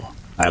glow.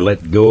 I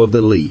let go of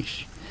the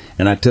leash,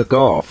 and I took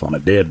off on a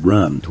dead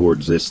run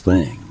towards this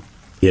thing.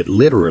 It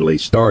literally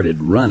started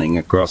running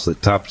across the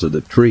tops of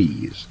the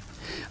trees.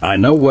 I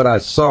know what I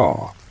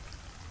saw.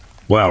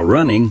 While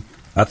running,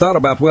 I thought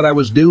about what I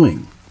was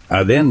doing.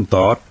 I then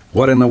thought,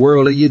 what in the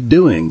world are you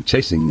doing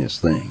chasing this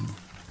thing?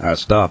 I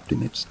stopped,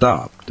 and it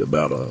stopped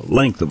about a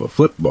length of a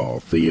football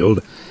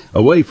field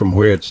away from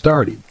where it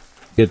started.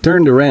 It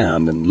turned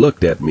around and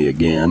looked at me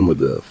again with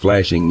the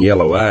flashing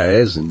yellow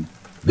eyes, and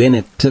then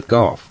it took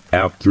off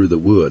out through the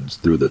woods,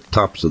 through the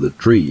tops of the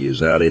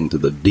trees, out into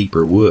the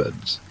deeper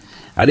woods.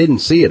 I didn't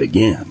see it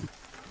again.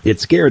 It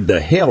scared the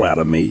hell out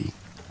of me.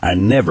 I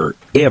never,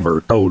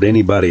 ever told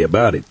anybody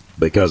about it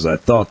because I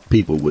thought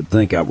people would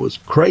think I was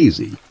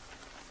crazy.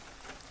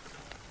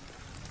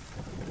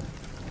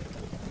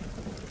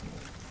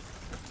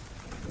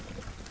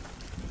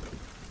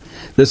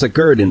 This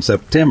occurred in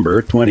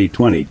September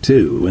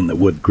 2022 in the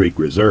Wood Creek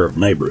Reserve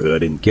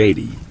neighborhood in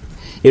Katy.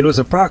 It was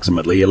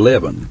approximately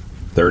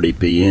 11:30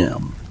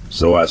 p.m.,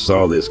 so I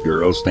saw this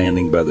girl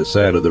standing by the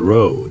side of the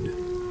road.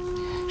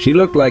 She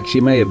looked like she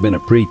may have been a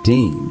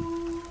preteen.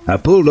 I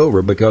pulled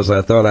over because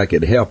I thought I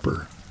could help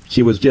her.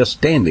 She was just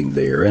standing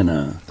there, and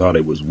I thought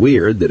it was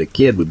weird that a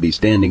kid would be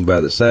standing by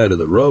the side of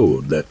the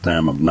road that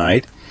time of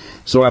night,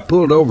 so I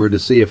pulled over to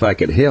see if I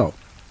could help.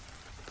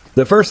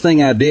 The first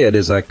thing I did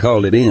is I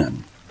called it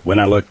in. When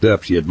I looked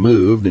up, she had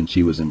moved, and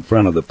she was in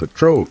front of the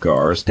patrol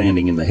car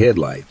standing in the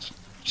headlights.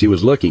 She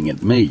was looking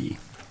at me.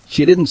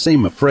 She didn't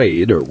seem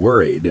afraid or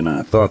worried, and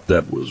I thought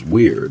that was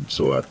weird,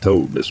 so I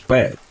told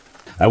dispatch.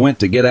 I went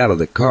to get out of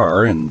the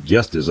car, and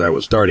just as I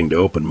was starting to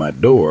open my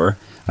door,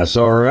 I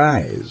saw her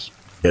eyes.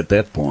 At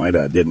that point,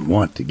 I didn't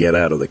want to get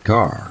out of the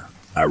car.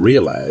 I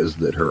realized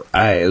that her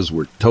eyes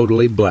were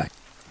totally black.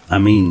 I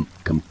mean,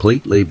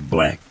 completely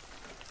black.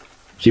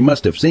 She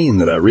must have seen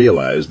that I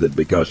realized that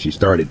because she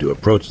started to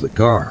approach the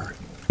car.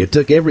 It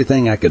took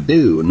everything I could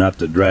do not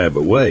to drive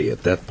away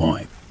at that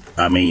point.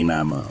 I mean,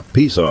 I'm a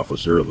peace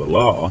officer of the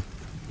law.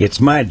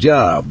 It's my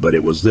job, but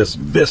it was this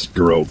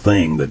visceral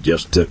thing that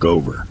just took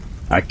over.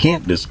 I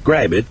can't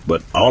describe it,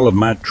 but all of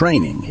my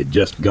training had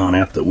just gone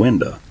out the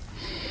window.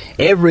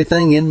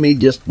 Everything in me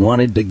just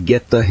wanted to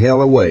get the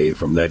hell away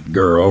from that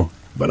girl,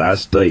 but I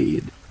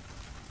stayed.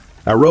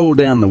 I rolled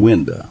down the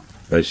window.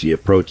 As she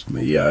approached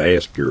me, I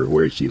asked her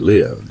where she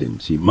lived,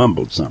 and she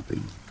mumbled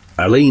something.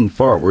 I leaned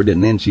forward,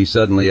 and then she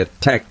suddenly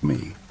attacked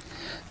me.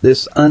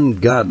 This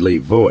ungodly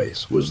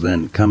voice was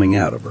then coming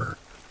out of her.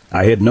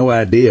 I had no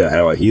idea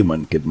how a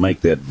human could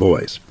make that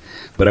voice,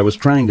 but I was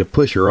trying to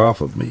push her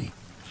off of me.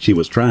 She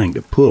was trying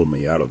to pull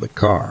me out of the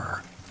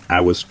car.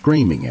 I was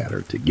screaming at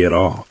her to get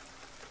off.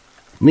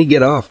 Me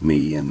get off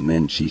me, and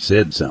then she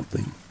said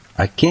something.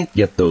 I can't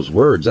get those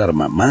words out of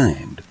my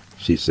mind.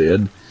 She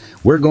said,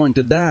 "We're going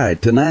to die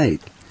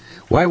tonight."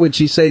 Why would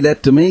she say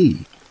that to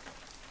me?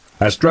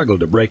 I struggled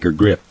to break her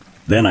grip.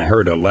 Then I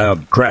heard a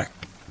loud crack.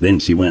 Then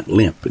she went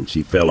limp and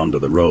she fell onto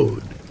the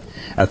road.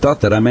 I thought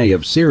that I may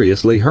have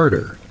seriously hurt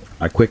her.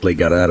 I quickly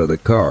got out of the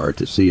car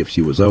to see if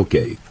she was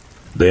okay.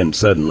 Then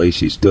suddenly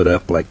she stood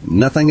up like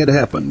nothing had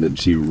happened and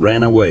she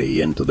ran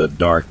away into the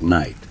dark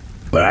night.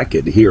 But I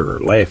could hear her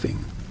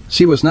laughing.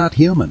 She was not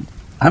human.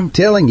 I'm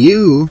telling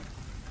you.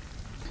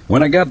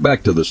 When I got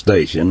back to the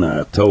station,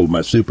 I told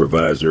my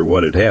supervisor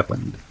what had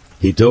happened.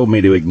 He told me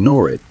to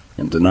ignore it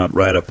and to not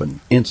write up an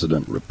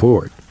incident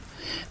report.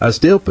 I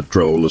still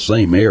patrol the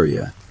same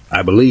area.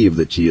 I believe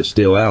that she is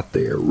still out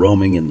there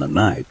roaming in the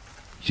night.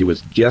 She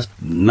was just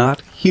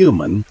not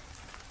human.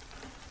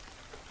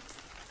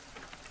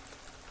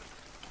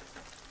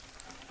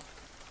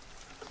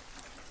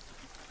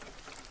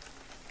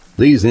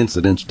 These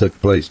incidents took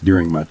place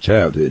during my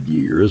childhood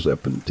years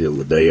up until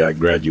the day I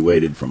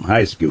graduated from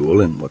high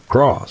school in La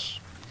Crosse,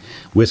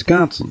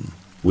 Wisconsin.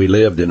 We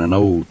lived in an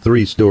old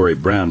 3-story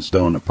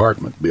brownstone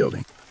apartment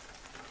building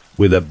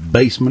with a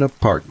basement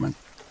apartment.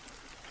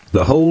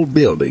 The whole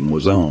building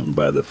was owned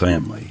by the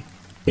family.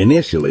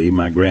 Initially,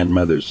 my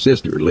grandmother's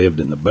sister lived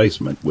in the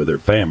basement with her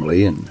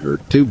family, and her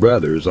 2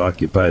 brothers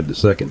occupied the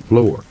 2nd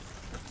floor.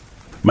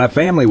 My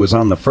family was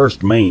on the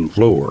first main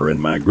floor,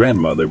 and my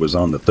grandmother was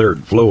on the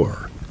 3rd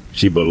floor.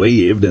 She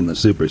believed in the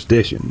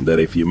superstition that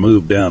if you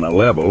moved down a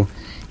level,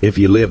 if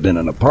you lived in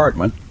an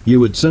apartment, you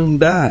would soon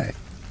die.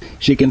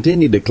 She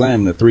continued to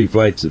climb the 3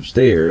 flights of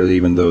stairs,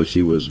 even though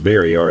she was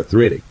very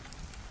arthritic.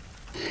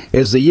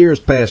 As the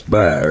years passed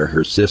by,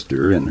 her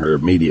sister and her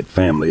immediate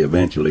family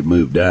eventually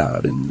moved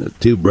out, and the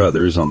 2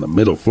 brothers on the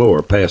middle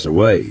floor passed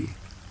away.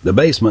 The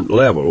basement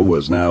level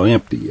was now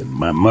empty, and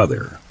my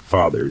mother,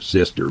 father,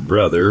 sister,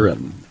 brother,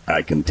 and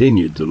I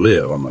continued to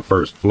live on the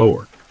 1st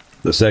floor.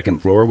 The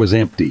 2nd floor was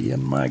empty,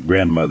 and my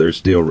grandmother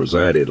still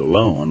resided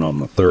alone on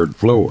the 3rd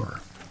floor.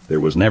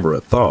 There was never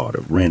a thought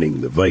of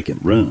renting the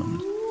vacant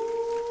rooms.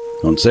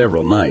 On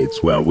several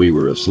nights while we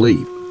were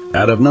asleep,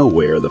 out of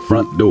nowhere the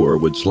front door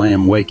would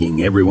slam,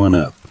 waking everyone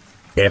up.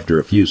 After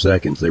a few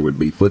seconds there would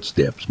be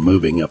footsteps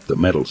moving up the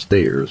metal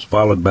stairs,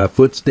 followed by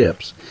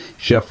footsteps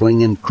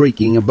shuffling and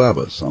creaking above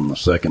us on the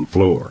 2nd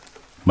floor.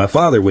 My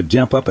father would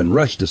jump up and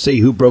rush to see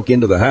who broke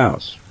into the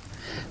house.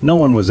 No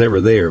one was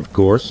ever there, of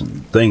course,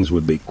 and things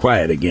would be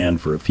quiet again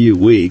for a few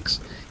weeks,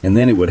 and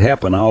then it would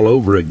happen all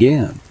over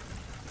again.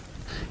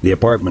 The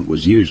apartment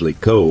was usually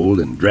cold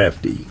and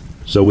drafty,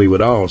 so we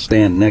would all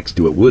stand next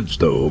to a wood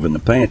stove in the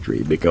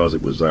pantry because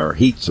it was our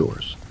heat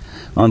source.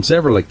 On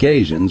several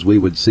occasions, we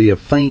would see a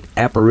faint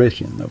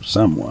apparition of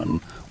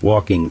someone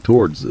walking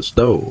towards the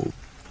stove.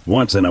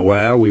 Once in a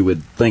while, we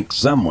would think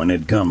someone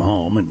had come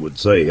home and would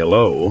say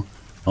hello,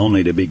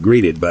 only to be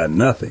greeted by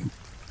nothing.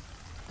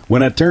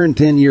 When I turned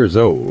 10 years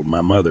old,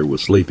 my mother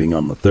was sleeping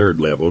on the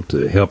 3rd level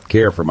to help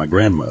care for my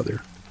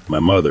grandmother. My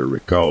mother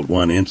recalled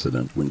one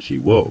incident when she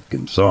woke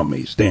and saw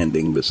me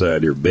standing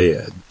beside her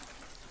bed.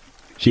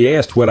 She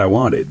asked what I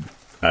wanted.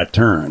 I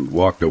turned,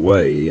 walked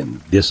away,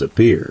 and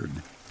disappeared.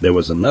 There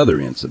was another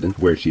incident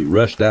where she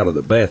rushed out of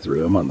the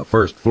bathroom on the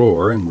 1st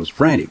floor and was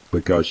frantic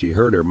because she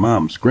heard her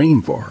mom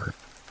scream for her.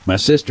 My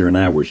sister and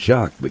I were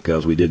shocked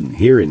because we didn't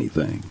hear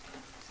anything.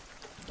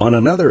 On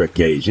another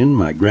occasion,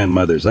 my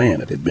grandmother's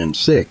aunt had been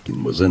sick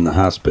and was in the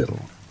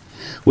hospital.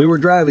 We were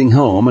driving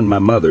home, and my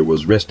mother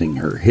was resting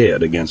her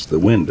head against the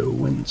window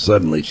when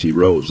suddenly she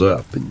rose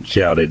up and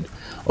shouted,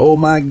 "Oh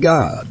my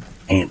God,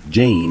 Aunt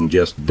Jane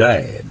just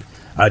died.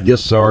 I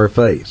just saw her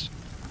face."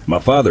 My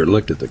father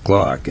looked at the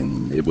clock,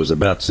 and it was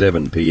about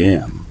 7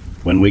 p.m.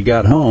 When we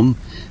got home,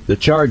 the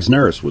charge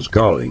nurse was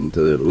calling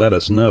to let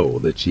us know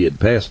that she had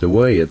passed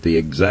away at the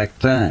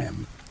exact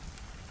time.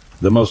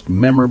 The most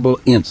memorable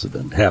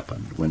incident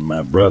happened when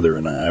my brother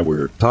and I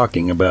were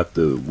talking about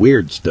the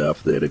weird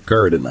stuff that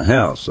occurred in the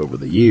house over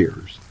the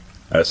years.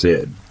 I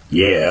said,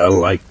 "Yeah,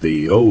 like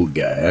the old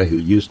guy who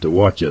used to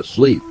watch us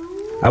sleep."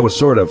 I was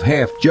sort of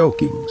half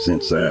joking,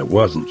 since I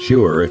wasn't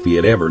sure if he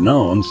had ever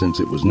known, since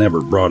it was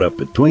never brought up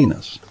between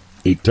us.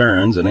 He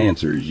turns and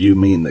answers, "You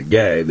mean the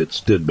guy that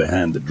stood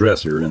behind the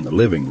dresser in the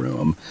living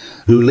room,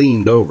 who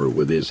leaned over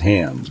with his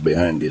hands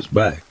behind his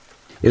back."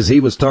 As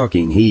he was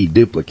talking, he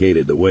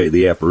duplicated the way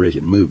the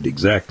apparition moved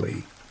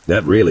exactly.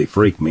 That really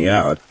freaked me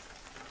out.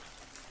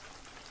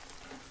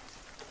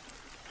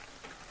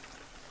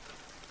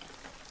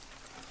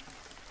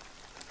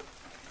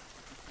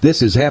 This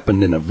has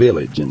happened in a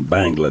village in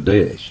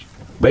Bangladesh.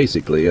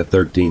 Basically, a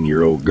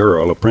 13-year-old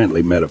girl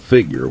apparently met a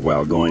figure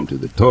while going to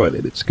the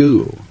toilet at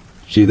school.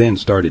 She then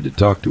started to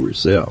talk to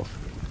herself,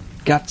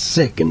 got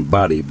sick and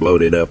body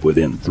bloated up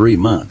within 3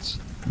 months,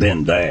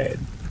 then died.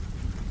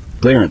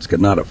 Parents could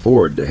not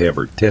afford to have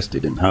her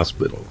tested in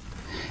hospital.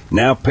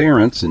 Now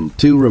parents and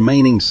 2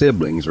 remaining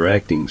siblings are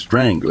acting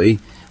strangely.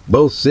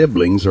 Both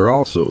siblings are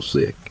also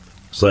sick,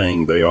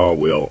 saying they all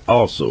will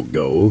also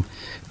go,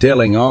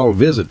 telling all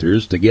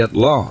visitors to get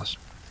lost.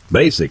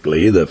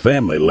 Basically, the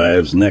family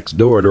lives next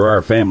door to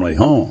our family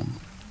home.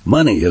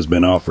 Money has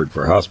been offered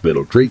for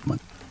hospital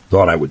treatment.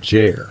 Thought I would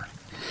share.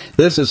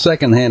 This is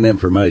second-hand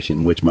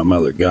information which my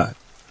mother got.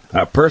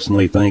 I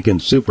personally think a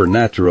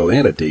supernatural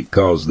entity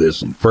caused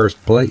this in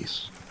first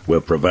place.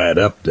 Will provide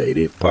update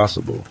if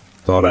possible.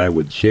 Thought I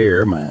would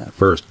share my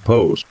first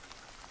post.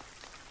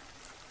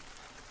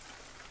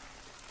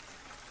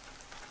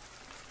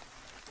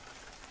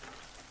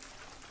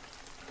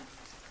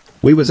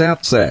 We was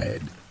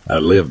outside. I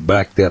lived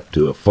backed up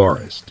to a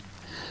forest.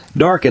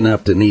 Dark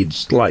enough to need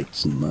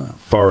lights in the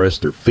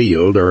forest or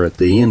field, or at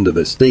the end of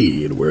the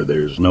steed where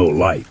there's no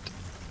light.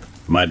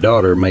 My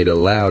daughter made a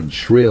loud,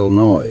 shrill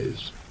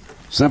noise.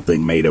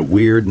 Something made a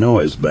weird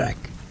noise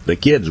back. The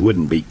kids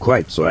wouldn't be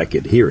quiet so I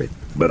could hear it,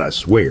 but I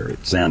swear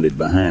it sounded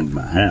behind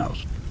my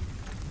house.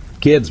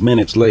 Kids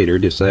minutes later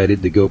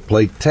decided to go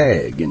play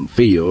tag in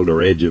field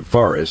or edge of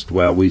forest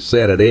while we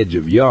sat at edge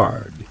of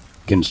yard.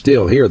 Can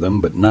still hear them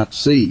but not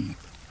see.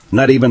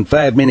 Not even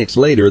 5 minutes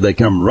later they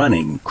come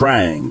running,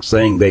 crying,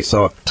 saying they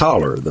saw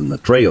taller than the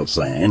trail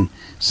sign,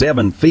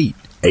 7 feet,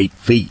 8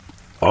 feet,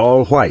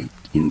 all white,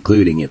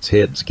 including its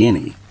head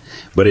skinny.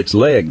 But its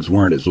legs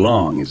weren't as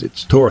long as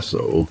its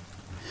torso.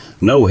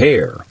 No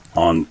hair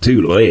on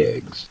 2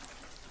 legs.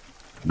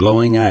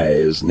 Glowing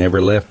eyes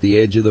never left the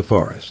edge of the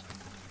forest.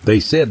 They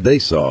said they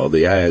saw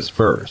the eyes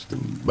first,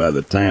 and by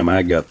the time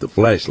I got the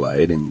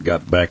flashlight and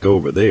got back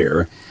over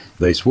there,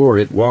 they swore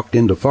it walked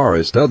into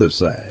forest other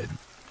side.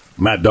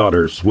 My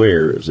daughter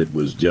swears it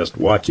was just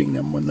watching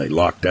them when they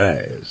locked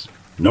eyes.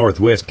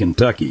 Northwest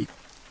Kentucky.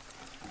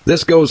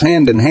 This goes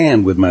hand in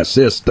hand with my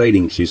sis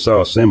stating she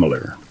saw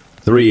similar.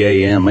 3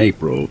 a.m.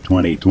 April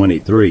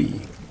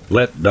 2023.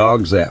 Let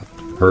dogs out.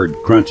 Heard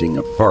crunching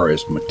of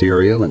forest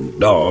material, and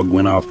dog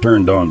went off,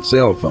 turned on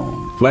cell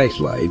phone,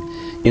 flashlight,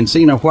 and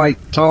seen a white,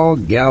 tall,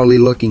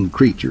 galley-looking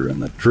creature in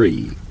the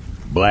tree.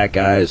 Black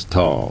eyes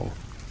tall.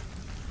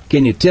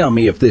 Can you tell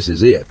me if this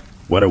is it?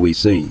 What are we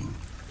seeing?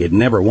 It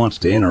never wants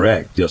to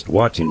interact, just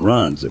watching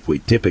runs if we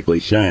typically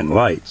shine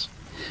lights.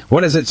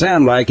 What does it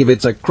sound like if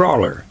it's a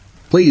crawler?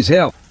 Please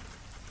help.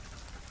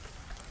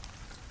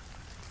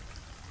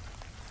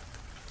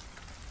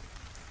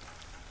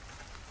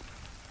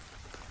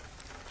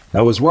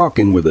 I was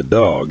walking with a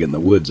dog in the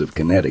woods of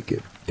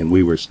Connecticut, and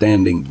we were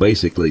standing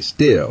basically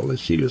still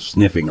as she was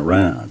sniffing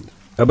around.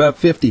 About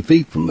 50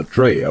 feet from the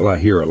trail, I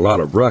hear a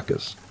lot of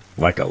ruckus,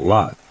 like a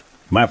lot.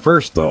 My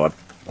first thought,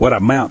 what a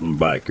mountain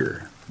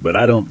biker, but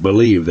I don't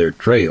believe their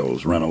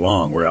trails run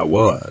along where I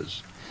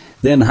was.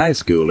 Then high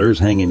schoolers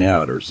hanging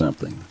out or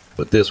something,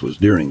 but this was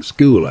during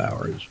school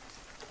hours.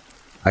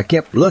 I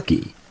kept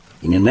looking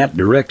in that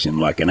direction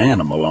like an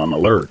animal on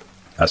alert.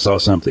 I saw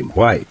something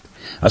white.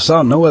 I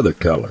saw no other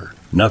color.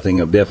 Nothing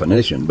of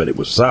definition, but it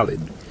was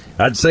solid.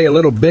 I'd say a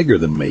little bigger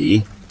than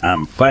me.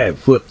 I'm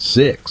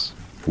 5'6",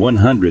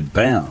 100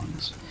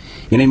 pounds.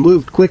 And it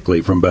moved quickly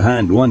from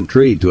behind one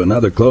tree to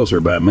another closer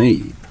by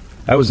me.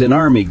 I was in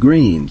army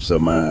green, so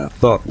my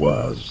thought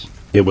was,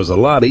 it was a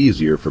lot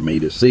easier for me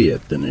to see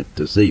it than it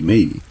to see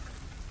me.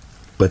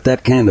 But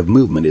that kind of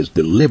movement is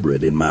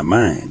deliberate in my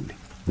mind.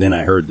 Then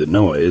I heard the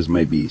noise,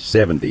 maybe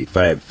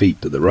 75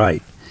 feet to the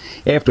right.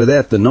 After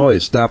that, the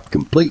noise stopped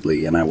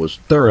completely, and I was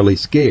thoroughly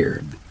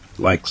scared.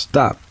 Like,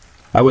 stop.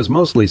 I was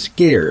mostly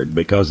scared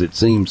because it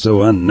seemed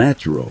so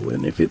unnatural,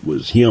 and if it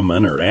was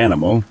human or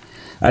animal,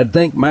 I'd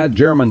think my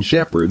German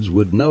shepherds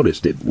would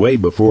noticed it way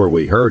before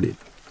we heard it.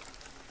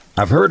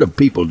 I've heard of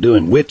people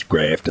doing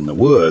witchcraft in the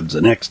woods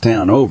the next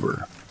town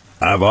over.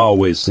 I've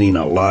always seen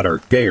a lot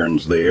of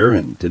cairns there,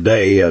 and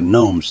today a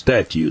gnome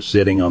statue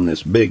sitting on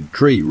this big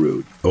tree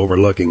root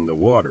overlooking the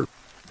water.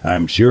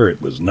 I'm sure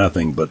it was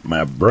nothing, but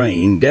my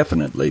brain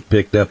definitely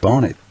picked up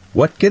on it.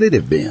 What could it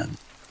have been?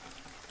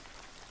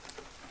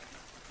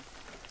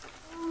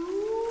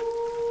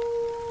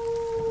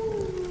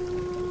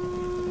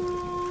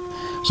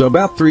 So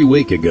about 3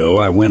 weeks ago,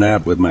 I went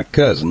out with my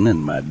cousin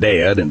and my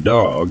dad and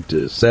dog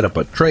to set up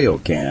a trail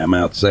cam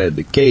outside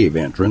the cave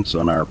entrance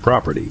on our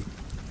property.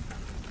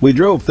 We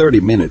drove 30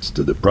 minutes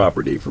to the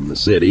property from the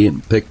city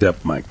and picked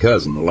up my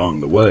cousin along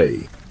the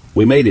way.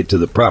 We made it to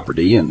the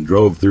property and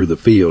drove through the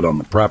field on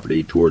the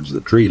property towards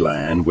the tree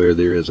line where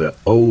there is an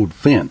old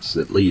fence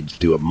that leads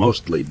to a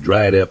mostly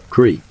dried up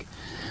creek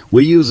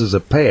we use as a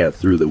path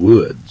through the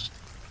woods.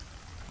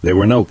 There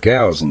were no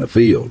cows in the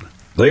field.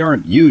 They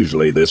aren't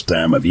usually this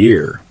time of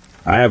year.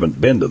 I haven't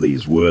been to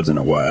these woods in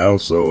a while,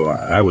 so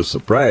I was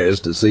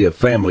surprised to see a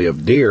family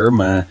of deer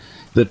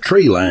the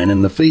tree line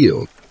in the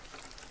field.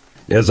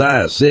 As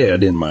I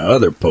said in my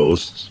other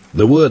posts,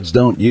 the woods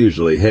don't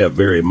usually have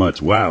very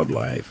much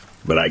wildlife,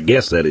 but I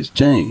guess that has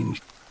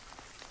changed.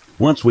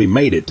 Once we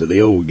made it to the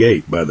old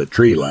gate by the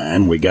tree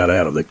line, we got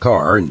out of the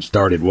car and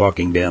started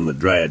walking down the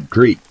dried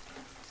creek.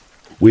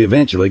 We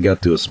eventually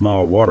got to a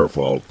small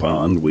waterfall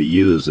pond we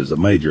use as a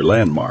major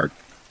landmark.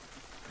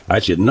 I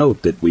should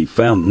note that we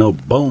found no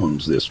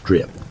bones this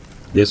trip.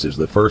 This is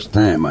the first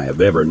time I have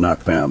ever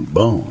not found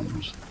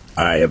bones.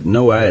 I have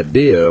no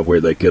idea where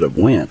they could have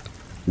went.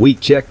 We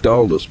checked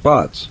all the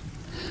spots.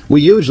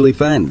 We usually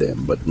find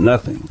them, but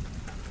nothing.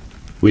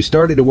 We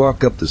started to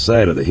walk up the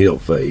side of the hill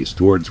face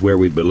towards where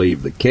we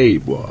believed the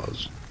cave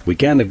was. We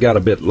kind of got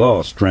a bit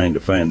lost trying to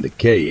find the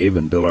cave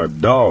until our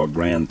dog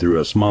ran through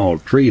a small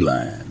tree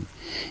line.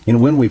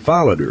 And when we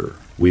followed her,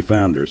 we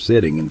found her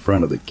sitting in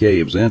front of the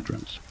cave's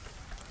entrance.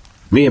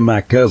 Me and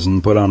my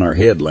cousin put on our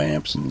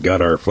headlamps and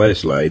got our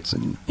flashlights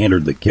and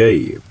entered the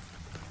cave.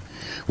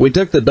 We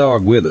took the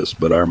dog with us,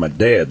 but my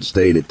dad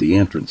stayed at the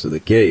entrance of the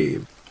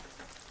cave.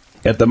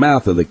 At the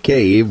mouth of the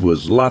cave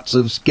was lots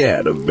of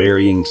scat of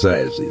varying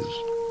sizes.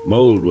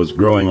 Mold was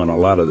growing on a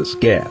lot of the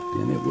scat,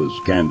 and it was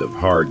kind of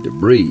hard to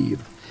breathe.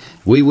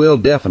 We will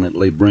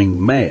definitely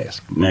bring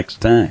masks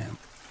next time.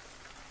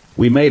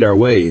 We made our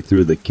way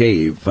through the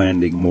cave,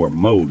 finding more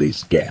moldy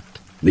scat.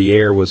 The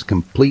air was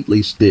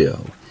completely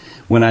still.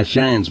 When I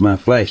shines my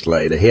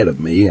flashlight ahead of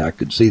me, I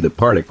could see the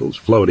particles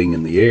floating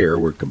in the air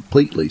were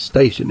completely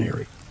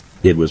stationary.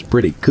 It was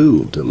pretty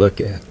cool to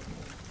look at.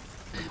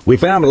 We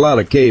found a lot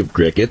of cave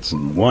crickets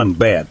and one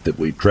bat that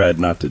we tried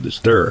not to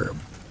disturb.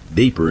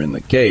 Deeper in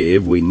the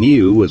cave, we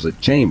knew was a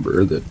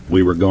chamber that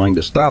we were going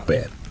to stop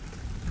at.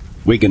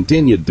 We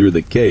continued through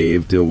the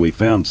cave till we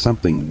found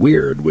something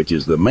weird, which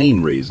is the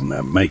main reason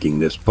I'm making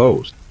this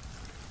post.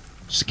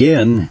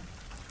 Skin.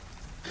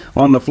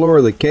 On the floor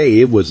of the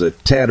cave was a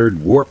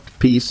tattered, warped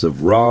piece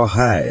of raw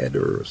hide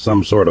or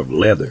some sort of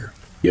leather.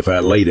 If I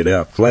laid it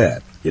out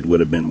flat, it would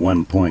have been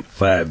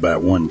 1.5 by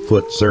 1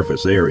 foot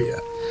surface area.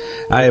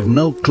 I have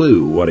no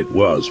clue what it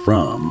was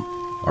from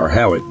or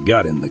how it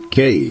got in the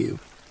cave.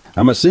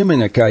 I'm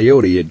assuming a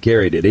coyote had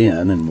carried it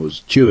in and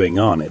was chewing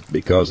on it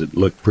because it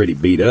looked pretty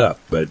beat up,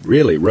 but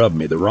really rubbed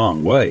me the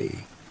wrong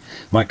way.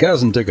 My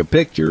cousin took a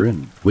picture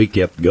and we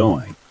kept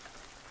going.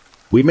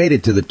 We made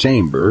it to the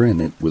chamber, and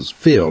it was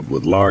filled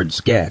with large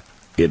scat.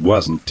 It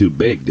wasn't too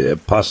big to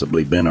have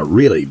possibly been a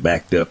really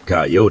backed-up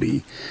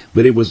coyote,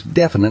 but it was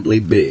definitely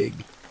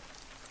big.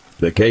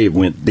 The cave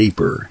went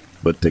deeper,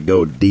 but to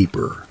go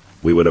deeper,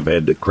 we would have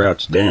had to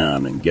crouch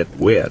down and get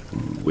wet,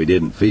 and we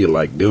didn't feel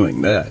like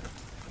doing that.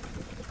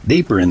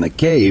 Deeper in the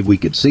cave, we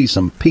could see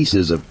some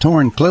pieces of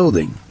torn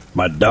clothing.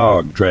 My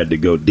dog tried to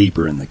go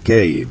deeper in the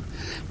cave,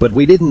 but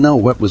we didn't know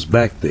what was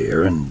back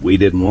there, and we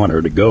didn't want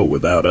her to go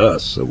without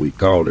us, so we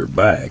called her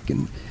back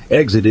and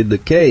exited the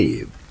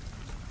cave.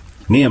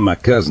 Me and my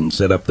cousin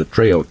set up the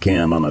trail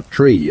cam on a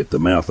tree at the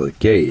mouth of the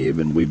cave,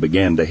 and we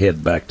began to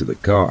head back to the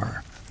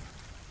car.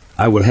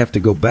 I will have to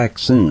go back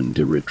soon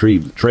to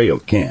retrieve the trail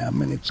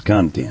cam and its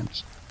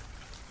contents.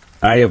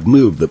 I have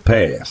moved the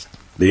past,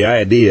 the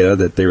idea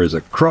that there is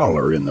a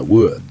crawler in the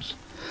woods,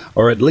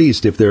 or at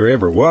least if there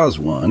ever was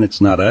one, it's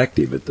not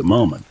active at the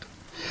moment.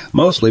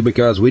 Mostly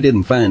because we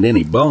didn't find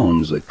any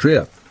bones the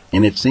trip,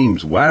 and it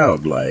seems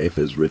wildlife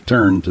has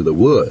returned to the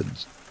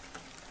woods.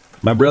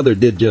 My brother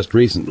did just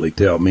recently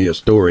tell me a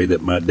story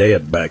that my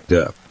dad backed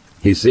up.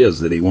 He says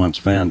that he once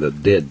found a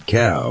dead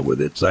cow with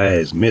its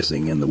eyes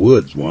missing in the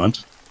woods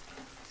once.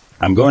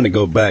 I'm going to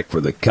go back for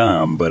the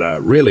com, but I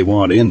really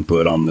want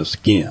input on the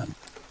skin.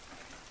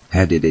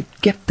 How did it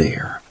get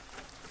there?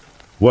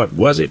 What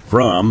was it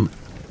from?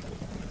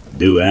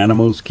 Do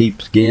animals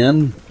keep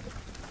skin?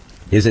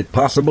 Is it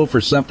possible for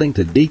something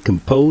to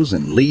decompose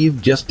and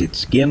leave just its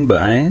skin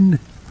behind?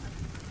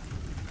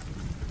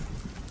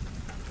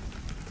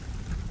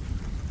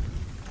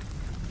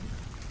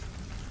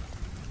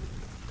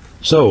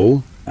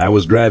 So, I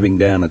was driving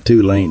down a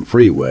 2-lane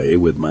freeway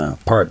with my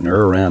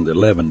partner around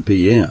 11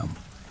 p.m.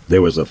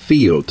 There was a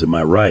field to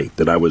my right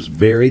that I was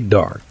very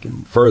dark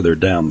and further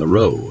down the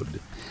road.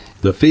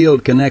 The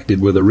field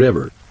connected with a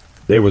river.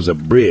 There was a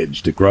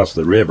bridge to cross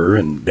the river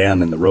and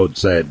down in the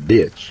roadside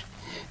ditch.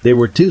 There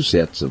were 2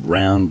 sets of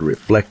round,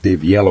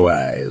 reflective yellow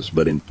eyes,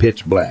 but in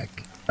pitch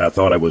black. I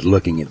thought I was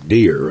looking at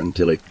deer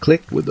until it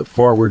clicked with the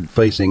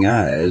forward-facing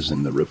eyes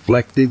and the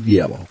reflective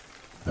yellow.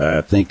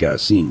 I think I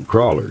seen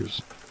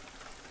crawlers.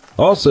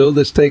 Also,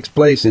 this takes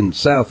place in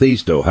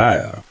southeast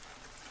Ohio.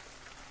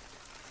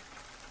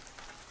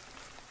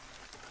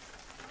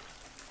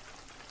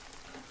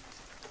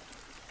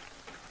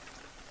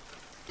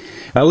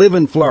 I live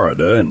in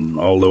Florida, and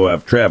although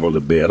I've traveled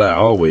a bit, I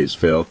always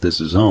felt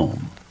this is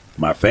home.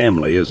 My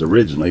family is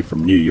originally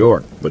from New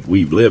York, but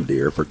we've lived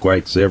here for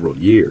quite several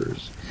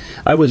years.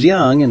 I was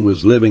young and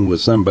was living with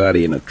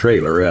somebody in a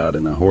trailer out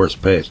in a horse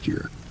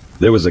pasture.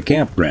 There was a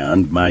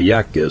campground,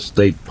 Mayaka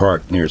State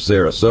Park near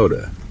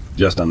Sarasota,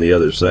 just on the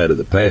other side of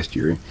the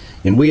pasture,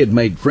 and we had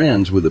made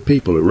friends with the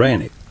people who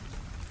ran it.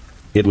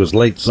 It was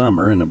late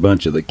summer, and a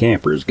bunch of the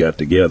campers got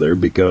together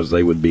because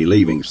they would be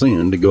leaving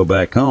soon to go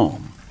back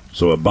home.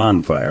 So a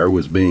bonfire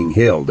was being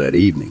held that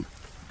evening.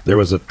 There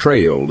was a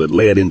trail that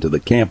led into the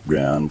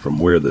campground from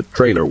where the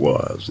trailer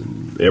was,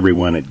 and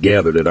everyone had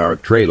gathered at our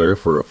trailer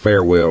for a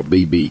farewell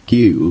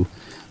BBQ,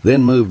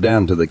 then moved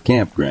down to the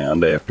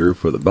campground after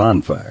for the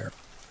bonfire.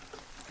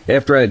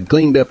 After I had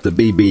cleaned up the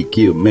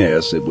BBQ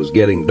mess, it was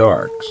getting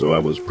dark, so I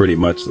was pretty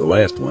much the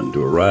last one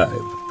to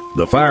arrive.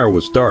 The fire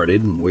was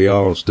started, and we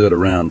all stood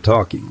around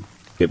talking.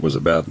 It was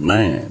about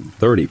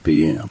 9:30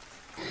 p.m.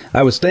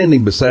 I was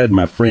standing beside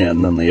my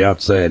friend on the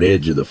outside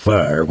edge of the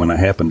fire when I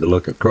happened to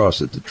look across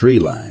at the tree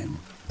line.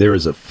 There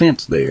is a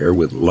fence there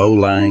with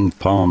low-lying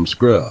palm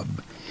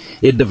scrub.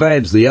 It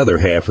divides the other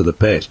half of the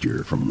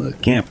pasture from the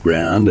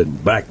campground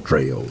and bike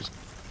trails.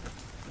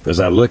 As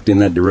I looked in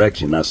that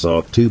direction, I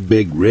saw 2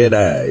 big red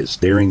eyes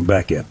staring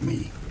back at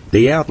me.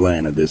 The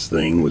outline of this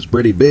thing was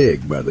pretty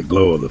big by the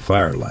glow of the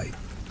firelight.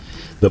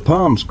 The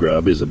palm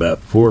scrub is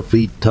about 4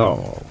 feet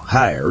tall,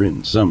 higher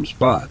in some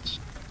spots.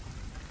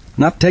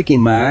 Not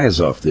taking my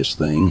eyes off this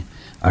thing,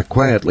 I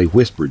quietly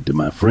whispered to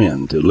my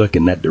friend to look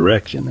in that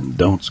direction and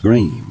don't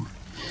scream.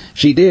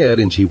 She did,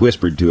 and she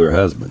whispered to her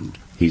husband.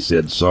 He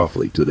said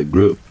softly to the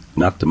group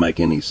not to make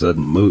any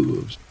sudden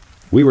moves.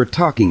 We were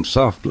talking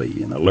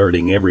softly and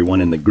alerting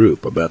everyone in the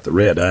group about the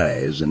red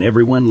eyes, and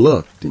everyone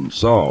looked and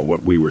saw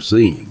what we were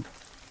seeing.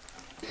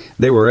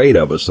 There were 8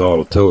 of us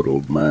all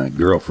totaled. My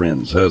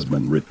girlfriend's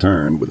husband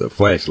returned with a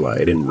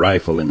flashlight and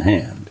rifle in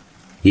hand.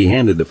 He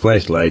handed the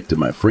flashlight to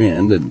my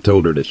friend and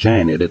told her to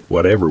shine it at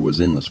whatever was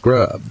in the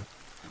scrub.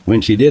 When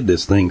she did,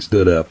 this thing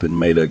stood up and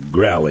made a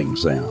growling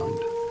sound.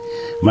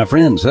 My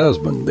friend's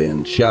husband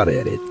then shot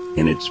at it,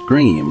 and it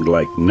screamed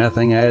like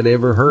nothing I had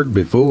ever heard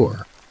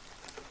before.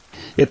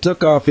 It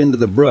took off into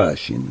the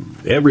brush, and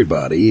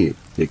everybody,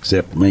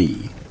 except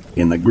me,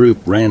 in the group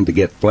ran to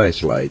get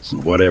flashlights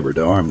and whatever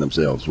to arm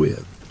themselves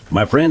with.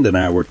 My friend and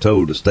I were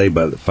told to stay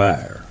by the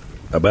fire.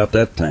 About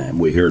that time,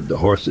 we heard the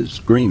horses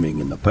screaming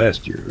in the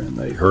pasture, and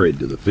they hurried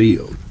to the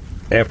field.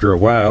 After a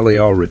while, they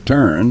all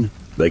returned.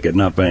 They could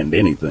not find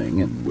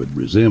anything and would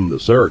resume the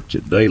search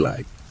at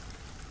daylight.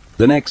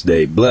 The next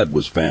day, blood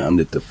was found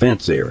at the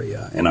fence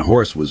area, and a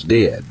horse was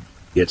dead.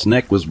 Its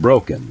neck was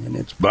broken, and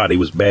its body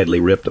was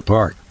badly ripped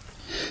apart.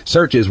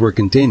 Searches were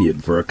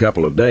continued for a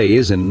couple of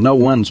days, and no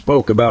one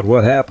spoke about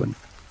what happened.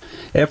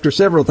 After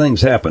several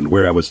things happened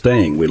where I was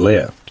staying, we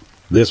left.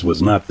 This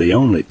was not the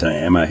only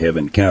time I have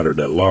encountered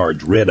a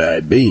large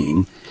red-eyed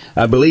being.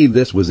 I believe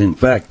this was in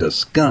fact a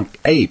skunk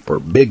ape or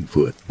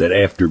Bigfoot that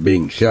after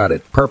being shot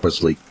had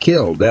purposely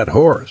killed that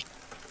horse.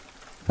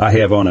 I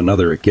have on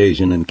another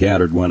occasion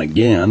encountered one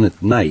again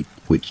at night,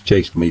 which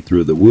chased me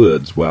through the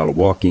woods while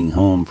walking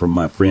home from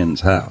my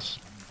friend's house.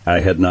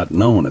 I had not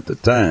known at the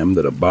time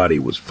that a body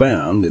was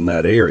found in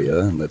that area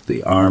and that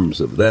the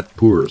arms of that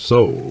poor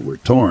soul were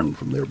torn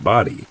from their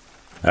body.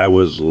 I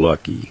was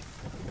lucky.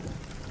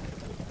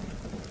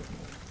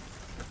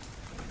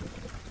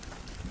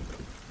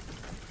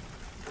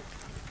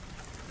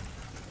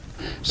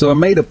 So I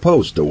made a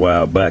post a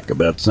while back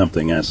about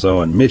something I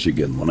saw in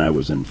Michigan when I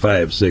was in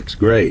 5th/6th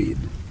grade.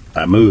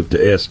 I moved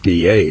to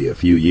SKA a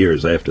few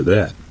years after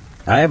that.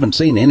 I haven't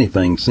seen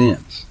anything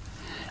since.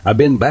 I've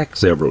been back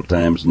several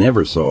times,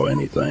 never saw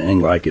anything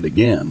like it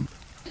again.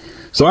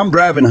 So I'm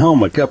driving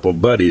home a couple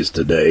buddies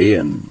today,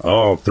 and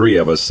all 3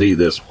 of us see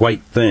this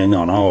white thing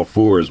on all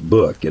 4s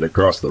book it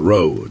across the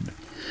road.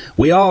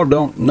 We all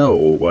don't know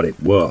what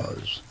it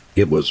was.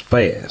 It was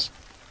fast.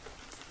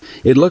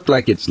 It looked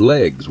like its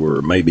legs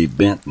were maybe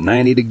bent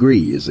 90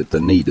 degrees at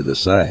the knee to the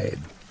side.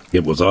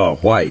 It was all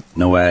white,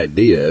 no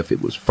idea if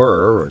it was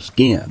fur or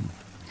skin.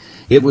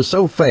 It was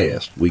so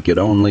fast we could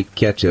only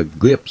catch a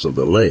glimpse of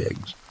the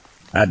legs.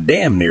 I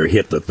damn near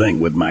hit the thing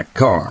with my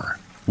car.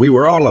 We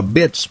were all a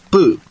bit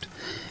spooked,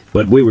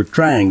 but we were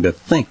trying to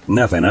think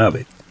nothing of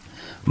it.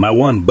 My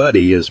one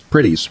buddy is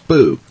pretty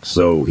spooked,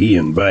 so he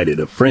invited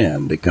a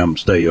friend to come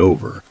stay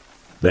over.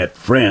 That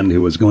friend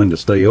who was going to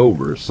stay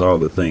over saw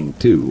the thing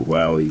too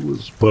while he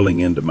was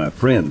pulling into my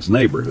friend's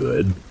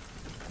neighborhood.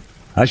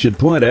 I should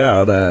point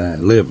out I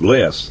live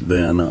less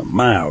than a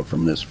mile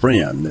from this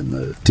friend, and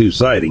the two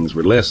sightings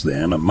were less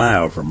than a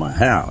mile from my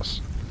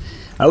house.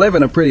 I live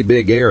in a pretty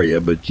big area,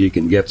 but you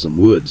can get some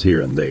woods here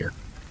and there.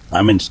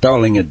 I'm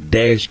installing a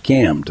dash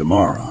cam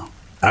tomorrow.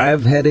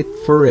 I've had it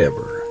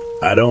forever.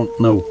 I don't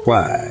know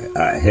why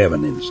I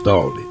haven't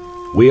installed it.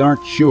 We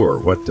aren't sure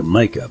what to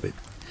make of it.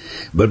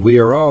 But we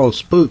are all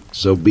spooked,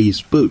 so be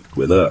spooked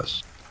with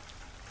us.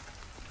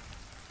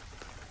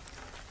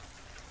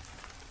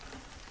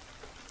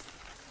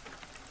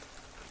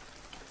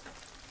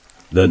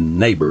 The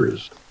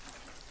neighbors.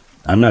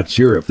 I'm not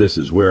sure if this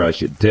is where I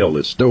should tell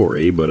this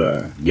story, but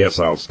I guess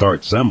I'll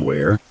start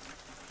somewhere.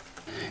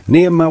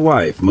 Me and my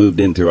wife moved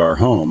into our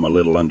home a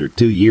little under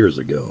 2 years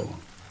ago.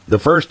 The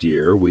first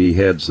year, we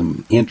had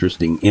some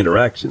interesting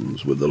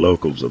interactions with the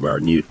locals of our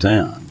new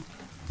town.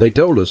 They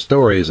told us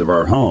stories of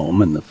our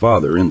home and the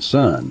father and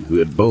son who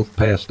had both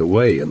passed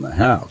away in the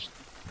house.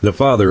 The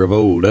father of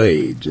old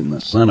age and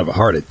the son of a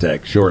heart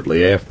attack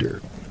shortly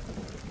after.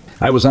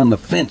 I was on the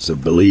fence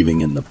of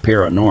believing in the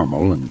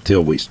paranormal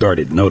until we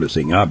started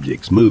noticing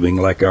objects moving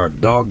like our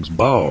dog's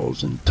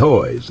balls and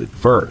toys at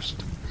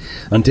first,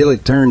 until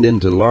it turned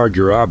into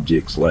larger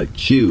objects like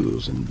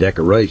shoes and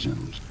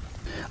decorations.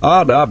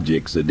 Odd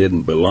objects that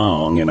didn't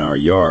belong in our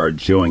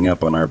yard showing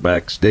up on our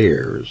back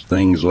stairs,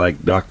 things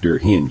like doctor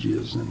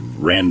hinges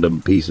and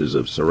random pieces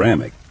of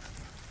ceramic.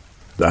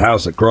 The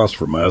house across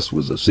from us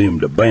was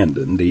assumed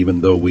abandoned,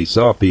 even though we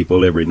saw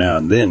people every now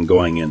and then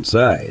going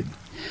inside.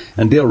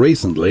 Until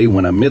recently,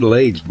 when a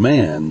middle-aged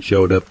man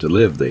showed up to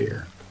live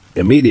there.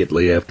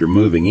 Immediately after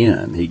moving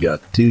in, he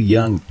got 2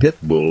 young pit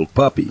bull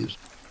puppies.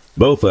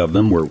 Both of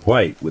them were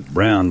white with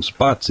brown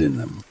spots in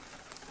them.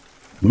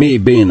 Me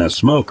being a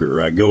smoker,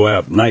 I go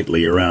out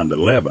nightly around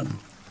 11,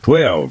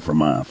 12 for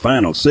my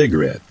final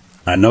cigarette.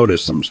 I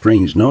noticed some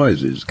strange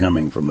noises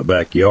coming from the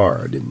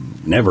backyard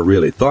and never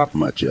really thought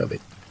much of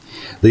it.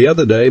 The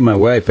other day, my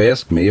wife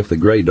asked me if the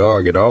gray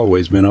dog had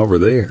always been over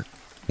there.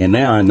 And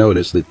now I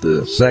noticed that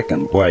the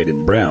second white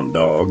and brown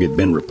dog had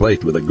been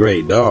replaced with a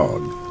gray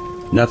dog.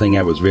 Nothing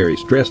I was very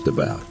stressed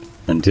about,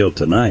 until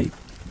tonight.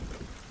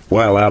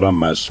 While out on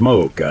my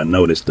smoke, I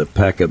noticed a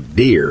pack of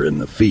deer in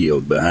the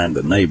field behind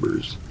the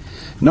neighbors.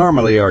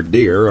 Normally our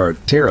deer are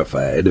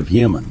terrified of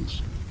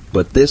humans,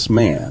 but this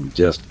man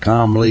just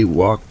calmly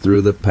walked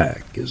through the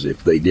pack as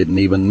if they didn't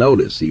even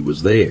notice he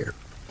was there.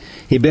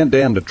 He bent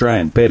down to try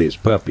and pet his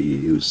puppy,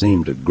 who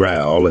seemed to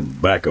growl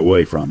and back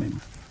away from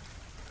him.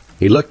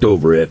 He looked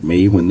over at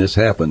me when this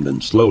happened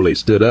and slowly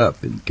stood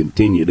up and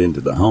continued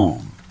into the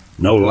home.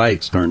 No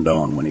lights turned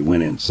on when he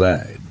went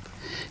inside.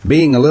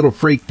 Being a little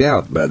freaked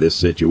out by this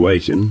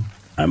situation,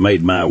 I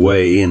made my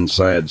way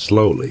inside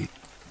slowly.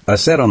 I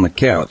sat on the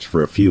couch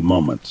for a few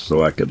moments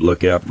so I could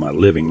look out my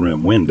living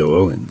room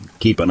window and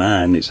keep an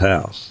eye on his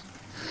house.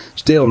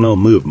 Still no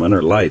movement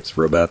or lights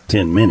for about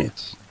 10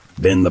 minutes.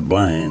 Then the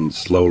blinds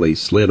slowly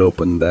slid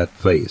open that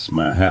face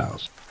my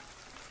house.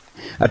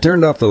 I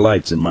turned off the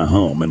lights in my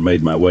home and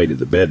made my way to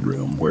the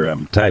bedroom where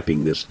I'm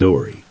typing this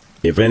story.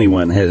 If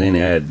anyone has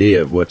any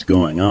idea of what's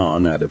going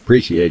on, I'd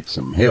appreciate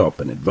some help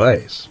and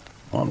advice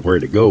on where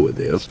to go with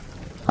this.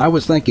 I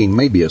was thinking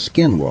maybe a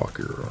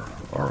skinwalker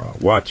or a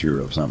watcher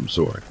of some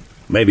sort.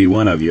 Maybe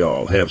one of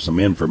y'all have some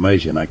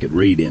information I could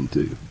read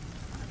into.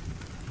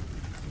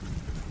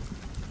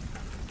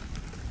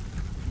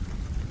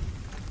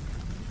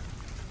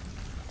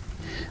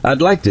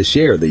 I'd like to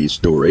share these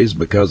stories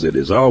because it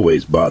has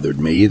always bothered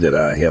me that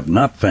I have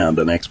not found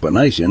an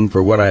explanation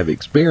for what I've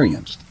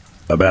experienced.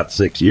 About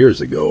 6 years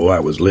ago, I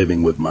was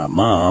living with my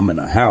mom in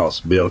a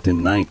house built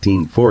in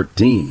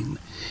 1914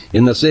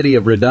 in the city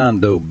of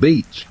Redondo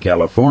Beach,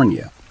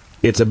 California.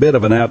 It's a bit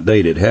of an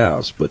outdated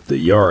house, but the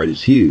yard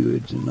is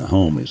huge and the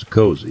home is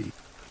cozy.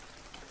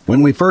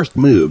 When we first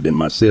moved and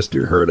my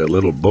sister heard a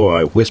little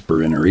boy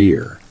whisper in her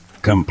ear,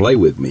 "Come play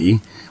with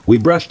me," we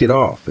brushed it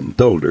off and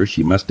told her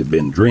she must have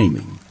been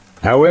dreaming.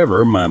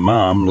 However, my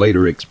mom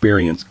later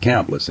experienced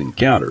countless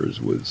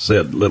encounters with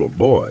said little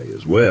boy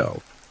as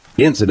well.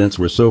 Incidents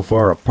were so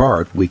far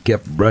apart we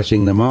kept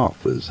brushing them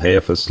off as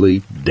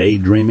half-asleep,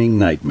 daydreaming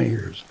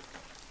nightmares.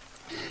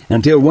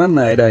 Until one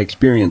night I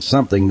experienced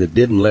something that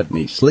didn't let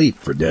me sleep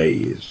for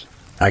days.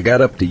 I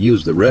got up to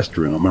use the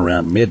restroom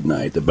around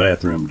midnight. The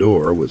bathroom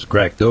door was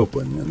cracked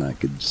open and I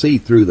could see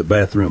through the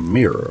bathroom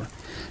mirror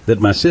that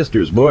my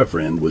sister's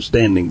boyfriend was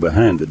standing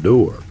behind the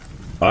door.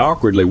 I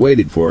awkwardly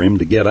waited for him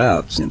to get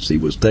out since he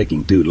was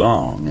taking too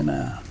long, and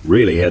I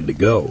really had to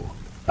go.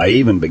 I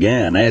even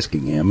began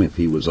asking him if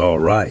he was all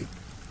right.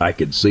 I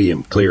could see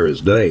him clear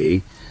as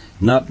day,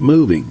 not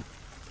moving.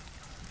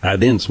 I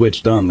then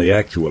switched on the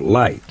actual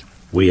light.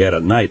 We had a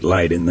night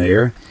light in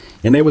there,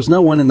 and there was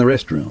no one in the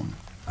restroom.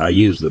 I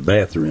used the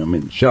bathroom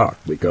in shock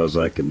because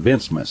I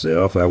convinced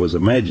myself I was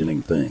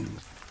imagining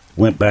things.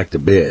 Went back to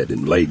bed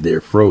and laid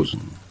there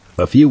frozen.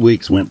 A few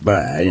weeks went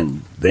by,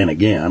 and then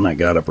again I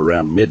got up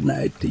around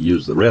midnight to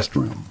use the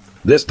restroom.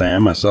 This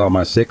time I saw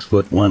my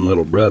 6'1"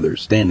 little brother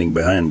standing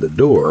behind the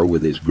door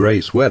with his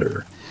gray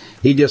sweater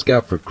he just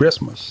got for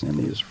Christmas and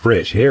his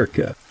fresh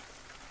haircut.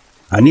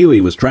 I knew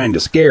he was trying to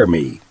scare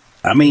me.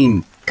 I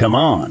mean, come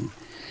on.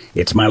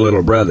 It's my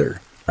little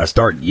brother. I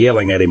start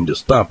yelling at him to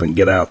stop and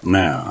get out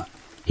now.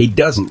 He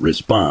doesn't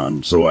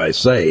respond, so I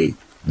say,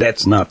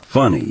 "That's not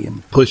funny,"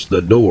 and push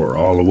the door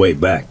all the way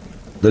back.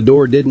 The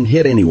door didn't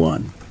hit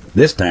anyone.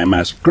 This time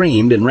I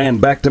screamed and ran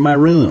back to my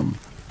room.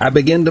 I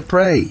began to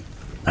pray.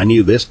 I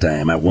knew this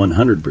time I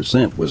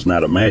 100% was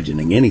not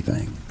imagining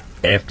anything.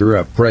 After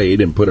I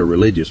prayed and put a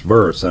religious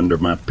verse under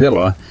my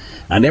pillow,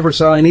 I never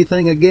saw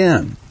anything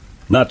again.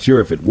 Not sure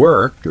if it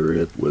worked or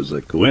it was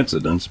a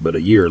coincidence, but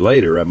a year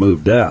later I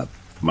moved out.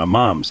 My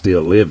mom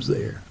still lives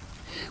there.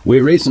 We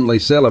recently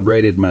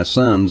celebrated my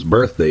son's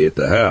birthday at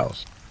the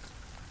house.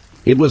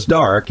 It was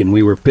dark and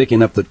we were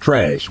picking up the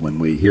trash when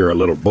we hear a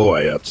little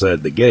boy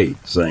outside the gate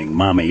saying,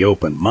 "Mommy,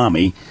 open,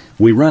 Mommy."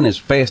 We run as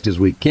fast as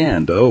we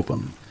can to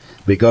open,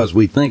 because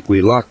we think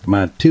we locked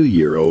my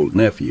 2-year-old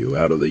nephew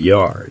out of the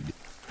yard.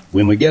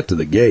 When we get to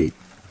the gate,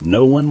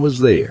 no one was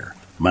there.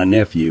 My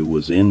nephew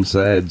was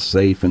inside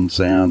safe and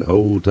sound the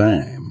whole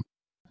time.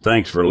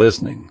 Thanks for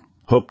listening.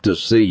 Hope to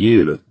see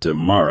you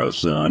tomorrow,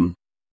 son.